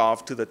struck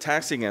off to the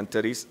taxing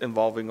entities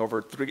involving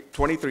over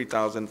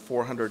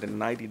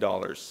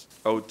 $23,490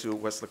 owed to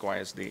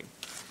Weslaco ISD.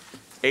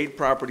 8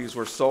 properties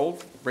were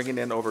sold, bringing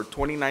in over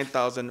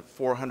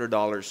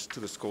 $29,400 to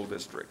the school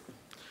district.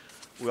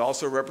 We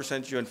also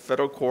represent you in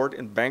federal court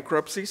in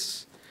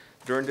bankruptcies.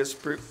 During this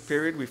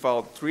period, we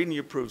filed 3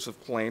 new proofs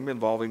of claim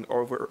involving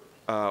over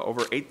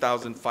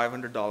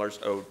 $8,500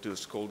 owed to the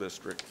school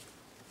district.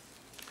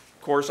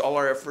 Of course, all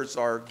our efforts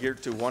are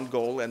geared to one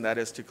goal, and that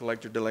is to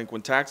collect your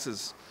delinquent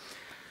taxes.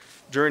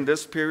 During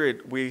this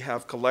period, we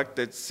have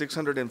collected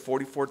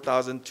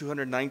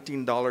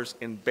 $644,219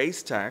 in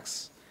base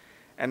tax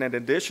and an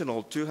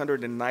additional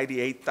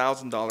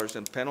 $298,000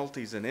 in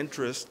penalties and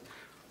interest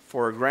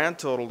for a grand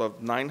total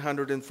of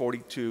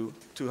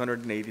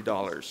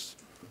 $942,280.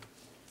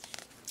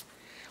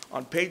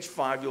 On page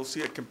 5, you'll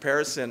see a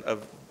comparison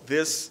of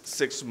this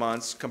 6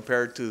 months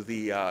compared to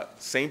the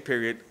same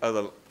period of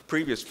the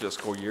previous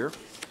fiscal year.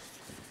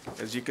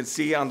 As you can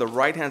see on the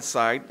right-hand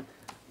side,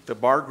 the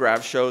bar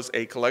graph shows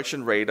a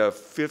collection rate of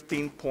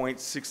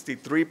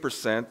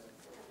 15.63%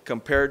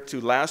 compared to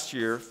last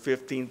year,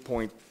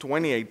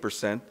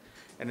 15.28%,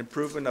 an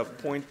improvement of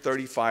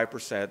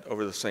 0.35%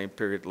 over the same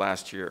period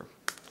last year.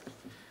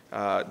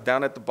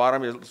 Down at the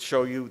bottom, it'll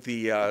show you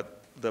the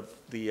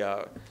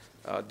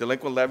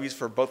delinquent levies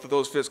for both of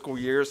those fiscal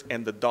years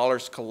and the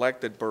dollars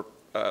collected for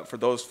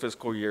those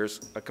fiscal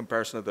years, a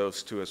comparison of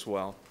those two as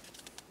well.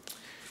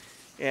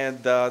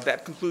 And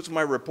that concludes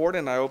my report,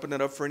 and I open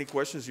it up for any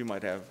questions you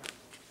might have.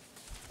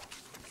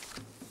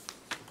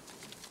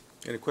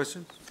 Any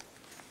questions?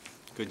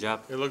 Good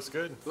job. It looks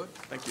good. Good.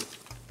 Thank you.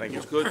 Thank you.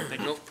 Looks good.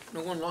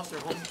 No one lost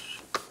their homes?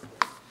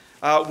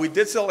 We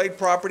did sell 8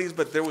 properties,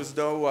 but there was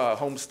no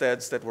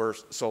homesteads that were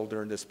sold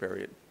during this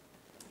period.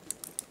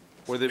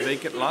 Were they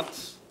vacant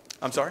lots?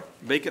 I'm sorry?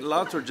 Vacant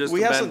lots or just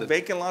We have abandoned? some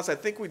vacant lots. I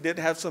think we did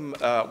have some,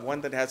 one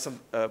that had some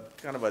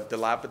kind of a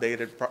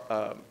dilapidated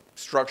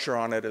structure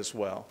on it as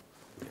well.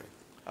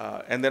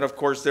 And then, of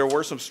course, there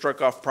were some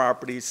struck-off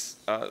properties,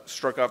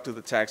 struck off to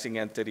the taxing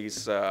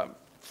entities,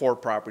 4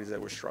 properties that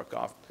were struck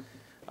off.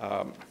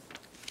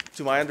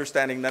 To my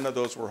understanding, none of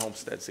those were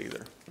homesteads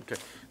either. Okay.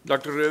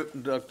 Dr.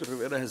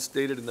 Rivera has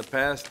stated in the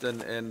past,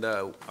 and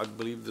I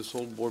believe this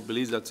whole board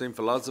believes that same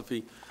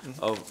philosophy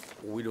of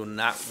we do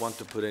not want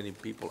to put any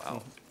people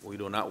out. We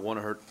do not want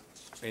to hurt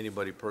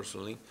anybody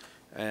personally,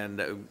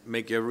 and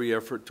make every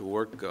effort to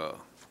work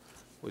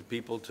with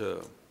people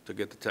to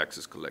get the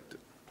taxes collected.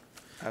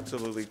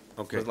 Absolutely.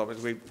 Okay. Ms.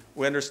 Lopez.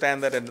 We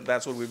understand that, and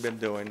that's what we've been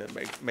doing, and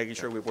making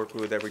sure we work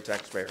with every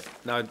taxpayer.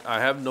 Now,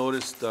 I have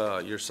noticed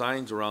your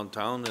signs around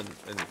town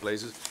and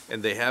places,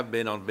 and they have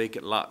been on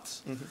vacant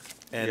lots.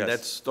 And Yes.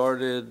 that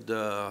started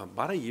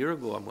about a year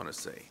ago, I'm going to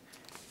say.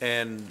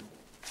 And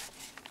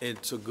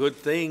it's a good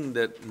thing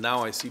that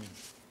now I see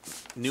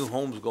new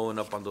homes going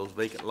up on those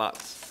vacant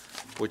lots,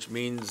 which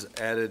means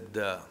added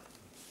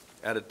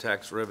added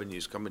tax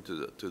revenues coming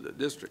to the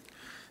district,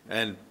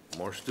 and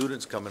more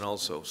students coming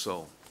also,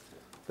 so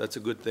that's a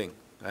good thing,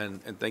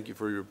 and thank you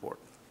for your report.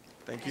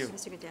 Thank you.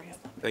 Mr. Gutierrez.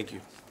 Thank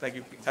you. Thank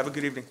you. Have a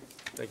good evening.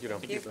 Thank you,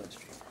 Don. Thank you.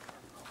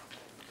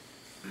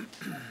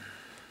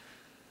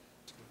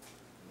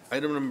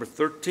 Item number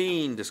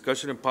 13,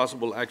 discussion and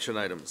possible action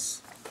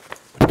items.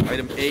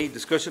 Item A,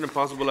 discussion and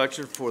possible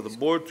action for the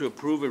board to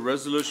approve a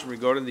resolution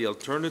regarding the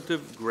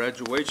alternative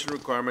graduation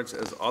requirements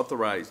as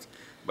authorized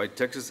by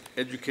Texas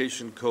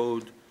Education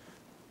Code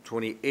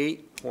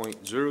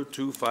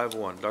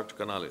 28.0251. Dr.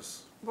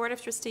 Canales. Board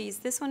of Trustees,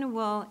 this one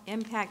will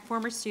impact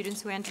former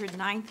students who entered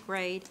ninth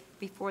grade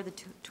before the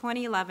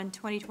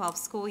 2011-2012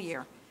 school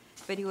year,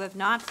 but who have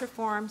not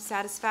performed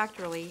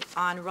satisfactorily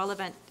on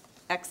relevant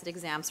exit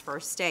exams for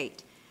our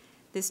state.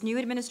 This new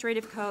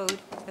administrative code,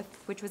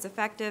 which was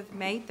effective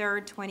May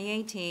 3rd,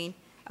 2018,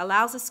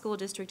 allows the school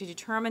district to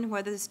determine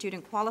whether the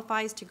student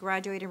qualifies to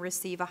graduate and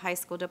receive a high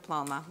school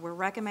diploma. We're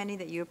recommending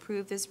that you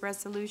approve this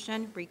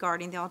resolution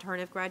regarding the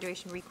alternative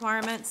graduation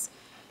requirements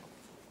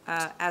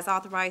as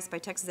authorized by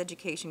Texas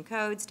Education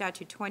Code,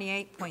 Statute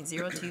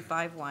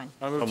 28.0251.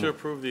 I move to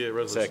approve the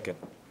resolution. Second.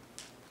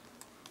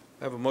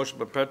 I have a motion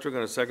by Patrick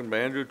and a second by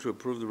Andrew to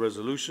approve the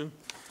resolution.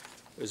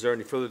 Is there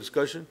any further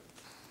discussion?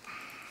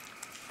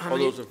 How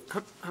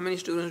many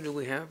students do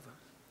we have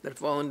that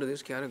fall into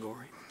this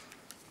category?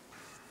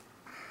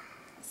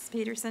 Ms.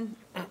 Peterson?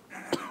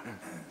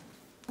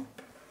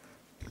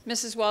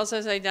 Mrs. Wells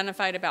has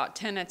identified about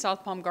 10 at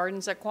South Palm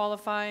Gardens that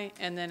qualify,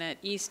 and then at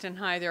East and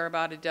High, there are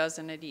about a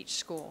dozen at each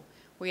school.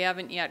 We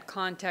haven't yet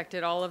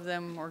contacted all of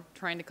them. We're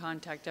trying to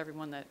contact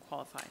everyone that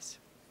qualifies.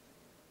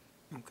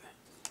 Okay.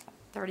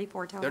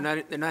 34 total.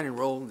 They're not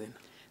enrolled then?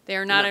 They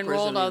are not They're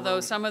enrolled, presently although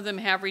enrolled. some of them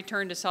have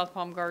returned to South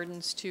Palm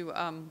Gardens to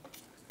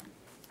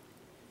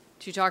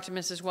talk to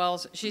Mrs.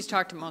 Wells. She's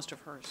talked to most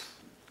of hers.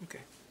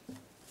 Okay.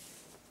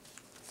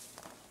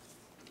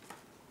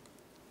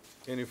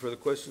 Any further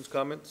questions,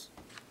 comments?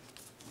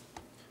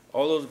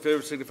 All those in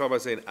favor signify by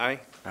saying aye.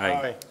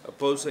 Aye.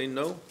 Opposed, say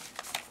no.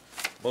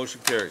 Motion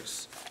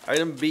carries.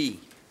 Item B,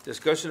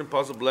 discussion and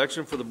possible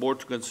action for the board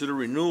to consider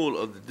renewal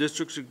of the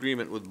district's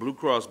agreement with Blue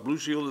Cross Blue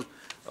Shield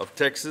of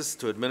Texas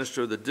to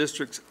administer the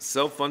district's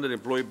self-funded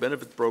employee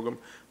benefit program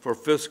for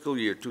fiscal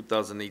year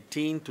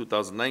 2018,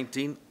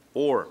 2019,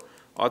 or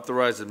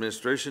authorize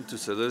administration to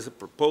solicit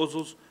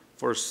proposals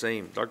for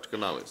same. Dr.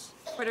 Canales.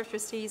 Board of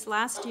Trustees,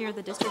 last year,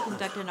 the district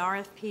conducted an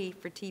RFP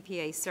for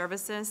TPA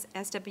services.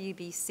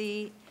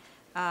 SWBC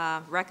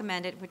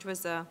recommended, which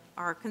was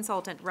our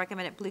consultant,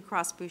 recommended Blue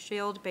Cross Blue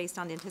Shield based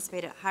on the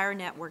anticipated higher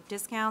network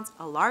discounts,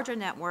 a larger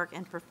network,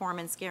 and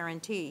performance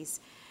guarantees.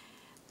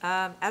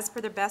 As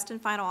per their best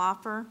and final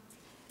offer,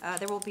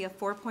 there will be a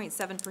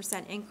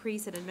 4.7%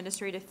 increase in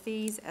administrative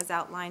fees as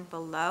outlined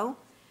below.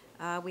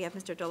 We have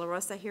Mr. De La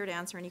Rosa here to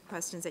answer any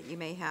questions that you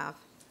may have.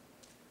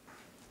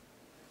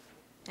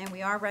 And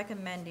we are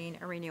recommending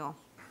a renewal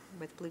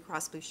with Blue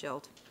Cross Blue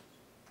Shield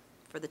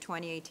for the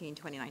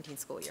 2018-2019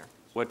 school year.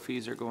 What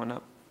fees are going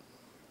up?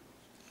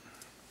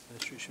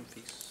 Administration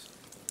fees.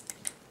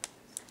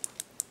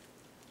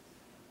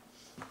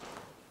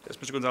 Yes,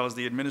 Mr. Gonzalez,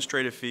 the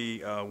administrative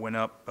fee went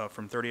up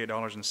from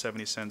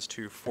 $38.70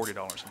 to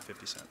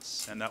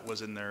 $40.50, and that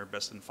was in their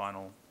best and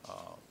final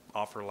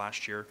offer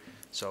last year,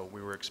 so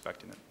we were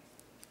expecting it.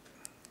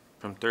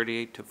 From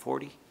 38 to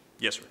 40?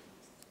 Yes, sir.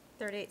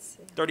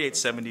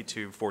 38.70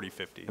 to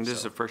 40.50. And this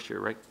is the first year,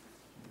 right?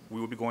 We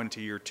will be going to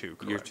year two,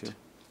 correct? Year two.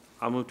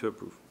 I'll move to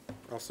approve.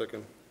 I'll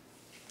second.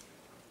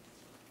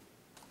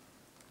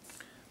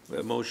 We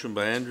have a motion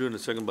by Andrew and a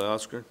second by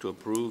Oscar to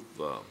approve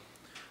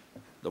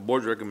the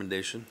board's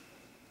recommendation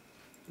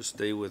to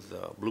stay with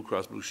Blue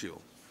Cross Blue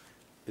Shield.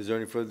 Is there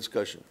any further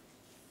discussion?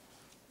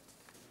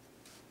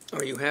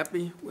 Are you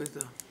happy with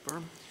the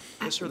firm?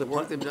 Yes, sir. The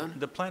work they've done?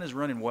 The plan is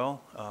running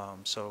well,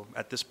 so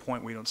at this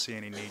point, we don't see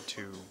any need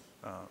to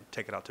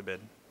take it out to bid.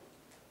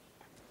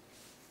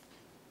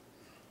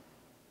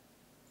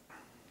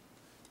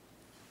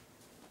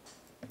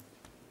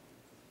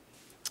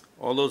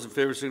 All those in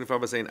favor signify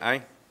by saying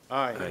aye.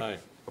 Aye. Aye.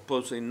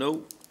 Opposed, say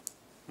no.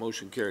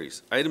 Motion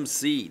carries. Item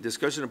C,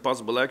 discussion and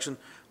possible action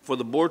for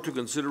the board to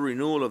consider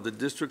renewal of the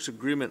district's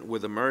agreement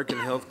with American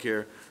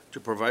Healthcare to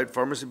provide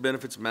pharmacy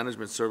benefits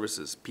management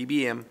services,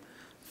 PBM,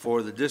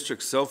 for the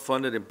district's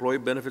self-funded employee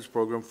benefits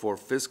program for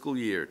fiscal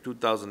year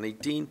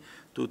 2018,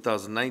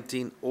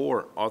 2019,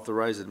 or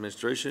authorize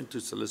administration to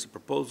solicit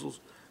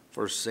proposals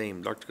for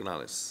same. Dr.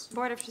 Canales.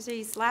 Board of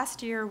Trustees,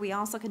 last year, we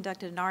also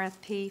conducted an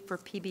RFP for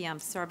PBM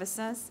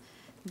services.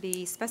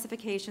 The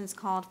specifications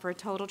called for a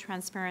total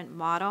transparent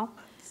model.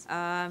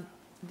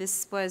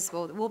 This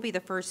will be the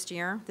first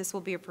year. This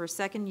will be for a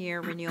second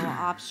year renewal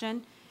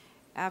option.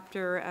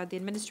 After the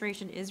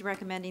administration is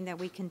recommending that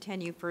we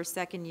continue for a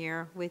second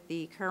year with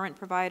the current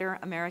provider,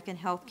 American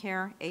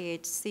Healthcare,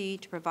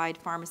 AHC, to provide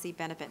pharmacy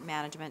benefit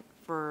management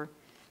for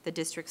the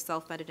district's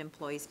self-funded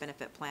employees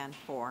benefit plan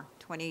for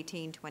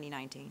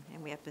 2018-2019.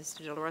 And we have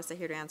Mr. De La Rosa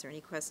here to answer any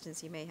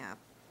questions you may have.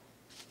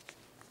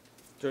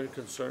 Is there any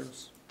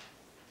concerns?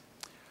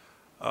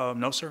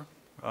 No, sir.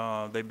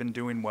 They've been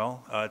doing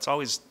well. It's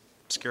always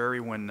scary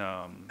when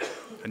a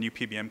new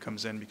PBM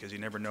comes in because you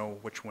never know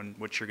which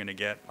you're going to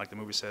get. Like the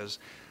movie says,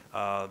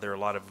 there are a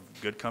lot of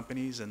good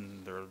companies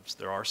and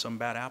there are some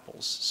bad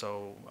apples.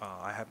 So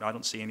I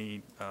don't see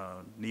any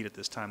need at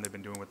this time. They've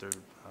been doing what they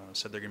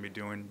said they're going to be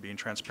doing, being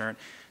transparent.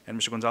 And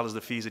Mr. Gonzalez,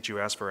 the fees that you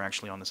asked for are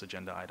actually on this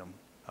agenda item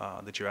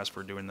that you asked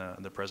for during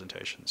the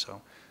presentation.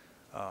 So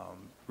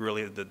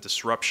really the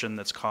disruption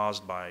that's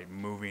caused by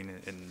moving,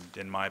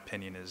 in my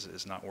opinion,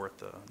 is not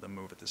worth the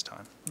move at this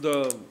time.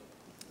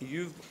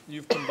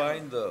 You've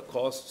combined the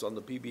costs on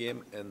the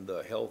PBM and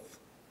the health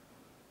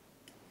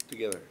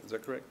together, is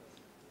that correct?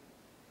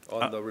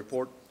 On the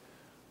report?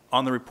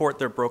 On the report,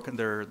 they're broken.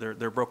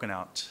 They're broken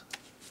out.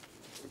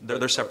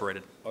 They're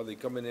separated. Are they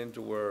coming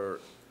into where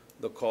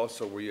the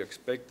costs are where you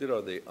expected?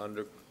 Are they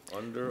under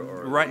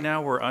or? Right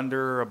now, we're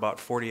under about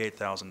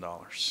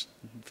 $48,000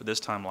 for this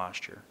time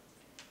last year.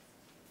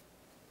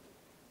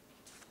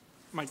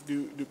 Mike,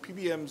 do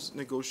PBMs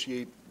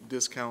negotiate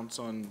discounts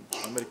on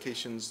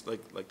medications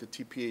like the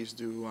TPAs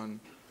do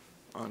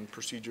on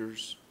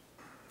procedures?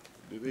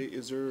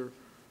 Is there?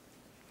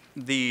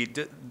 They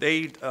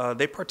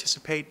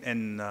participate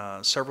in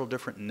several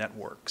different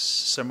networks,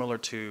 similar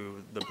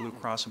to the Blue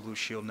Cross and Blue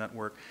Shield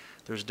network.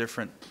 There's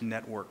different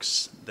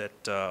networks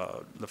that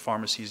the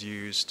pharmacies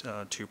use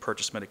to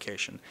purchase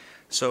medication.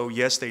 So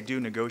yes, they do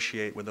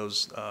negotiate with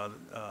those.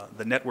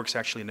 The networks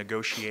actually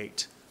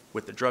negotiate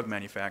with the drug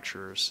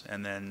manufacturers,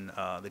 and then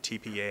the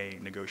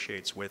TPA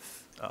negotiates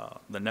with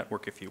the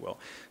network, if you will.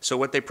 So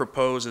what they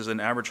propose is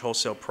an average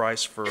wholesale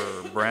price for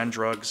brand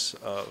drugs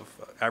of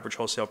average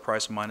wholesale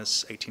price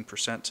minus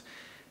 18%,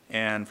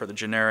 and for the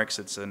generics,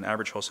 it's an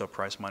average wholesale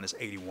price minus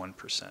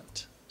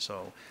 81%.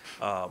 So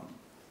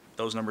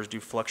those numbers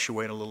do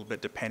fluctuate a little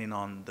bit depending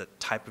on the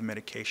type of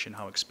medication,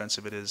 how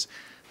expensive it is.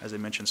 As I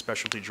mentioned,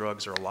 specialty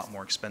drugs are a lot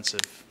more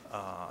expensive,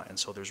 and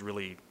so there's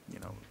really,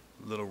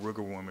 little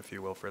wiggle room, if you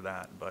will, for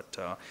that. But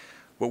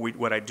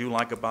what I do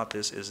like about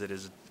this is it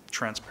is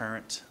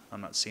transparent.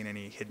 I'm not seeing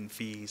any hidden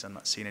fees. I'm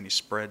not seeing any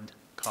spread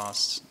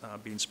costs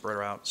being spread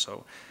out.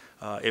 So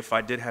if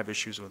I did have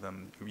issues with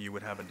them, you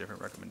would have a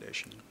different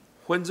recommendation.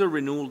 When's the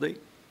renewal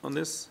date on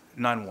this?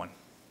 9/1,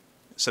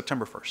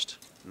 September 1st.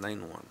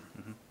 9/1.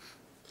 Mm-hmm.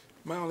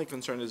 My only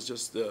concern is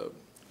just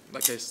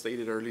like I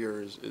stated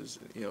earlier, is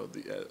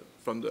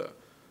from the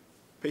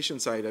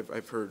patient side,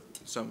 I've heard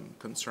some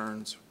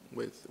concerns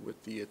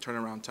with the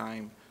turnaround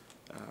time,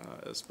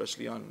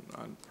 especially on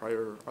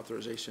prior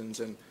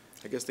authorizations. And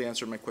I guess they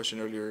answered my question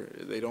earlier.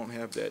 They don't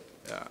have that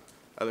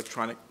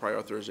electronic prior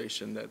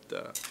authorization that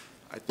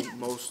I think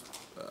most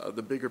of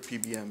the bigger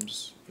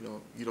PBMs,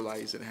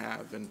 utilize and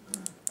have. And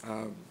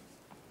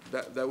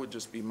that would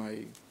just be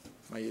my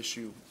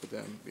issue with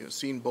them,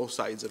 seeing both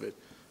sides of it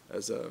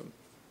as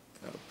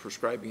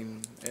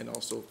prescribing and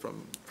also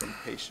from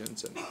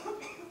patients and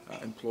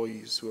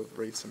employees who have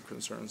raised some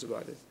concerns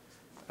about it.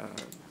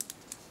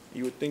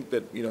 You would think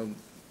that,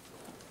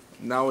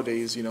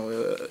 nowadays,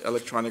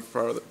 electronic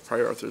prior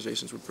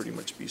authorizations would pretty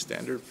much be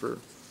standard for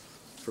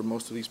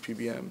most of these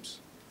PBMs.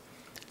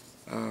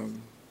 I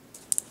don't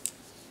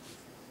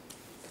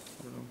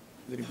know.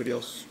 Anybody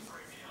else?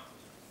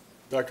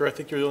 Doctor, I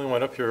think you're the only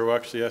one up here who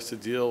actually has to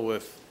deal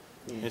with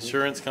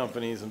insurance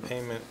companies and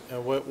payment.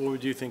 What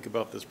would you think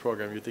about this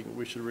program? Do you think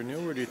we should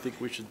renew, or do you think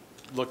we should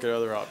look at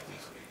other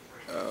options?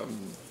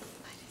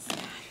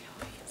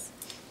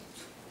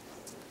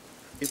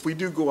 If we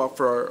do go out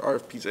for our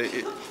RFPs,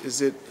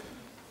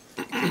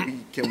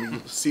 can we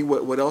see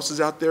what else is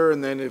out there,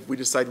 and then if we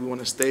decide we want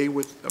to stay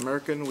with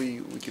American,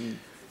 we can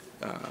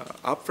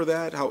opt for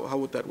that? How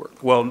would that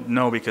work? Well,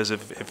 no, because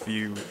if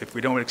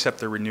we don't accept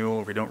the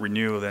renewal, if we don't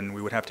renew, then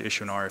we would have to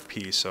issue an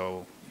RFP.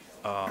 So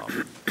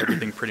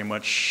everything pretty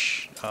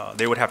much,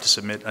 they would have to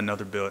submit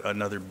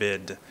another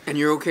bid. And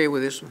you're okay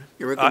with this one,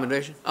 your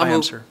recommendation? I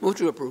am, sir. Move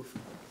to approve.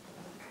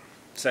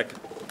 Second.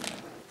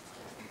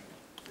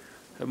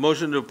 A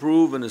motion to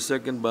approve and a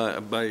second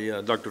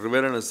by Dr.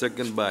 Rivera and a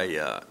second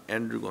by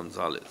Andrew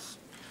Gonzalez.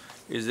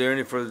 Is there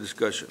any further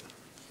discussion?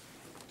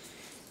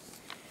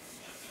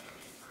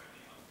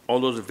 All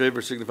those in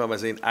favor signify by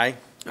saying aye.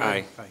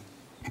 Aye.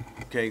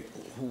 Okay,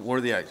 what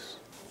are the ayes?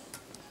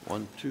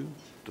 1, 2,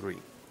 3.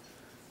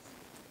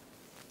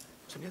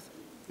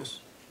 Yes.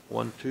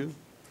 1, 2,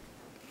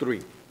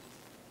 3.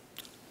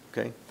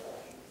 Okay.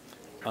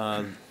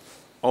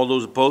 All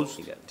those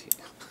opposed?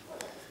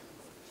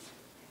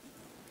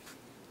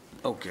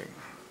 Okay,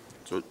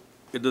 so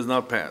it does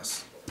not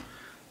pass.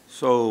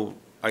 So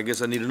I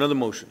guess I need another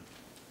motion.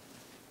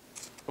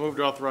 I move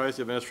to authorize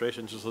the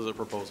administration to solicit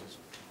proposals.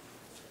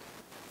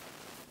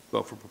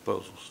 Go for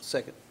proposals.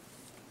 Second.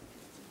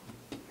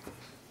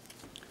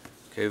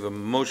 Okay, we have a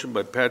motion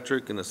by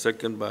Patrick and a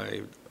second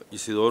by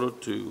Isidoro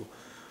to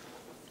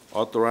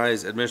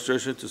authorize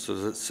administration to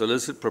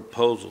solicit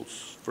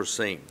proposals for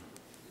same.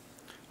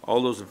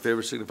 All those in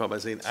favor signify by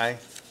saying aye.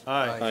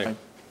 Aye.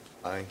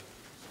 Aye.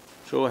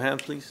 Show of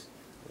hands, please.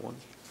 1,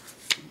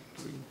 2,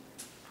 3.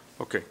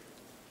 Okay.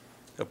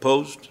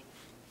 Opposed?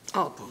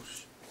 I'll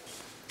oppose.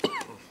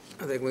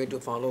 I think we need to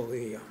follow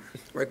the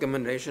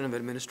recommendation of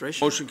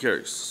administration. Motion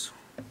carries.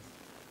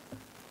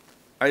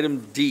 Item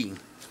D,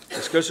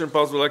 discussion and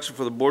possible action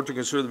for the board to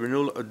consider the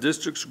renewal of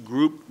district's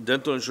group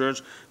dental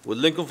insurance with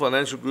Lincoln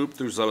Financial Group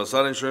through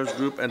Salazar Insurance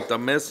Group and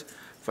Tamez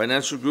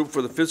Financial Group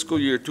for the fiscal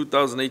year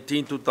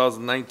 2018,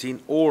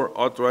 2019, or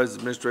authorize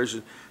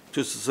administration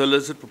to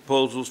solicit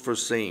proposals for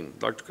same.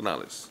 Dr.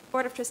 Canales.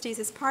 Board of Trustees,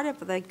 as part of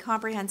the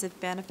comprehensive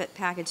benefit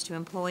package to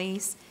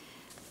employees,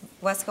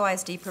 Weslaco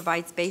ISD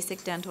provides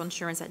basic dental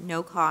insurance at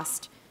no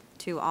cost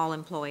to all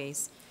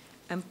employees.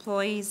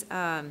 Employees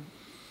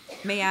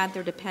may add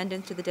their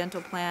dependent to the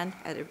dental plan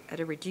at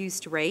a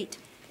reduced rate,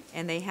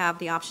 and they have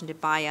the option to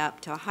buy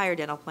up to a higher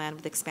dental plan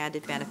with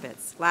expanded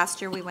benefits.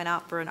 Last year, we went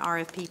out for an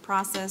RFP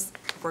process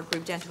for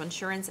group dental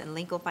insurance, and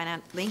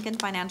Lincoln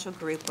Financial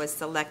Group was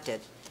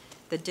selected.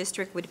 The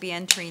district would be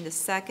entering the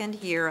second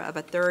year of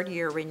a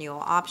third-year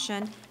renewal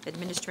option.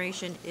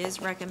 Administration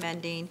is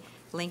recommending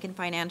Lincoln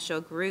Financial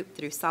Group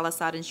through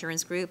Salazar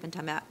Insurance Group and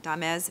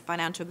Tamez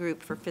Financial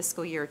Group for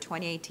fiscal year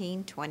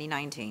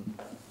 2018-2019.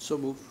 So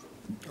move.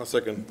 I'll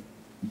second.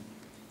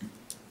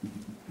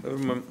 I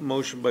have a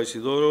motion by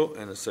Isidoro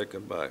and a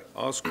second by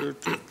Oscar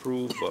to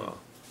approve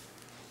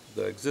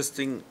the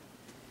existing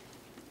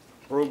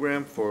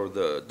program for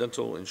the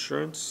dental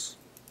insurance.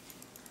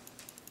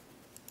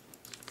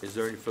 Is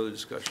there any further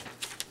discussion?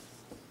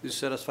 You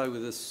satisfied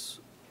with this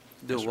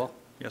deal, Yes, sir. well?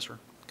 Yes, sir.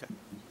 Okay.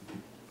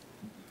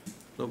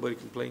 Nobody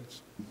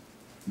complains?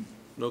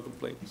 No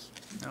complaints?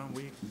 No,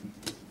 we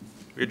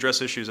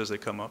address issues as they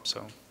come up,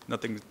 so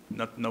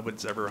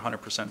nobody's ever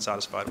 100%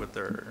 satisfied with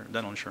their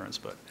dental insurance,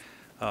 but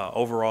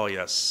overall,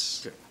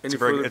 yes. Okay.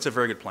 It's a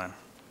very good plan.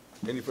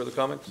 Any further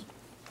comments?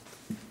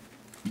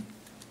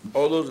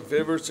 All those in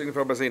favor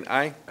signify by saying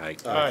aye. Aye.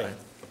 Aye.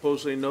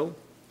 Opposed, say no.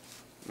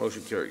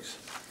 Motion carries.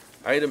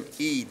 Item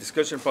E,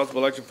 discussion and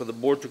possible action for the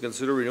board to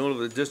consider renewal of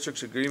the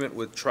district's agreement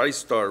with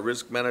TriStar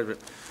Risk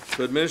Management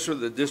to administer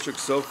the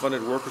district's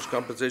self-funded workers'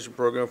 compensation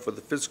program for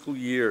the fiscal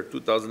year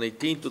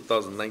 2018,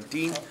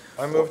 2019.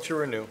 I move to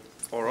renew.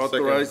 Or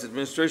authorize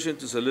administration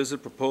to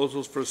solicit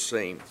proposals for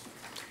same.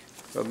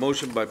 A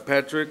motion by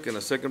Patrick and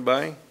a second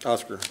by?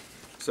 Oscar.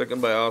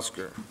 Second by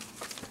Oscar.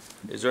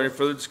 Is there any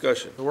further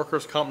discussion? The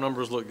workers' comp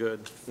numbers look good.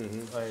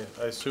 I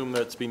assume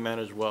that's being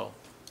managed well.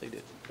 They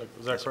did.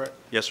 Is that correct?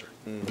 Yes, sir.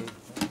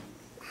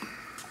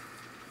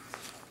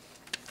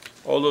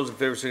 All those in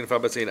favor signify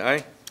by saying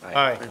aye.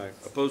 Aye.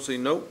 Opposed, say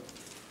no.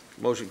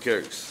 Motion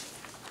carries.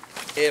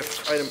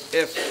 F, item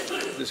F,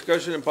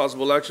 discussion and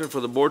possible action for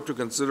the board to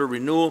consider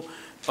renewal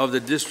of the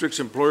district's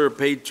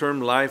employer-paid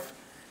term life,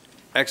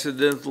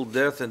 accidental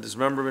death, and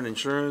dismemberment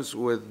insurance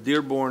with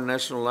Dearborn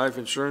National Life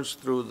Insurance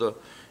through the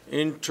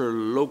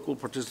interlocal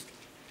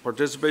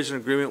participation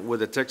agreement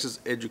with the Texas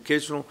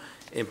Educational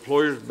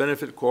Employers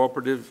Benefit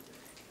Cooperative,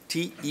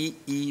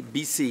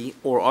 TEEBC,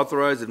 or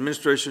authorize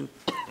administration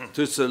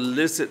to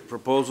solicit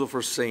proposal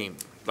for same.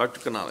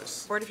 Dr.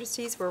 Canales. Board of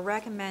Trustees, we're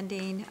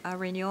recommending a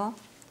renewal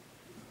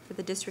for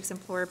the district's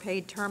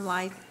employer-paid term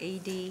life,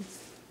 AD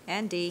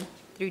and D,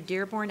 through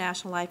Dearborn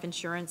National Life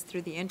Insurance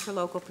through the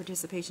interlocal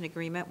participation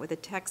agreement with the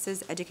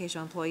Texas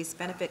Educational Employees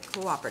Benefit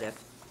Cooperative.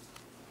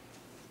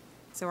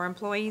 So our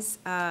employees,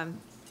 as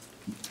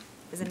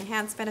an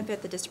enhanced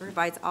benefit, the district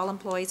provides all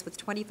employees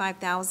with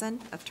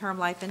 $25,000 of term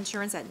life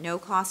insurance at no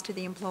cost to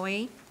the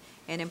employee,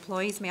 and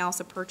employees may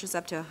also purchase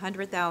up to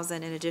 $100,000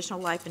 in additional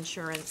life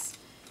insurance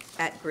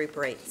at group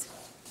rates.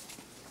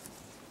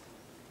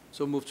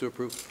 So move to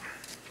approve.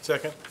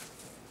 Second.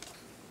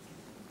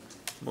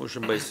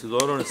 Motion by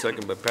Isidoro and a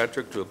second by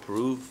Patrick to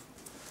approve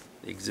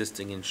the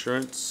existing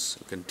insurance.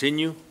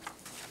 Continue.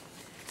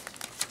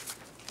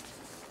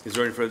 Is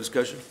there any further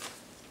discussion?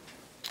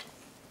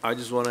 I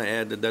just want to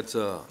add that it's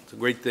a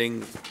great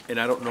thing, and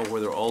I don't know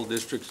whether all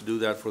districts do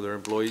that for their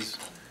employees.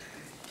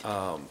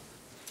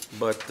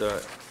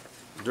 But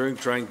during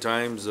trying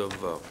times of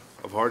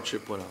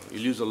hardship, when you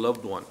lose a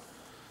loved one,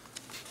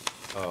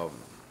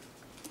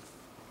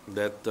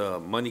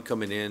 that money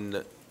coming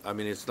in, I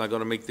mean, it's not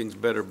going to make things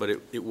better, but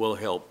it will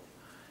help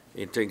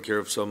in taking care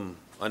of some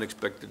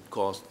unexpected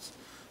costs.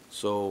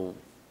 So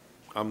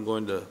I'm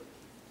going to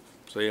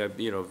say,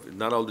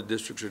 not all the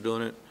districts are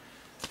doing it.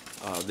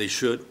 They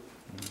should,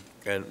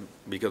 and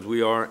because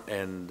we are,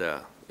 and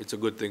it's a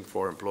good thing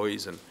for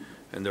employees and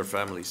their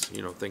families,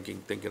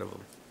 thinking of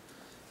them.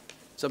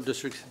 Some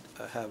districts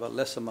have a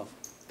less amount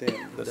than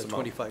the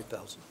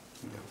 25,000.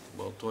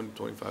 Well,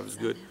 25 is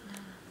good.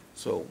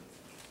 So.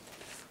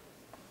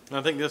 And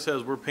I think this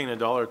says we're paying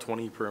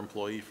 $1.20 per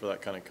employee for that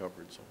kind of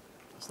coverage, so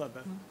that's not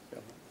bad.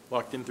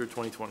 Locked in through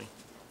 2020.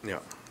 Yeah.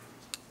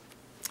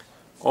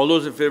 All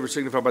those in favor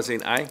signify by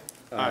saying aye.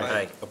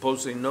 Aye.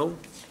 Opposed, say no.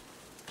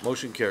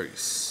 Motion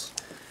carries.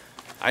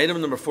 Item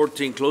number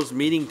 14, closed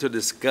meeting to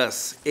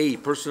discuss A,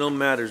 personnel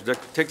matters,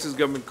 Texas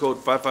Government Code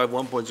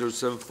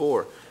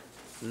 551.074.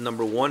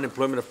 Number 1,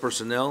 employment of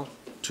personnel.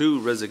 2,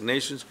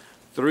 resignations.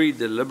 3,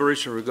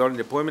 deliberation regarding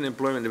the appointment,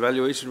 employment,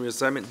 evaluation,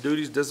 reassignment,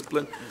 duties,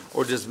 discipline,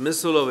 or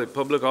dismissal of a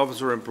public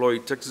officer or employee,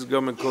 Texas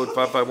Government Code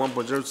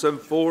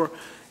 551.074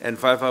 and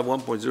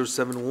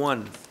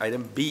 551.071.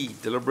 Item B,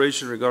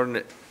 deliberation regarding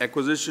the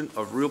acquisition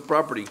of real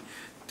property,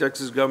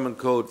 Texas Government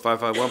Code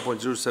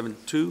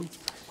 551.072.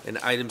 And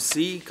item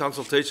C,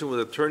 consultation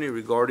with attorney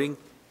regarding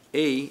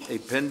A,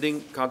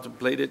 pending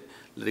contemplated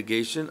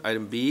litigation,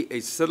 item B, a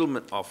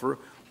settlement offer,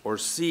 or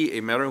C,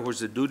 a matter in which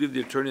the duty of the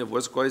attorney of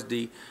Weslaco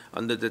ISD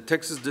under the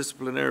Texas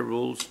disciplinary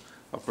rules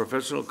of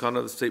professional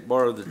conduct of the State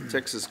Bar of the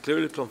Texas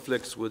clearly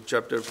conflicts with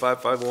Chapter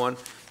 551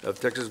 of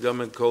Texas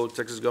Government Code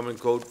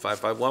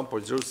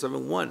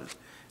 551.071.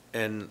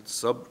 And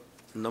sub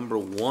number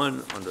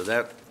 1 under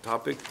that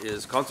topic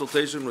is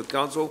consultation with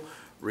counsel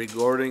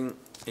regarding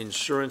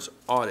insurance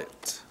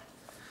audit.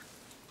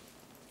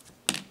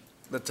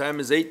 The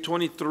time is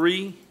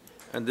 8:23,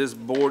 and this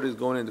board is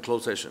going into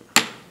closed session.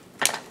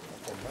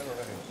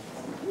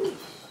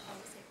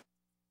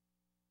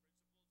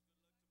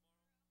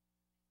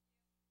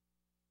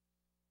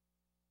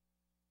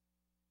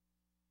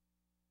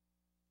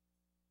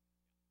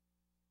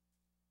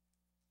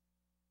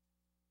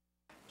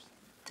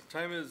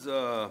 Time is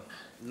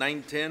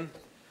 9:10.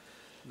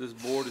 This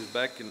board is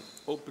back in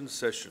open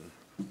session.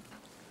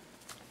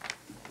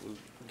 We'll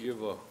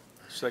give a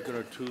second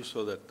or two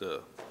so that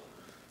the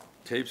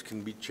tapes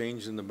can be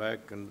changed in the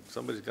back, and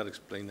somebody's got to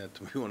explain that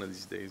to me one of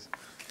these days,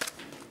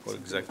 what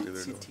exactly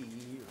they're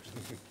doing.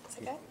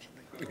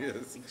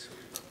 Yes.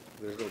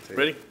 There's no tape.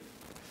 Ready?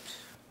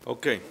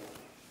 Okay.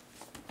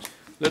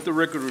 Let the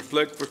record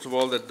reflect, first of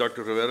all, that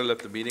Dr. Rivera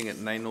left the meeting at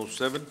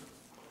 9:07.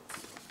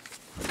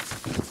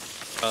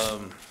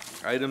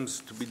 Items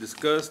to be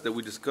discussed, that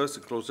we discussed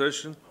in closed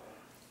session,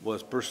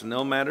 was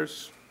personnel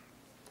matters.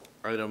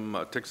 Item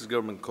Texas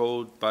Government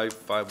Code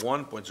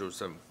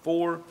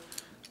 551.074.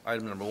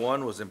 Item number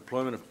 1 was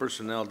employment of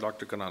personnel.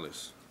 Dr.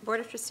 Canales. Board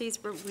of Trustees,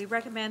 we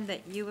recommend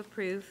that you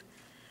approve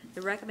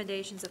the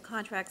recommendations of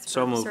contracts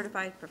So for moved.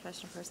 certified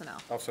professional personnel.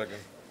 I'll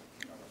second.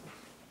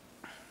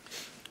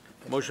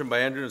 Motion by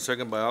Andrew and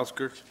second by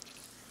Oscar.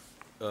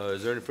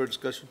 Is there any further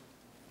discussion?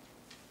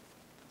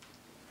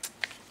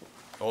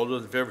 All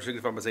those in favor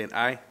signify by saying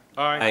aye.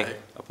 Aye.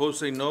 Opposed,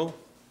 say no.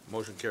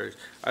 Motion carries.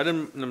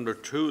 Item number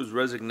 2 is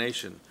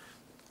resignation.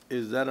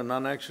 Is that a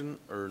non-action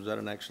or is that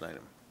an action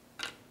item?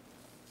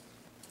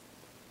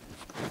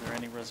 Are there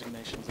any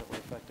resignations that were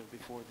effective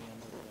before the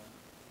end of the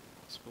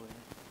school year?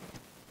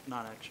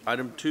 Non-action.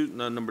 Item 2,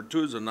 number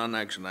 2 is a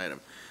non-action item.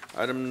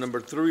 Item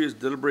number 3 is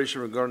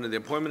deliberation regarding the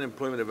appointment,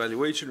 employment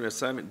evaluation,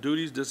 reassignment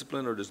duties,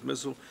 discipline, or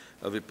dismissal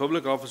of a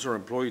public officer or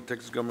employee,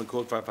 Texas Government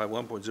Code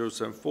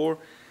 551.074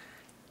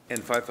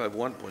 and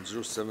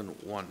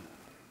 551.071.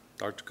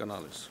 Dr.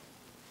 Canales.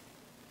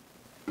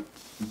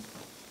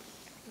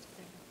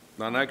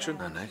 Non-action?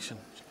 Non-action.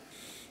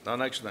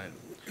 Non-action item.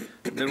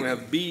 Then we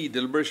have B,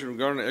 deliberation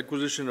regarding the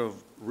acquisition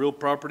of real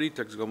property,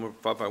 Texas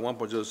Government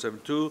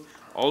 551.072,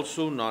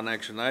 also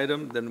non-action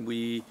item. Then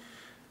we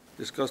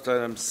discussed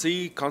item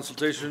C,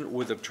 consultation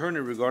with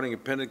attorney regarding a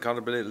pending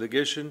contemplated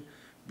litigation.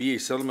 B, a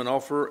settlement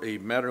offer, a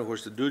matter in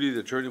which the duty of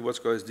the attorney of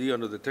Weslaco ISD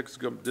under the Texas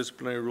Government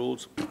disciplinary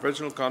rules,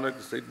 professional conduct,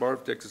 the State Bar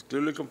of Texas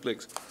clearly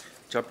conflicts.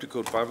 Chapter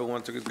Code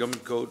 501, Texas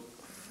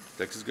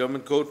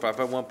Government Code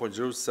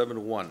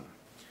 551.071.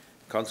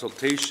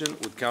 Consultation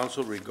with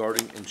counsel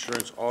regarding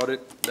insurance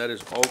audit. That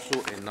is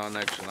also a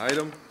non-action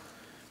item.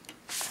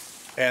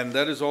 And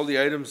that is all the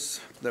items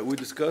that we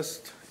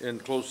discussed in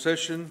closed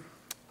session.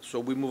 So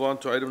we move on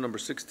to item number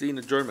 16,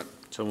 adjournment.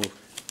 So move.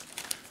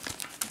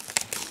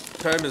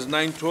 Time is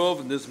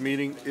 9:12 and this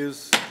meeting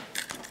is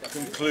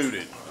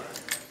concluded.